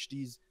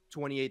 PhDs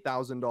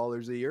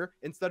 $28,000 a year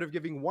instead of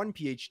giving 1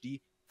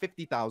 PhD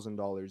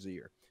 $50,000 a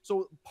year.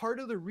 So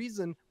part of the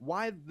reason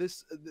why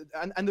this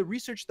and the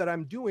research that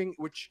I'm doing,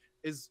 which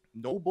is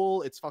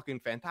noble, it's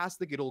fucking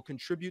fantastic. It'll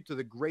contribute to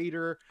the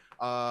greater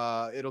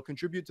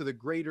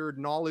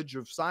knowledge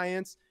of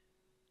science.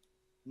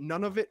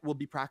 None of it will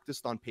be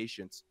practiced on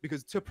patients,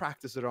 because to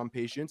practice it on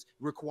patients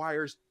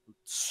requires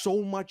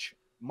so much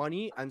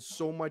money and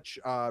so much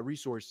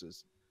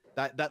resources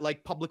that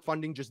like public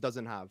funding just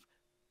doesn't have.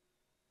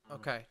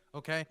 Okay.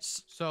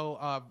 So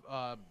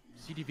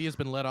CTV has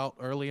been let out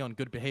early on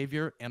good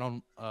behavior and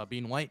on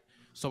being white.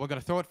 So we're gonna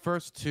throw it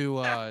first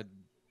to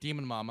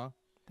Demon Mama.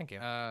 Thank you.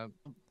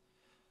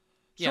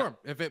 Sure.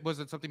 If it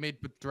was something made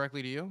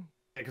directly to you.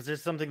 Because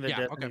there's something that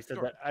Destiny said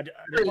that I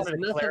There's wanted to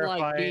nothing clarify.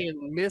 like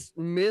being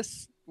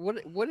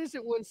what is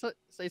it when say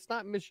it's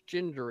not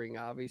misgendering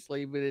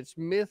obviously, but it's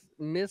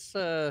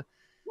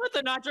Let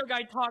the Nacho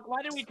guy talk.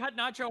 Why did we cut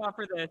Nacho off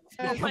for this?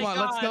 Oh Come on,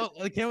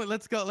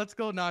 let's go. Let's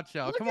go,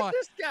 Nacho. Look Come at on.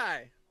 this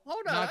guy.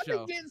 Hold on, I've been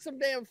Nacho. getting some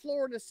damn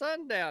Florida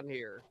sun down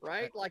here,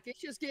 right? Like it's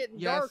just getting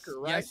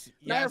darker, right? Yes.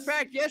 Matter of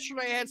fact,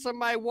 yesterday I had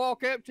somebody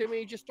walk up to me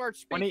and just start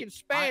speaking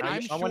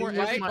Spanish. I'm sure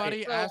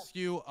everybody asked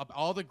you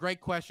all the great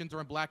questions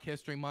during Black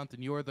History Month,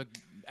 and you're the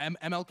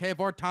MLK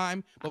of our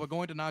time. But we're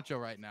going to Nacho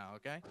right now,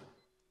 okay?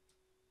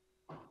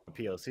 A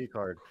POC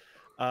card.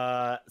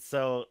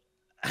 So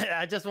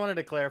I just wanted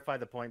to clarify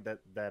the point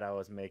that I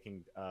was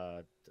making,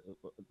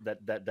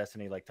 that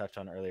Destiny like touched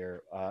on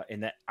earlier. In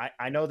that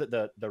I know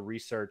that the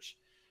research.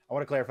 I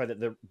want to clarify that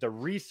the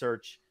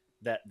research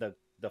that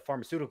the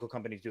pharmaceutical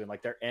companies do and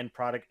like their end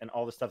product and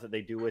all the stuff that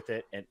they do with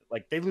it, and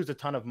like they lose a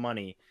ton of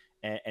money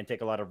and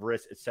take a lot of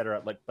risks,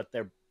 etc. Like, but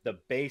the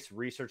base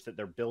research that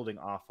they're building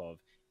off of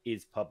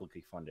is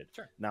publicly funded.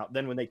 Sure. Now,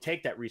 then when they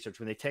take that research,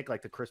 when they take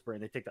like the CRISPR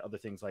and they take the other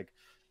things, like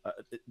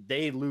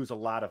they lose a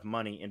lot of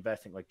money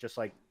investing. Like just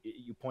like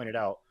you pointed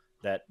out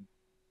that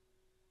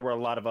there were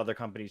a lot of other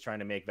companies trying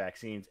to make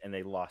vaccines and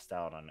they lost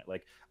out on it.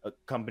 Like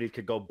companies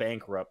could go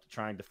bankrupt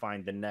trying to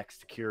find the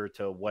next cure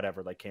to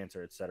whatever, like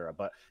cancer, etc.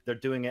 But they're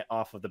doing it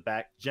off of the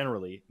back.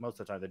 Generally,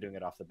 most of the time, they're doing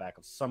it off the back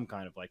of some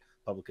kind of like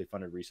publicly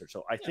funded research.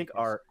 So I think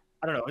I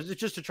don't know. It's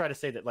just to try to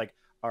say that like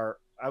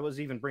I was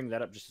even bringing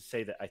that up just to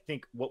say that I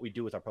think what we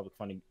do with our public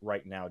funding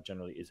right now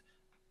generally is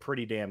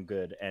pretty damn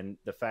good, and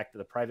the fact that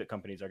the private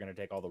companies are going to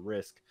take all the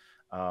risk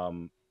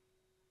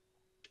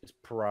is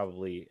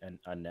probably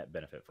a net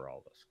benefit for all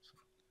of us.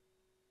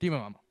 Demon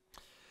Mama.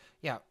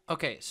 Yeah.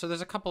 Okay. So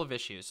there's a couple of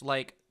issues,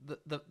 like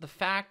the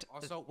fact.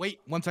 Also, wait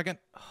 1 second.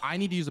 I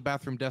need to use the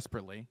bathroom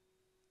desperately.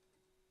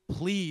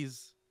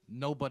 Please,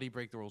 nobody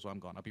break the rules while I'm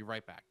gone. I'll be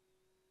right back.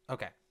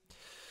 Okay.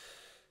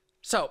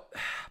 So,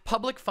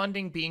 public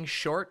funding being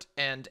short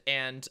and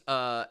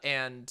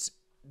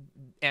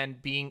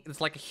being, it's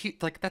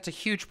like that's a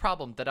huge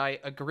problem that I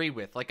agree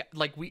with.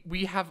 Like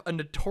we have a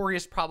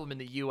notorious problem in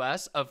the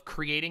US of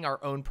creating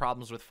our own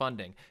problems with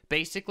funding.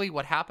 Basically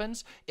what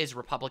happens is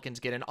Republicans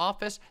get in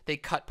office, they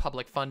cut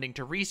public funding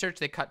to research,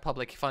 they cut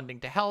public funding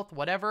to health,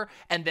 whatever,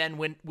 and then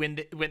when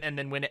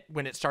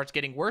it starts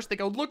getting worse, they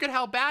go, look at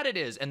how bad it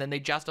is, and then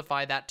they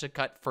justify that to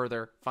cut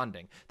further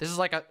funding. This is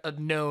like a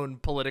known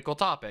political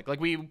topic.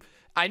 Like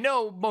I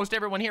know most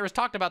everyone here has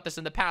talked about this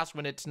in the past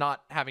when it's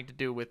not having to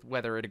do with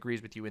whether it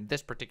agrees with you in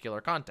this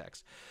particular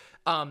context.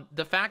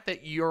 The fact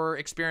that your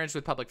experience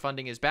with public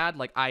funding is bad,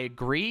 like I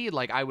agree,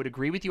 like I would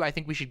agree with you. I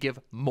think we should give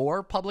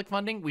more public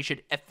funding. We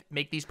should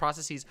make these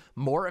processes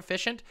more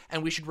efficient,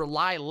 and we should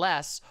rely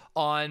less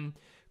on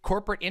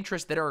corporate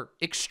interests that are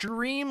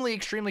extremely,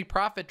 extremely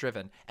profit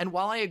driven. And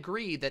while I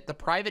agree that the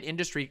private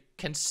industry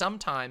can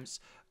sometimes,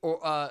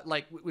 or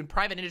like when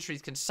private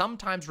industries can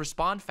sometimes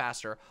respond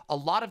faster, a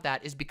lot of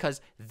that is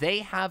because they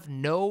have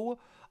no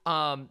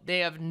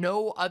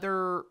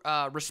other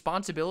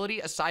responsibility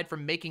aside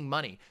from making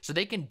money. So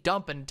they can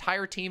dump an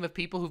entire team of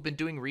people who've been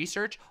doing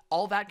research.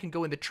 All that can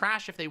go in the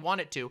trash if they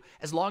want it to,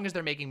 as long as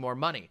they're making more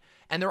money.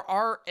 And there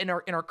are, in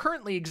our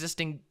currently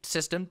existing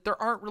system,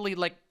 there aren't really,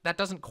 like, that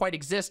doesn't quite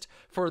exist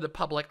for the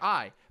public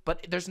eye.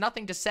 But there's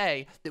nothing to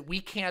say that we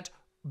can't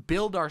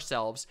build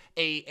ourselves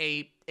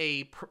a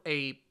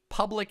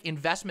public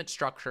investment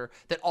structure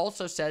that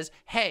also says,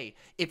 hey,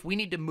 if we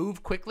need to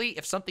move quickly,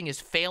 if something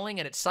is failing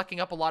and it's sucking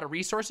up a lot of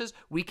resources,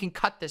 we can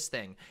cut this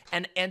thing.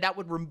 And that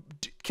would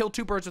kill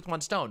two birds with one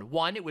stone.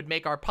 One, it would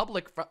make our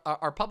public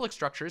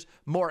structures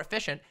more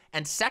efficient.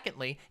 And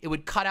secondly, it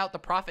would cut out the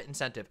profit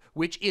incentive,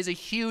 which is a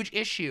huge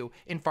issue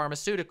in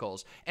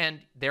pharmaceuticals. And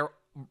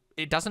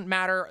it doesn't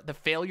matter the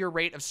failure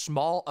rate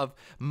of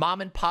mom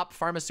and pop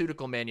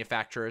pharmaceutical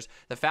manufacturers.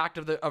 The fact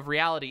of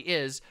reality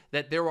is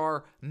that there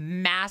are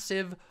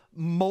massive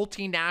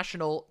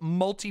multinational,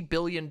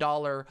 multi-billion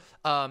dollar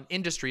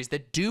industries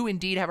that do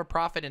indeed have a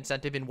profit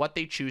incentive in what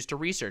they choose to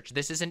research.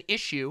 This is an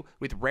issue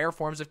with rare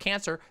forms of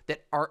cancer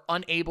that are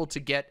unable to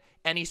get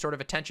any sort of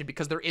attention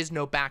because there is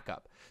no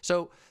backup.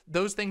 So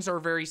those things are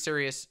very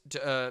serious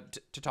to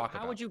talk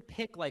about. How would you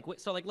pick, like,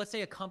 so like, let's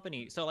say a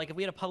company, so like if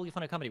we had a publicly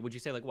funded company, would you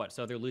say like what?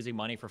 So they're losing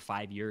money for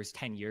 5 years,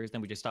 10 years,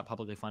 then we just stop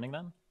publicly funding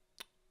them?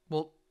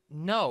 Well,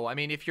 no. I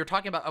mean, if you're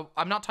talking about,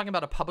 I'm not talking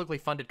about a publicly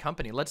funded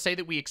company. Let's say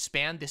that we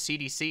expand the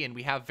CDC and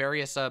we have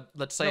various,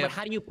 let's say. No, but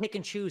how do you pick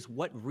and choose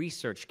what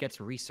research gets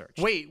researched?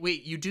 Wait,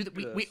 you do that?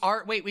 We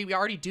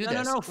already do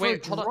this. No.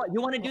 Wait, hold on.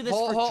 You want to do this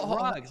for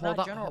drugs,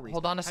 not general research.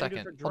 Hold on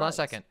a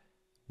second.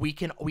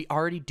 We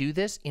already do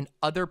this in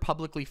other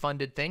publicly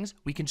funded things.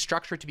 We can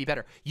structure it to be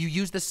better. You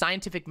use the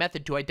scientific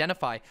method to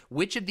identify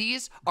which of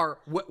these are,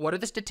 what are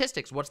the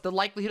statistics? What's the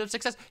likelihood of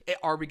success?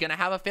 Are we going to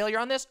have a failure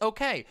on this?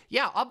 Okay.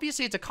 Yeah,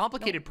 obviously it's a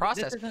complicated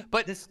process,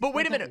 but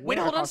wait a minute. Wait,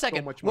 hold on a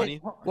second.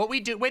 What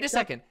we do, wait a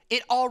second.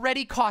 It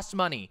already costs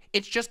money.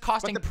 It's just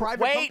costing. But the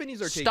private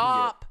companies are taking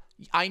stop.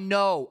 I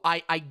know.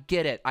 I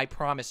get it. I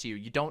promise you.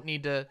 You don't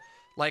need to.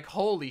 Like,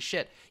 holy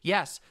shit.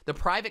 Yes, the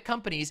private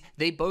companies,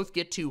 they both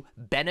get to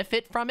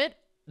benefit from it.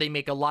 They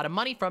make a lot of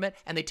money from it,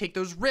 and they take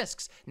those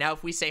risks. Now,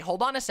 if we say,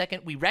 hold on a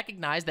second, we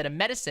recognize that a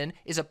medicine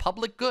is a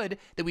public good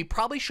that we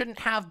probably shouldn't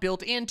have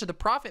built into the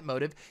profit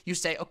motive, you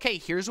say, okay,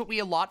 here's what we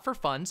allot for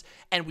funds,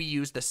 and we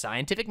use the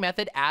scientific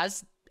method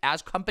as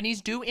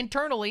companies do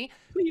internally.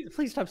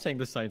 Please stop saying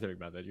the scientific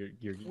method.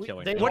 You're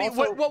killing me.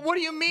 What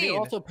do you mean? They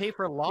also pay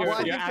for law.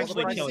 You're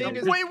actually killing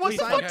me. Wait, what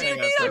do you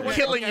mean I'm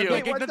killing you?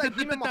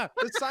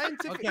 The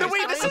scientific.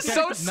 Wait, this is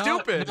so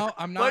stupid. No,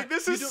 I'm not. Like,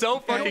 this is so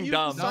fucking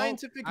dumb.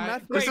 Scientific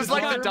method. This is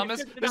like the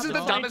dumbest. This is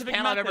the dumbest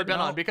panel I've ever been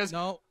on because.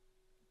 No.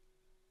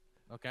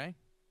 Okay.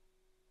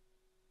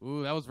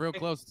 Ooh, that was real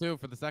close too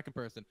for the second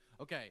person.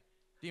 Okay,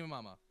 Demon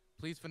Mama,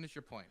 please finish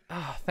your point.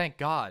 Oh, thank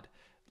God.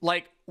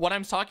 Like, what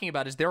I'm talking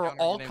about is there are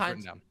all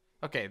kinds.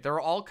 Okay, there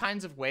are all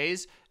kinds of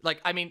ways.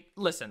 Like, I mean,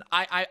 listen,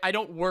 I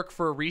don't work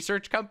for a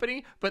research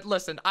company, but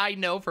listen, I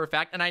know for a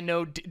fact, and I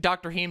know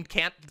Dr. Heem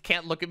can't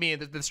look at me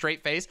in the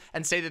straight face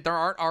and say that there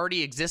aren't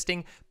already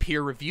existing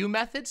peer review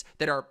methods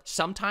that are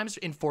sometimes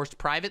enforced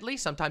privately,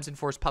 sometimes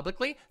enforced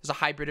publicly. There's a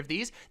hybrid of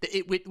these,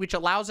 which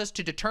allows us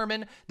to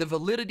determine the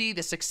validity,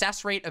 the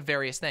success rate of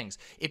various things.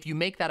 If you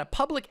make that a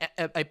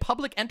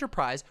public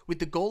enterprise with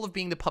the goal of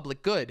being the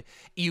public good,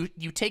 you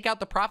take out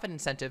the profit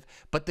incentive,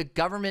 but the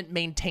government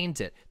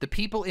maintains it. The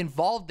people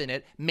involved in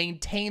it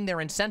maintain their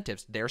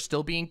incentives. They're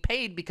still being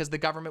paid because the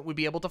government would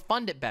be able to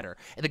fund it better.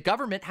 And the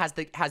government has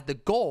the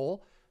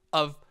goal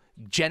of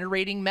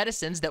generating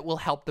medicines that will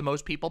help the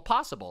most people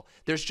possible.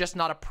 There's just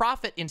not a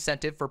profit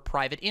incentive for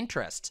private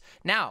interests.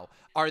 Now,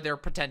 are there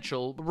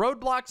potential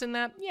roadblocks in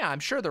that? Yeah, I'm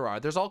sure there are.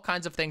 There's all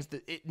kinds of things,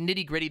 that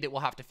nitty-gritty, that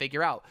we'll have to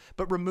figure out.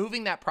 But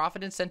removing that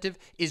profit incentive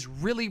is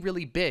really,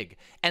 really big.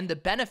 And the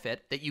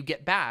benefit that you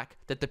get back,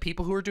 that the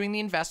people who are doing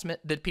the investment,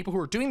 the people who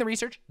are doing the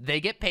research,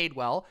 they get paid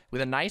well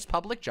with a nice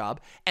public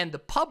job, and the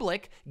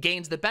public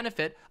gains the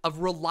benefit of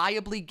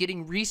reliably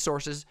getting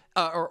resources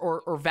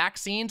or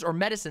vaccines or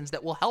medicines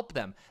that will help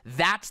them.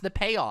 That's the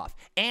payoff.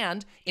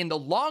 And in the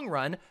long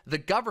run, the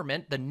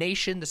government, the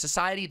nation, the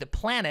society, the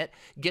planet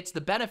gets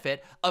the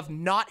benefit of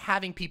not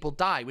having people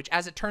die, which,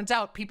 as it turns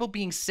out, people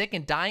being sick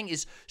and dying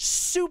is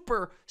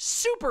super,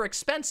 super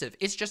expensive.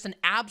 It's just an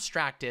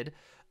abstracted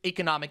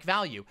economic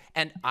value.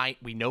 And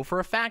we know for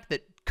a fact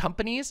that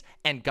companies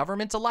and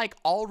governments alike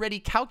already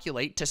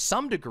calculate to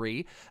some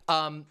degree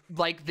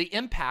like the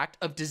impact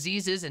of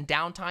diseases and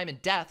downtime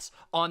and deaths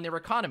on their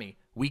economy.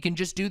 We can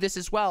just do this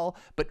as well,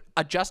 but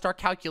adjust our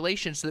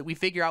calculations so that we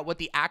figure out what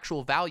the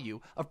actual value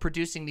of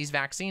producing these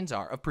vaccines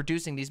are, of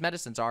producing these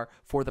medicines are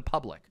for the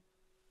public.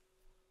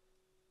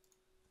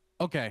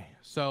 Okay,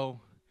 so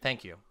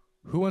thank you.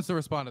 Who wants to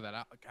respond to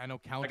that? I know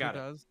Counter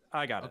does.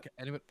 I got it. Okay,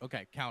 anyway,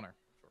 okay, Counter.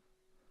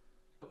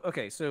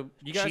 Okay, so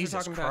you guys are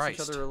talking past each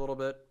other a little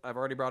bit. I've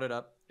already brought it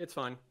up. It's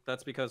fine.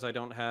 That's because I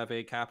don't have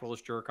a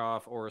capitalist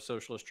jerk-off or a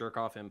socialist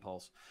jerk-off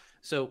impulse.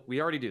 So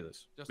we already do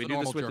this. We do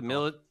this with the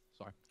military.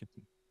 Sorry.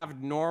 I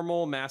have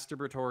normal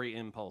masturbatory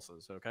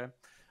impulses, okay?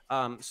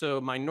 So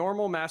my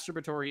normal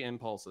masturbatory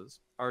impulses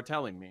are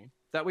telling me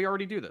that we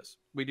already do this.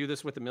 We do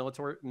this with the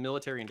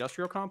military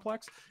industrial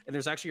complex. And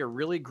there's actually a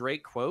really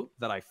great quote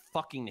that I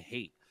fucking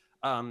hate.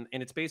 And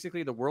it's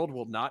basically, the world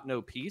will not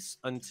know peace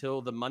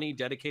until the money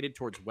dedicated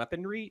towards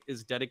weaponry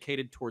is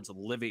dedicated towards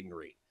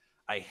livingry.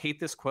 I hate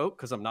this quote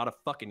because I'm not a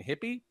fucking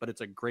hippie, but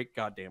it's a great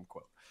goddamn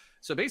quote.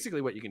 So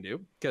basically what you can do,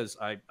 because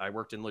I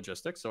worked in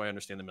logistics, so I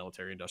understand the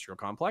military industrial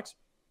complex,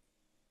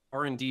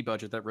 R&D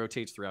budget that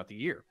rotates throughout the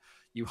year.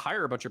 You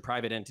hire a bunch of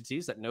private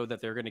entities that know that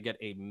they're going to get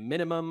a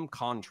minimum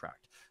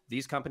contract.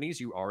 These companies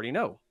you already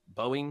know: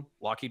 Boeing,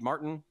 Lockheed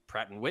Martin,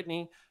 Pratt &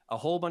 Whitney, a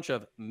whole bunch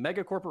of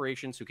mega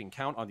corporations who can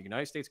count on the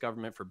United States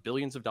government for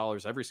billions of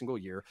dollars every single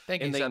year.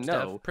 Thank and you, they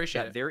know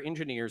Appreciate that it. their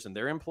engineers and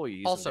their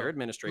employees Also, and their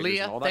administrators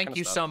Leah, and all that thank kind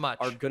you of stuff so much.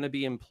 are going to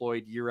be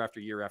employed year after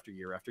year after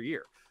year after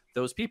year.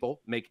 Those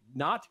people make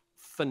not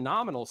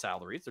phenomenal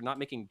salaries. They're not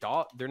making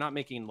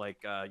like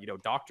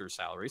doctors'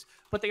 salaries,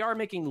 but they are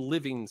making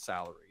living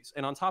salaries.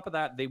 And on top of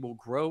that, they will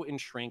grow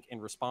and shrink in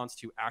response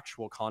to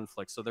actual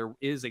conflicts. So there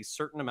is a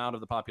certain amount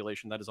of the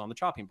population that is on the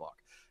chopping block.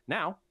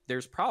 Now,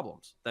 there's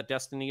problems that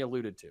Destiny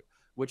alluded to,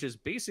 which is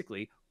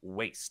basically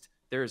waste.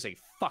 There is a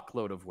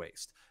fuckload of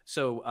waste.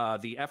 So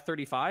the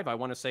F-35, I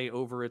want to say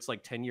over its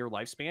like 10-year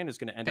lifespan, is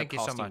going to end up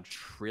costing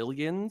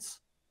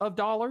trillions of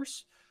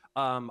dollars.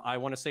 I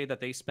want to say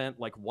that they spent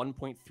like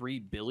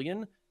 1.3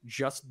 billion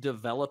just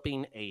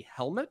developing a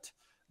helmet.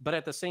 But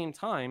at the same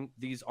time,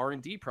 these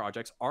R&D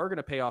projects are going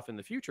to pay off in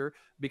the future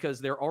because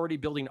they're already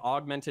building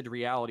augmented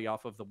reality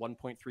off of the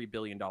 $1.3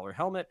 billion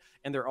helmet.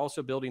 And they're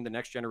also building the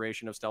next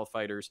generation of stealth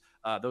fighters.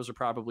 Those are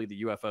probably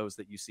the UFOs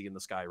that you see in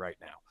the sky right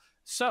now.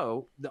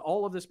 So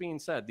all of this being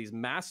said, these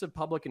massive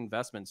public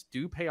investments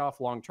do pay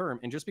off long term.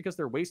 And just because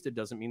they're wasted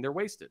doesn't mean they're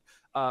wasted.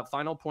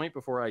 Final point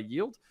before I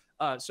yield.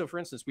 So, for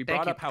instance, we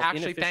brought up how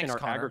inefficient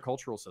our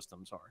agricultural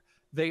systems are.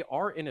 They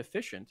are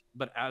inefficient,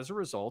 but as a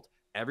result,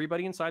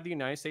 everybody inside the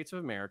United States of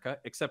America,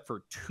 except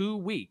for 2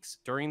 weeks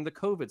during the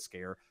COVID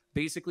scare,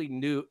 basically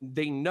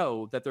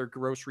know that their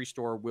grocery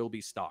store will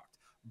be stocked.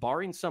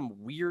 Barring some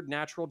weird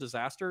natural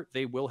disaster,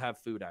 they will have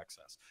food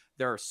access.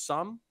 There are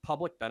some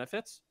public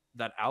benefits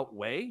that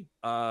outweigh,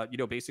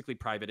 basically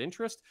private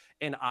interest.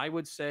 And I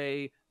would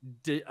say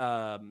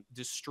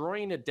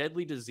destroying a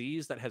deadly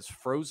disease that has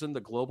frozen the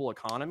global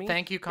economy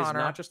Thank you, Connor.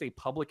 is not just a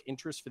public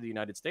interest for the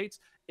United States,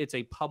 it's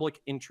a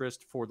public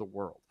interest for the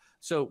world.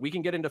 So we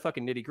can get into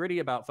fucking nitty gritty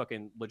about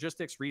fucking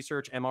logistics,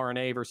 research,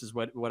 mRNA versus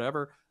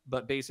whatever,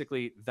 but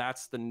basically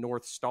that's the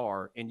North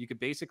Star. And you could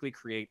basically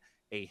create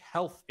a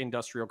health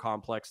industrial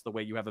complex the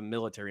way you have a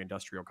military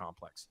industrial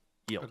complex.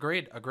 Yield.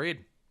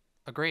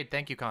 Agreed.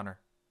 Thank you, Connor.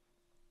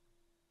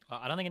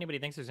 I don't think anybody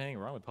thinks there's anything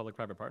wrong with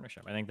public-private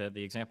partnership. I think that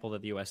the example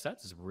that the U.S.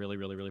 sets is really,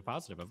 really, really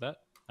positive of that.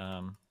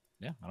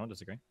 Yeah, I don't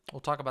disagree.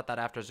 We'll talk about that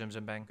after Zoom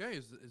Zoom Bang. Okay,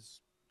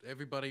 is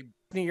everybody?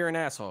 You're an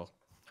asshole.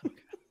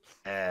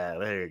 Yeah,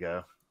 there you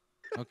go.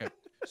 Okay,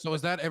 so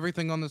is that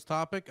everything on this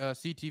topic?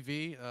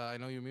 CTV, I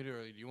know you're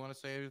muted. Do you want to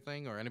say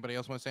anything, or anybody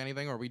else want to say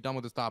anything, or are we done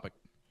with this topic?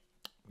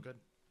 Good.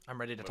 I'm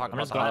ready to talk I'm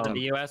about just glad that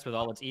the U.S., with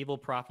all its evil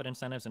profit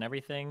incentives and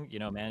everything,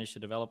 managed to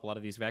develop a lot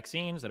of these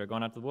vaccines that are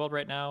going out to the world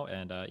right now.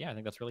 And I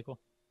think that's really cool.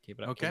 Keep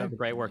it up. Okay. Keep up the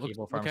great work,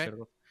 evil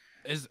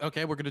pharmaceuticals.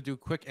 Okay, we're gonna do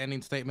quick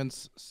ending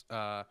statements.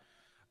 Go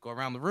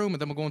around the room,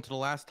 and then we'll go into the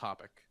last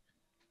topic.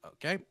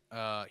 Okay,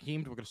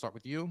 Heemed, we're gonna start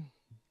with you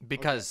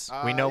because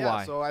we know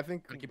why. So I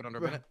think keep it under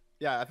a minute.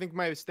 Yeah, I think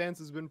my stance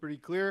has been pretty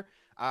clear.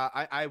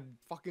 I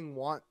fucking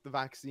want the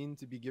vaccine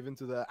to be given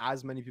to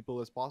as many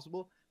people as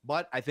possible,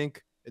 but I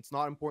think It's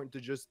not important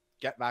to just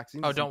get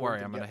vaccines. Oh, It's don't worry,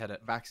 important I'm to going to get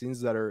hit it.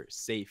 vaccines that are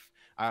safe.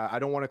 I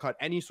don't want to cut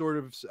any sort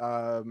of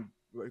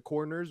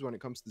corners when it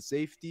comes to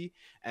safety,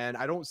 and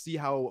I don't see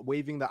how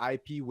waiving the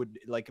IP would,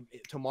 like,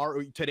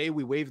 today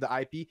we waive the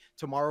IP,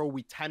 tomorrow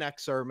we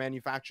 10x our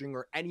manufacturing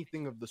or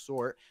anything of the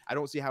sort. I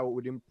don't see how it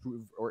would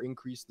improve or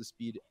increase the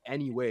speed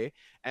anyway,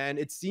 and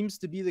it seems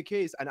to be the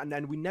case,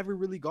 and we never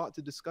really got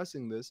to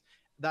discussing this,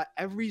 that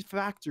every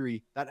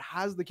factory that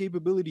has the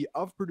capability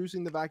of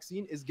producing the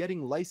vaccine is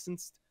getting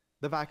licensed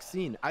the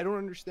vaccine. I don't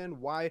understand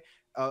why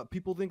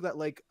people think that,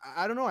 like,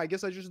 I don't know. I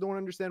guess I just don't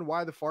understand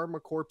why the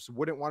pharma corps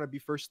wouldn't want to be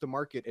first to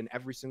market in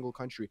every single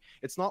country.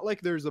 It's not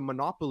like there's a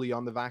monopoly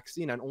on the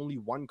vaccine and only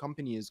one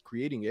company is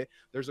creating it.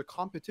 There's a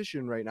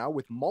competition right now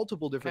with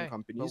multiple different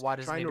companies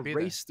trying to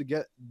race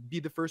to be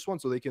the first one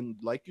so they can,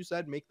 like you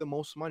said, make the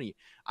most money.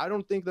 I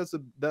don't think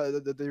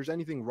that there's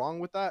anything wrong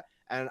with that,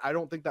 and I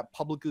don't think that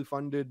publicly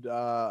funded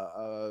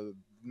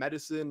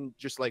medicine,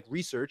 just like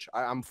research,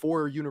 I'm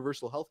for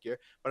universal healthcare,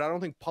 but I don't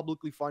think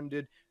publicly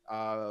funded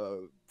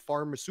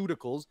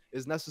pharmaceuticals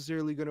is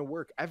necessarily going to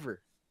work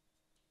ever.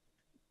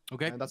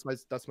 Okay, and that's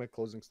my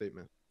closing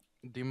statement.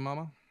 Demon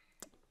Mama.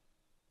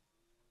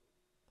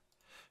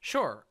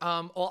 Sure.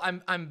 Well,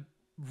 I'm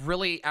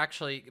really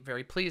actually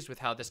very pleased with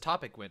how this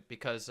topic went,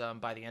 because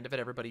by the end of it,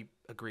 everybody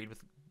agreed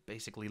with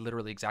basically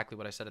literally exactly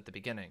what I said at the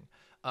beginning,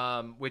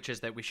 which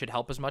is that we should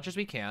help as much as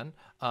we can.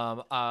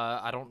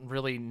 I don't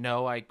really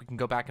know. We can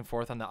go back and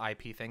forth on the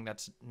IP thing.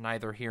 That's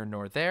neither here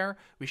nor there.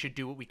 We should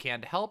do what we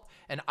can to help.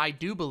 And I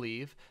do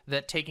believe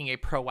that taking a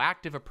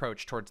proactive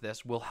approach towards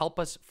this will help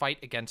us fight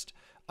against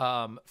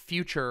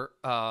future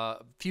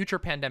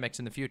pandemics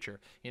in the future.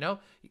 You know,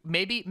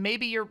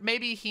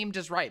 maybe Heem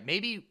just right.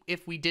 Maybe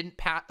if we didn't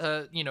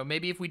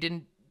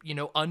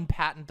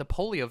unpatent the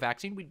polio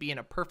vaccine, we'd be in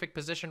a perfect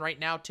position right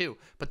now too.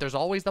 But there's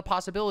always the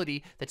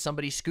possibility that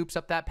somebody scoops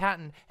up that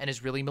patent and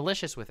is really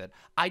malicious with it.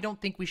 I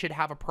don't think we should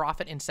have a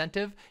profit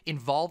incentive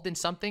involved in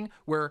something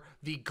where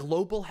the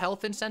global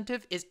health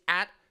incentive is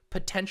at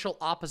potential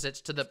opposites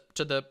to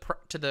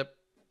the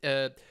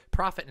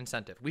profit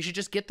incentive. We should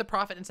just get the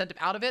profit incentive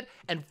out of it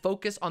and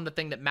focus on the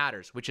thing that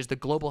matters, which is the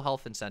global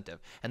health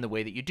incentive. And the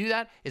way that you do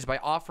that is by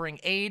offering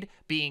aid,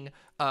 being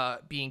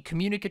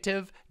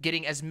communicative,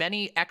 getting as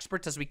many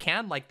experts as we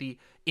can, like the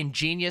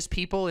ingenious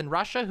people in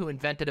Russia who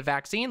invented a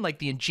vaccine, like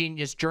the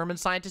ingenious German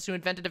scientists who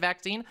invented a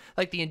vaccine,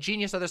 like the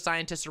ingenious other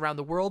scientists around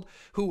the world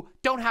who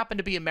don't happen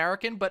to be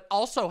American, but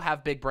also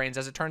have big brains.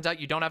 As it turns out,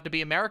 you don't have to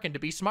be American to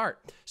be smart.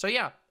 So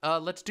yeah,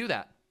 let's do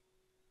that.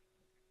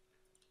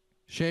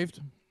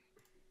 Shaved.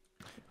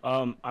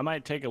 I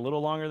might take a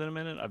little longer than a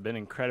minute. I've been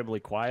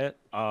incredibly quiet.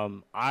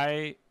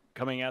 I,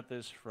 coming at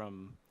this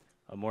from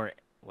a more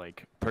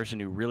like person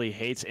who really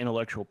hates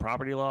intellectual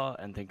property law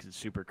and thinks it's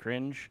super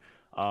cringe.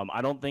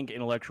 I don't think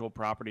intellectual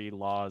property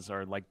laws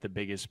are like the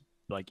biggest,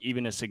 like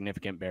even a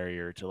significant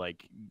barrier to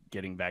like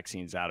getting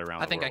vaccines out around the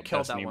world. I think I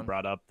killed that one.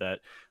 Brought up that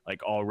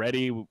like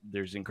already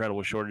there's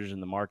incredible shortage in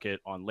the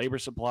market on labor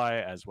supply,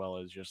 as well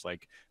as just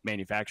like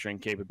manufacturing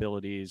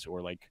capabilities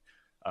or like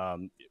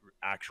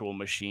actual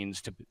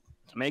machines to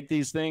make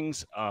these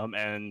things,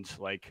 and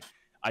like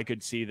I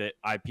could see that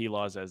IP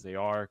laws as they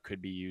are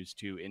could be used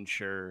to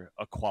ensure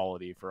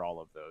equality for all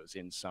of those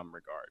in some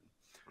regard.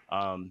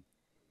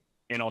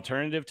 An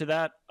alternative to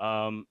that,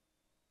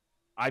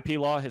 IP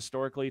law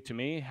historically to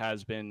me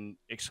has been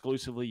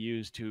exclusively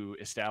used to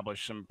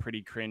establish some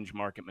pretty cringe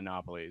market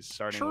monopolies,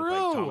 starting with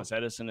like Thomas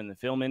Edison in the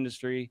film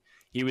industry.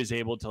 He was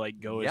able to like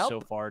go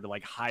so far to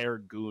like hire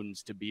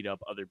goons to beat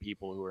up other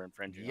people who were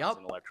infringing on his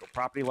intellectual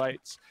property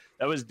rights.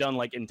 That was done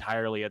like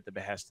entirely at the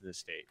behest of the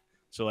state.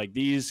 So like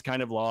these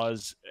kind of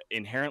laws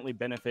inherently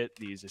benefit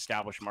these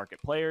established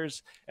market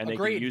players, and they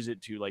can use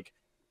it to like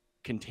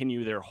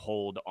continue their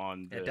hold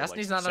on the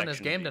Destiny's like, not on his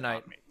game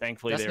tonight.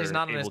 Thankfully, Destiny's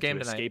not on his game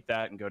to escape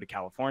that and go to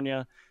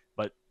California.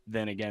 But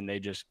then again, they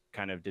just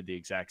kind of did the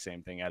exact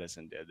same thing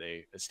Edison did.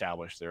 They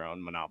established their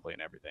own monopoly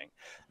and everything.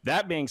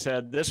 That being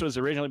said, this was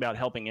originally about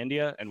helping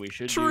India, and we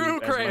should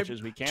do as much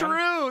as we can.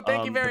 True.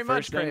 Thank you very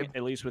much, thing,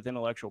 at least with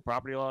intellectual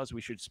property laws,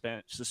 we should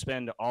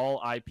suspend all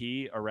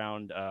IP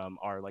around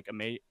our like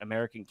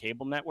American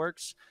cable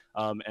networks.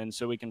 And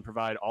so we can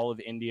provide all of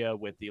India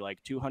with the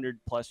like 200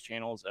 plus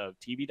channels of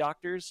TV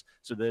doctors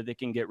so that they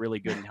can get really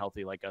good and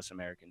healthy like us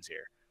Americans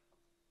here.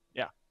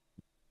 Yeah.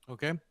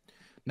 Okay.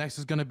 Next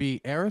is going to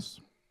be Eris.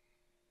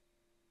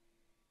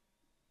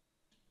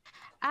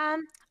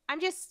 I'm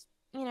just,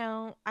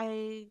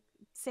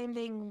 same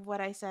thing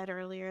what I said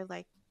earlier.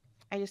 Like,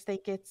 I just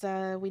think it's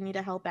we need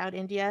to help out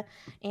India,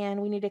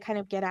 and we need to kind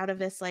of get out of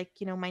this like,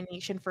 my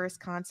nation first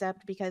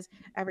concept, because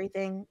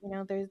everything,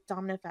 there's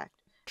domino effect.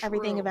 True.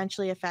 Everything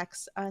eventually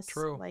affects us.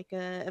 True.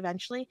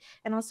 Eventually.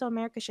 And also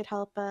America should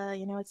help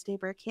its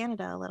neighbor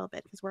Canada a little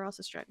bit, because we're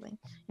also struggling.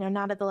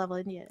 Not at the level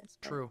India is.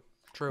 But, True.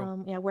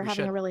 We're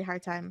having a really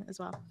hard time as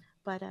well.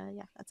 But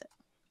yeah, that's it.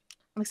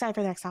 I'm excited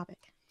for the next topic.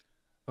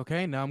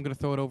 Okay, now I'm going to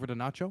throw it over to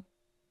Nacho.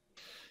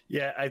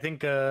 Yeah, I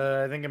think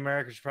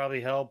America should probably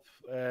help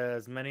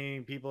as many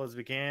people as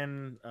we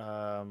can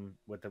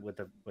with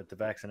the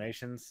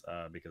vaccinations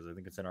because I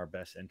think it's in our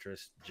best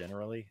interest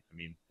generally. I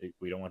mean,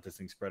 we don't want this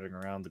thing spreading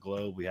around the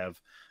globe. We have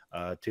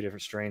 2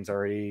 different strains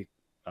already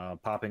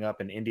popping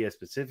up in India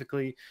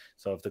specifically.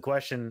 So if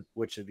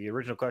the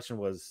original question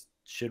was,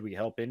 should we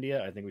help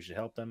India? I think we should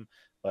help them.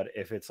 But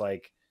if it's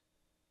like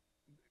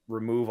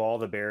remove all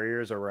the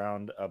barriers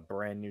around a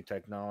brand new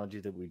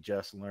technology that we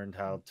just learned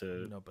how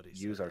to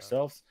use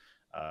ourselves,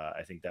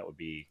 I think that would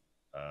be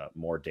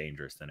more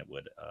dangerous than it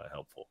would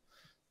helpful.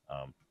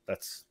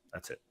 That's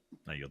it.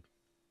 I yield.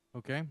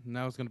 Okay,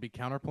 now it's going to be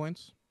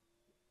counterpoints.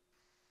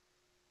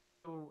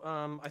 So,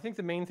 I think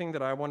the main thing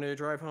that I wanted to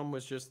drive home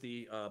was just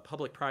the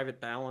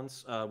public-private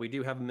balance. We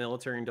do have a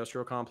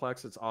military-industrial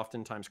complex. It's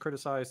oftentimes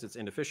criticized. It's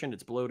inefficient.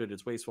 It's bloated.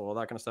 It's wasteful. All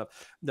that kind of stuff.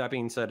 That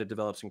being said, it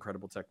develops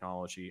incredible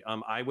technology.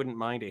 I wouldn't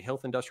mind a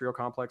health industrial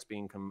complex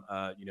being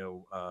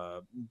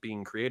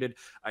created.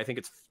 I think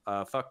it's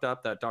fucked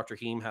up that Dr.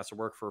 Heem has to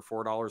work for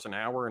 $4 an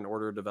hour in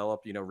order to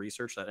develop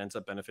research that ends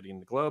up benefiting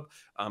the globe.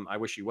 I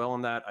wish you well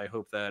on that. I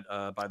hope that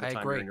by the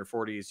time you're in your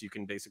 40s, you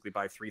can basically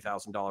buy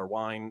 $3,000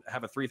 wine,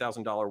 have a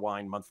 $3,000 wine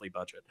monthly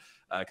budget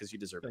because you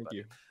deserve it. Thank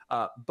you.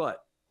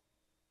 But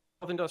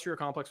health industrial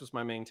complex was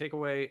my main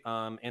takeaway.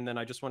 And then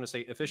I just want to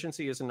say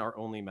efficiency isn't our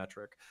only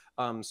metric.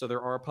 So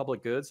there are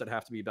public goods that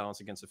have to be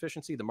balanced against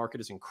efficiency. The market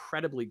is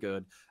incredibly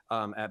good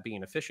at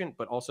being efficient,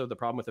 but also the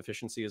problem with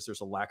efficiency is there's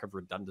a lack of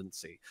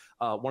redundancy.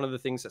 One of the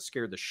things that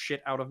scared the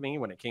shit out of me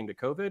when it came to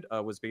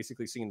COVID was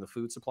basically seeing the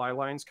food supply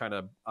lines kind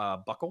of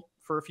buckle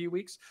for a few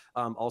weeks.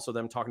 Also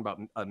them talking about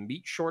a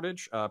meat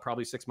shortage,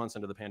 probably 6 months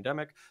into the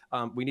pandemic.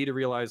 We need to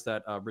realize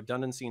that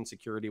redundancy and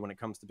security when it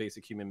comes to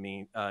basic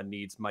human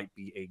needs might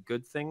be a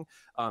good thing.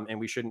 And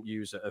we shouldn't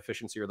use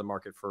efficiency or the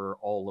market for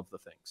all of the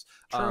things.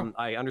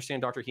 I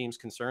understand Dr. Heem's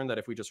concern that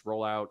if we just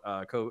roll out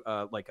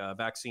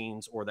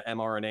vaccines or the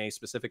mRNA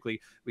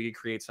specifically, we could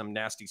create some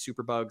nasty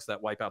superbugs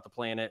that wipe out the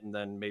planet and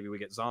then maybe we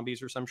get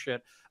zombies or some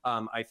shit.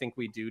 I think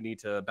we do need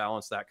to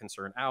balance that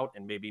concern out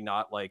and maybe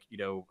not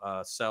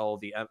sell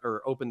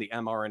or open the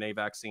mRNA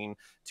vaccine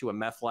to a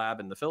meth lab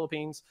in the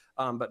Philippines.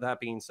 But that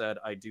being said,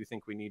 I do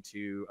think we need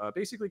to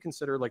basically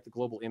consider the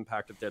global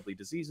impact of deadly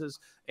diseases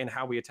and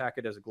how we attack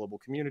it as a global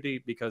community,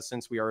 because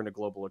since we are in a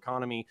global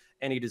economy,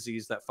 any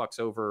disease that fucks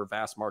over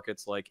vast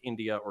markets like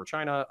India or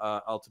China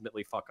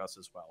ultimately fuck us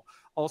as well.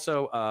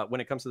 Also, when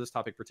it comes to this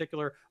topic in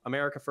particular,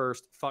 America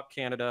first, fuck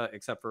Canada,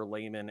 except for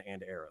Layman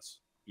and Eris.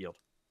 Yield.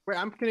 Wait,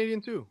 I'm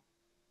Canadian too.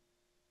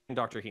 And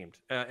Dr. Heemed.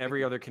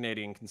 Every other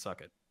Canadian can suck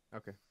it.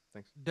 Okay,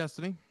 thanks.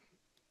 Destiny?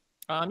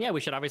 Yeah,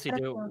 we should obviously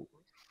do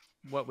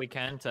what we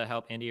can to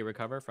help India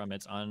recover from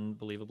its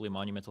unbelievably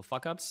monumental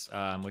fuck-ups,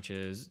 which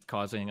is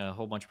causing a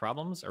whole bunch of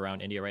problems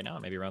around India right now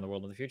and maybe around the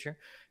world in the future.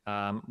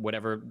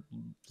 Whatever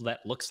that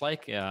looks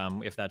like,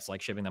 if that's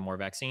shipping them more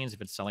vaccines,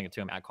 if it's selling it to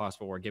them at cost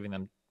or giving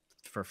them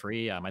for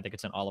free, I think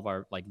it's in all of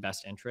our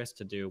best interest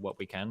to do what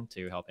we can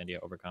to help India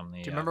overcome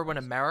the. Do you remember when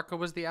America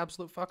was the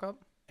absolute fuck-up?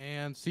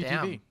 And CTV.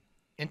 Damn.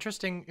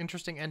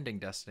 Interesting ending,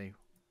 Destiny.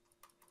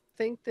 I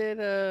think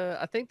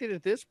that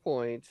at this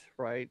point,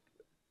 right,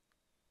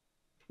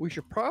 we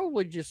should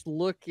probably just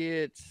look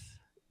at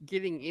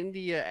getting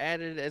India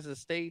added as a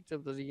state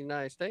of the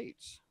United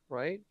States,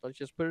 right? Let's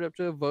just put it up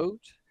to a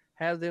vote,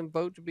 have them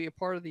vote to be a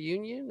part of the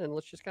union, and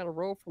let's just kind of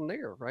roll from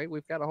there, right?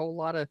 We've got a whole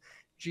lot of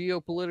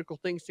geopolitical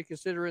things to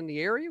consider in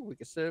the area. We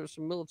could set up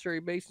some military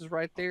bases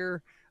right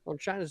there on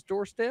China's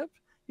doorstep.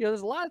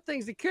 There's a lot of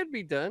things that could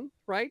be done,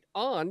 right,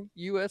 on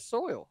U.S.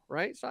 soil,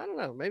 right? So I don't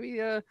know,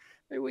 maybe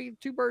we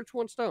 2 birds,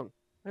 1 stone.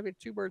 Maybe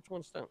 2 birds,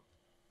 1 stone.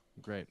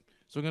 Great.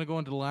 So we're going to go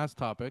into the last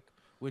topic,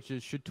 which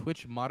is, should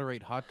Twitch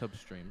moderate hot tub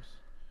streams?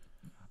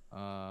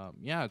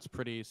 Yeah, it's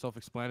pretty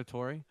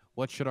self-explanatory.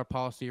 What should our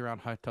policy around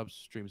hot tub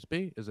streams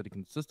be? Is it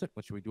consistent?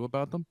 What should we do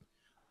about them?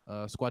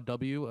 Squad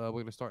W, we're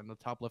going to start in the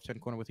top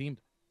left-hand corner with Heemed.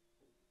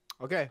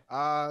 Okay,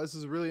 this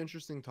is a really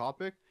interesting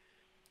topic.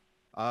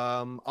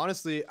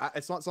 Honestly,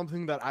 it's not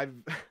something that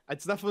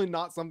it's definitely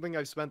not something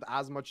I've spent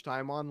as much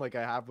time on like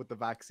I have with the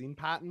vaccine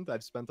patent.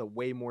 I've spent a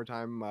way more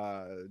time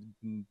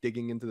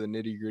digging into the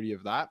nitty-gritty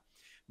of that.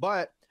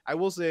 But I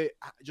will say,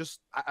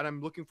 and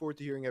I'm looking forward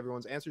to hearing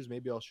everyone's answers.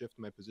 Maybe I'll shift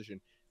my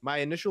position. My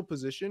initial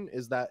position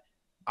is that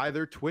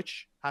either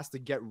Twitch has to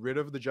get rid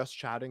of the just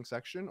chatting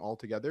section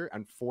altogether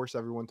and force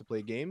everyone to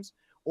play games,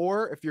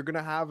 or if you're going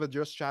to have a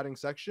just chatting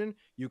section,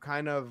 you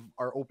kind of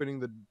are opening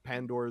the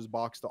Pandora's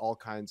box to all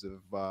kinds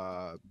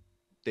of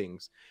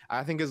things.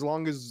 I think as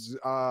long as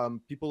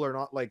people are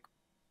not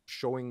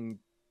showing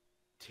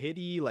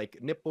titty,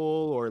 nipple,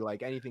 or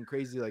anything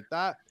crazy like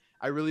that,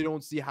 I really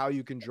don't see how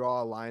you can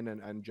draw a line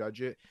and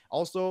judge it.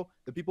 Also,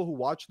 the people who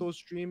watch those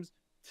streams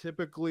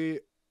typically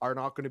are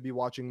not going to be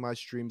watching my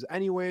streams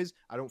anyways.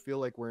 I don't feel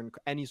like we're in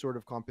any sort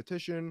of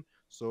competition,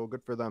 so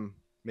good for them.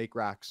 Make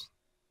racks.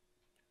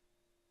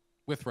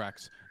 With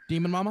racks.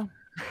 Demon Mama?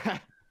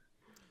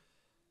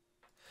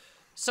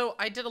 So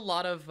I did a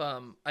lot of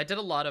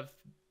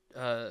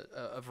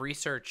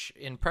research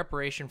in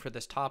preparation for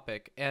this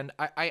topic, and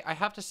I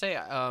have to say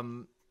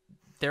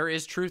there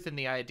is truth in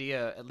the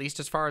idea, at least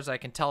as far as I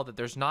can tell, that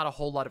there's not a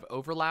whole lot of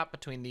overlap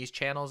between these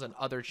channels and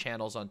other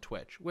channels on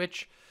Twitch,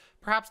 which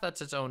perhaps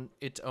that's its own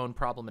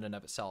problem in and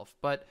of itself.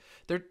 But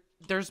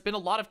there's been a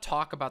lot of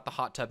talk about the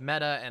hot tub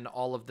meta and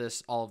all of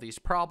these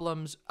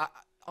problems.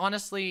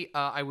 Honestly,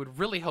 I would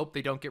really hope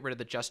they don't get rid of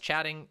the Just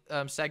Chatting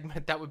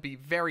segment. That would be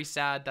very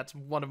sad. That's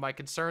one of my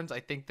concerns. I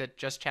think that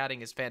Just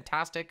Chatting is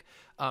fantastic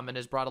and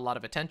has brought a lot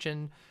of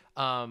attention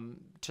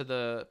to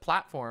the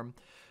platform.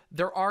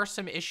 There are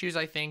some issues,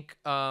 I think,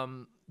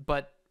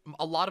 but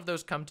a lot of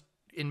those come,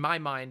 in my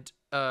mind,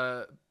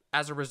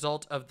 as a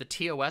result of the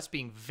TOS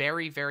being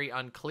very, very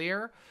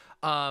unclear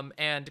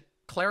and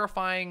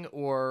clarifying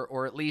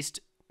or at least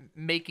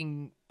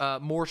making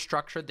more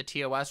structured the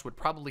TOS would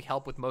probably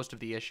help with most of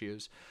the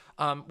issues.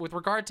 With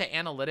regard to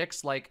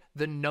analytics, like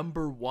the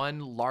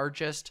 #1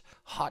 largest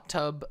hot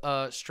tub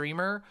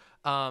streamer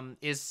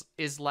is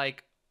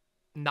like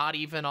not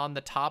even on the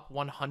top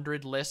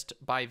 100 list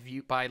by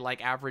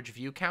like average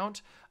view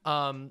count.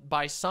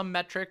 By some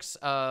metrics,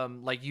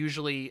 like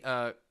usually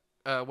what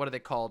are they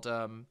called?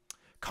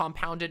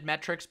 Compounded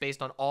metrics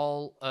based on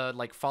all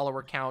like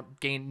follower count,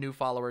 gain new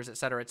followers,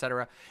 etc.,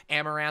 etc.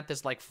 Amaranth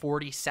is like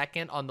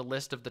 42nd on the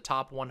list of the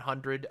top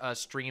 100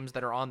 streams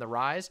that are on the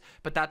rise,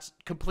 but that's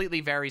completely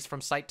varies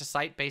from site to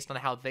site based on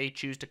how they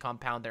choose to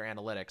compound their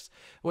analytics.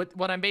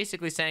 What I'm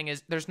basically saying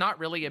is there's not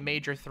really a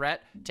major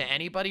threat to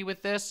anybody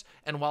with this,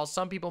 and while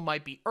some people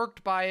might be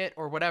irked by it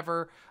or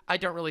whatever, I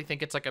don't really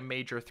think it's like a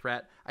major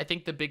threat. I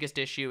think the biggest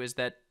issue is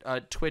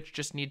that Twitch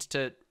just needs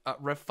to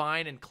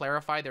refine and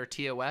clarify their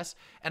TOS.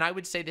 And I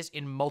would say this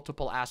in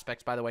multiple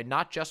aspects, by the way,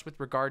 not just with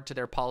regard to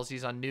their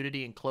policies on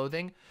nudity and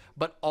clothing,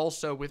 but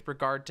also with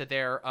regard to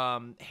their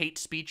hate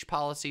speech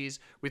policies,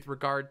 with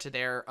regard to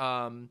their,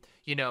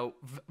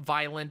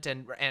 violent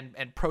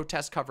and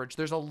protest coverage.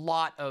 There's a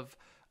lot of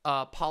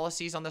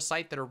policies on the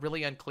site that are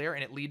really unclear,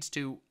 and it leads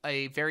to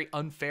a very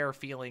unfair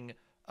feeling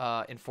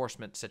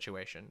enforcement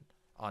situation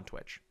on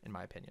Twitch, in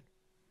my opinion.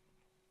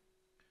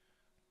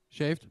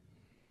 Shaved?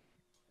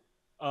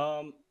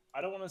 I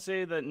don't want to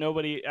say that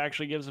nobody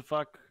actually gives a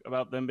fuck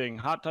about them being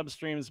hot tub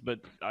streams, but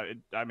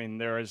I mean,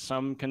 there is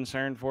some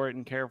concern for it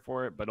and care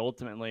for it, but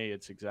ultimately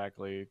it's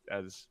exactly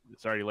as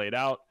it's already laid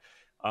out.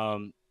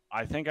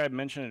 I think I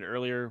mentioned it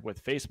earlier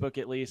with Facebook,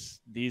 at least.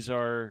 We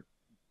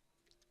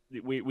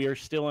are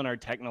still in our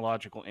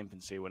technological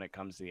infancy when it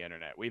comes to the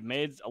internet. We've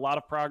made a lot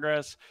of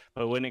progress,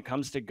 but when it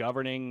comes to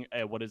governing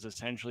what is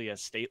essentially a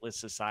stateless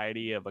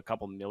society of a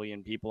couple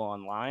million people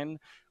online,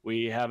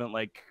 we haven't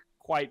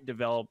quite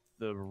developed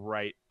the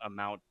right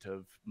amount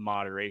of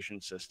moderation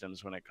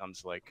systems when it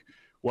comes to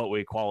what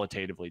we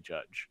qualitatively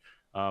judge.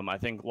 I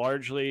think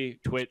largely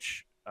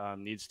Twitch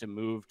needs to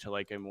move to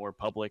a more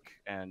public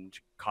and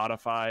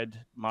codified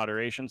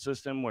moderation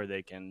system where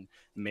they can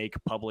make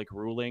public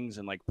rulings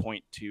and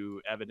point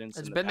to evidence.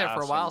 It's been there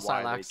for a while,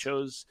 why they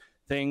chose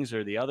things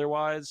or the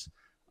otherwise,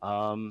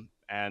 and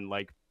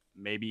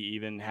maybe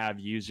even have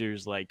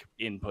users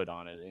input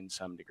on it in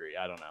some degree.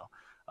 I don't know.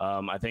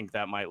 I think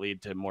that might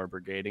lead to more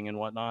brigading and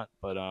whatnot,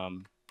 but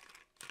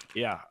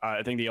yeah,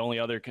 I think the only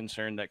other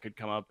concern that could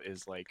come up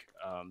is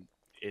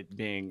it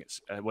being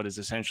what is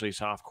essentially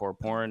softcore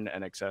porn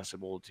and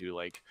accessible to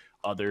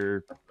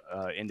other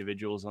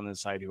individuals on the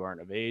site who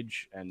aren't of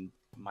age and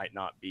might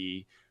not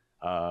be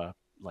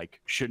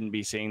shouldn't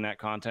be seeing that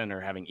content or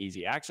having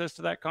easy access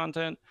to that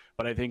content.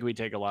 But I think we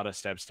take a lot of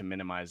steps to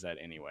minimize that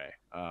anyway,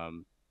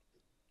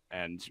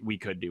 and we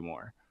could do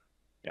more.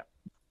 Yeah.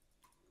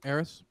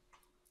 Eris?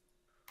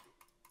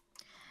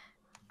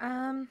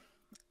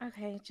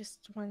 Okay,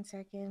 just 1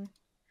 second.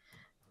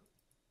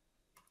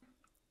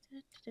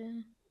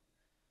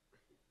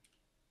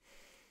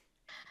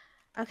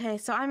 Okay,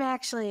 so I'm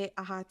actually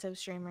a hot tub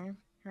streamer,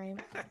 right?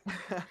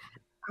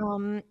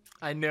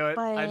 I knew it.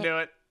 I knew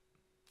it.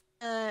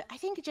 I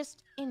think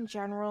just in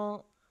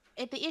general,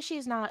 the issue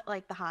is not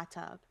the hot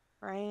tub,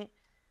 right?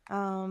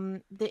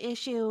 The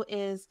issue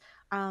is,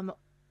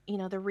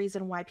 the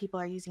reason why people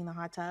are using the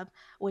hot tub,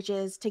 which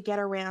is to get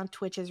around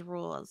Twitch's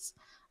rules.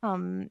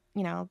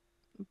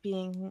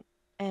 Being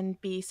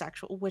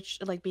sexual,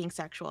 being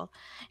sexual,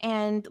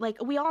 and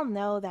we all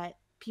know that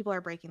people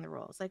are breaking the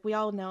rules. We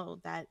all know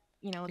that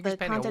the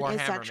content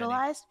is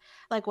sexualized,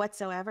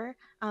 whatsoever.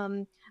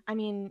 I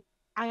mean,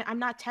 I'm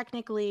not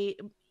technically,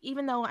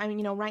 even though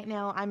right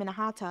now I'm in a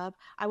hot tub,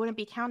 I wouldn't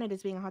be counted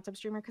as being a hot tub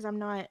streamer because I'm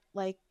not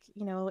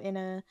in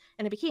a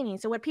bikini.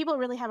 So what people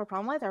really have a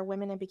problem with are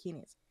women in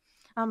bikinis.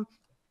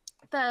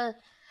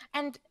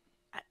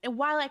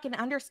 While I can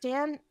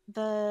understand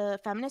the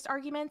feminist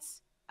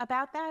arguments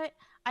about that,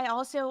 I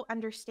also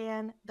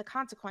understand the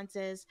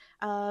consequences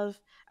of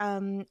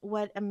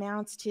what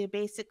amounts to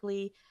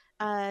basically,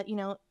 a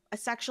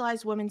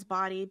sexualized woman's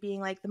body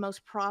being the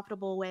most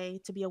profitable way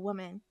to be a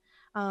woman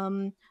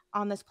on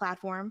this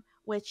platform,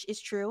 which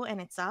is true, and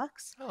it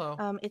sucks.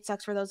 Hello. It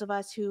sucks for those of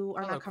us who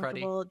are not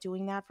comfortable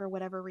doing that for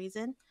whatever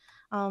reason.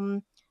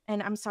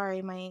 And I'm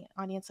sorry, my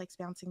audience likes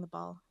bouncing the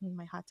ball in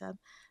my hot tub.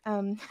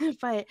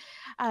 But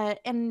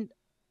and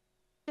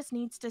office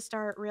needs to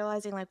start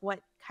realizing like what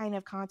kind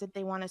of content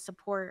they want to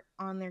support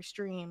on their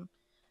stream,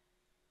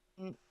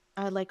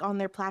 like on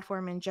their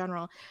platform in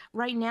general.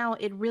 Right now,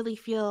 it really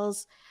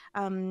feels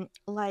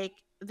like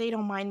they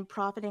don't mind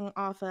profiting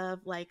off of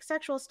like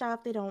sexual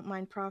stuff. They don't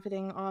mind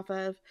profiting off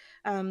of,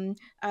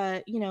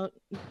 you know,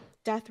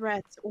 death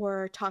threats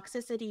or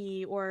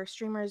toxicity or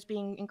streamers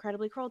being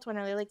incredibly cruel to one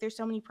another. Like there's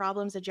so many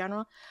problems in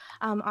general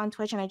on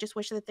Twitch, and I just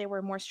wish that they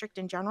were more strict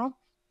in general.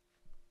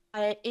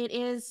 It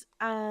is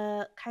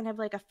kind of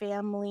like a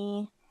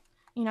family,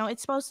 you know,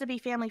 it's supposed to be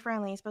family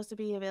friendly. It's supposed to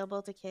be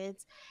available to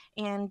kids.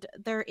 And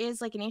there is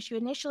like an issue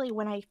initially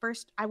when I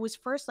was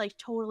first like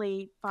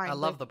totally fine. I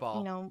love the ball.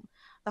 You know,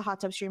 the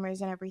hot tub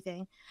streamers and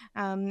everything.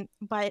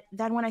 But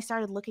then when I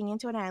started looking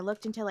into it and I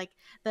looked into like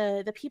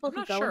the people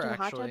who go into the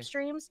hot tub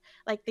streams,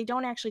 like they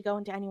don't actually go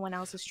into anyone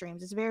else's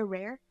streams. It's very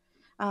rare.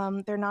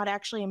 They're not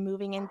actually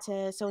moving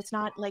into, so it's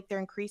not like they're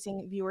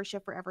increasing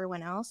viewership for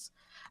everyone else.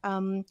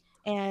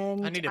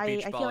 And I need a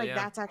beach I ball, feel like yeah.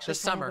 that's actually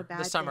this kind summer. of a bad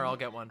This summer thing. I'll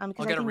get one. Because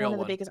I'll I get a think real one of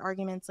the one. biggest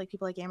arguments like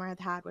people like Gamer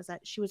had was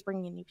that she was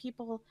bringing in new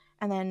people,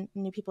 and then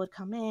new people would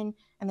come in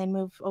and then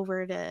move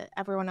over to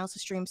everyone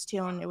else's streams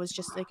too, and it was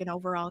just like an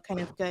overall kind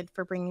of good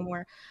for bringing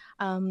more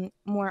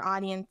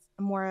audience,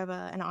 more of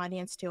an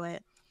audience to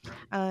it.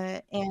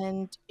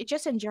 And it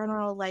just in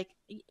general, like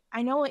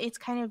I know it's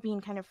kind of being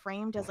kind of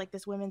framed as like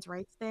this women's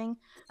rights thing.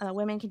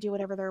 Women can do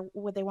whatever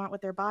they want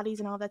with their bodies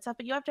and all that stuff,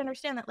 but you have to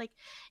understand that like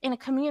in a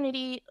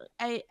community,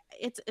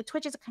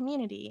 Twitch is a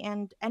community,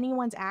 and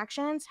anyone's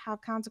actions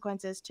have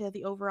consequences to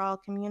the overall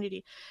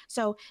community.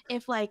 So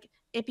if like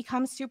it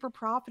becomes super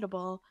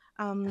profitable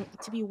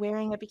to be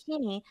wearing a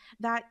bikini,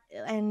 that,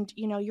 and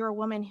you know, you're a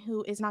woman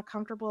who is not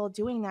comfortable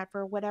doing that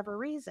for whatever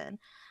reason,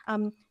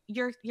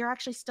 you're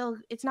actually still,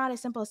 it's not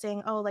as simple as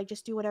saying, oh, like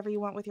just do whatever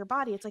you want with your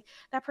body. It's like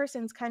that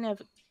person's kind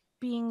of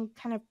being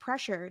kind of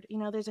pressured. You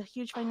know, there's a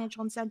huge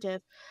financial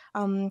incentive,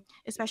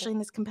 especially in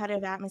this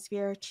competitive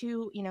atmosphere,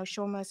 to, you know,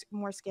 show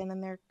more skin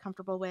than they're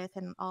comfortable with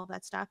and all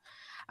that stuff.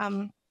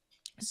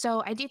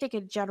 So I do think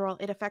in general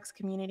it affects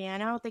community,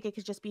 and I don't think it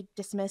could just be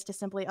dismissed as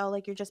simply, oh,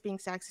 like you're just being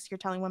sexist, you're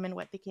telling women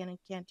what they can and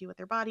can't do with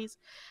their bodies,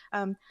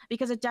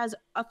 because it does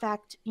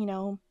affect, you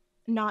know,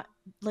 not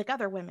like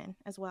other women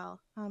as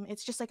well.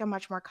 It's just like a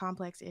much more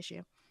complex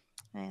issue.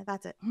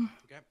 That's it.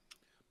 Okay, I'm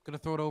gonna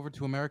throw it over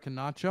to American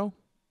Nacho.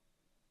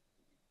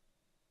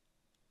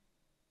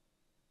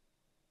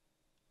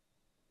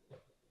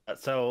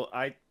 So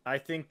I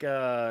think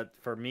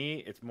for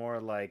me it's more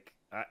like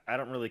I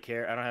don't really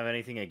care. I don't have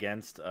anything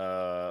against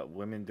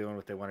women doing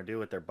what they want to do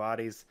with their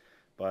bodies,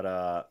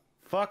 but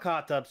fuck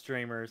hot tub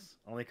streamers,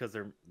 only because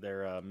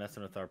they're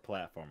messing with our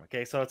platform.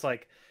 Okay, so it's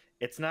like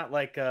it's not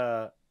like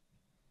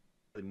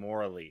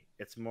morally.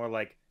 It's more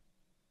like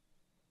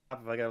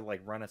if I gotta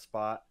like run a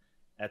spot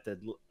at the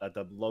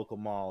local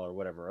mall or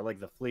whatever, or like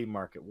the flea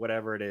market,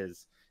 whatever it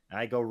is, and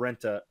I go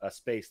rent a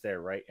space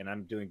there, right? And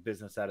I'm doing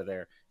business out of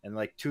there, and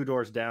like 2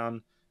 doors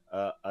down,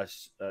 a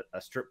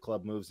strip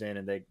club moves in,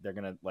 and they're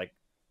gonna like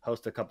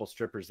host a couple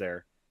strippers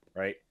there,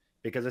 right?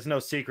 Because it's no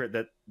secret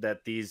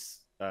that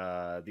these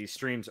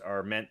streams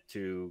are meant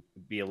to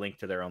be a link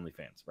to their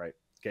OnlyFans, right?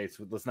 Okay,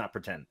 so let's not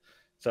pretend.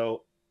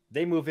 So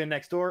they move in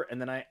next door,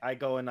 and then I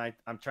go and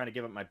I'm trying to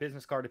give up my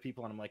business card to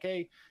people, and I'm like,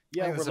 hey,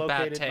 yeah, we're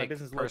located. My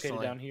business is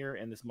located down here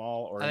in this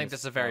mall, or I think this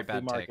is a very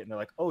bad market. take. And they're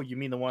like, oh, you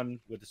mean the one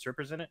with the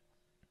strippers in it?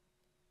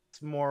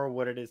 It's more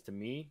what it is to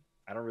me.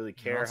 I don't really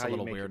care how you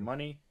make your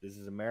money. This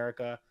is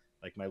America.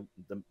 Like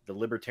the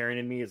libertarian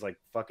in me is like,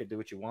 fuck it, do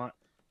what you want.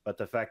 But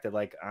the fact that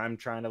like I'm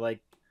trying to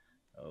like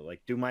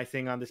do my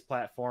thing on this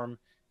platform,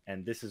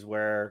 and this is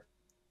where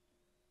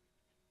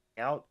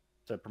out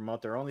to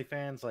promote their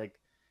OnlyFans, like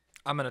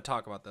I'm gonna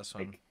talk about this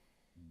one. Like,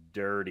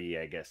 dirty,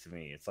 I guess, to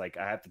me. It's like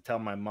I have to tell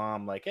my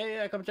mom, like, hey,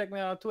 yeah, come check me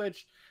out on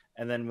Twitch.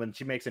 And then when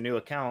she makes a new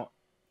account,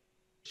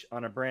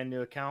 on a brand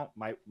new account,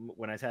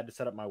 when I had to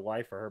set up my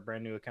wife for her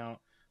brand new account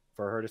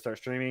for her to start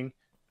streaming,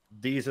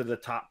 these are the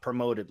top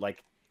promoted,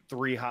 like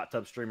 3 hot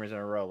tub streamers in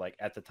a row, like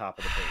at the top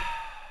of the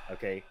page.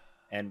 Okay.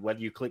 And whether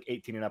you click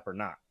 18 and up or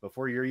not,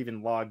 before you're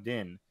even logged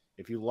in,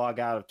 if you log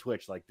out of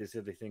Twitch, like these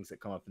are the things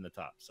that come up in the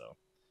top. So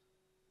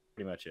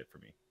pretty much it for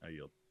me. I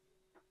yield.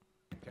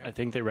 I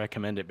think they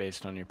recommend it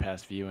based on your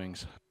past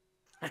viewings.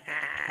 I'm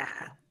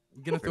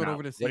gonna throw it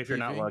over to CTV. What if you're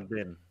not logged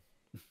in?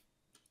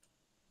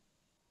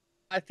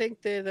 I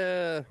think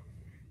that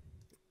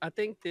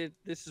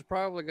this is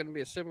probably going to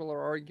be a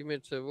similar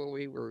argument to what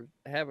we were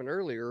having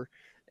earlier,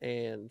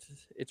 and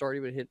it's already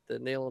been hit the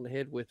nail on the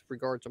head with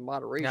regard to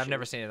moderation. Yeah, I've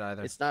never seen it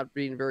either. It's not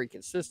being very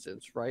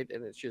consistent, right?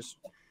 And it's just,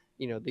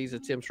 you know, these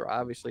attempts are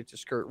obviously to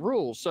skirt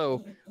rules.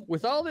 So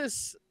with all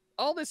this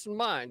in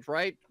mind,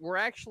 right?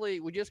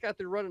 We just got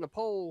through running a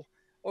poll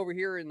over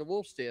here in the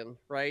Wolf's Den,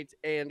 right?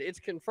 And it's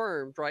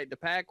confirmed, right? The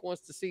pack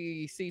wants to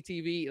see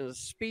CTV in a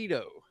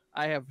Speedo.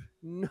 I have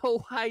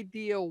no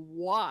idea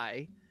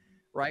why,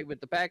 right?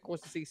 But the pack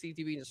wants to see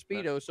CTV in a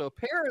Speedo. So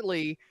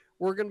apparently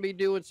we're going to be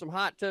doing some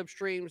hot tub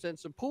streams and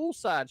some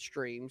poolside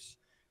streams,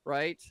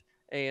 right?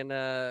 And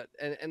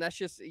that's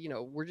just, you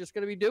know, we're just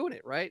going to be doing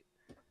it, right?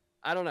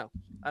 I don't know.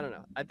 I don't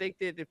know. I think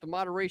that if the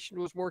moderation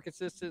was more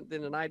consistent,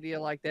 then an idea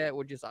like that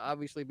would just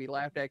obviously be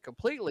laughed at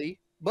completely.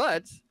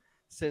 But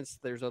since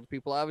there's other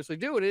people obviously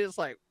doing it, it's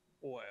like,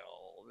 well,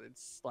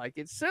 it's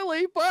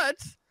silly, but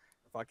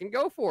fucking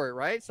go for it,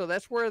 right? So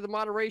that's where the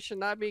moderation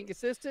not being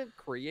consistent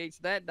creates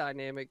that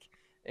dynamic.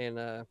 And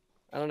I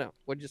don't know.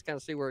 We'll just kind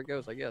of see where it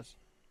goes, I guess.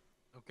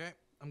 Okay.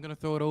 I'm going to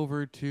throw it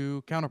over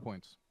to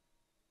Counterpoints.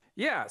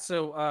 Yeah,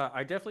 so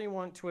I definitely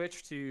want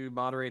Twitch to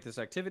moderate this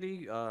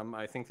activity.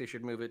 I think they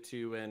should move it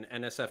to an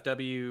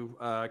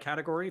NSFW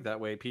category. That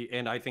way,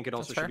 and I think it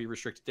also should be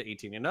restricted to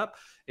 18 and up.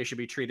 It should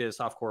be treated as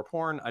softcore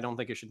porn. I don't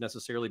think it should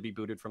necessarily be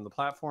booted from the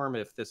platform.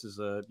 If this is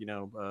a,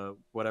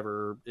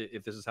 whatever,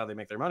 if this is how they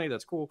make their money,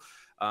 that's cool.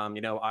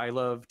 I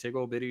love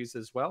Tiggle Biddies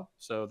as well,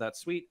 so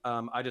that's sweet.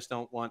 I just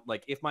don't want,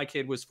 like, if my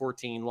kid was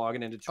 14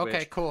 logging into Twitch,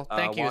 okay, cool,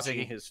 thank you, watching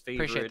Ziggy. his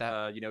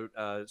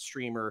favorite,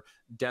 streamer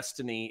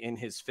Destiny in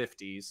his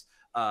 50s.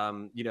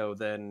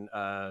 Then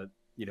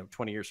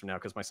 20 years from now,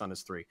 because my son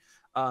is 3.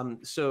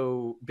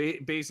 So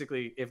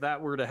basically, if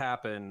that were to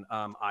happen,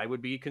 I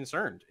would be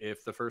concerned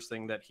if the first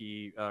thing that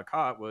he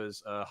caught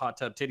was hot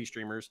tub titty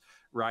streamers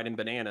riding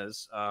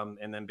bananas,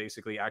 and then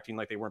basically acting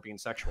like they weren't being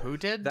sexual. Who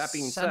did? That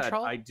being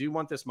Central? said, I do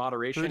want this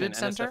moderation in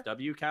Center?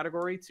 NSFW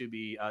category to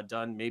be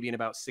done maybe in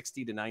about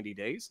 60 to 90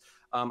 days.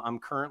 I'm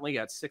currently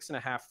at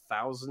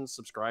 6,500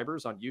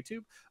 subscribers on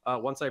YouTube.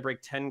 Once I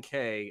break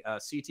 10K,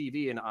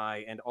 CTV and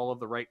I and all of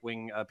the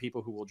right-wing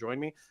people who will join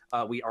me,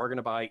 we are going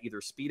to buy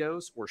either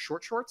Speedos or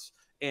short shorts.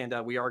 And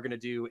we are going to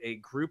do a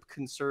group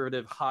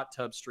conservative hot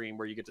tub stream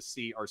where you get to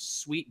see our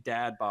sweet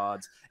dad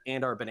bods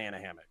and our banana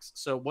hammocks.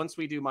 So once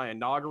we do my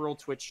inaugural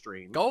Twitch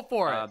stream, go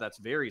for it. That's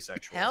very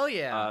sexual. Hell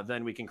yeah.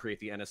 Then we can create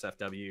the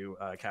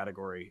NSFW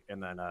category,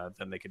 and then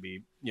they could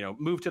be,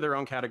 moved to their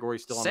own category,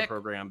 still on the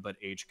program, but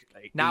age.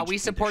 Now we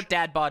support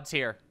dad bods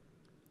here.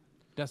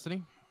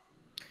 Destiny.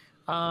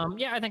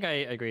 Yeah, I think I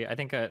agree. I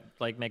think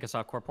make a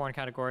softcore porn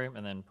category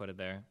and then put it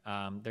there.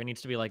 There needs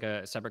to be like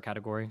a separate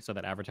category so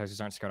that advertisers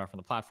aren't scared off from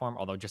the platform.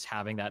 Although just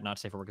having that not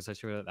safe for work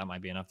associated with it, that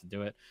might be enough to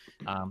do it.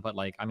 But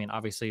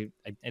obviously,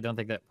 I don't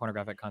think that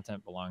pornographic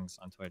content belongs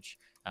on Twitch.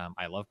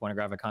 I love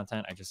pornographic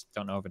content. I just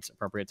don't know if it's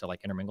appropriate to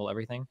like intermingle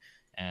everything.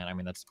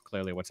 And that's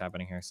clearly what's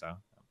happening here. So.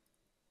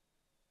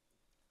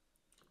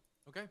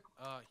 Okay,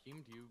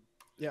 Heem, do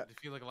you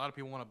feel like a lot of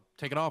people want to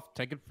take it off?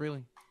 Take it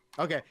freely.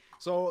 Okay,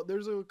 so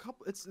there's a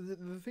couple. It's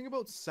the thing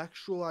about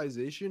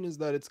sexualization is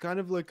that it's kind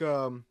of like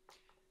a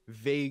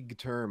vague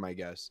term, I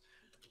guess.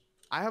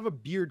 I have a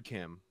beard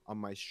cam on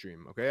my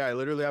stream. Okay, I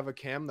literally have a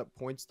cam that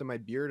points to my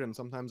beard, and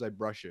sometimes I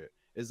brush it.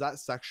 Is that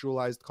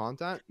sexualized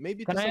content?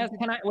 Maybe. Can I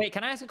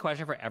ask a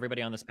question for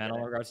everybody on this panel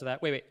in regards to that?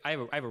 Wait. I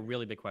have a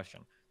really big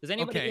question. Does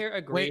anybody here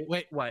agree?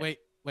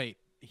 Wait.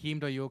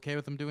 Heem, are you okay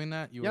with them doing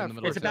that? You were in the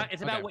middle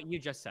it's about what you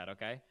just said.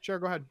 Okay. Sure.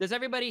 Go ahead. Does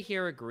everybody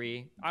here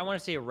agree? I want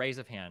to see a raise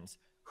of hands.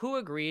 Who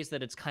agrees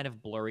that it's kind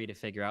of blurry to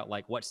figure out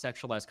like what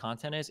sexualized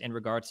content is in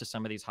regards to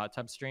some of these hot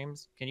tub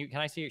streams? Can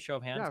I see a show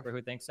of hands for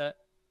who thinks that?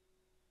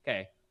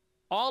 Okay.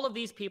 All of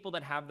these people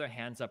that have their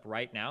hands up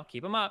right now,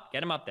 keep them up, get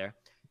them up there.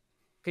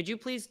 Could you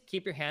please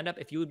keep your hand up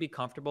if you would be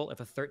comfortable if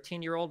a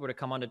 13-year-old were to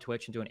come onto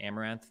Twitch and do an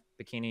Amaranth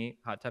bikini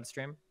hot tub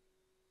stream?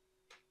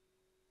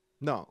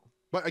 No.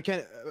 But I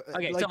can't.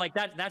 Okay, so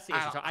that's the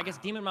issue. So I guess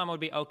Demon Mama would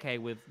be okay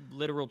with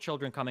literal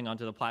children coming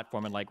onto the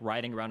platform and like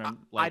riding around. And,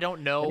 like, I don't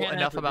know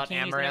enough about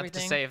Amaranth to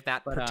say if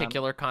that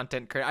particular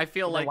content creator. I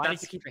feel like why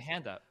did you keep your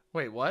hand up?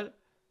 Wait, what?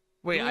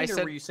 Wait, I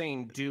said. Were you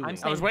saying doing?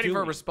 I was waiting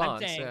for a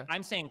response.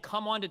 I'm saying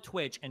come onto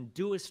Twitch and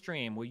do a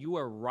stream where you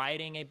are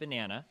riding a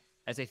banana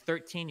as a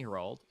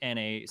 13-year-old in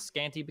a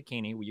scanty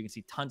bikini where you can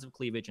see tons of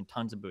cleavage and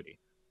tons of booty.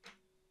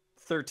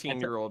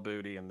 13-year-old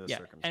booty in this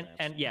circumstance.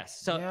 And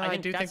yes, so I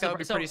do think that would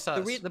be pretty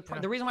sus.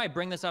 The reason why I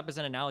bring this up as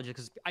an analogy is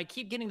because I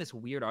keep getting this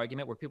weird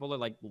argument where people are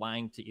like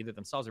lying to either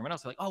themselves or anyone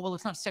else. They're like, oh, well,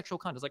 it's not sexual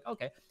content. It's like,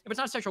 okay, if it's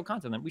not sexual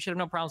content, then we should have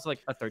no problems with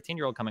like a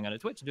 13-year-old coming onto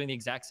Twitch and doing the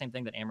exact same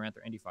thing that Amaranth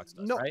or Indie Fox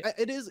does. No, right?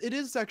 it is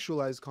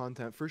sexualized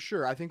content for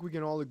sure. I think we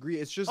can all agree.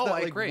 It's just that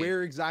like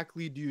where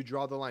exactly do you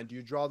draw the line? Do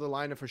you draw the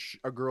line if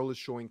a girl is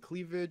showing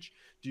cleavage?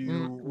 Do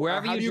you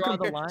wherever you draw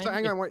the line? So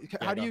hang on,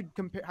 how do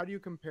you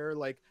compare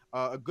like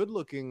a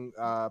good-looking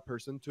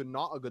person to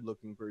not a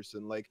good-looking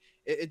person? Like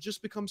it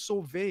just becomes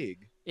so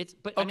vague. You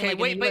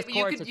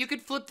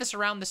could flip this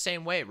around the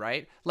same way,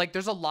 right? Like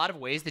there's a lot of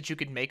ways that you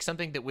could make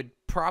something that would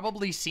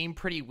probably seem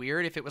pretty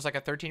weird if it was like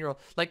a 13-year-old.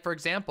 Like for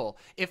example,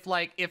 if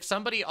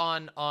somebody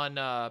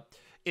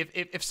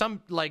if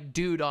some like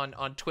dude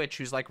on Twitch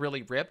who's like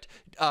really ripped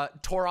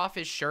tore off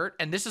his shirt,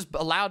 and this is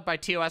allowed by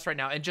TOS right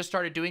now, and just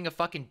started doing a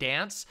fucking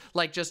dance,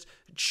 like just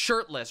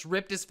shirtless,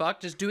 ripped as fuck,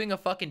 just doing a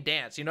fucking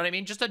dance, you know what I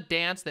mean? Just a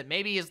dance that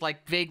maybe is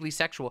like vaguely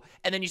sexual.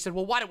 And then you said,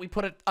 well, why don't we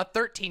put a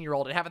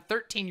 13-year-old and have a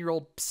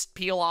 13-year-old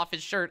peel off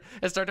his shirt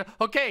and start to,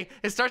 okay,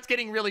 it starts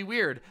getting really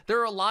weird. There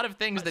are a lot of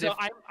things that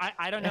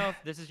I don't know if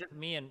this is just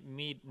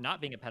me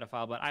not being a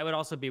pedophile, but I would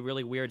also be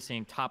really weird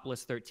seeing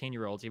topless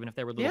 13-year-olds, even if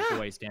they were little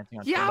boys dancing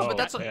on Twitch. But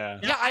that's I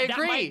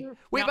agree.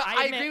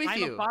 I agree with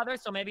you. I'm a father,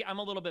 so maybe I'm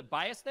a little bit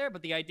biased there,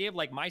 but the idea of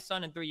like my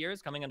son in 3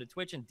 years coming onto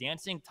Twitch and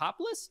dancing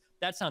topless,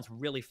 that sounds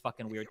really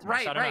fucking weird to me.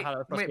 Right, So I don't know how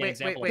that's supposed to be an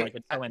example of like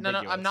it's so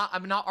ambiguous. No,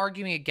 I'm not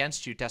arguing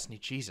against you, Destiny.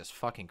 Jesus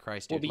fucking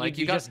Christ, dude. Well, like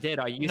you just did.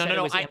 You said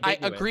it was I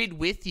agreed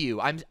with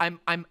you.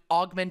 I'm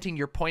augmenting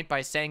your point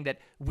by saying that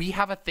we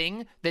have a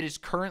thing that is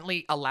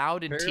currently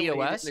allowed in Apparently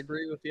TOS. You didn't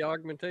agree with the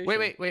augmentation.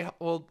 Wait.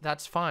 Well,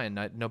 that's fine.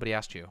 Nobody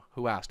asked you.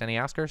 Who asked? Any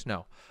askers?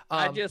 No.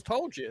 I just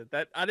told you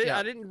that I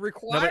didn't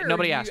require.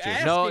 Nobody asked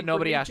you. No,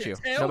 nobody asked you.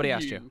 Nobody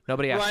asked you.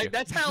 Nobody asked you.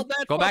 That's how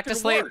that. Go back to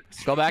sleep.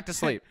 Works. Go back to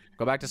sleep.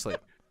 Go back to sleep.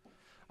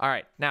 All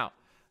right, now,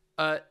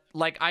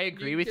 like I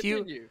agree with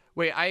you.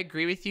 Wait, I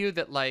agree with you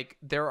that like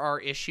there are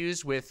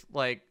issues with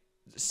like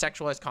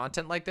sexualized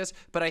content like this,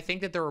 but I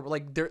think that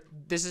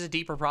this is a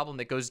deeper problem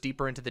that goes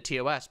deeper into the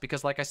TOS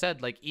because, like I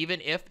said, like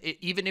even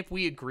if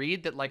we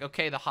agreed that like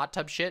okay, the hot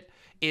tub shit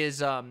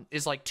is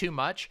like too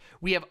much,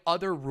 we have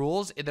other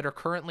rules that are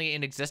currently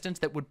in existence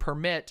that would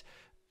permit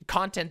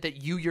content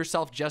that you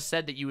yourself just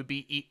said that you would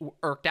be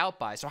irked out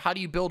by. So how do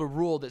you build a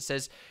rule that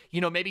says,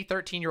 you know, maybe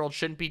 13-year-olds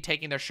shouldn't be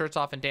taking their shirts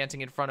off and dancing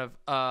in front of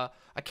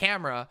a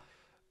camera,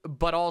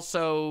 but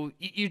also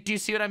do you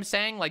see what I'm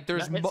saying? Like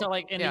there's so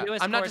like in the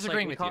US I'm not courts,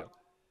 disagreeing like, with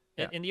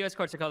you. In the U.S.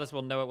 courts, they call this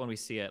 "we'll know it when we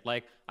see it."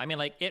 Like, I mean,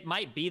 like it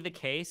might be the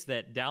case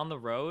that down the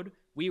road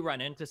we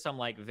run into some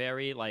like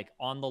very like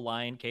on the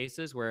line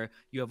cases where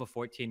you have a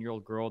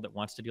 14-year-old girl that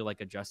wants to do like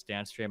a Just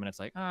Dance stream, and it's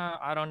like,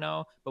 I don't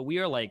know, but we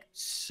are like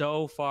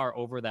so far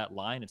over that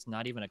line. It's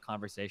not even a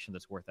conversation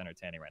that's worth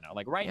entertaining right now.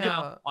 Like right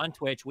now on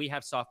Twitch, we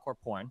have softcore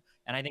porn,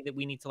 and I think that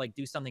we need to like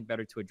do something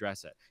better to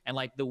address it. And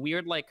like the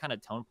weird like kind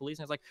of tone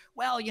policing is like,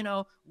 well, you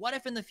know, what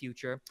if in the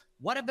future?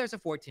 What if there's a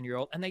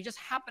 14-year-old and they just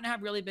happen to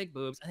have really big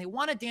boobs and they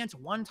want to dance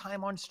one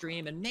time on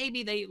stream and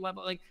maybe they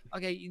like,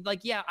 okay, like,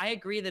 yeah, I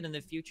agree that in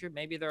the future,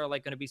 maybe there are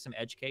like going to be some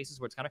edge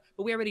cases where it's kind of,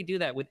 but we already do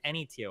that with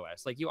any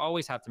TOS. Like you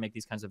always have to make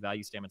these kinds of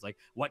value statements, like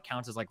what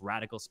counts as like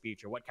radical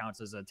speech or what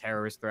counts as a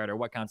terrorist threat or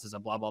what counts as a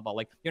blah, blah, blah.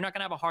 Like you're not going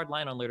to have a hard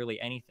line on literally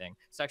anything.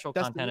 Sexual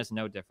content is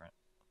no different.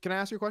 Can I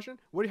ask you a question?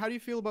 How do you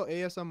feel about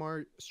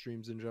ASMR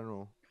streams in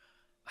general?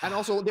 And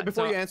also,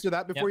 before you answer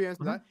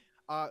that,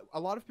 a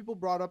lot of people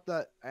brought up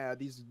that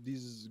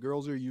these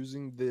girls are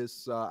using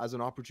this as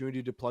an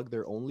opportunity to plug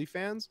their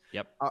OnlyFans.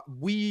 Yep.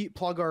 We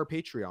plug our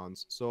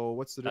Patreons. So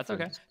what's the difference?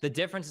 That's okay. The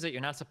difference is that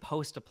you're not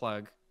supposed to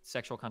plug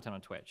sexual content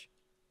on Twitch.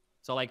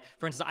 So like,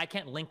 for instance, I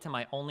can't link to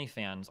my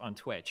OnlyFans on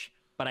Twitch,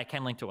 but I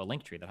can link to a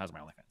link tree that has my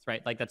OnlyFans,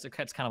 right? Like that's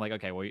kind of like,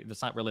 okay, well,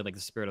 that's not really like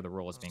the spirit of the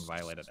rule is being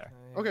violated there.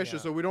 Okay, sure.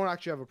 So we don't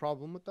actually have a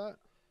problem with that?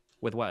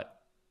 With what?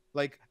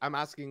 Like I'm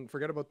asking,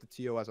 forget about the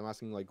TOS. I'm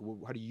asking like,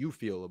 how do you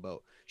feel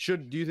about? Do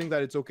you think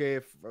that it's okay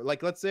if,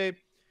 like, let's say,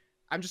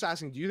 I'm just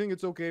asking, do you think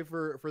it's okay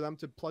for them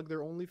to plug their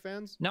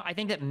OnlyFans? No, I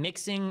think that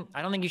mixing.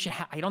 I don't think you should.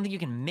 I don't think you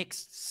can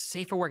mix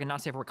safe for work and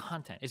not safe for work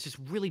content. It's just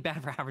really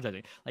bad for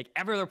advertising. Like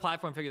every other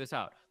platform figured this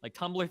out. Like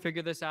Tumblr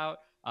figured this out.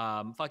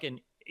 Fucking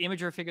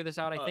Imager figured this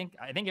out. I think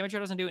Imager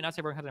doesn't do it. Not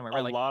safe for work content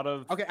anymore. Right? A lot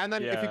of okay. And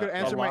then if you could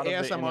answer my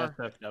ASMR.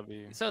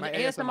 So the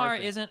ASMR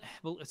isn't.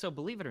 So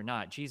believe it or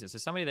not, Jesus,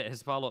 as somebody that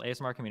has followed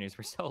ASMR communities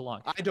for so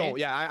long. I don't.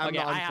 Yeah, I'm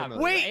not. I have.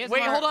 Wait,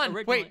 hold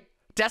on. Wait.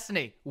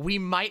 Destiny, we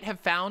might have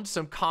found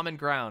some common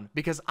ground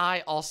because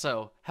I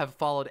also have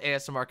followed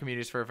ASMR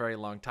communities for a very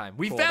long time.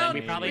 We found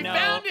it. We found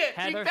it.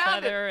 Heather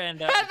Feather and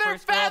Heather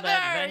Feather,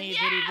 that Veni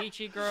Vidi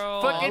Vici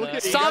girl. Fucking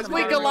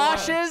Sogly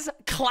Galoshes,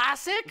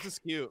 classic. This is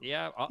cute.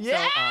 Yeah.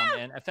 Yeah.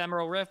 And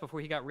Ephemeral Riff before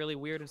he got really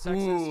weird and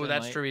sexist. Ooh,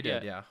 that's true. He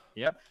did. Yeah.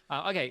 Yep.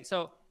 Okay.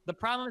 So the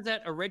problem is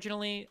that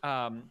originally,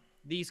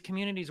 these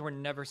communities were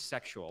never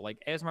sexual.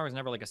 Like ASMR was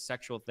never like a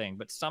sexual thing,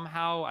 but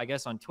somehow, I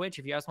guess on Twitch,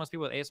 if you ask most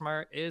people what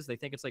ASMR is, they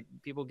think it's like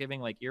people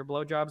giving like ear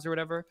blowjobs or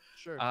whatever.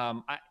 Sure.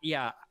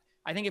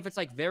 I think if it's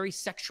like very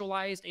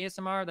sexualized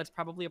ASMR, that's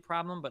probably a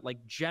problem. But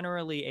like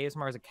generally,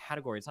 ASMR is a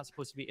category. It's not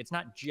supposed to be. It's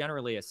not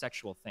generally a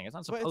sexual thing. It's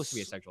not supposed to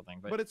be a sexual thing.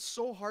 But it's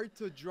so hard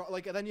to draw.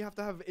 Like then you have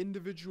to have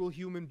individual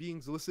human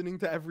beings listening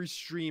to every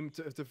stream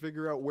to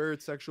figure out where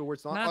it's sexual, where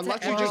it's not.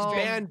 Unless you just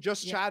ban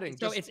just chatting.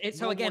 So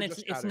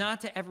it's not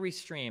to every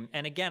stream.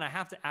 And again, I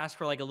have to ask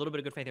for like a little bit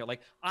of good faith here.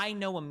 Like I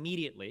know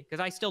immediately because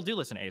I still do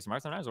listen to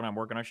ASMR sometimes when I'm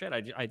working on shit.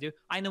 I do.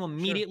 I know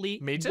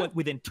immediately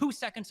within 2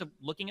 seconds of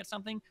looking at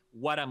something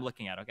what I'm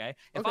looking at. Okay.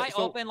 If I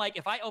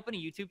open a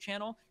YouTube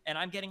channel and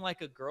I'm getting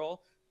like a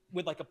girl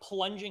with like a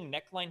plunging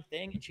neckline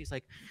thing and she's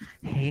like,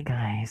 hey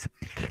guys,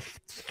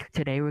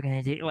 today we're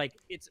gonna do like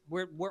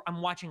I'm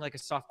watching like a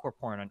softcore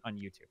porn on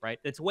YouTube, right?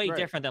 It's way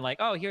different than like,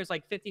 oh, here's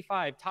like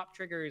 55 top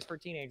triggers for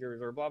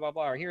teenagers or blah blah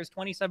blah, or here's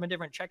 27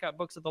 different checkout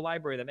books at the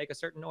library that make a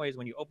certain noise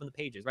when you open the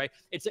pages, right?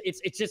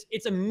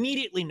 It's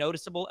immediately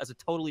noticeable as a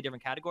totally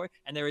different category,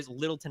 and there is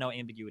little to no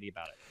ambiguity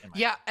about it.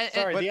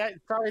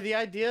 The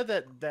idea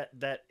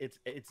that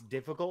it's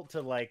difficult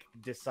to like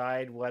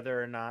decide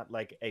whether or not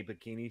like a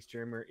bikini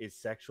streamer is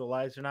sexual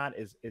sexualized or not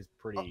is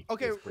pretty.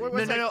 Okay, is pretty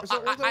wait, No.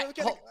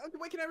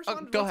 wait, can I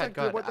respond? Go ahead.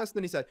 What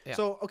Destiny said. Yeah.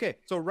 So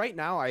right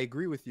now I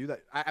agree with you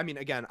that I mean,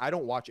 again, I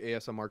don't watch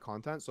ASMR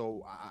content,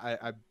 so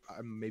I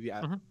maybe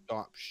I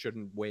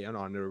shouldn't weigh in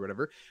on it or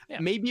whatever. Yeah.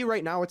 Maybe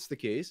right now it's the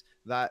case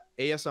that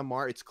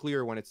ASMR, it's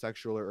clear when it's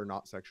sexual or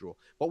not sexual.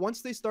 But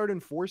once they start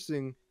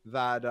enforcing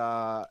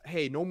that,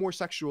 hey, no more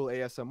sexual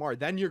ASMR,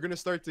 then you're gonna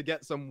start to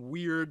get some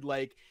weird,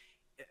 like,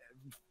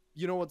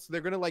 you know,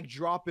 they're gonna like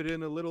drop it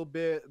in a little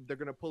bit, they're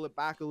gonna pull it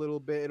back a little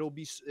bit,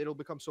 it'll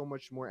become so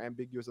much more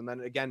ambiguous, and then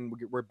again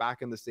we're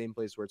back in the same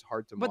place where it's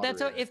hard to But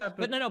moderate.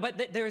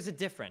 but there is a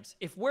difference.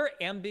 If we're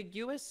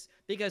ambiguous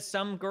because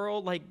some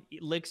girl like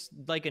licks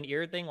like an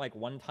ear thing like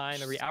one time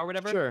every hour or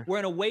whatever, Sure. we're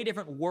in a way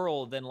different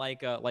world than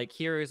like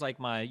here is like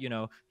my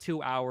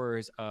 2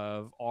 hours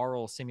of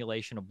oral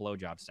simulation of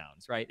blowjob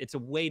sounds, right? It's a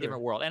way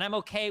different world, and I'm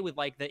okay with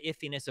like the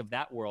iffiness of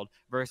that world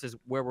versus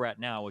where we're at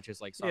now, which is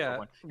like software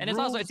porn. And it's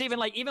also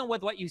even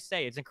with what you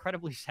say, it's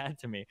incredibly sad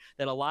to me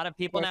that a lot of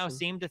people now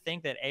seem to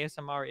think that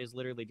ASMR is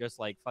literally just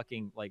like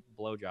fucking like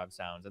blowjob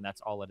sounds, and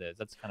that's all it is.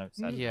 That's kind of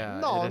sad. Yeah.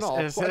 No.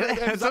 Is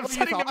that what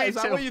you think? Oh,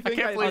 that's what you make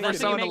it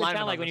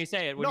sound like when you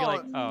say it. When you're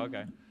like, oh,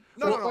 okay.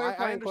 No,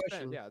 I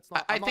understand. Yeah, it's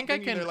not. I think I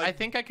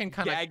can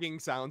kind of gagging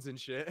sounds and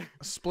shit.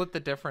 split the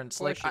difference.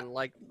 Question,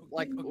 like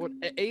what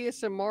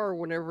ASMR,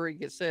 whenever it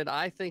gets said,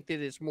 I think that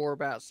it's more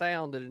about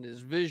sound than it is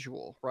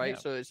visual, right?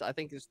 Yeah. So I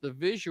think it's the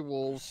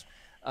visuals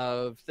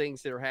of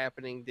things that are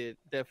happening that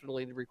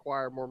definitely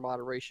require more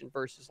moderation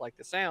versus like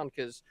the sound,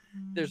 because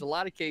there's a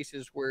lot of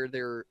cases where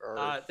there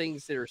are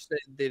things that are said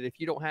that if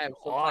you don't have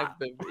some type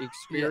of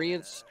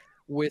experience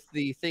with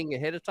the thing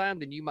ahead of time,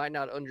 then you might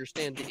not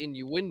understand the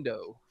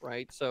innuendo,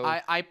 right? So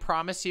I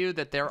promise you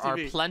that there are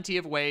plenty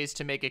of ways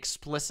to make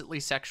explicitly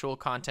sexual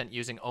content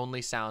using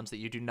only sounds that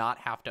you do not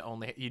have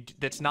to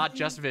that's not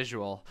just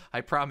visual.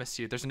 I promise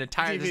you, there's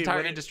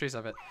entire industries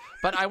of it.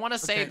 But I want to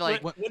say,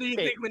 like, what do you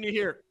think when you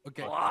hear?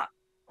 Okay.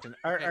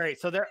 All right.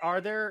 So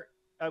are there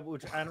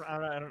which I don't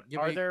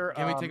are there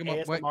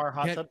ASMR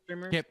hot tub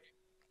streamers?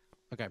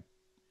 Okay.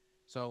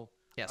 So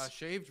yes,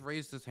 Shaved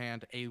raised his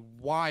hand a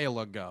while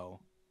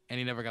ago, and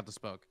he never got to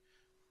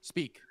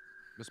speak.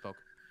 Misspoke.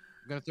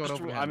 I'm gonna throw it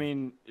over to him. I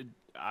mean,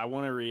 I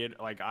want to read.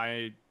 Like,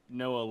 I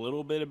know a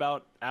little bit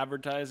about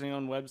advertising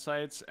on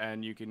websites,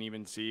 and you can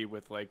even see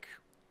with like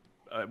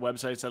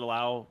websites that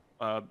allow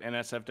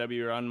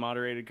NSFW or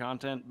unmoderated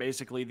content.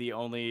 Basically, the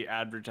only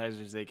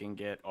advertisers they can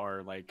get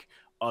are like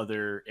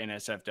other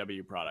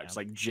NSFW products,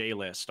 like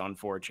JList on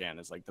 4chan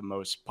is like the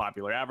most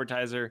popular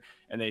advertiser,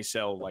 and they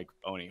sell like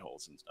Oni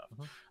holes and stuff.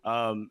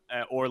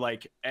 Or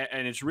like,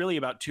 and it's really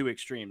about two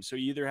extremes. So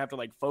you either have to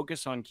like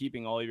focus on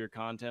keeping all of your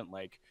content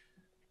like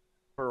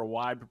for a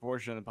wide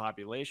proportion of the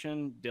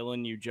population.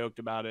 Dylan, you joked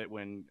about it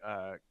when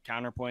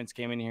Counterpoints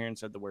came in here and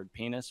said the word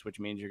penis, which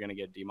means you're going to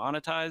get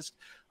demonetized.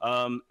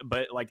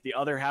 But like the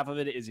other half of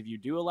it is if you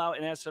do allow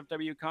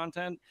NSFW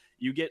content,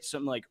 you get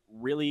some like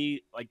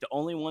really like the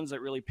only ones that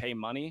really pay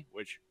money,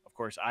 which of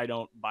course I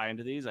don't buy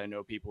into these. I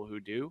know people who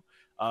do,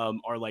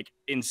 are like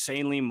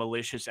insanely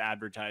malicious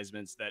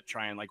advertisements that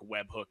try and like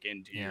webhook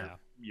into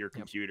your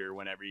computer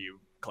whenever you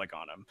click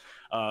on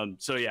them.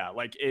 So yeah,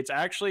 like it's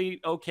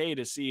actually okay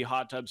to see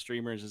hot tub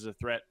streamers as a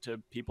threat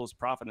to people's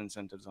profit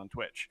incentives on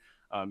Twitch.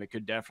 It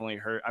could definitely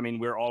hurt. I mean,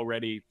 we're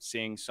already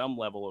seeing some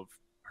level of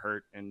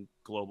hurt in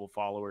global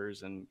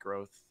followers and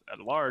growth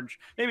at large.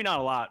 Maybe not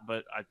a lot,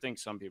 but I think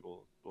some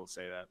people will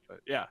say that.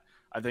 But yeah,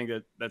 I think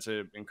that that's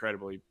an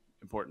incredibly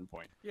important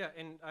point. Yeah,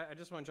 and I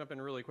just want to jump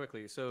in really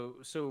quickly. So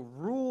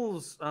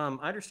rules, I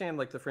understand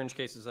like the fringe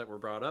cases that were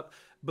brought up,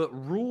 but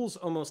rules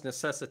almost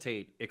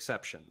necessitate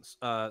exceptions.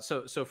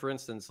 So for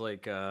instance,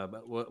 like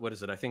what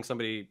is it? I think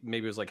somebody,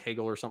 maybe it was like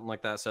Hegel or something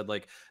like that, said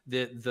like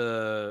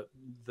the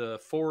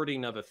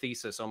forwarding of a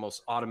thesis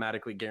almost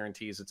automatically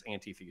guarantees its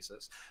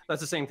antithesis. That's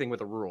the same thing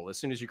with a rule. As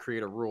soon as you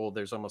create a rule,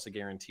 there's almost a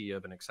guarantee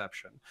of an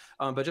exception.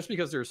 But just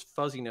because there's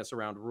fuzziness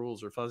around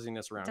rules or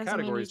fuzziness around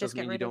categories doesn't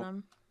mean you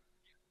don't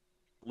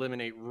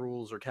eliminate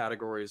rules or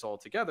categories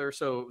altogether.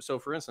 So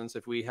for instance,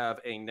 if we have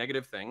a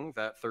negative thing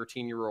that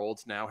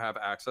 13-year-olds now have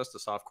access to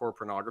softcore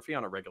pornography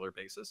on a regular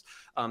basis,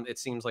 it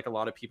seems like a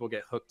lot of people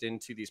get hooked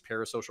into these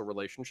parasocial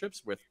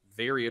relationships with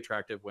very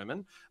attractive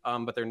women,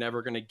 but they're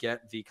never going to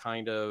get the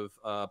kind of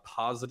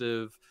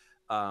positive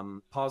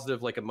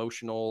like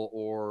emotional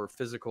or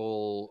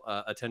physical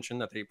attention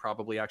that they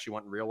probably actually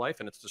want in real life,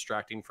 and it's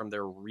distracting from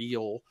their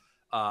real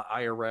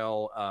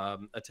IRL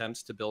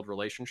attempts to build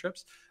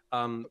relationships.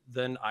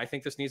 Then I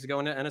think this needs to go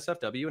into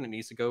NSFW, and it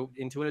needs to go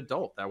into an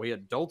adult. That way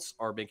adults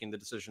are making the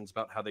decisions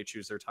about how they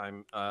choose their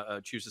time,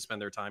 choose to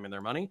spend their time and their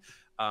money.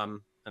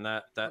 And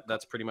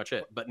that's pretty much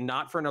it, but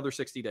not for another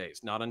 60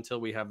 days, not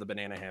until we have the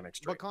banana hammock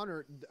straight. But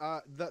Connor,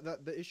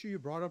 the issue you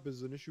brought up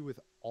is an issue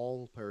with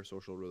all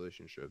parasocial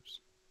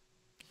relationships.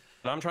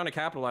 But I'm trying to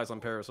capitalize on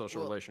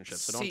parasocial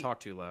relationships, so don't talk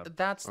too loud.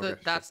 That's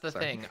the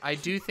thing. I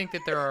do think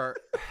that there are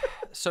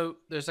so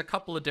there's a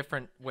couple of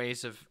different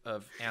ways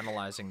of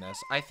analyzing this.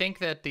 I think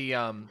that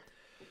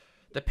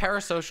The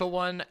parasocial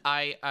one,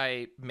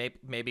 I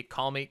maybe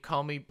call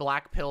me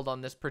black-pilled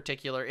on this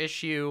particular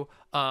issue.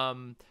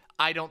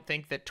 I don't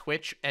think that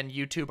Twitch and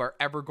YouTube are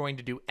ever going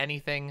to do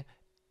anything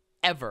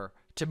ever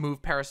to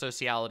move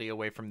parasociality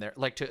away from their,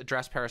 like, to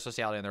address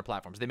parasociality on their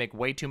platforms. They make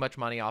way too much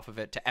money off of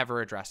it to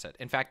ever address it.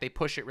 In fact, they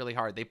push it really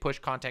hard. They push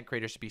content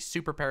creators to be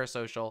super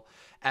parasocial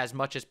as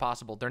much as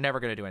possible. They're never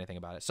going to do anything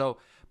about it. So,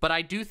 but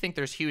I do think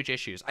there's huge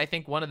issues. I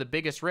think one of the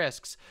biggest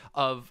risks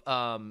of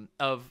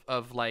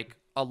like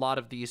a lot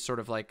of these sort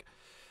of like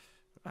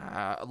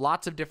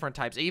lots of different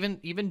types,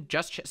 even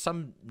just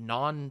some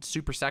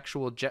non-super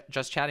sexual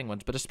just chatting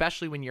ones, but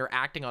especially when you're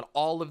acting on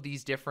all of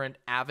these different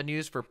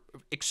avenues for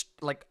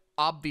like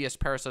obvious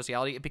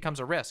parasociality, it becomes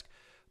a risk.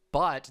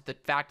 But the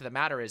fact of the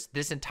matter is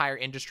this entire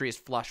industry is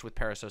flush with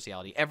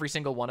parasociality. Every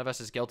single one of us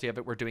is guilty of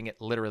it. We're doing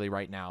it literally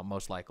right now,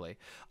 most likely.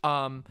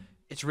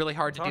 It's really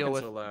hard to deal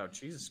with. So loud.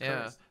 Jesus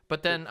Christ.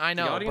 But then I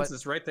know the audience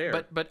is right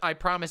there. But I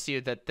promise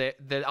you that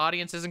the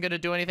audience isn't going to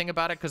do anything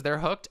about it because they're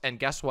hooked. And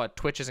guess what?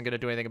 Twitch isn't going to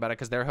do anything about it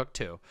because they're hooked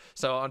too.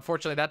 So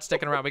unfortunately, that's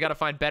sticking around. We got to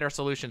find better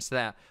solutions to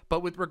that. But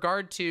with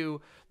regard to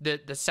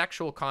the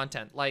sexual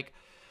content, like,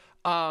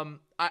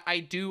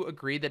 I do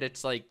agree that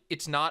it's like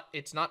it's not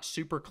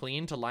super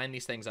clean to line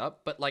these things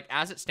up, but like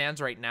as it stands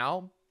right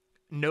now,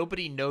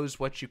 nobody knows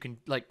what you can,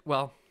 like,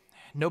 well,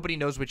 nobody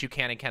knows what you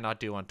can and cannot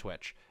do on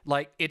Twitch.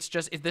 Like, it's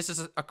just, this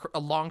is a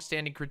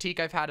long-standing critique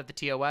I've had of the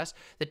TOS.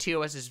 The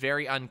TOS is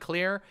very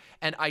unclear,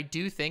 and I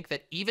do think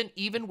that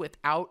even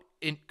without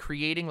in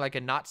creating like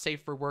a not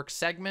safe for work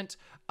segment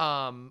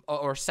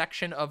or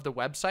section of the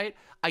website,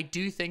 I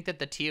do think that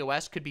the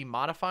TOS could be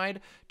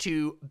modified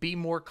to be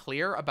more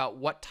clear about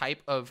what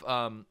type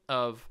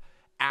of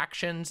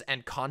actions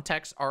and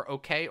contexts are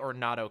okay or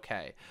not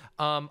okay.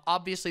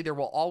 Obviously, there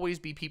will always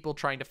be people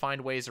trying to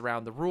find ways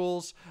around the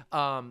rules,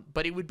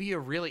 but it would be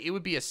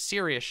a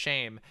serious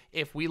shame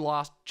if we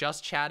lost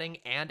just chatting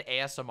and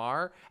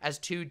ASMR as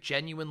two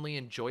genuinely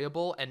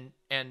enjoyable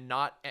and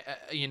not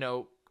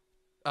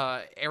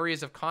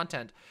areas of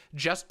content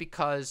just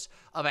because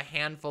of a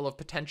handful of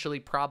potentially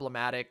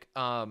problematic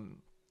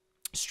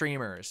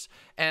streamers.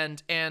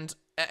 And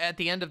at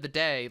the end of the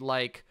day,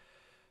 like,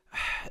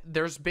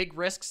 there's big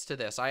risks to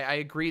this. I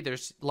agree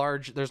there's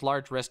large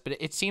risk, but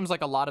it seems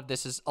like a lot of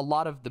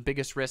the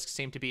biggest risks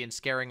seem to be in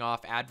scaring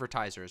off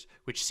advertisers,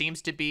 which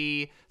seems to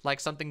be like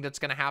something that's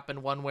going to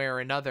happen one way or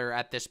another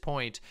at this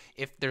point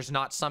if there's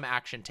not some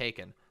action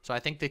taken. So I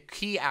think the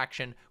key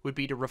action would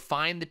be to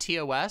refine the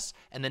TOS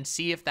and then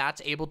see if that's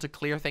able to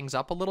clear things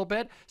up a little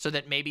bit so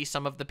that maybe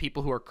some of the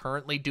people who are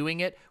currently doing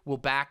it will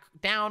back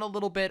down a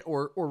little bit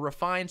or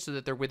refine so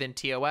that they're within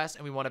TOS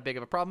and we want a big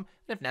of a problem.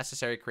 And if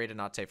necessary, create a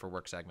not safe for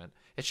work segment.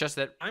 It's just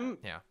that I'm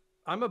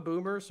a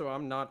boomer, so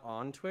I'm not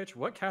on Twitch.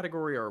 What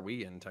category are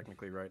we in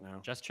technically right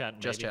now? Just chatting.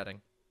 Just chatting.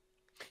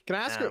 Can I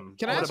ask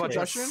a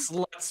question?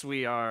 Sluts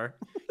we are.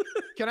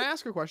 Can I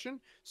ask a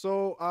question?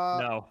 So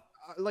no.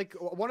 Like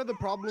one of the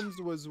problems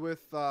was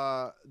with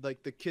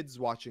like the kids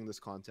watching this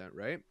content,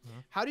 right? Mm-hmm.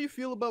 How do you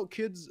feel about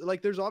kids?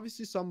 Like, there's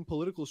obviously some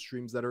political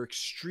streams that are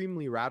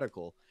extremely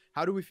radical.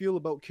 How do we feel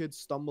about kids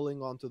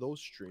stumbling onto those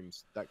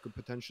streams that could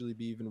potentially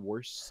be even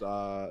worse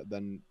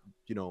than,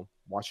 you know,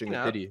 watching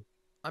a pity?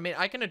 I mean,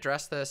 I can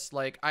address this.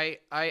 Like,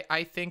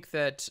 I think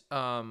that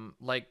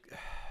like,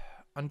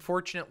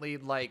 unfortunately,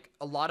 like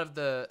a lot of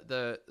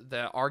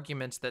the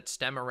arguments that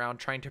stem around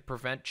trying to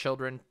prevent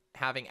children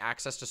having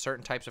access to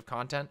certain types of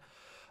content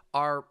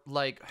are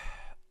like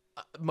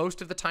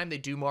most of the time they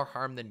do more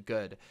harm than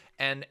good.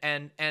 And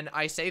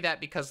I say that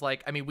because,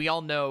 like, I mean, we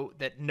all know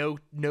that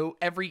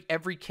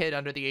every kid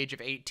under the age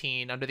of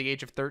 18, under the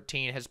age of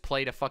 13 has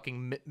played a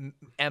fucking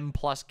M+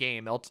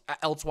 game.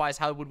 Elsewise,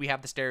 how would we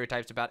have the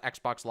stereotypes about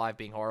Xbox Live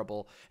being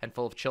horrible and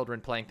full of children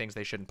playing things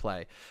they shouldn't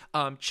play?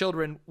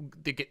 Children,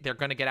 they're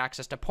going to get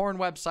access to porn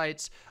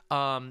websites,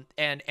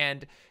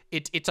 and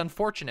it's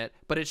unfortunate,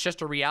 but it's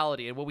just a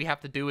reality. And what we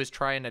have to do is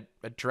try and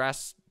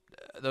address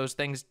those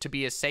things to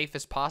be as safe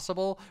as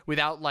possible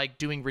without like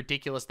doing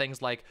ridiculous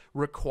things like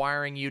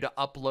requiring you to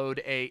upload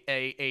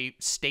a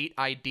state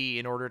ID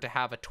in order to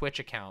have a Twitch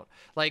account.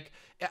 Like,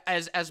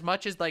 as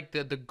much as like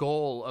the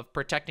goal of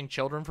protecting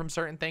children from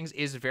certain things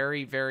is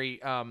very, very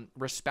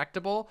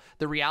respectable,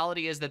 the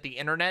reality is that the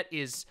internet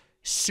is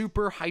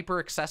super hyper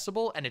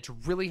accessible and it's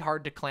really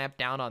hard to clamp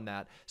down on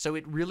that. So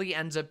it really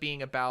ends up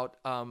being about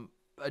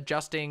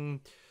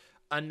adjusting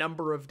a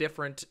number of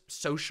different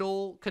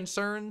social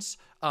concerns,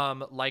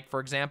 like,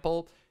 for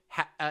example,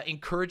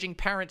 encouraging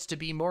parents to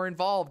be more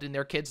involved in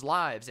their kids'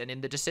 lives and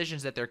in the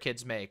decisions that their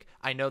kids make.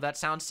 I know that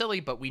sounds silly,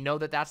 but we know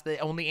that that's the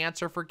only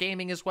answer for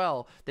gaming as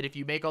well, that if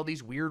you make all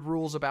these weird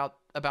rules about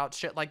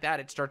shit like that,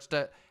 it starts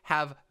to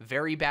have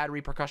very bad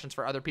repercussions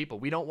for other people.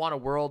 We don't want a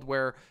world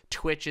where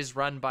Twitch is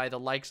run by the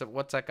likes of,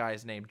 what's that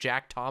guy's name,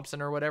 Jack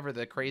Thompson or whatever,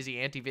 the crazy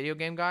anti-video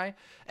game guy.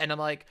 And I'm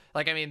like,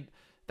 I mean,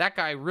 that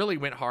guy really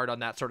went hard on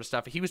that sort of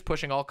stuff. He was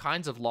pushing all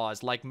kinds of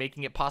laws, like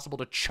making it possible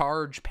to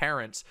charge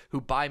parents who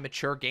buy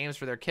mature games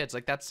for their kids.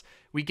 Like,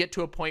 we get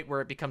to a point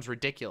where it becomes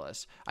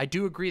ridiculous. I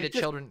do agree that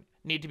children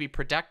need to be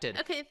protected.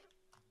 Okay.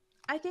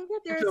 I think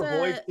that To there's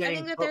avoid a I saying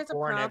think that put there's a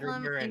porn problem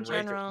everywhere in and raise your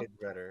general. kids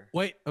better.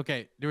 Wait,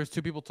 okay. There was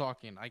two people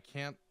talking. I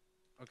can't.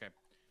 Okay,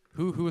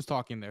 who was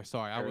talking there?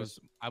 Sorry, I was.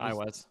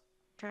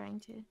 Trying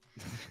to.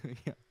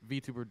 Yeah,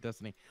 VTuber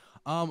Destiny.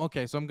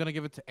 Okay, so I'm gonna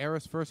give it to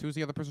Eris first. Who's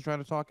the other person trying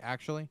to talk?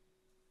 Actually.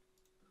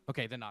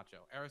 Okay, then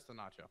Nacho. Eris, then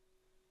Nacho.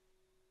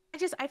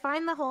 I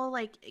find the whole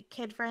like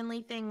kid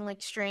friendly thing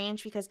like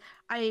strange because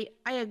I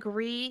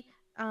agree.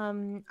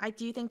 I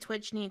do think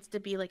Twitch needs to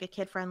be like a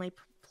kid friendly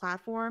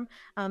platform.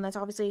 That's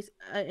obviously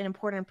an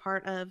important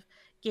part of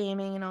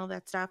gaming and all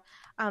that stuff.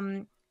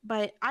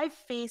 But I've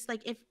faced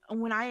like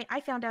when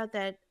I found out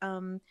that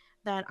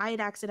that I had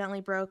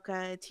accidentally broke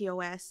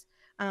TOS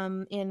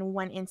in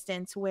one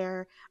instance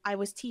where I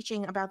was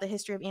teaching about the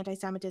history of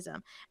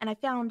anti-Semitism, and I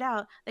found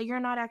out that you're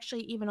not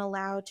actually even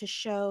allowed to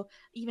show,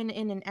 even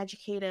in an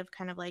educative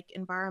kind of like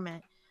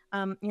environment,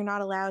 you're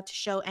not allowed to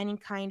show any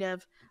kind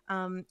of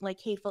like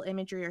hateful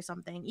imagery or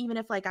something, even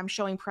if like I'm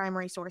showing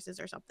primary sources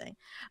or something.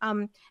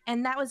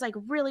 And that was like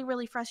really,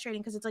 really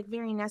frustrating because it's like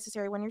very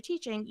necessary when you're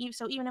teaching.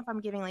 So even if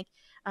I'm giving like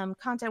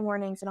content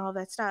warnings and all of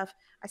that stuff,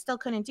 I still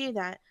couldn't do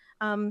that.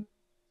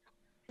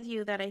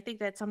 You that I think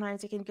that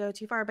sometimes it can go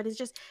too far, but it's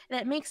just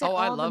that makes it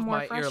all the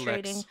more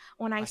frustrating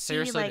when I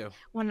see like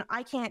when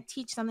I can't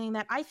teach something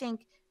that I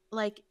think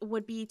like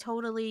would be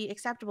totally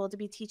acceptable to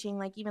be teaching,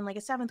 like even like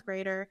a 7th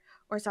grader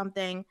or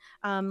something,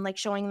 like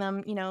showing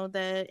them, you know,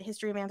 the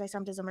history of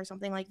anti-Semitism or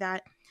something like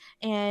that.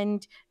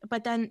 And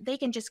but then they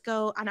can just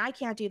go, and I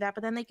can't do that,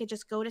 but then they could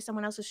just go to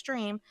someone else's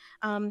stream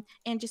and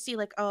just see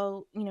like,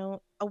 oh, you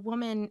know, a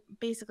woman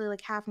basically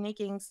like half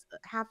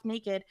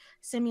naked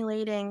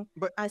simulating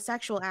a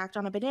sexual act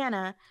on a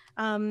banana,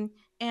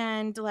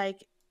 and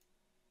like,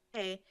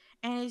 hey,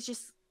 and it's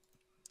just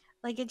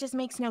like, it just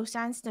makes no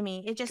sense to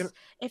me.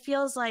 It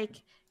feels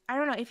like, I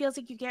don't know, it feels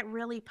like you get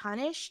really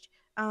punished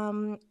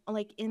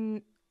like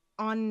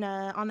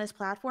on this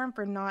platform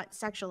for not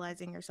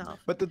sexualizing yourself,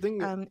 but the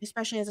thing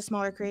especially as a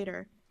smaller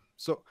creator.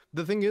 So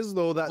the thing is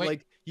though that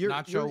like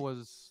Nacho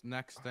was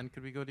next, then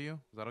could we go to you?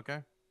 Is that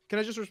okay? Can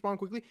I just respond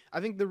quickly?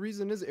 I think the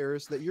reason is,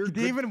 Eris, that you're. You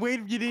didn't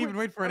even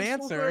wait for an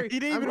answer. He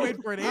didn't even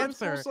wait for an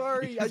answer. I'm so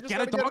sorry. I just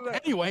gotta talk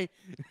anyway.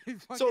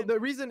 So the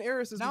reason,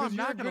 Eris, is now because I'm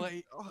not you're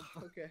gonna. Oh,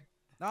 okay.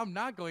 Now I'm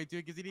not going to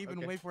because he didn't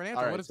even wait for an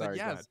answer. Right, what if said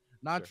yes?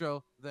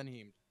 Nacho, then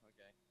Heemed.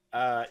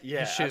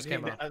 Yeah, shoes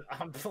came off.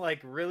 I'm like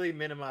really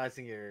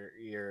minimizing your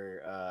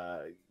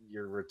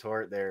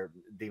retort there,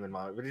 Demon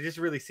Mom, but it just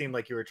really seemed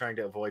like you were trying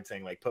to avoid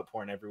saying like put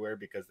porn everywhere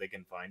because they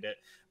can find it,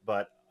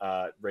 but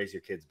raise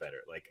your kids better.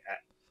 Like,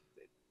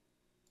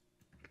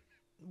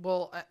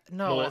 well,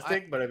 no,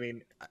 realistic, but I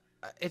mean,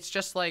 it's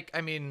just like, I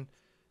mean,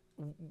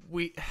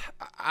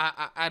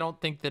 I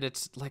don't think that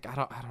it's like, I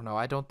don't know.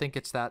 I don't think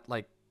it's that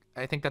like.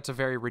 I think that's a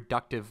very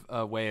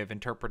reductive way of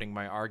interpreting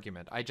my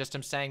argument. I just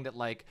am saying that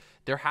like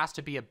there has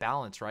to be a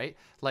balance, right?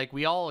 Like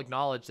we all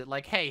acknowledge that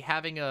like, hey,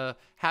 having a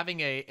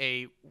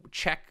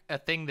check, a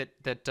thing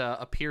that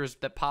appears,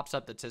 that pops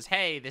up that says,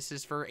 hey, this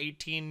is for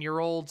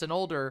 18-year-olds and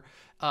older,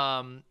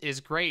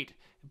 is great.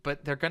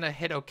 But they're gonna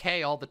hit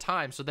okay all the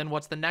time. So then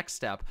what's the next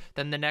step?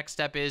 Then the next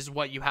step is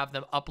what, you have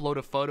them upload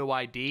a photo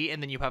ID,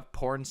 and then you have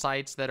porn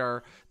sites that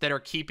are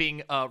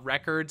keeping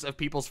records of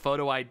people's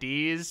photo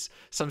IDs.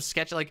 Some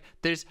sketch, like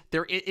it's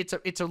a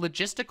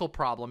logistical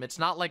problem. It's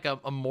not like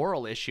a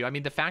moral issue. I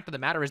mean, the fact of the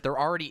matter is there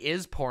already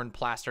is porn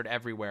plastered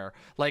everywhere.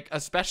 Like,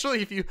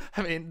 especially if you,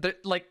 I mean,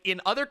 like in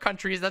other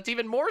countries, that's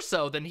even more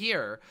so than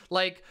here.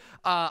 Like,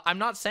 I'm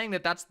not saying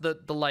that that's the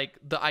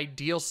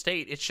ideal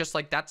state. It's just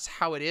like that's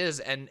how it is,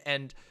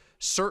 and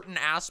certain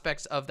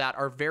aspects of that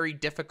are very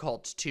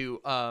difficult to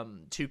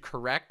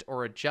correct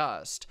or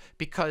adjust,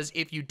 because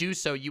if you do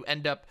so, you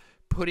end up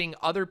putting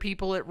other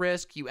people at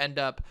risk. You end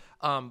up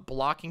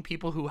blocking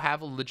people who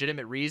have a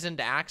legitimate reason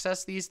to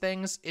access these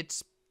things.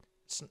 It's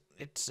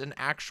an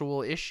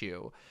actual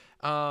issue.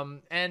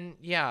 And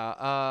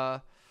yeah,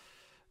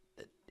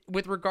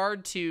 with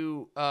regard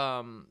to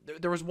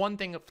there was one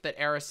thing that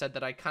Eris said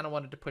that I kind of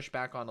wanted to push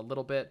back on a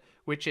little bit,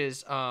 which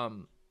is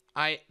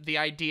the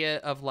idea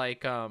of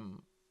like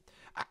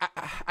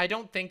I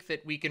don't think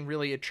that we can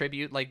really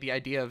attribute like the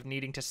idea of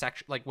needing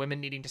to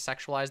women needing to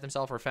sexualize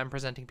themselves, or femme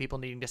presenting people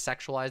needing to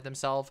sexualize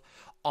themselves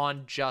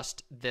on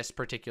just this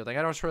particular thing.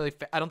 I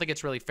don't think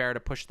it's really fair to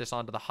push this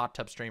onto the hot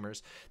tub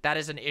streamers. That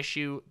is an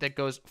issue that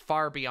goes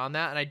far beyond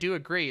that, and I do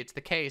agree it's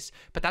the case,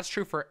 but that's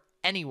true for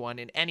anyone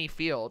in any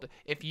field.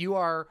 If you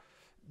are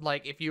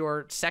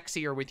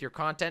sexier with your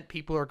content,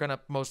 people are gonna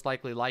most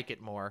likely like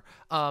it more.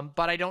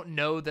 But I don't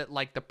know that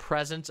like the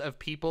presence of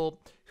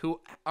people who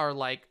are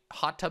like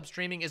hot tub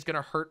streaming is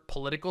gonna hurt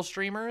political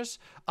streamers.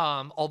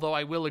 Although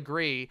I will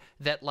agree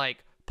that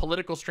like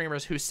political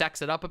streamers who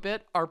sex it up a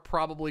bit are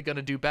probably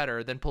gonna do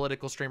better than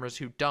political streamers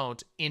who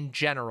don't, in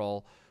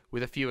general,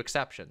 with a few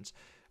exceptions.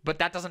 But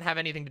that doesn't have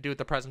anything to do with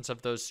the presence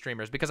of those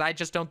streamers, because I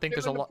just don't think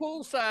there's a lot.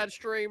 Poolside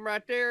stream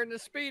right there in the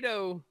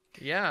Speedo.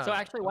 Yeah. So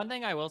actually, one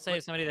thing I will say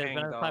is somebody that's been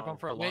on the platform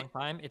for a long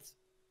time. It's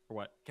for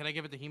what? Can I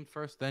give it to Heemed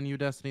first, then you,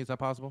 Destiny? Is that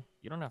possible?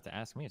 You don't have to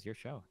ask me. It's your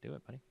show. Do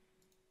it, buddy.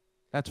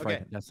 That's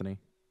right, Destiny.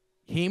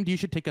 Heemed, you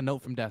should take a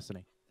note from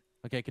Destiny.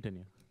 Okay,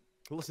 continue.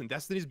 Listen,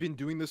 Destiny's been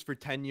doing this for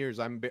 10 years.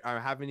 I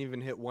haven't even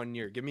hit 1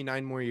 year. Give me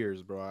 9 more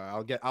years, bro.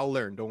 I'll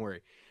learn. Don't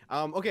worry.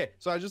 Okay,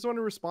 so I just want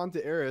to respond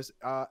to Eris.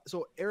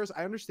 So Eris,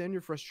 I understand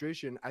your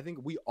frustration. I think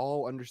we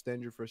all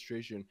understand your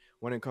frustration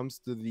when it comes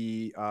to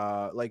the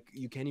like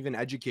you can't even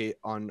educate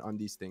on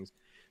these things.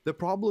 The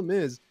problem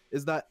is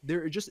that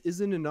there just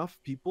isn't enough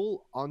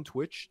people on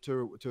Twitch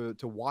to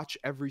watch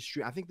every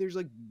stream. I think there's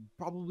like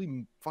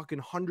probably fucking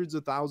hundreds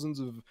of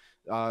thousands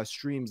of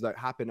streams that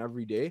happen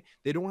every day.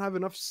 They don't have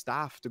enough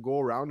staff to go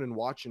around and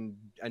watch and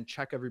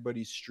check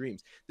everybody's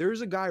streams.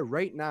 There's a guy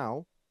right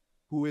now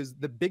who is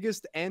the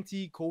biggest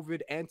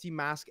anti-COVID,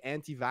 anti-mask,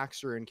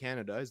 anti-vaxxer in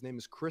Canada. His name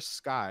is Chris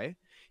Sky.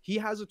 He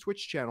has a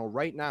Twitch channel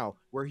right now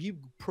where he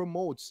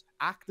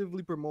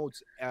actively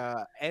promotes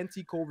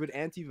anti-COVID,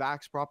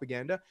 anti-vax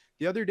propaganda.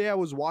 The other day I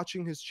was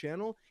watching his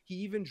channel. He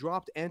even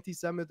dropped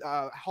anti-Semitic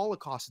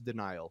Holocaust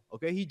denial.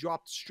 Okay, he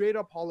dropped straight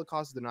up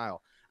Holocaust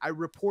denial. I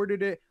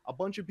reported it. A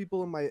bunch of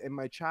people in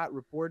my chat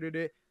reported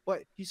it.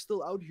 But he's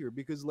still out here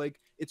because like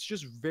it's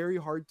just very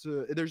hard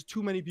to. There's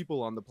too many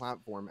people on the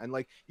platform, and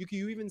like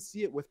you even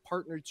see it with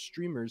partnered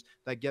streamers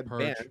that get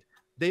banned.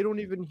 They don't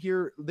even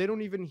hear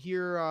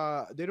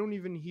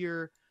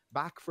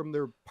back from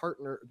their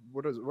partner.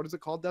 What is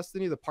it called,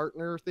 Destiny? The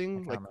partner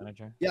thing, account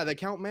manager. Yeah, the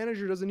account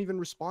manager doesn't even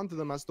respond to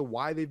them as to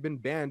why they've been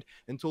banned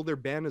until their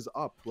ban is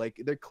up.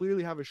 Like they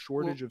clearly have a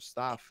shortage of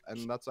staff,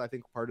 and that's I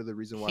think part of the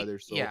reason why they're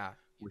so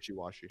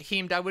wishy-washy.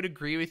 Heemed, I would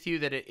agree with you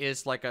that it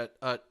is like a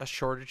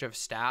shortage of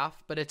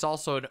staff, but it's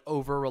also an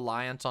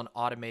over-reliance on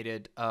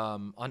automated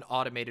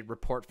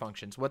report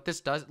functions. What this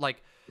does,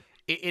 like,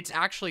 it's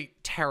actually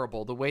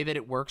terrible. The way that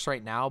it works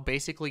right now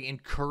basically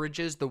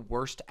encourages the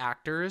worst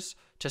actors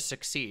to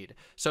succeed.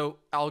 So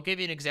I'll give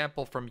you an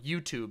example from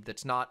YouTube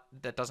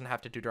that doesn't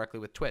have to do directly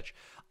with Twitch.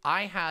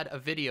 I had a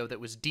video that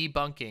was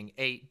debunking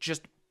a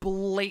just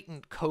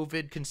blatant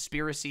COVID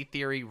conspiracy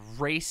theory,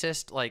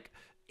 racist, like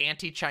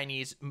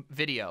anti-Chinese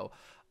video.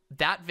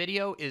 That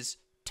video is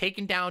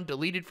taken down,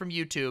 deleted from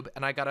YouTube,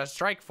 and I got a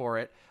strike for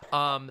it.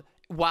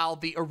 While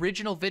the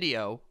original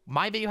video,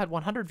 my video had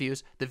 100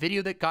 views, the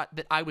video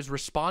that I was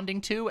responding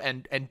to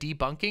and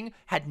debunking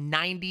had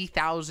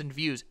 90,000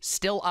 views,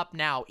 still up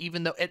now,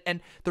 even though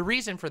and the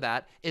reason for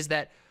that is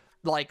that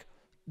like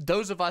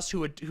those of us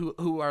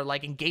who are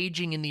like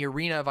engaging in the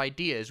arena of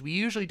ideas, we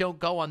usually don't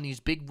go on these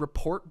big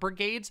report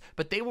brigades,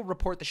 but they will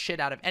report the shit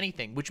out of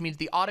anything, which means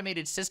the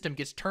automated system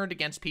gets turned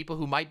against people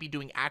who might be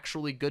doing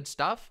actually good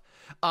stuff.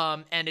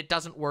 And it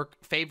doesn't work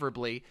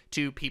favorably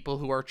to people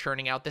who are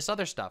churning out this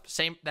other stuff.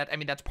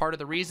 That's part of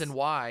the reason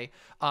why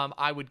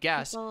I would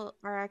guess people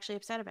are actually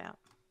upset about.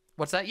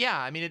 What's that? Yeah,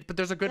 I mean, but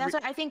there's a good. That's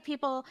what I think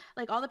people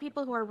like. All the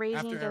people who are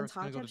raging against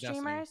hot tub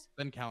streamers,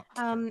 then count.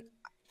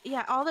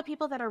 Yeah, all the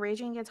people that are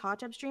raging against hot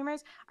tub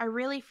streamers, I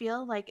really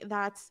feel like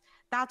that's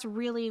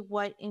really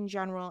what in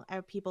general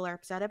people are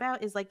upset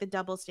about is like the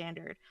double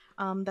standard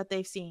that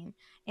they've seen.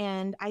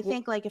 And I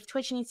think like if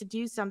Twitch needs to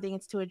do something,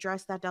 it's to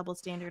address that double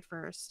standard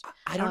first.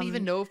 I don't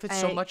even know if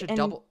it's so much a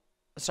double.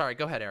 Sorry,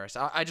 go ahead, Eris.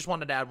 I just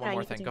wanted to add one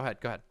more thing. Go ahead.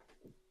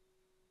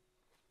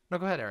 No,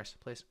 go ahead, Eris,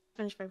 please.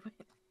 Finish my point.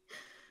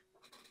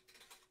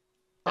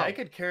 I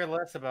could care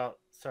less about.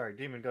 Sorry,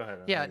 Demon, go ahead.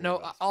 Yeah,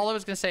 no. All I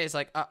was gonna say is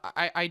like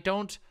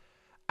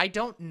I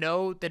don't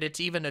know that it's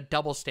even a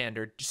double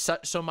standard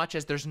so much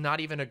as there's not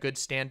even a good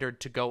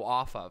standard to go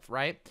off of,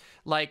 right?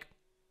 Like,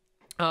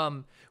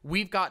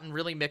 we've gotten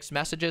really mixed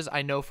messages.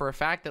 I know for a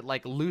fact that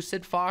like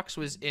Lucid Fox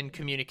was in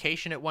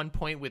communication at one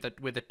point with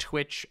a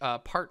Twitch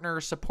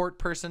partner support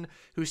person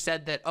who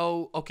said that,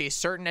 oh, okay,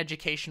 certain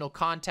educational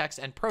context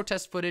and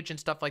protest footage and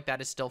stuff like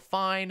that is still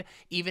fine,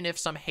 even if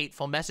some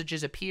hateful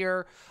messages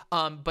appear.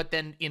 But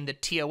then in the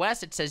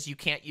TOS, it says you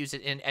can't use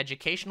it in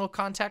educational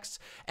contexts.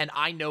 And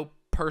I know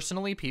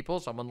personally people,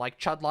 someone like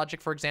Chud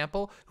Logic, for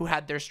example, who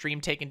had their stream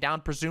taken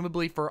down,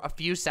 presumably for a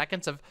few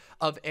seconds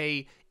of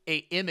a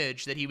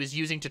image that he was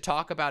using to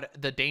talk about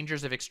the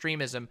dangers of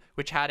extremism,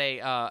 which had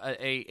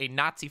a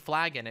Nazi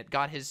flag in it,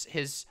 got his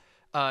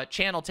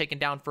channel taken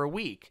down for a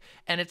week.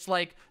 And it's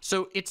like,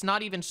 so it's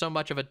not even so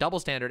much of a double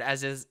standard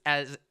as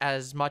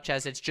much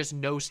as it's just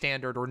no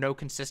standard or no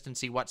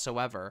consistency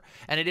whatsoever.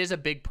 And it is a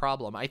big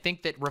problem. I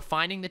think that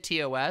refining the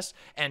TOS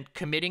and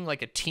committing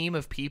like a team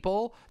of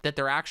people that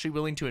they're actually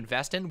willing to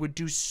invest in would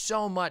do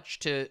so much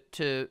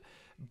to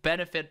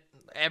benefit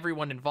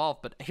everyone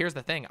involved. But here's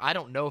the thing, I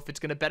don't know if it's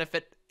going to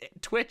benefit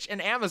Twitch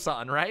and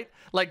Amazon, right?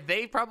 Like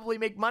they probably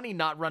make money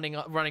not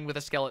running with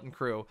a skeleton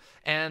crew,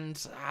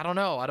 and I don't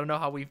know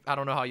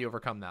how you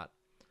overcome that.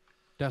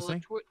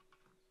 Destiny.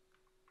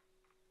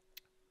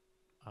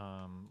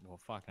 Well,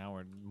 fuck. Now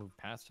we're moved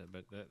past it,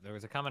 but there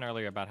was a comment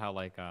earlier about how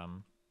like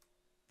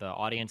the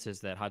audiences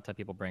that hot tub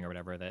people bring or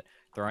whatever, that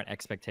there aren't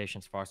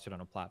expectations fostered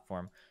on a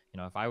platform. You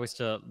know, if I was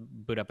to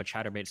boot up a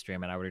Chatterbait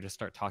stream and I were to just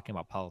start talking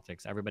about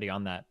politics, everybody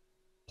on that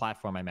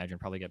platform, I imagine,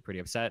 probably get pretty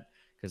upset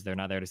because they're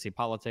not there to see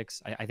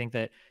politics. I think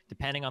that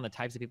depending on the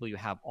types of people you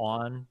have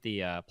on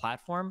the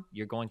platform,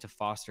 you're going to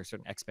foster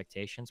certain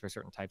expectations for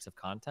certain types of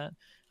content.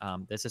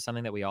 This is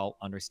something that we all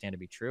understand to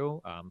be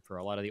true. For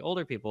a lot of the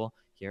older people,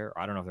 here,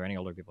 or I don't know if there are any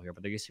older people here,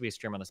 but there used to be a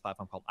streamer on this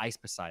platform called Ice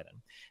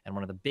Poseidon. And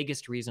one of the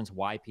biggest reasons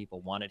why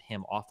people wanted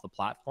him off the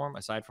platform,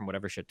 aside from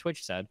whatever shit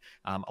Twitch said,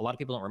 a lot of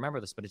people don't remember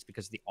this, but it's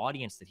because the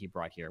audience that he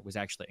brought here was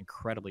actually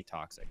incredibly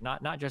toxic.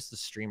 Not just the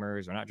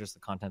streamers or not just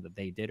the content that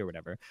they did or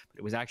whatever, but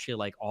it was actually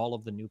like all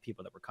of the new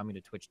people that were coming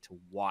to Twitch to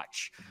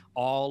watch.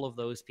 All of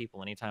those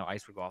people, anytime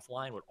Ice would go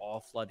offline, would all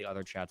flood the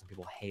other chats, and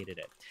people hated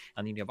it.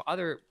 And then you have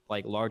other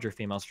like larger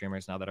female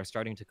streamers now that are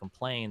starting to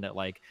complain that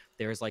like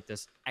there's like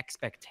this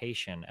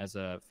expectation as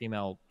a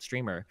female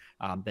streamer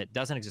that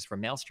doesn't exist for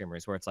male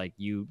streamers, where it's like,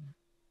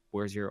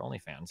 where's your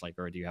OnlyFans? Like,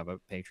 or do you have a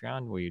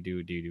Patreon where do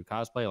you do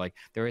cosplay? Like,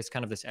 there is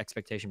kind of this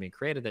expectation being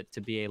created that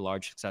to be a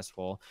large,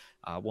 successful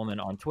woman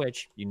on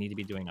Twitch, you need to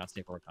be doing not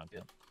safe for work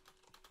content.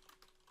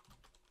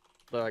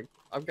 Like,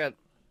 I've got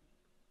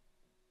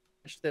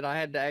that I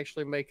had to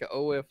actually make a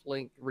OF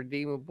link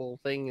redeemable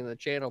thing in the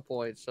channel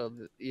point, so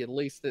that at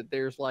least that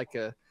there's like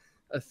a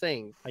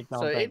thing.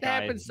 So it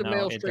happens to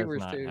male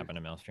streamers too. It does not happen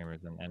to male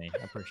streamers in any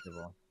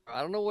appreciable.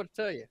 I don't know what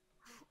to tell you.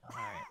 All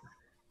right.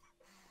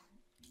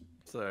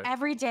 So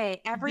every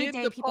day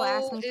people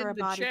ask me for a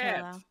body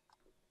pillow.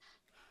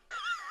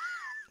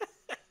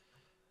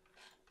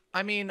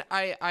 I mean,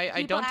 I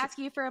people don't ask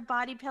you for a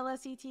body pillow,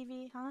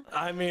 CTV, huh?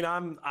 I mean,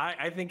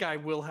 I think I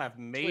will have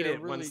made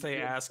it once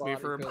they ask me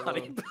for a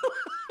body pillow.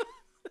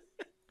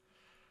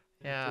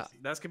 Yeah,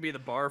 that's gonna be the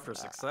bar for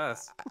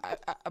success.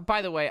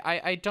 By the way,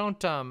 I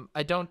don't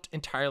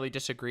entirely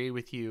disagree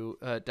with you,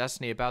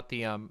 Destiny, about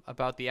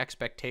the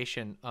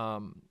expectation.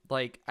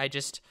 Like, I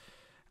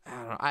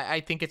don't know, I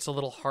think it's a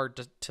little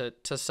hard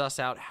to suss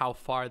out how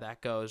far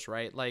that goes,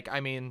 right? Like, I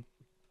mean,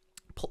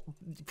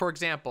 for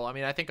example, I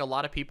mean, I think a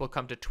lot of people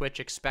come to Twitch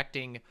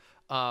expecting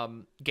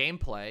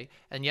gameplay,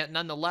 and yet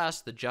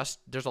nonetheless,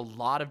 there's a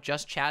lot of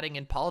just chatting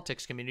and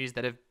politics communities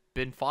that have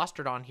been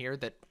fostered on here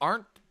that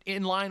aren't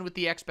in line with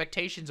the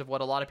expectations of what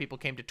a lot of people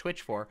came to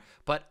Twitch for,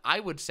 but I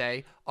would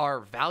say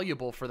are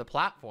valuable for the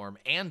platform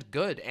and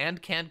good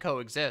and can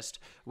coexist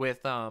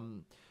with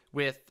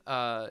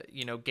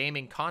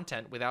gaming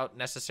content without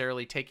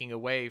necessarily taking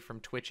away from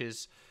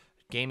Twitch's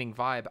gaming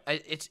vibe.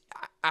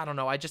 I don't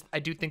know. I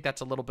do think that's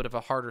a little bit of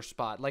a harder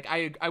spot. Like,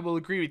 I will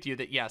agree with you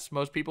that yes,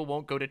 most people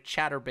won't go to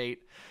Chatterbait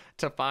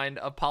to find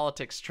a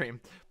politics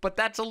stream, but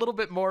that's a little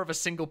bit more of a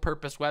single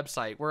purpose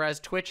website, whereas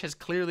Twitch has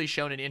clearly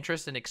shown an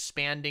interest in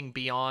expanding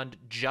beyond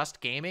just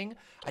gaming.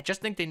 I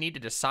just think they need to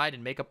decide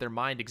and make up their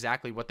mind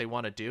exactly what they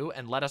want to do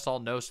and let us all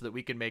know so that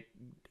we can make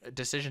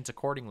decisions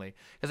accordingly,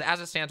 because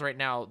as it stands right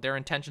now, their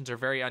intentions are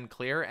very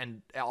unclear,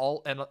 and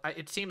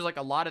it seems like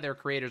a lot of their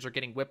creators are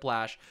getting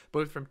whiplash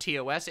both from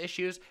TOS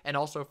issues and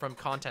also from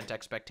content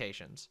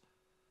expectations.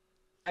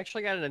 I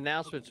actually got an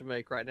announcement to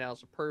make right now.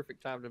 It's a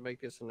perfect time to make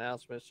this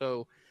announcement.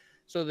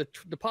 So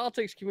the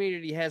politics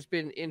community has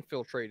been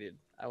infiltrated.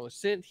 I was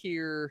sent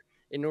here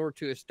in order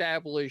to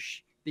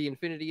establish the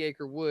Infinity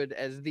Acre Wood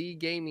as the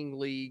gaming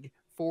league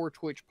for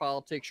Twitch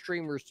politics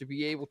streamers to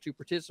be able to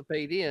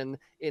participate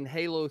in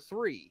Halo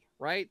 3,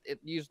 right?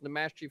 Using the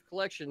Master Chief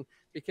Collection,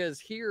 because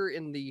here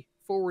in the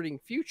forwarding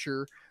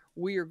future,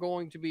 we are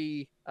going to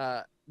be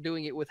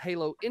doing it with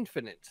Halo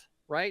Infinite,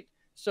 right?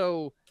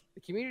 So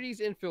the community's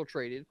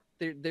infiltrated.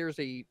 There's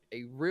a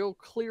real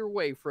clear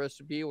way for us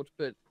to be able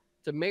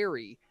to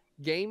marry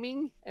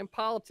gaming and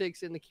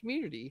politics in the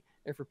community,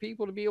 and for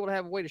people to be able to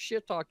have a way to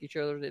shit talk each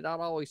other that not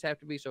always have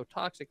to be so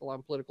toxic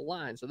along political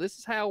lines. So this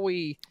is how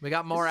we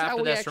got more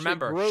after this.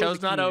 Remember,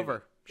 show's not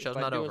over. Show's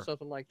not over.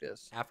 Something like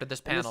this after this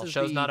panel.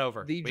 Show's not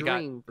over. We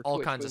got all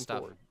kinds of stuff.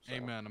 Forward, so.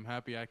 Amen. I'm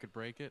happy I could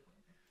break it.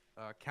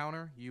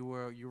 Counter, you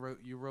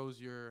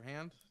rose your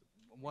hand.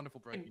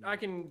 Wonderful breaking. I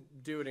can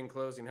do it in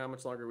closing. How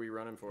much longer are we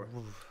running for?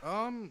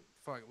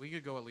 Fuck, we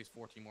could go at least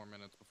 14 more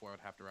minutes before I'd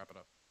have to wrap it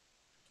up.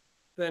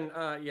 Then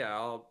yeah,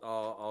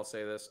 I'll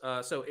say this.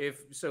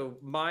 So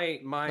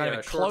my not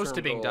even close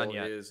to being done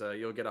yet is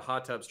you'll get a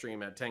hot tub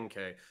stream at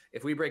 10K.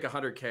 If we break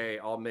 100K,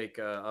 I'll make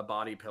a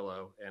body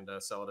pillow and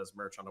sell it as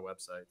merch on the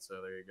website.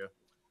 So there you go.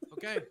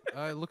 Okay.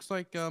 It looks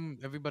like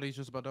everybody's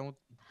just about done with.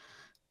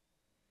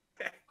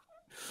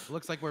 It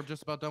looks like we're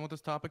just about done with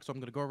this topic, so I'm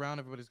gonna go around.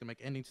 Everybody's gonna make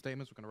ending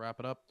statements. We're gonna wrap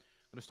it up.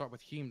 I'm gonna start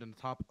with Heemed in the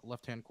top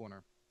left-hand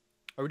corner.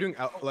 Are we doing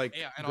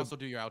also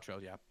do your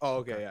outro? Yeah. Oh,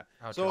 okay, yeah.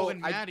 Outro. So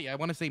and Maddie, I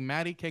want to say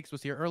Maddie Cakes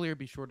was here earlier.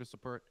 Be sure to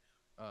support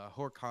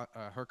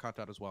her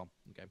content as well.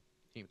 Okay.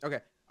 Heemed. Okay.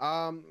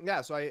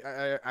 Yeah. So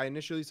I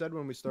initially said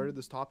when we started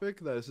this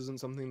topic that this isn't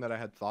something that I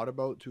had thought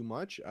about too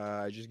much.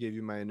 I just gave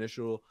you my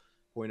initial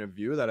point of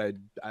view that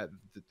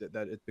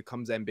that it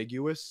becomes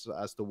ambiguous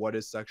as to what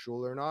is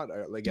sexual or not.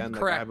 Again,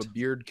 like I have a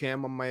beard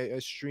cam on my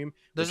stream.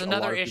 There's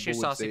another issue,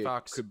 Saucy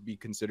Fox. Could be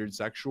considered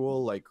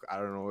sexual. Like, I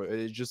don't know.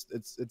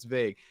 It's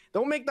vague.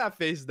 Don't make that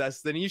face,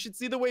 Destiny. You should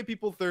see the way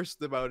people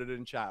thirst about it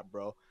in chat,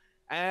 bro.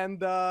 And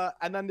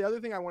then the other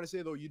thing I want to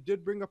say though, you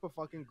did bring up a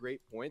fucking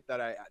great point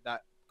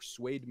that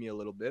swayed me a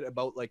little bit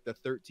about like the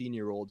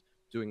 13-year-old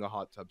doing a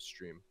hot tub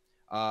stream.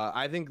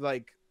 I think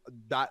like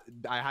that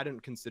I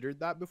hadn't considered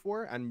that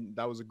before, and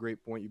that was a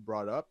great point you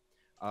brought up.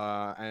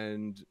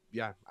 And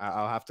yeah,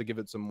 I'll have to give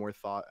it some more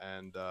thought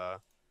and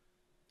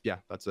yeah,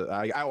 that's it.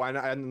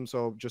 And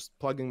so just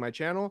plugging my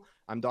channel.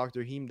 I'm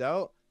Dr. Heemed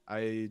Out.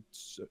 I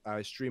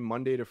stream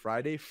Monday to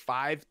Friday,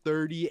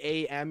 5:30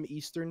 a.m.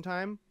 Eastern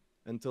time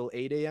until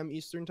 8 a.m.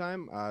 Eastern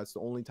time. It's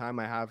the only time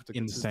I have to.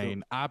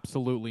 Insane,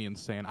 absolutely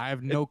insane. I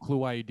have no clue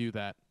why you do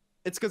that.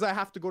 It's because I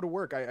have to go to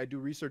work. I do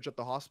research at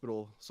the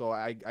hospital, so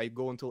I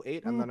go until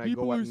 8, and then I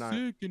go at 9. People are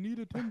sick and need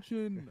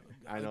attention.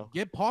 I know.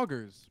 Get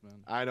poggers,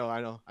 man. I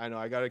know.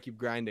 I gotta keep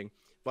grinding.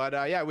 But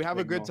yeah, we have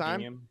a good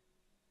time.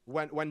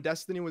 When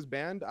Destiny was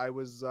banned, I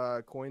was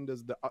coined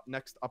as the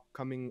next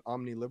upcoming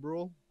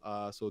omni-liberal.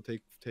 So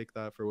take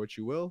that for what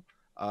you will.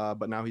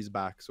 But now he's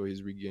back, so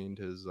he's regained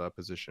his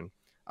position.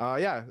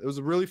 Yeah, it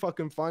was really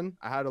fucking fun.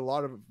 I had a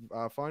lot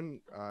of fun.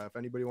 If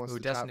anybody wants to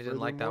Destiny chat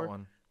didn't like more, that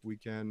one. we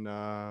can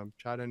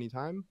chat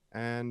anytime.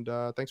 And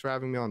thanks for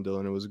having me on,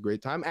 Dylan. It was a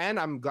great time, and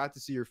I'm glad to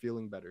see you're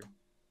feeling better.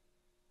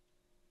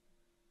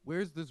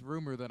 Where's this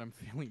rumor that I'm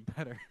feeling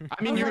better?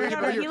 I mean, he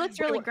looks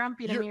really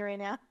grumpy to me right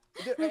now.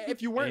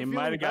 If you weren't, he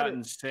might have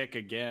gotten sick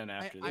again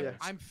after this.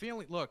 I'm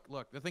feeling. Look.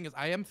 The thing is,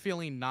 I am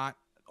feeling not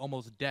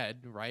almost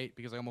dead, right?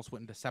 Because I almost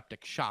went into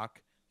septic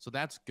shock, so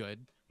that's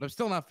good. But I'm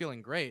still not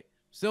feeling great.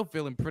 Still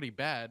feeling pretty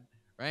bad,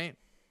 right?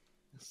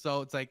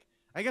 So it's like,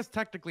 I guess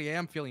technically I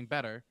am feeling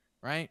better,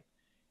 right?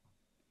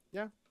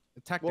 Yeah.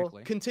 Technically.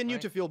 Well, continue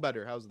right? to feel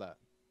better. How's that?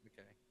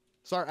 Okay.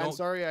 I'm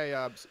sorry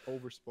I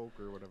overspoke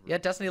or whatever. Yeah,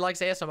 Destiny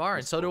likes ASMR,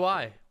 and so do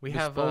I. We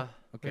have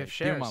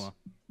shares. Mama.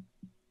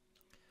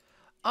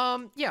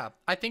 Yeah,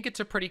 I think it's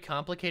a pretty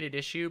complicated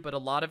issue, but a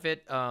lot of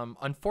it,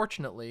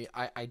 unfortunately,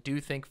 I do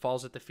think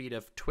falls at the feet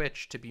of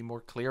Twitch to be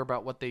more clear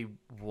about what they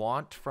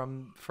want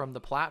from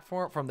the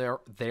platform, from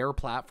their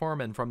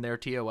platform, and from their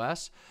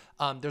TOS.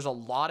 There's a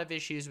lot of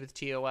issues with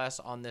TOS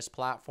on this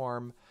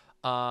platform.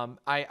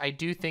 I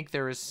do think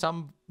there is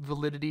some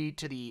validity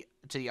to the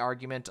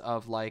argument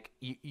of like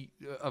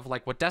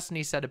what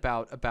Destiny said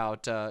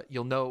about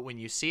you'll know it when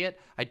you see it.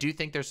 I do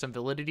think there's some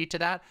validity to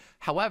that.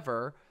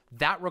 However,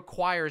 that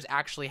requires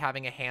actually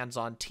having a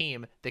hands-on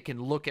team that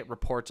can look at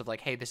reports of like,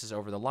 hey, this is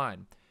over the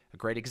line. A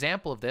great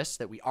example of this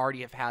that we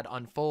already have had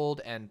unfold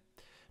and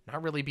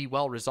not really be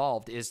well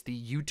resolved is the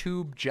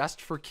YouTube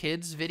Just for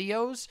Kids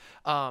videos.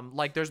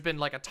 Like there's been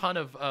like a ton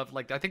of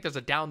like, I think there's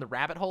a Down the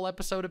Rabbit Hole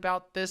episode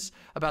about this,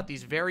 about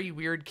these very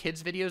weird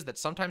kids videos that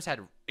sometimes had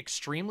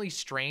extremely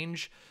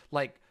strange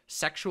like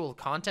sexual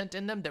content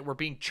in them that were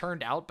being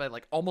churned out by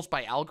like almost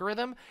by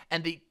algorithm,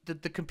 and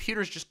the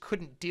computers just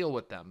couldn't deal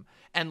with them.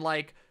 And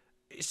like,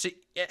 so,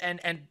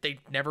 and they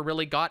never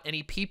really got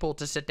any people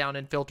to sit down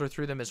and filter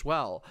through them as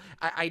well.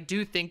 I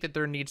do think that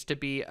there needs to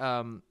be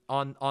on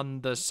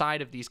the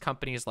side of these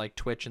companies like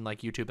Twitch and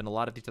like YouTube and a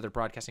lot of these other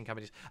broadcasting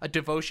companies, a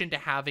devotion to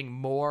having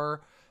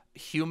more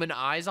human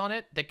eyes on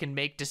it that can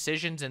make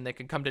decisions and that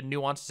can come to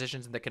nuanced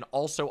decisions and that can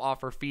also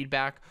offer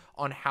feedback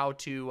on how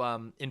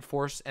to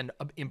enforce and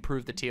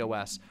improve the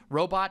TOS.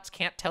 Robots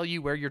can't tell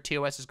you where your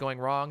TOS is going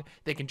wrong.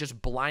 They can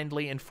just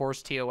blindly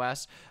enforce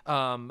TOS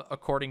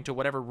according to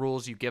whatever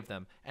rules you give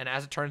them. And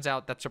as it turns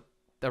out, that's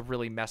a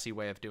really messy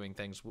way of doing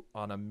things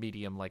on a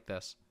medium like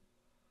this.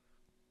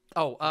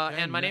 Oh,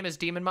 and my name is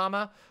Demon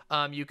Mama.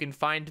 You can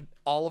find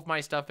all of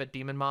my stuff at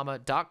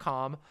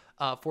demonmama.com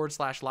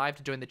 /live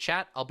to join the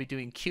chat. I'll be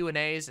doing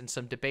Q&As and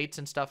some debates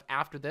and stuff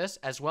after this,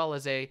 as well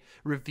as a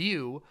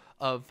review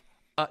of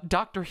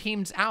Dr.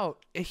 Heemed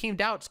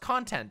Out's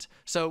content.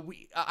 So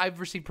I've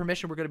received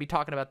permission. We're going to be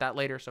talking about that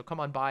later. So come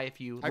on by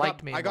if you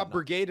liked me. I got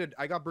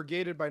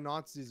brigaded by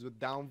Nazis with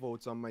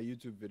downvotes on my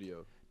YouTube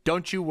video.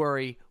 Don't you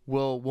worry.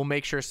 We'll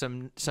make sure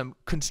some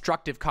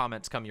constructive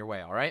comments come your way.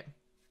 All right.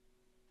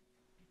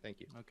 Thank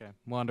you. Okay,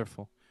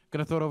 wonderful.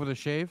 Gonna throw it over to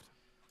Shaved.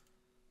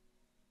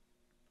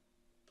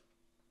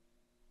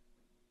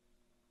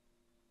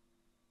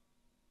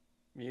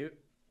 Mute.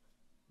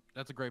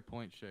 That's a great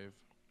point, Shaved.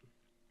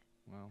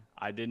 Wow.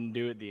 I didn't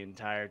do it the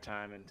entire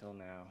time until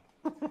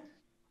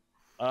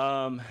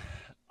now.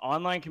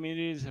 Online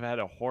communities have had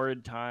a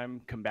horrid time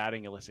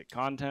combating illicit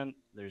content.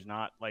 There's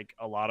not like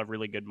a lot of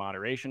really good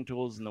moderation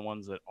tools, and the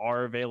ones that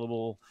are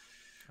available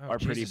are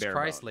pretty bare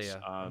bones.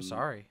 Leah. I'm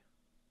sorry.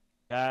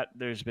 That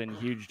there's been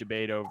huge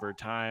debate over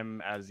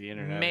time as the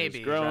internet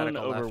has grown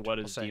over what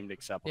is deemed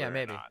acceptable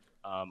or not.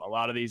 A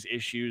lot of these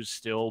issues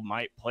still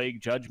might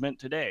plague judgment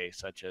today,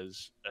 such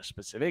as a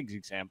specific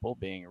example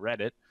being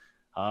Reddit,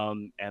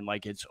 and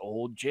like its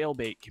old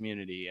jailbait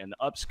community and the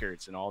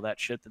upskirts and all that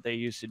shit that they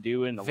used to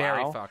do and allow.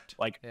 Very fucked.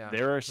 Like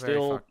there are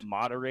still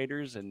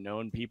moderators and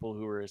known people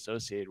who are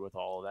associated with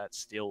all of that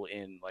still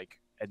in like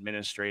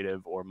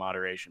administrative or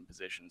moderation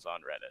positions on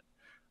Reddit.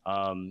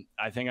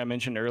 I think I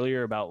mentioned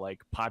earlier about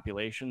like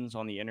populations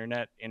on the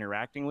internet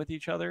interacting with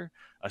each other,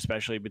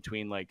 especially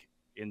between like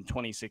in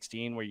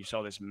 2016 where you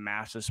saw this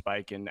massive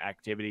spike in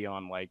activity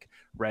on like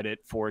Reddit,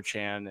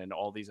 4chan, and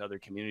all these other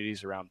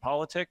communities around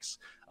politics.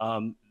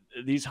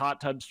 these hot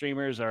tub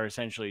streamers are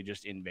essentially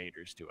just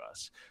invaders to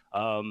us.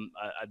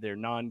 They're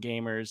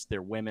non-gamers,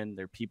 they're women,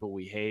 they're people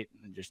we hate,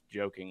 just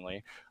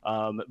jokingly.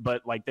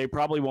 But like they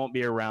probably won't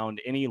be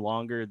around any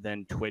longer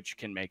than Twitch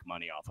can make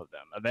money off of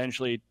them.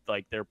 Eventually,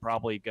 like they're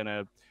probably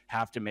gonna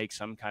have to make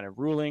some kind of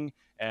ruling.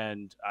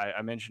 And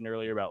I mentioned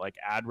earlier about like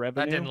ad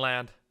revenue. That didn't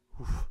land.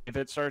 If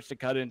it starts to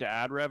cut into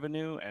ad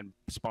revenue and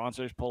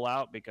sponsors pull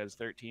out because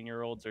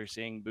 13-year-olds are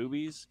seeing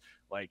boobies,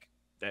 like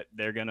that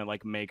they're gonna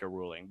like make a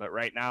ruling. But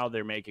right now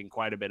they're making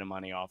quite a bit of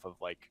money off of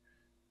like,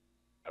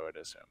 I would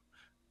assume.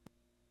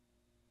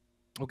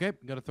 Okay,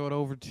 gotta throw it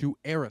over to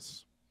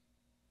Eris.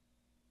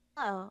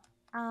 Oh,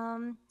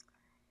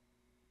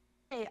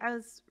 hey, I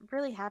was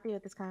really happy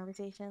with this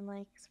conversation.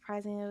 Like,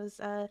 surprising, it was.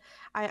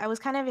 I was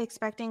kind of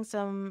expecting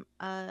some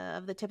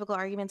of the typical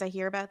arguments I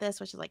hear about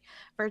this, which is like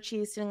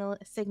virtue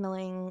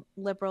signaling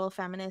liberal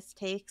feminist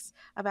takes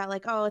about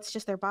like, oh, it's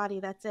just their body,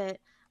 that's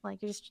it.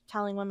 Like you're just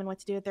telling women what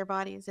to do with their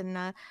bodies, and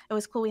it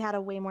was cool. We had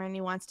a way more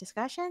nuanced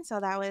discussion, so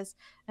that was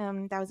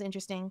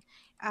interesting.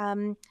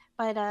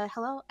 But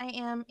hello, I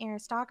am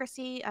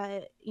aristocracy.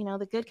 You know,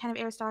 the good kind of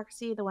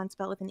aristocracy, the one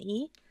spelled with an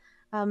E.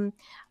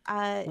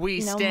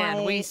 We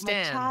stand. My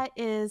chat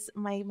is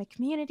my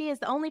community is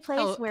the only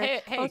place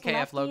where both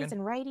KF lefties Logan.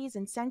 and righties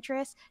and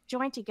centrists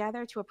join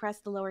together to oppress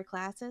the lower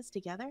classes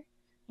together.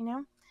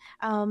 You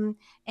know,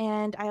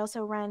 and I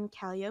also run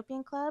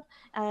Calliopean Club,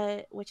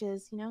 which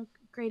is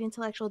great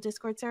intellectual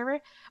Discord server.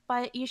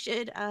 But you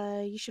should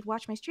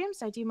watch my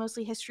streams. I do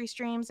mostly history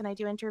streams and I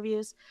do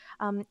interviews,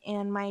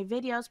 and my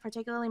videos,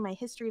 particularly my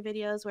history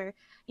videos, where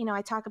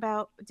I talk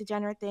about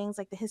degenerate things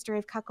like the history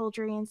of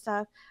cuckoldry and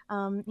stuff.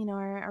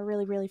 Are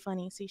really, really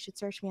funny. So you should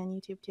search me on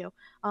YouTube too.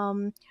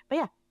 But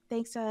yeah,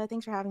 thanks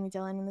for having me,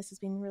 Dylan, and this has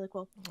been really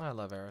cool. I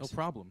love Eris. No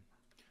problem.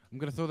 I'm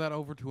gonna throw that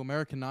over to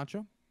American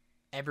Nacho.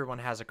 Everyone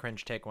has a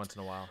cringe take once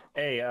in a while.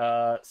 Hey,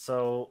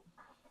 so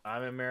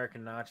I'm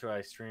American Nacho.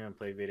 I stream and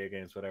play video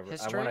games, whatever.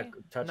 History? I want to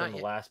touch Not on the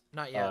yet. last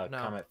Not yet, no.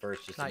 comment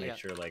first, just Not to make yet.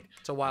 sure. Like,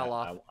 It's a while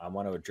off. I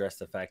want to address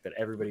the fact that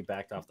everybody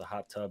backed off the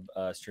hot tub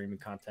streaming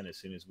content as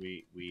soon as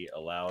we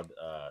allowed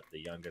the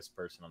youngest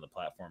person on the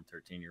platform,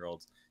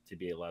 13-year-olds, to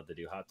be allowed to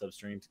do hot tub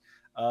streams.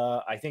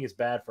 I think it's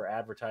bad for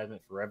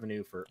advertisement, for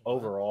revenue, for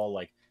overall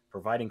like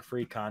providing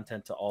free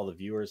content to all the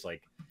viewers.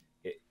 Like,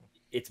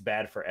 it's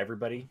bad for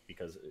everybody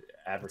because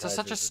advertisers. It's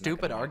such a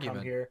stupid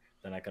argument. Here,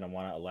 they're not going to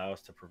want to allow us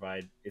to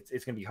provide. It's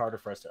going to be harder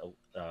for us to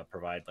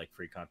provide like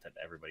free content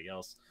to everybody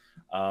else.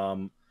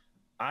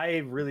 I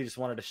really just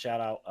wanted to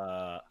shout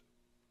out,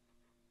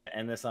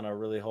 end this on a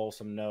really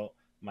wholesome note.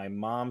 My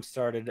mom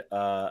started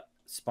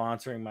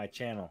sponsoring my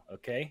channel.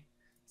 Okay,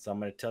 so I'm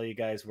going to tell you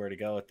guys where to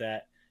go with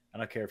that. I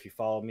don't care if you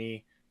follow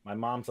me. My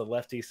mom's a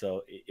lefty,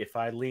 so if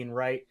I lean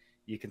right,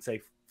 you can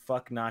say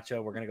fuck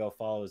Nacho. We're going to go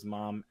follow his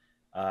mom.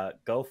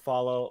 Go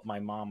follow my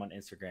mom on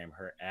Instagram.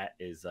 Her @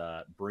 is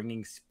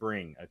Bringing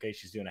Spring. Okay,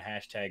 she's doing a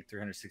hashtag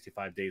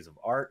 365 days of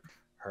art.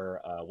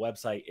 Her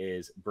website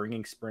is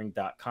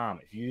bringingspring.com.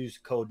 If you use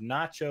code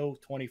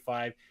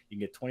Nacho25, you can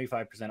get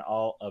 25%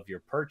 all of your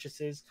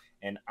purchases,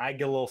 and I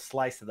get a little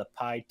slice of the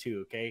pie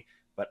too. Okay,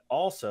 but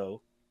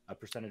also a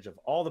percentage of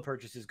all the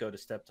purchases go to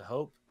Step to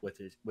Hope,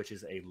 which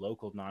is a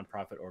local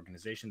nonprofit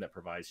organization that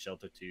provides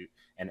shelter to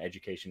and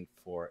education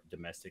for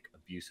domestic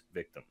abuse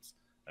victims.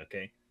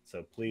 Okay.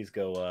 So please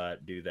go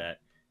do that.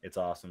 It's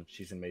awesome.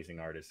 She's an amazing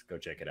artist. Go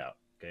check it out.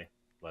 Okay.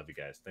 Love you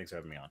guys. Thanks for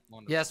having me on.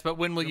 Wonderful. Yes, but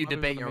when will you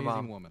debate your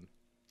amazing mom?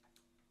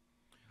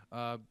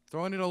 Woman.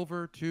 Throwing it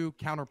over to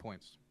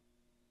Counterpoints.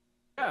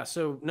 Yeah,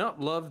 so no,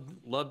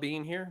 love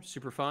being here.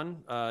 Super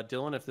fun.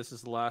 Dylan, if this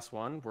is the last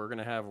one, we're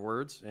gonna have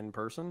words in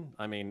person.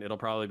 I mean, it'll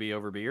probably be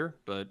over beer,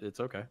 but it's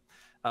okay.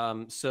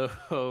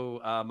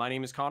 My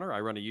name is Connor. I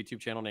run a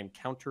YouTube channel named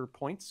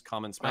Counterpoints.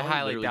 Common spelling. I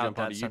highly Literally doubt jump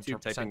onto that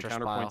YouTube, type in center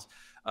Counterpoints.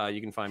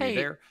 You can find me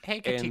there.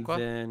 Hey, and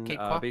then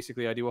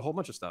basically I do a whole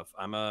bunch of stuff.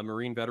 I'm a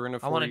Marine veteran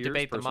of 4 years.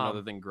 Debate person the mom.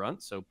 other than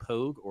grunt, so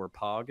Pogue or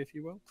Pog, if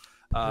you will.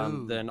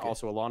 Then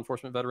also a law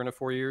enforcement veteran of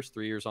 4 years,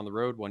 3 years on the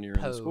road, 1 year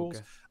in the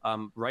schools.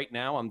 Right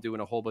now I'm doing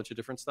a whole bunch of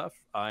different stuff.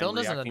 I'm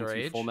reacting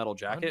to Full Metal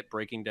Jacket,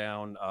 breaking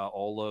down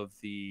all of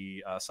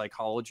the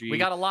psychology. We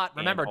got a lot.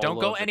 Remember, don't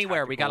go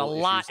anywhere. We got a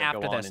lot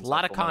after this. A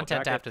lot of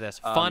content after this.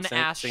 Fun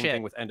ass shit. Same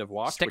thing with End of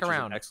Watch. Stick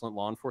around. Is an excellent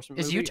law enforcement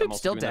is movie. YouTube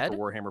still dead?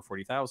 For Warhammer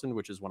 40,000,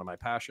 which is one of my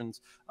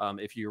passions.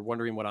 If you're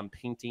wondering what I'm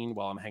painting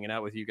while I'm hanging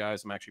out with you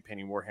guys, I'm actually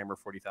painting Warhammer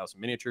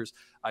 40,000 miniatures.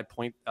 I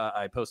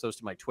post those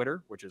to my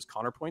Twitter, which is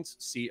Connorpoints,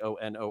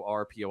 CONORPOINTS,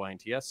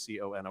 CONORPOINTS.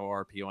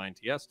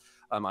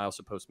 I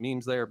also post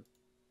memes there.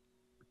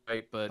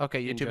 Right, but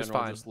okay, YouTube is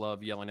fine. I just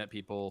love yelling at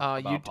people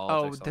about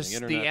politics on the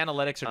internet. The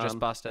analytics are just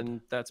busted.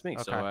 And that's me.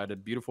 Okay. So I had a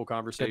beautiful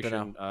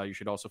conversation. You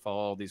should also follow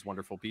all these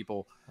wonderful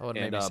people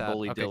and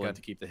bully Dylan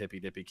to keep the hippy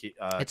dippy.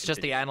 It's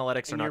just the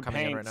analytics are not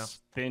coming in right now.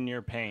 Thin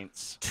your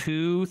paints.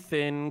 Too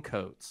thin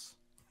coats.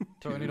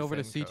 Throwing it over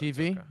to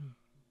CTV. Okay.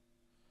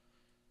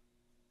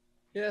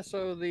 Yeah,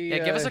 so the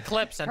give us a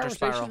clip, Center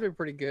Spiral. Conversation's been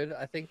pretty good.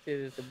 I think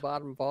that at the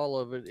bottom of all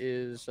of it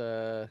is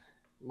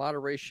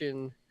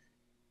moderation.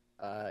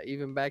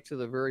 even back to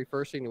the very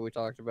first thing that we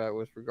talked about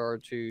with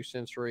regard to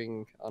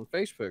censoring on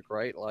Facebook,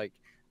 right? Like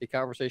the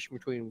conversation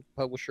between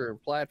publisher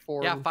and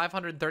platform. Yeah,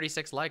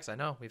 536 likes. I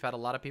know. We've had a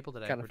lot of people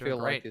today. Kind of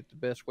feel like it's the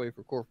best way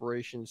for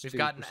corporations We've to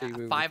gotten proceed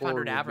moving 500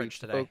 forward average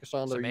today. Focus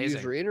on their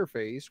user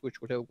interface,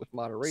 which would help with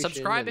moderation.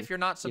 Subscribe if you're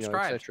not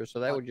subscribed. etc. So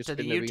that would just to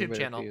the YouTube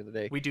channel. The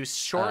day. We do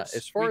shorts.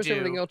 As far as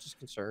everything else is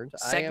concerned,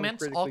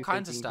 segments, I am all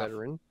kinds of stuff.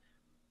 Veteran.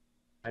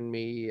 Find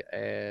me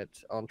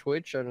on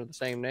Twitch under the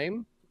same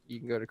name. You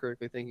can go to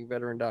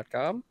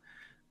criticallythinkingveteran.com.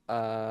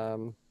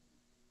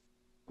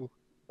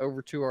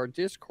 Over to our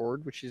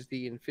Discord, which is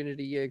the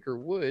Infinity Jaeger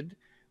Wood,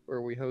 where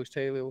we host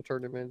Halo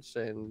tournaments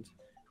and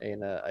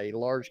a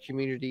large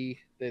community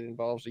that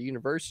involves a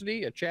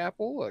university, a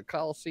chapel, a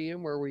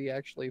coliseum where we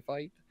actually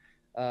fight,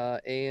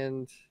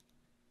 and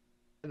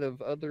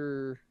of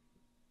other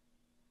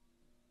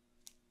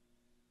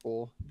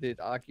people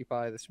that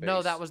occupy the space.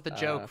 No, that was the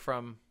joke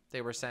from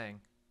they were saying.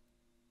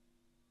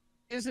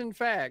 Is in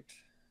fact,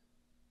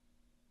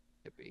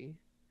 Hippy.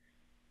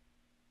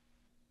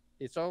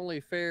 It's only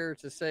fair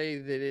to say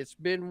that it's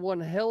been one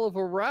hell of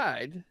a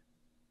ride,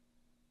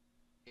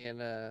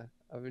 and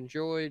I've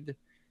enjoyed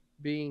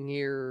being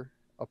here,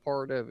 a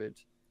part of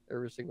it,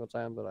 every single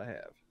time that I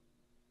have.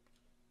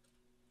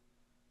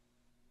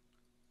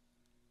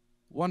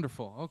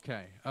 Wonderful.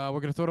 Okay, we're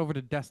gonna throw it over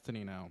to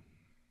Destiny now.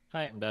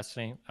 Hi, I'm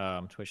Destiny.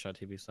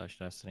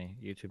 Twitch.tv/Destiny,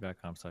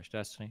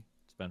 YouTube.com/Destiny.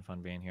 It's been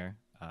fun being here.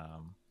 I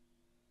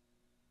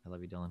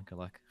love you, Dylan. Good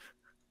luck.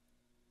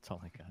 That's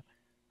all I got.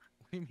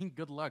 What do you mean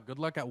good luck? Good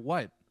luck at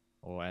what?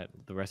 Well, at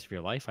the rest of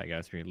your life, I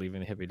guess. If you're leaving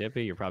the Hippy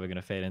Dippy, you're probably going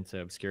to fade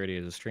into obscurity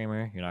as a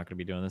streamer. You're not going to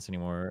be doing this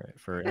anymore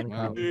for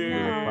income. Who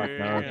the fuck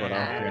knows what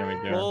else you're going to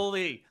be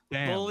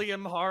doing. Bully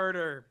him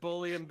harder.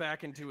 Bully him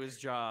back into his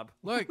job.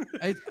 Look,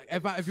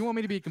 if you want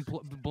me to be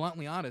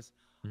bluntly honest,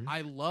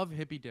 I love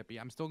Hippy Dippy.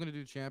 I'm still going to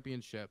do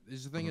championship. The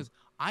thing is,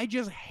 I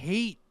just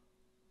hate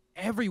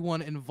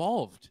everyone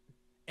involved.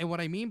 And what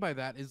I mean by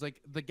that is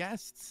like the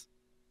guests.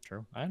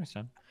 True, I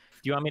understand.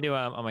 Do you want me to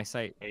on my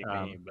site?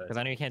 Because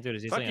I know you can't do it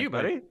as easily. Fuck you,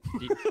 buddy.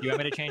 Do you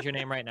want me to change your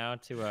name right now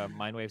to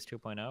Mindwaves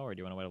 2.0, or do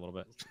you want to wait a little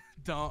bit?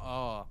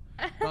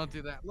 Don't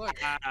do that. Look,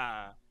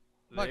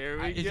 there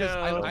we go. Just,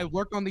 I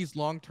work on these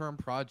long-term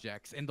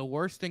projects, and the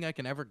worst thing I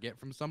can ever get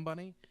from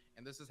somebody,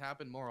 and this has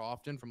happened more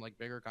often from like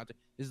bigger content,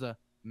 is a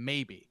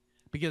maybe,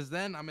 because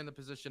then I'm in the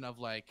position of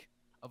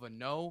a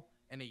no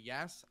and a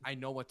yes. I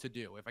know what to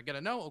do. If I get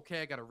a no,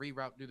 okay, I got to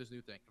reroute, do this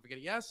new thing. If I get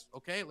a yes,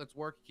 okay, let's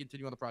work,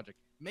 continue on the project.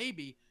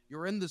 Maybe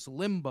you're in this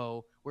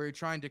limbo where you're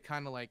trying to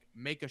kind of like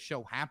make a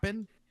show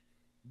happen,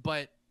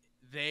 but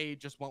they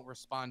just won't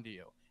respond to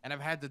you. And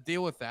I've had to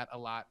deal with that a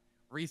lot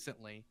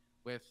recently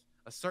with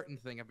a certain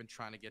thing I've been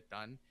trying to get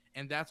done.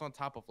 And that's on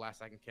top of last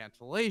second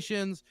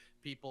cancellations,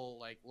 people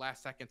like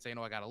last second saying,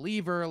 oh, I got to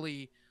leave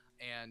early.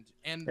 And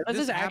this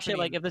is actually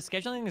like, if the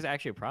scheduling is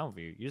actually a problem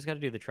for you, you just got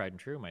to do the tried and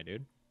true, my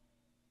dude.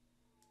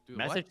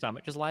 Message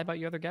Summit, just lie about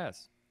your other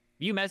guests.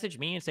 If you message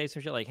me and say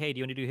some shit like, hey, do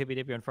you want to do Hippy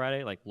Dippy on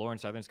Friday? Like, Lauren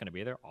Southern's going to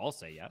be there. I'll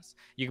say yes.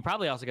 You can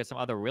probably also get some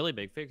other really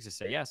big figures to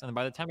say yes. And then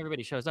by the time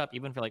everybody shows up,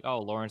 even if you're like, oh,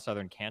 Lauren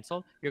Southern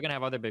canceled, you're going to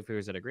have other big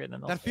figures that agree. And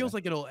then that feels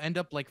like it'll end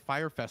up like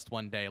Firefest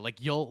one day. Like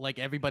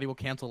everybody will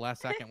cancel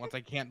last second once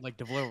I can't like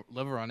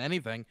deliver on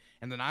anything.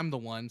 And then I'm the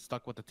one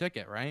stuck with the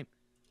ticket, right?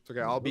 It's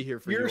okay. I'll be here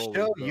for your you.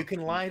 show. You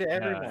can lie to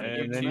everyone.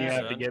 And then you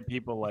have to get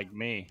people like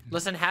me.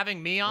 Listen,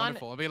 having me on,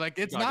 wonderful. I'll be like,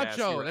 it's not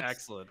Joe. That's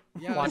excellent.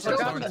 Yeah,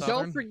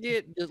 don't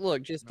forget.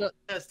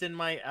 Just in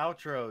my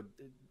outro.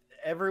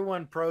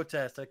 Everyone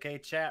protest, okay?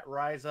 Chat,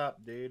 rise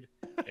up, dude.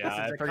 Yeah, I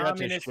this is a forgot to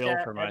communist spill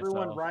chat. for myself.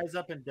 Everyone rise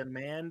up and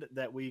demand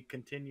that we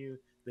continue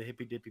the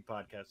Hippy Dippy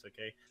podcast,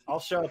 okay? I'll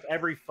show up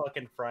every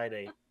fucking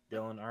Friday,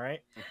 Dylan. All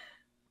right.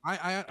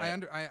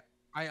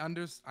 I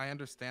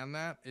understand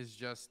that. It's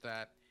just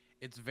that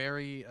it's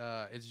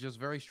just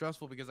very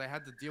stressful because I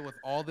had to deal with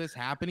all this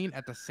happening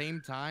at the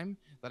same time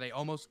that I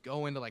almost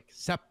go into like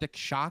septic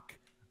shock,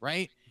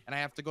 right? And I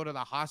have to go to the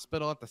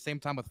hospital at the same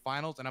time with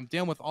finals, and I'm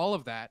dealing with all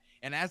of that.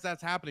 And as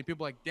that's happening,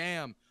 people are like,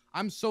 damn,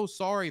 I'm so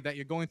sorry that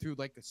you're going through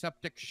like a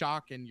septic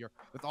shock and you're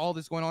with all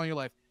this going on in your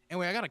life.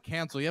 Anyway, I gotta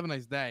cancel. You have a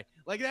nice day.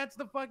 Like that's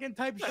the fucking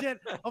type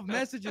shit of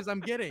messages I'm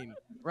getting,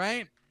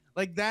 right?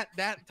 Like that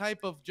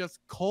type of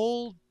just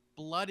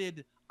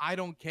cold-blooded, I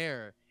don't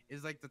care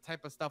is like the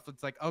type of stuff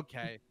that's like,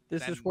 okay,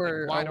 this is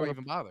where why do I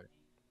even bother?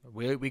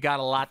 We got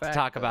a lot to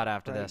talk about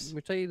after this. Let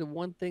me tell you the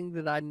one thing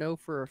that I know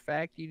for a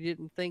fact you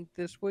didn't think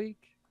this week.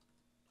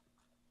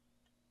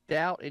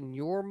 Doubt in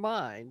your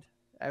mind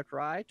after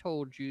I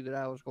told you that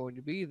I was going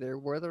to be there,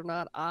 whether or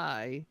not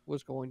I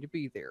was going to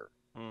be there.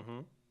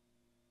 Mm-hmm.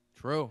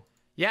 True.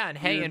 Yeah, and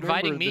hey,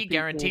 inviting me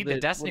guaranteed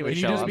that Destiny would show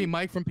up. Can you just be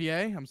Mike from PA?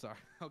 I'm sorry.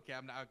 Okay,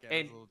 I'm not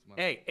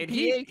okay. And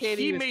he can't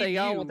even stay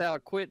on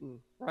without quitting,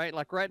 right?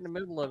 Like right in the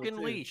middle of it.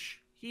 Fucking leash.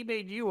 He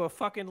made you a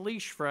fucking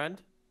leash, friend.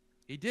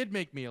 He did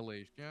make me a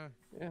leash, yeah.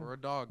 For a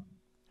dog.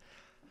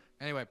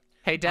 Anyway,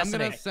 hey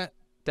Destiny,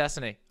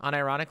 Destiny,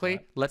 unironically,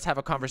 let's have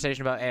a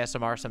conversation about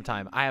ASMR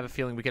sometime. I have a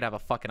feeling we could have a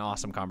fucking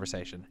awesome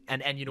conversation.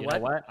 And you know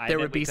what? I There think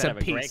would be we could some have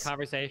a great peace.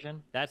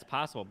 conversation. That's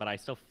possible, but I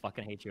still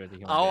fucking hate you as a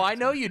human Oh, being. I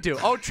know you do.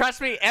 Oh,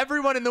 trust me,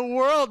 everyone in the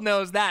world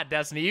knows that,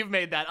 Destiny. You've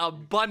made that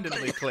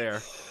abundantly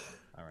clear.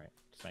 All right,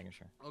 just making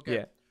sure. Okay.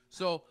 Yeah.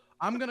 So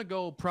I'm gonna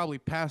go probably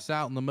pass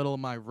out in the middle of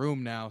my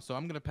room now. So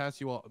I'm gonna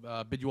pass you all,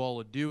 bid you all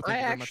adieu. Thank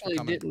I you very much for actually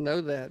coming. didn't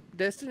know that.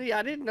 Destiny,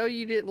 I didn't know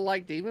you didn't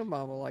like Demon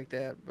Mama like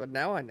that, but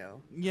now I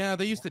know. Yeah,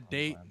 they used to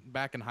date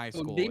back in high So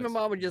school. Demon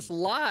Mama just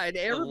lied.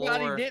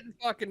 Everybody lore. didn't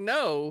fucking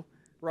know,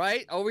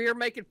 right? Over here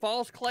making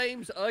false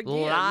claims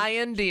again.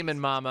 Lion Demon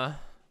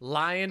Mama.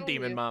 Lion Oh,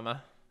 Demon yeah.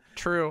 Mama.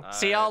 True.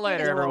 See y'all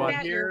later, Yeah, well, everyone.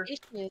 yeah. Here.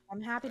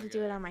 I'm happy to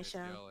do it on my show.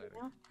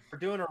 You know? We're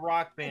doing a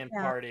rock band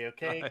Yeah. party,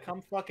 okay?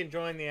 Come fucking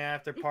join the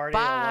after party. Bye.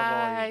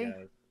 I love all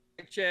you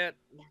guys. Chat.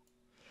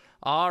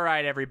 All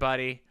right,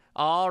 everybody.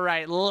 All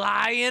right,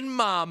 Lion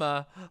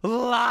Mama.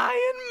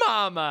 Lion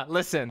Mama.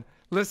 Listen.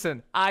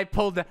 I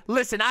pulled that.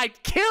 Listen, I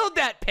killed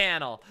that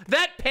panel.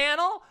 That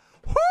panel.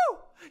 Whoo!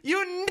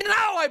 You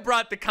know I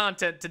brought the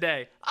content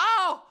today.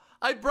 Oh,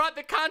 I brought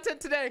the content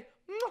today.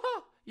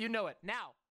 You know it now.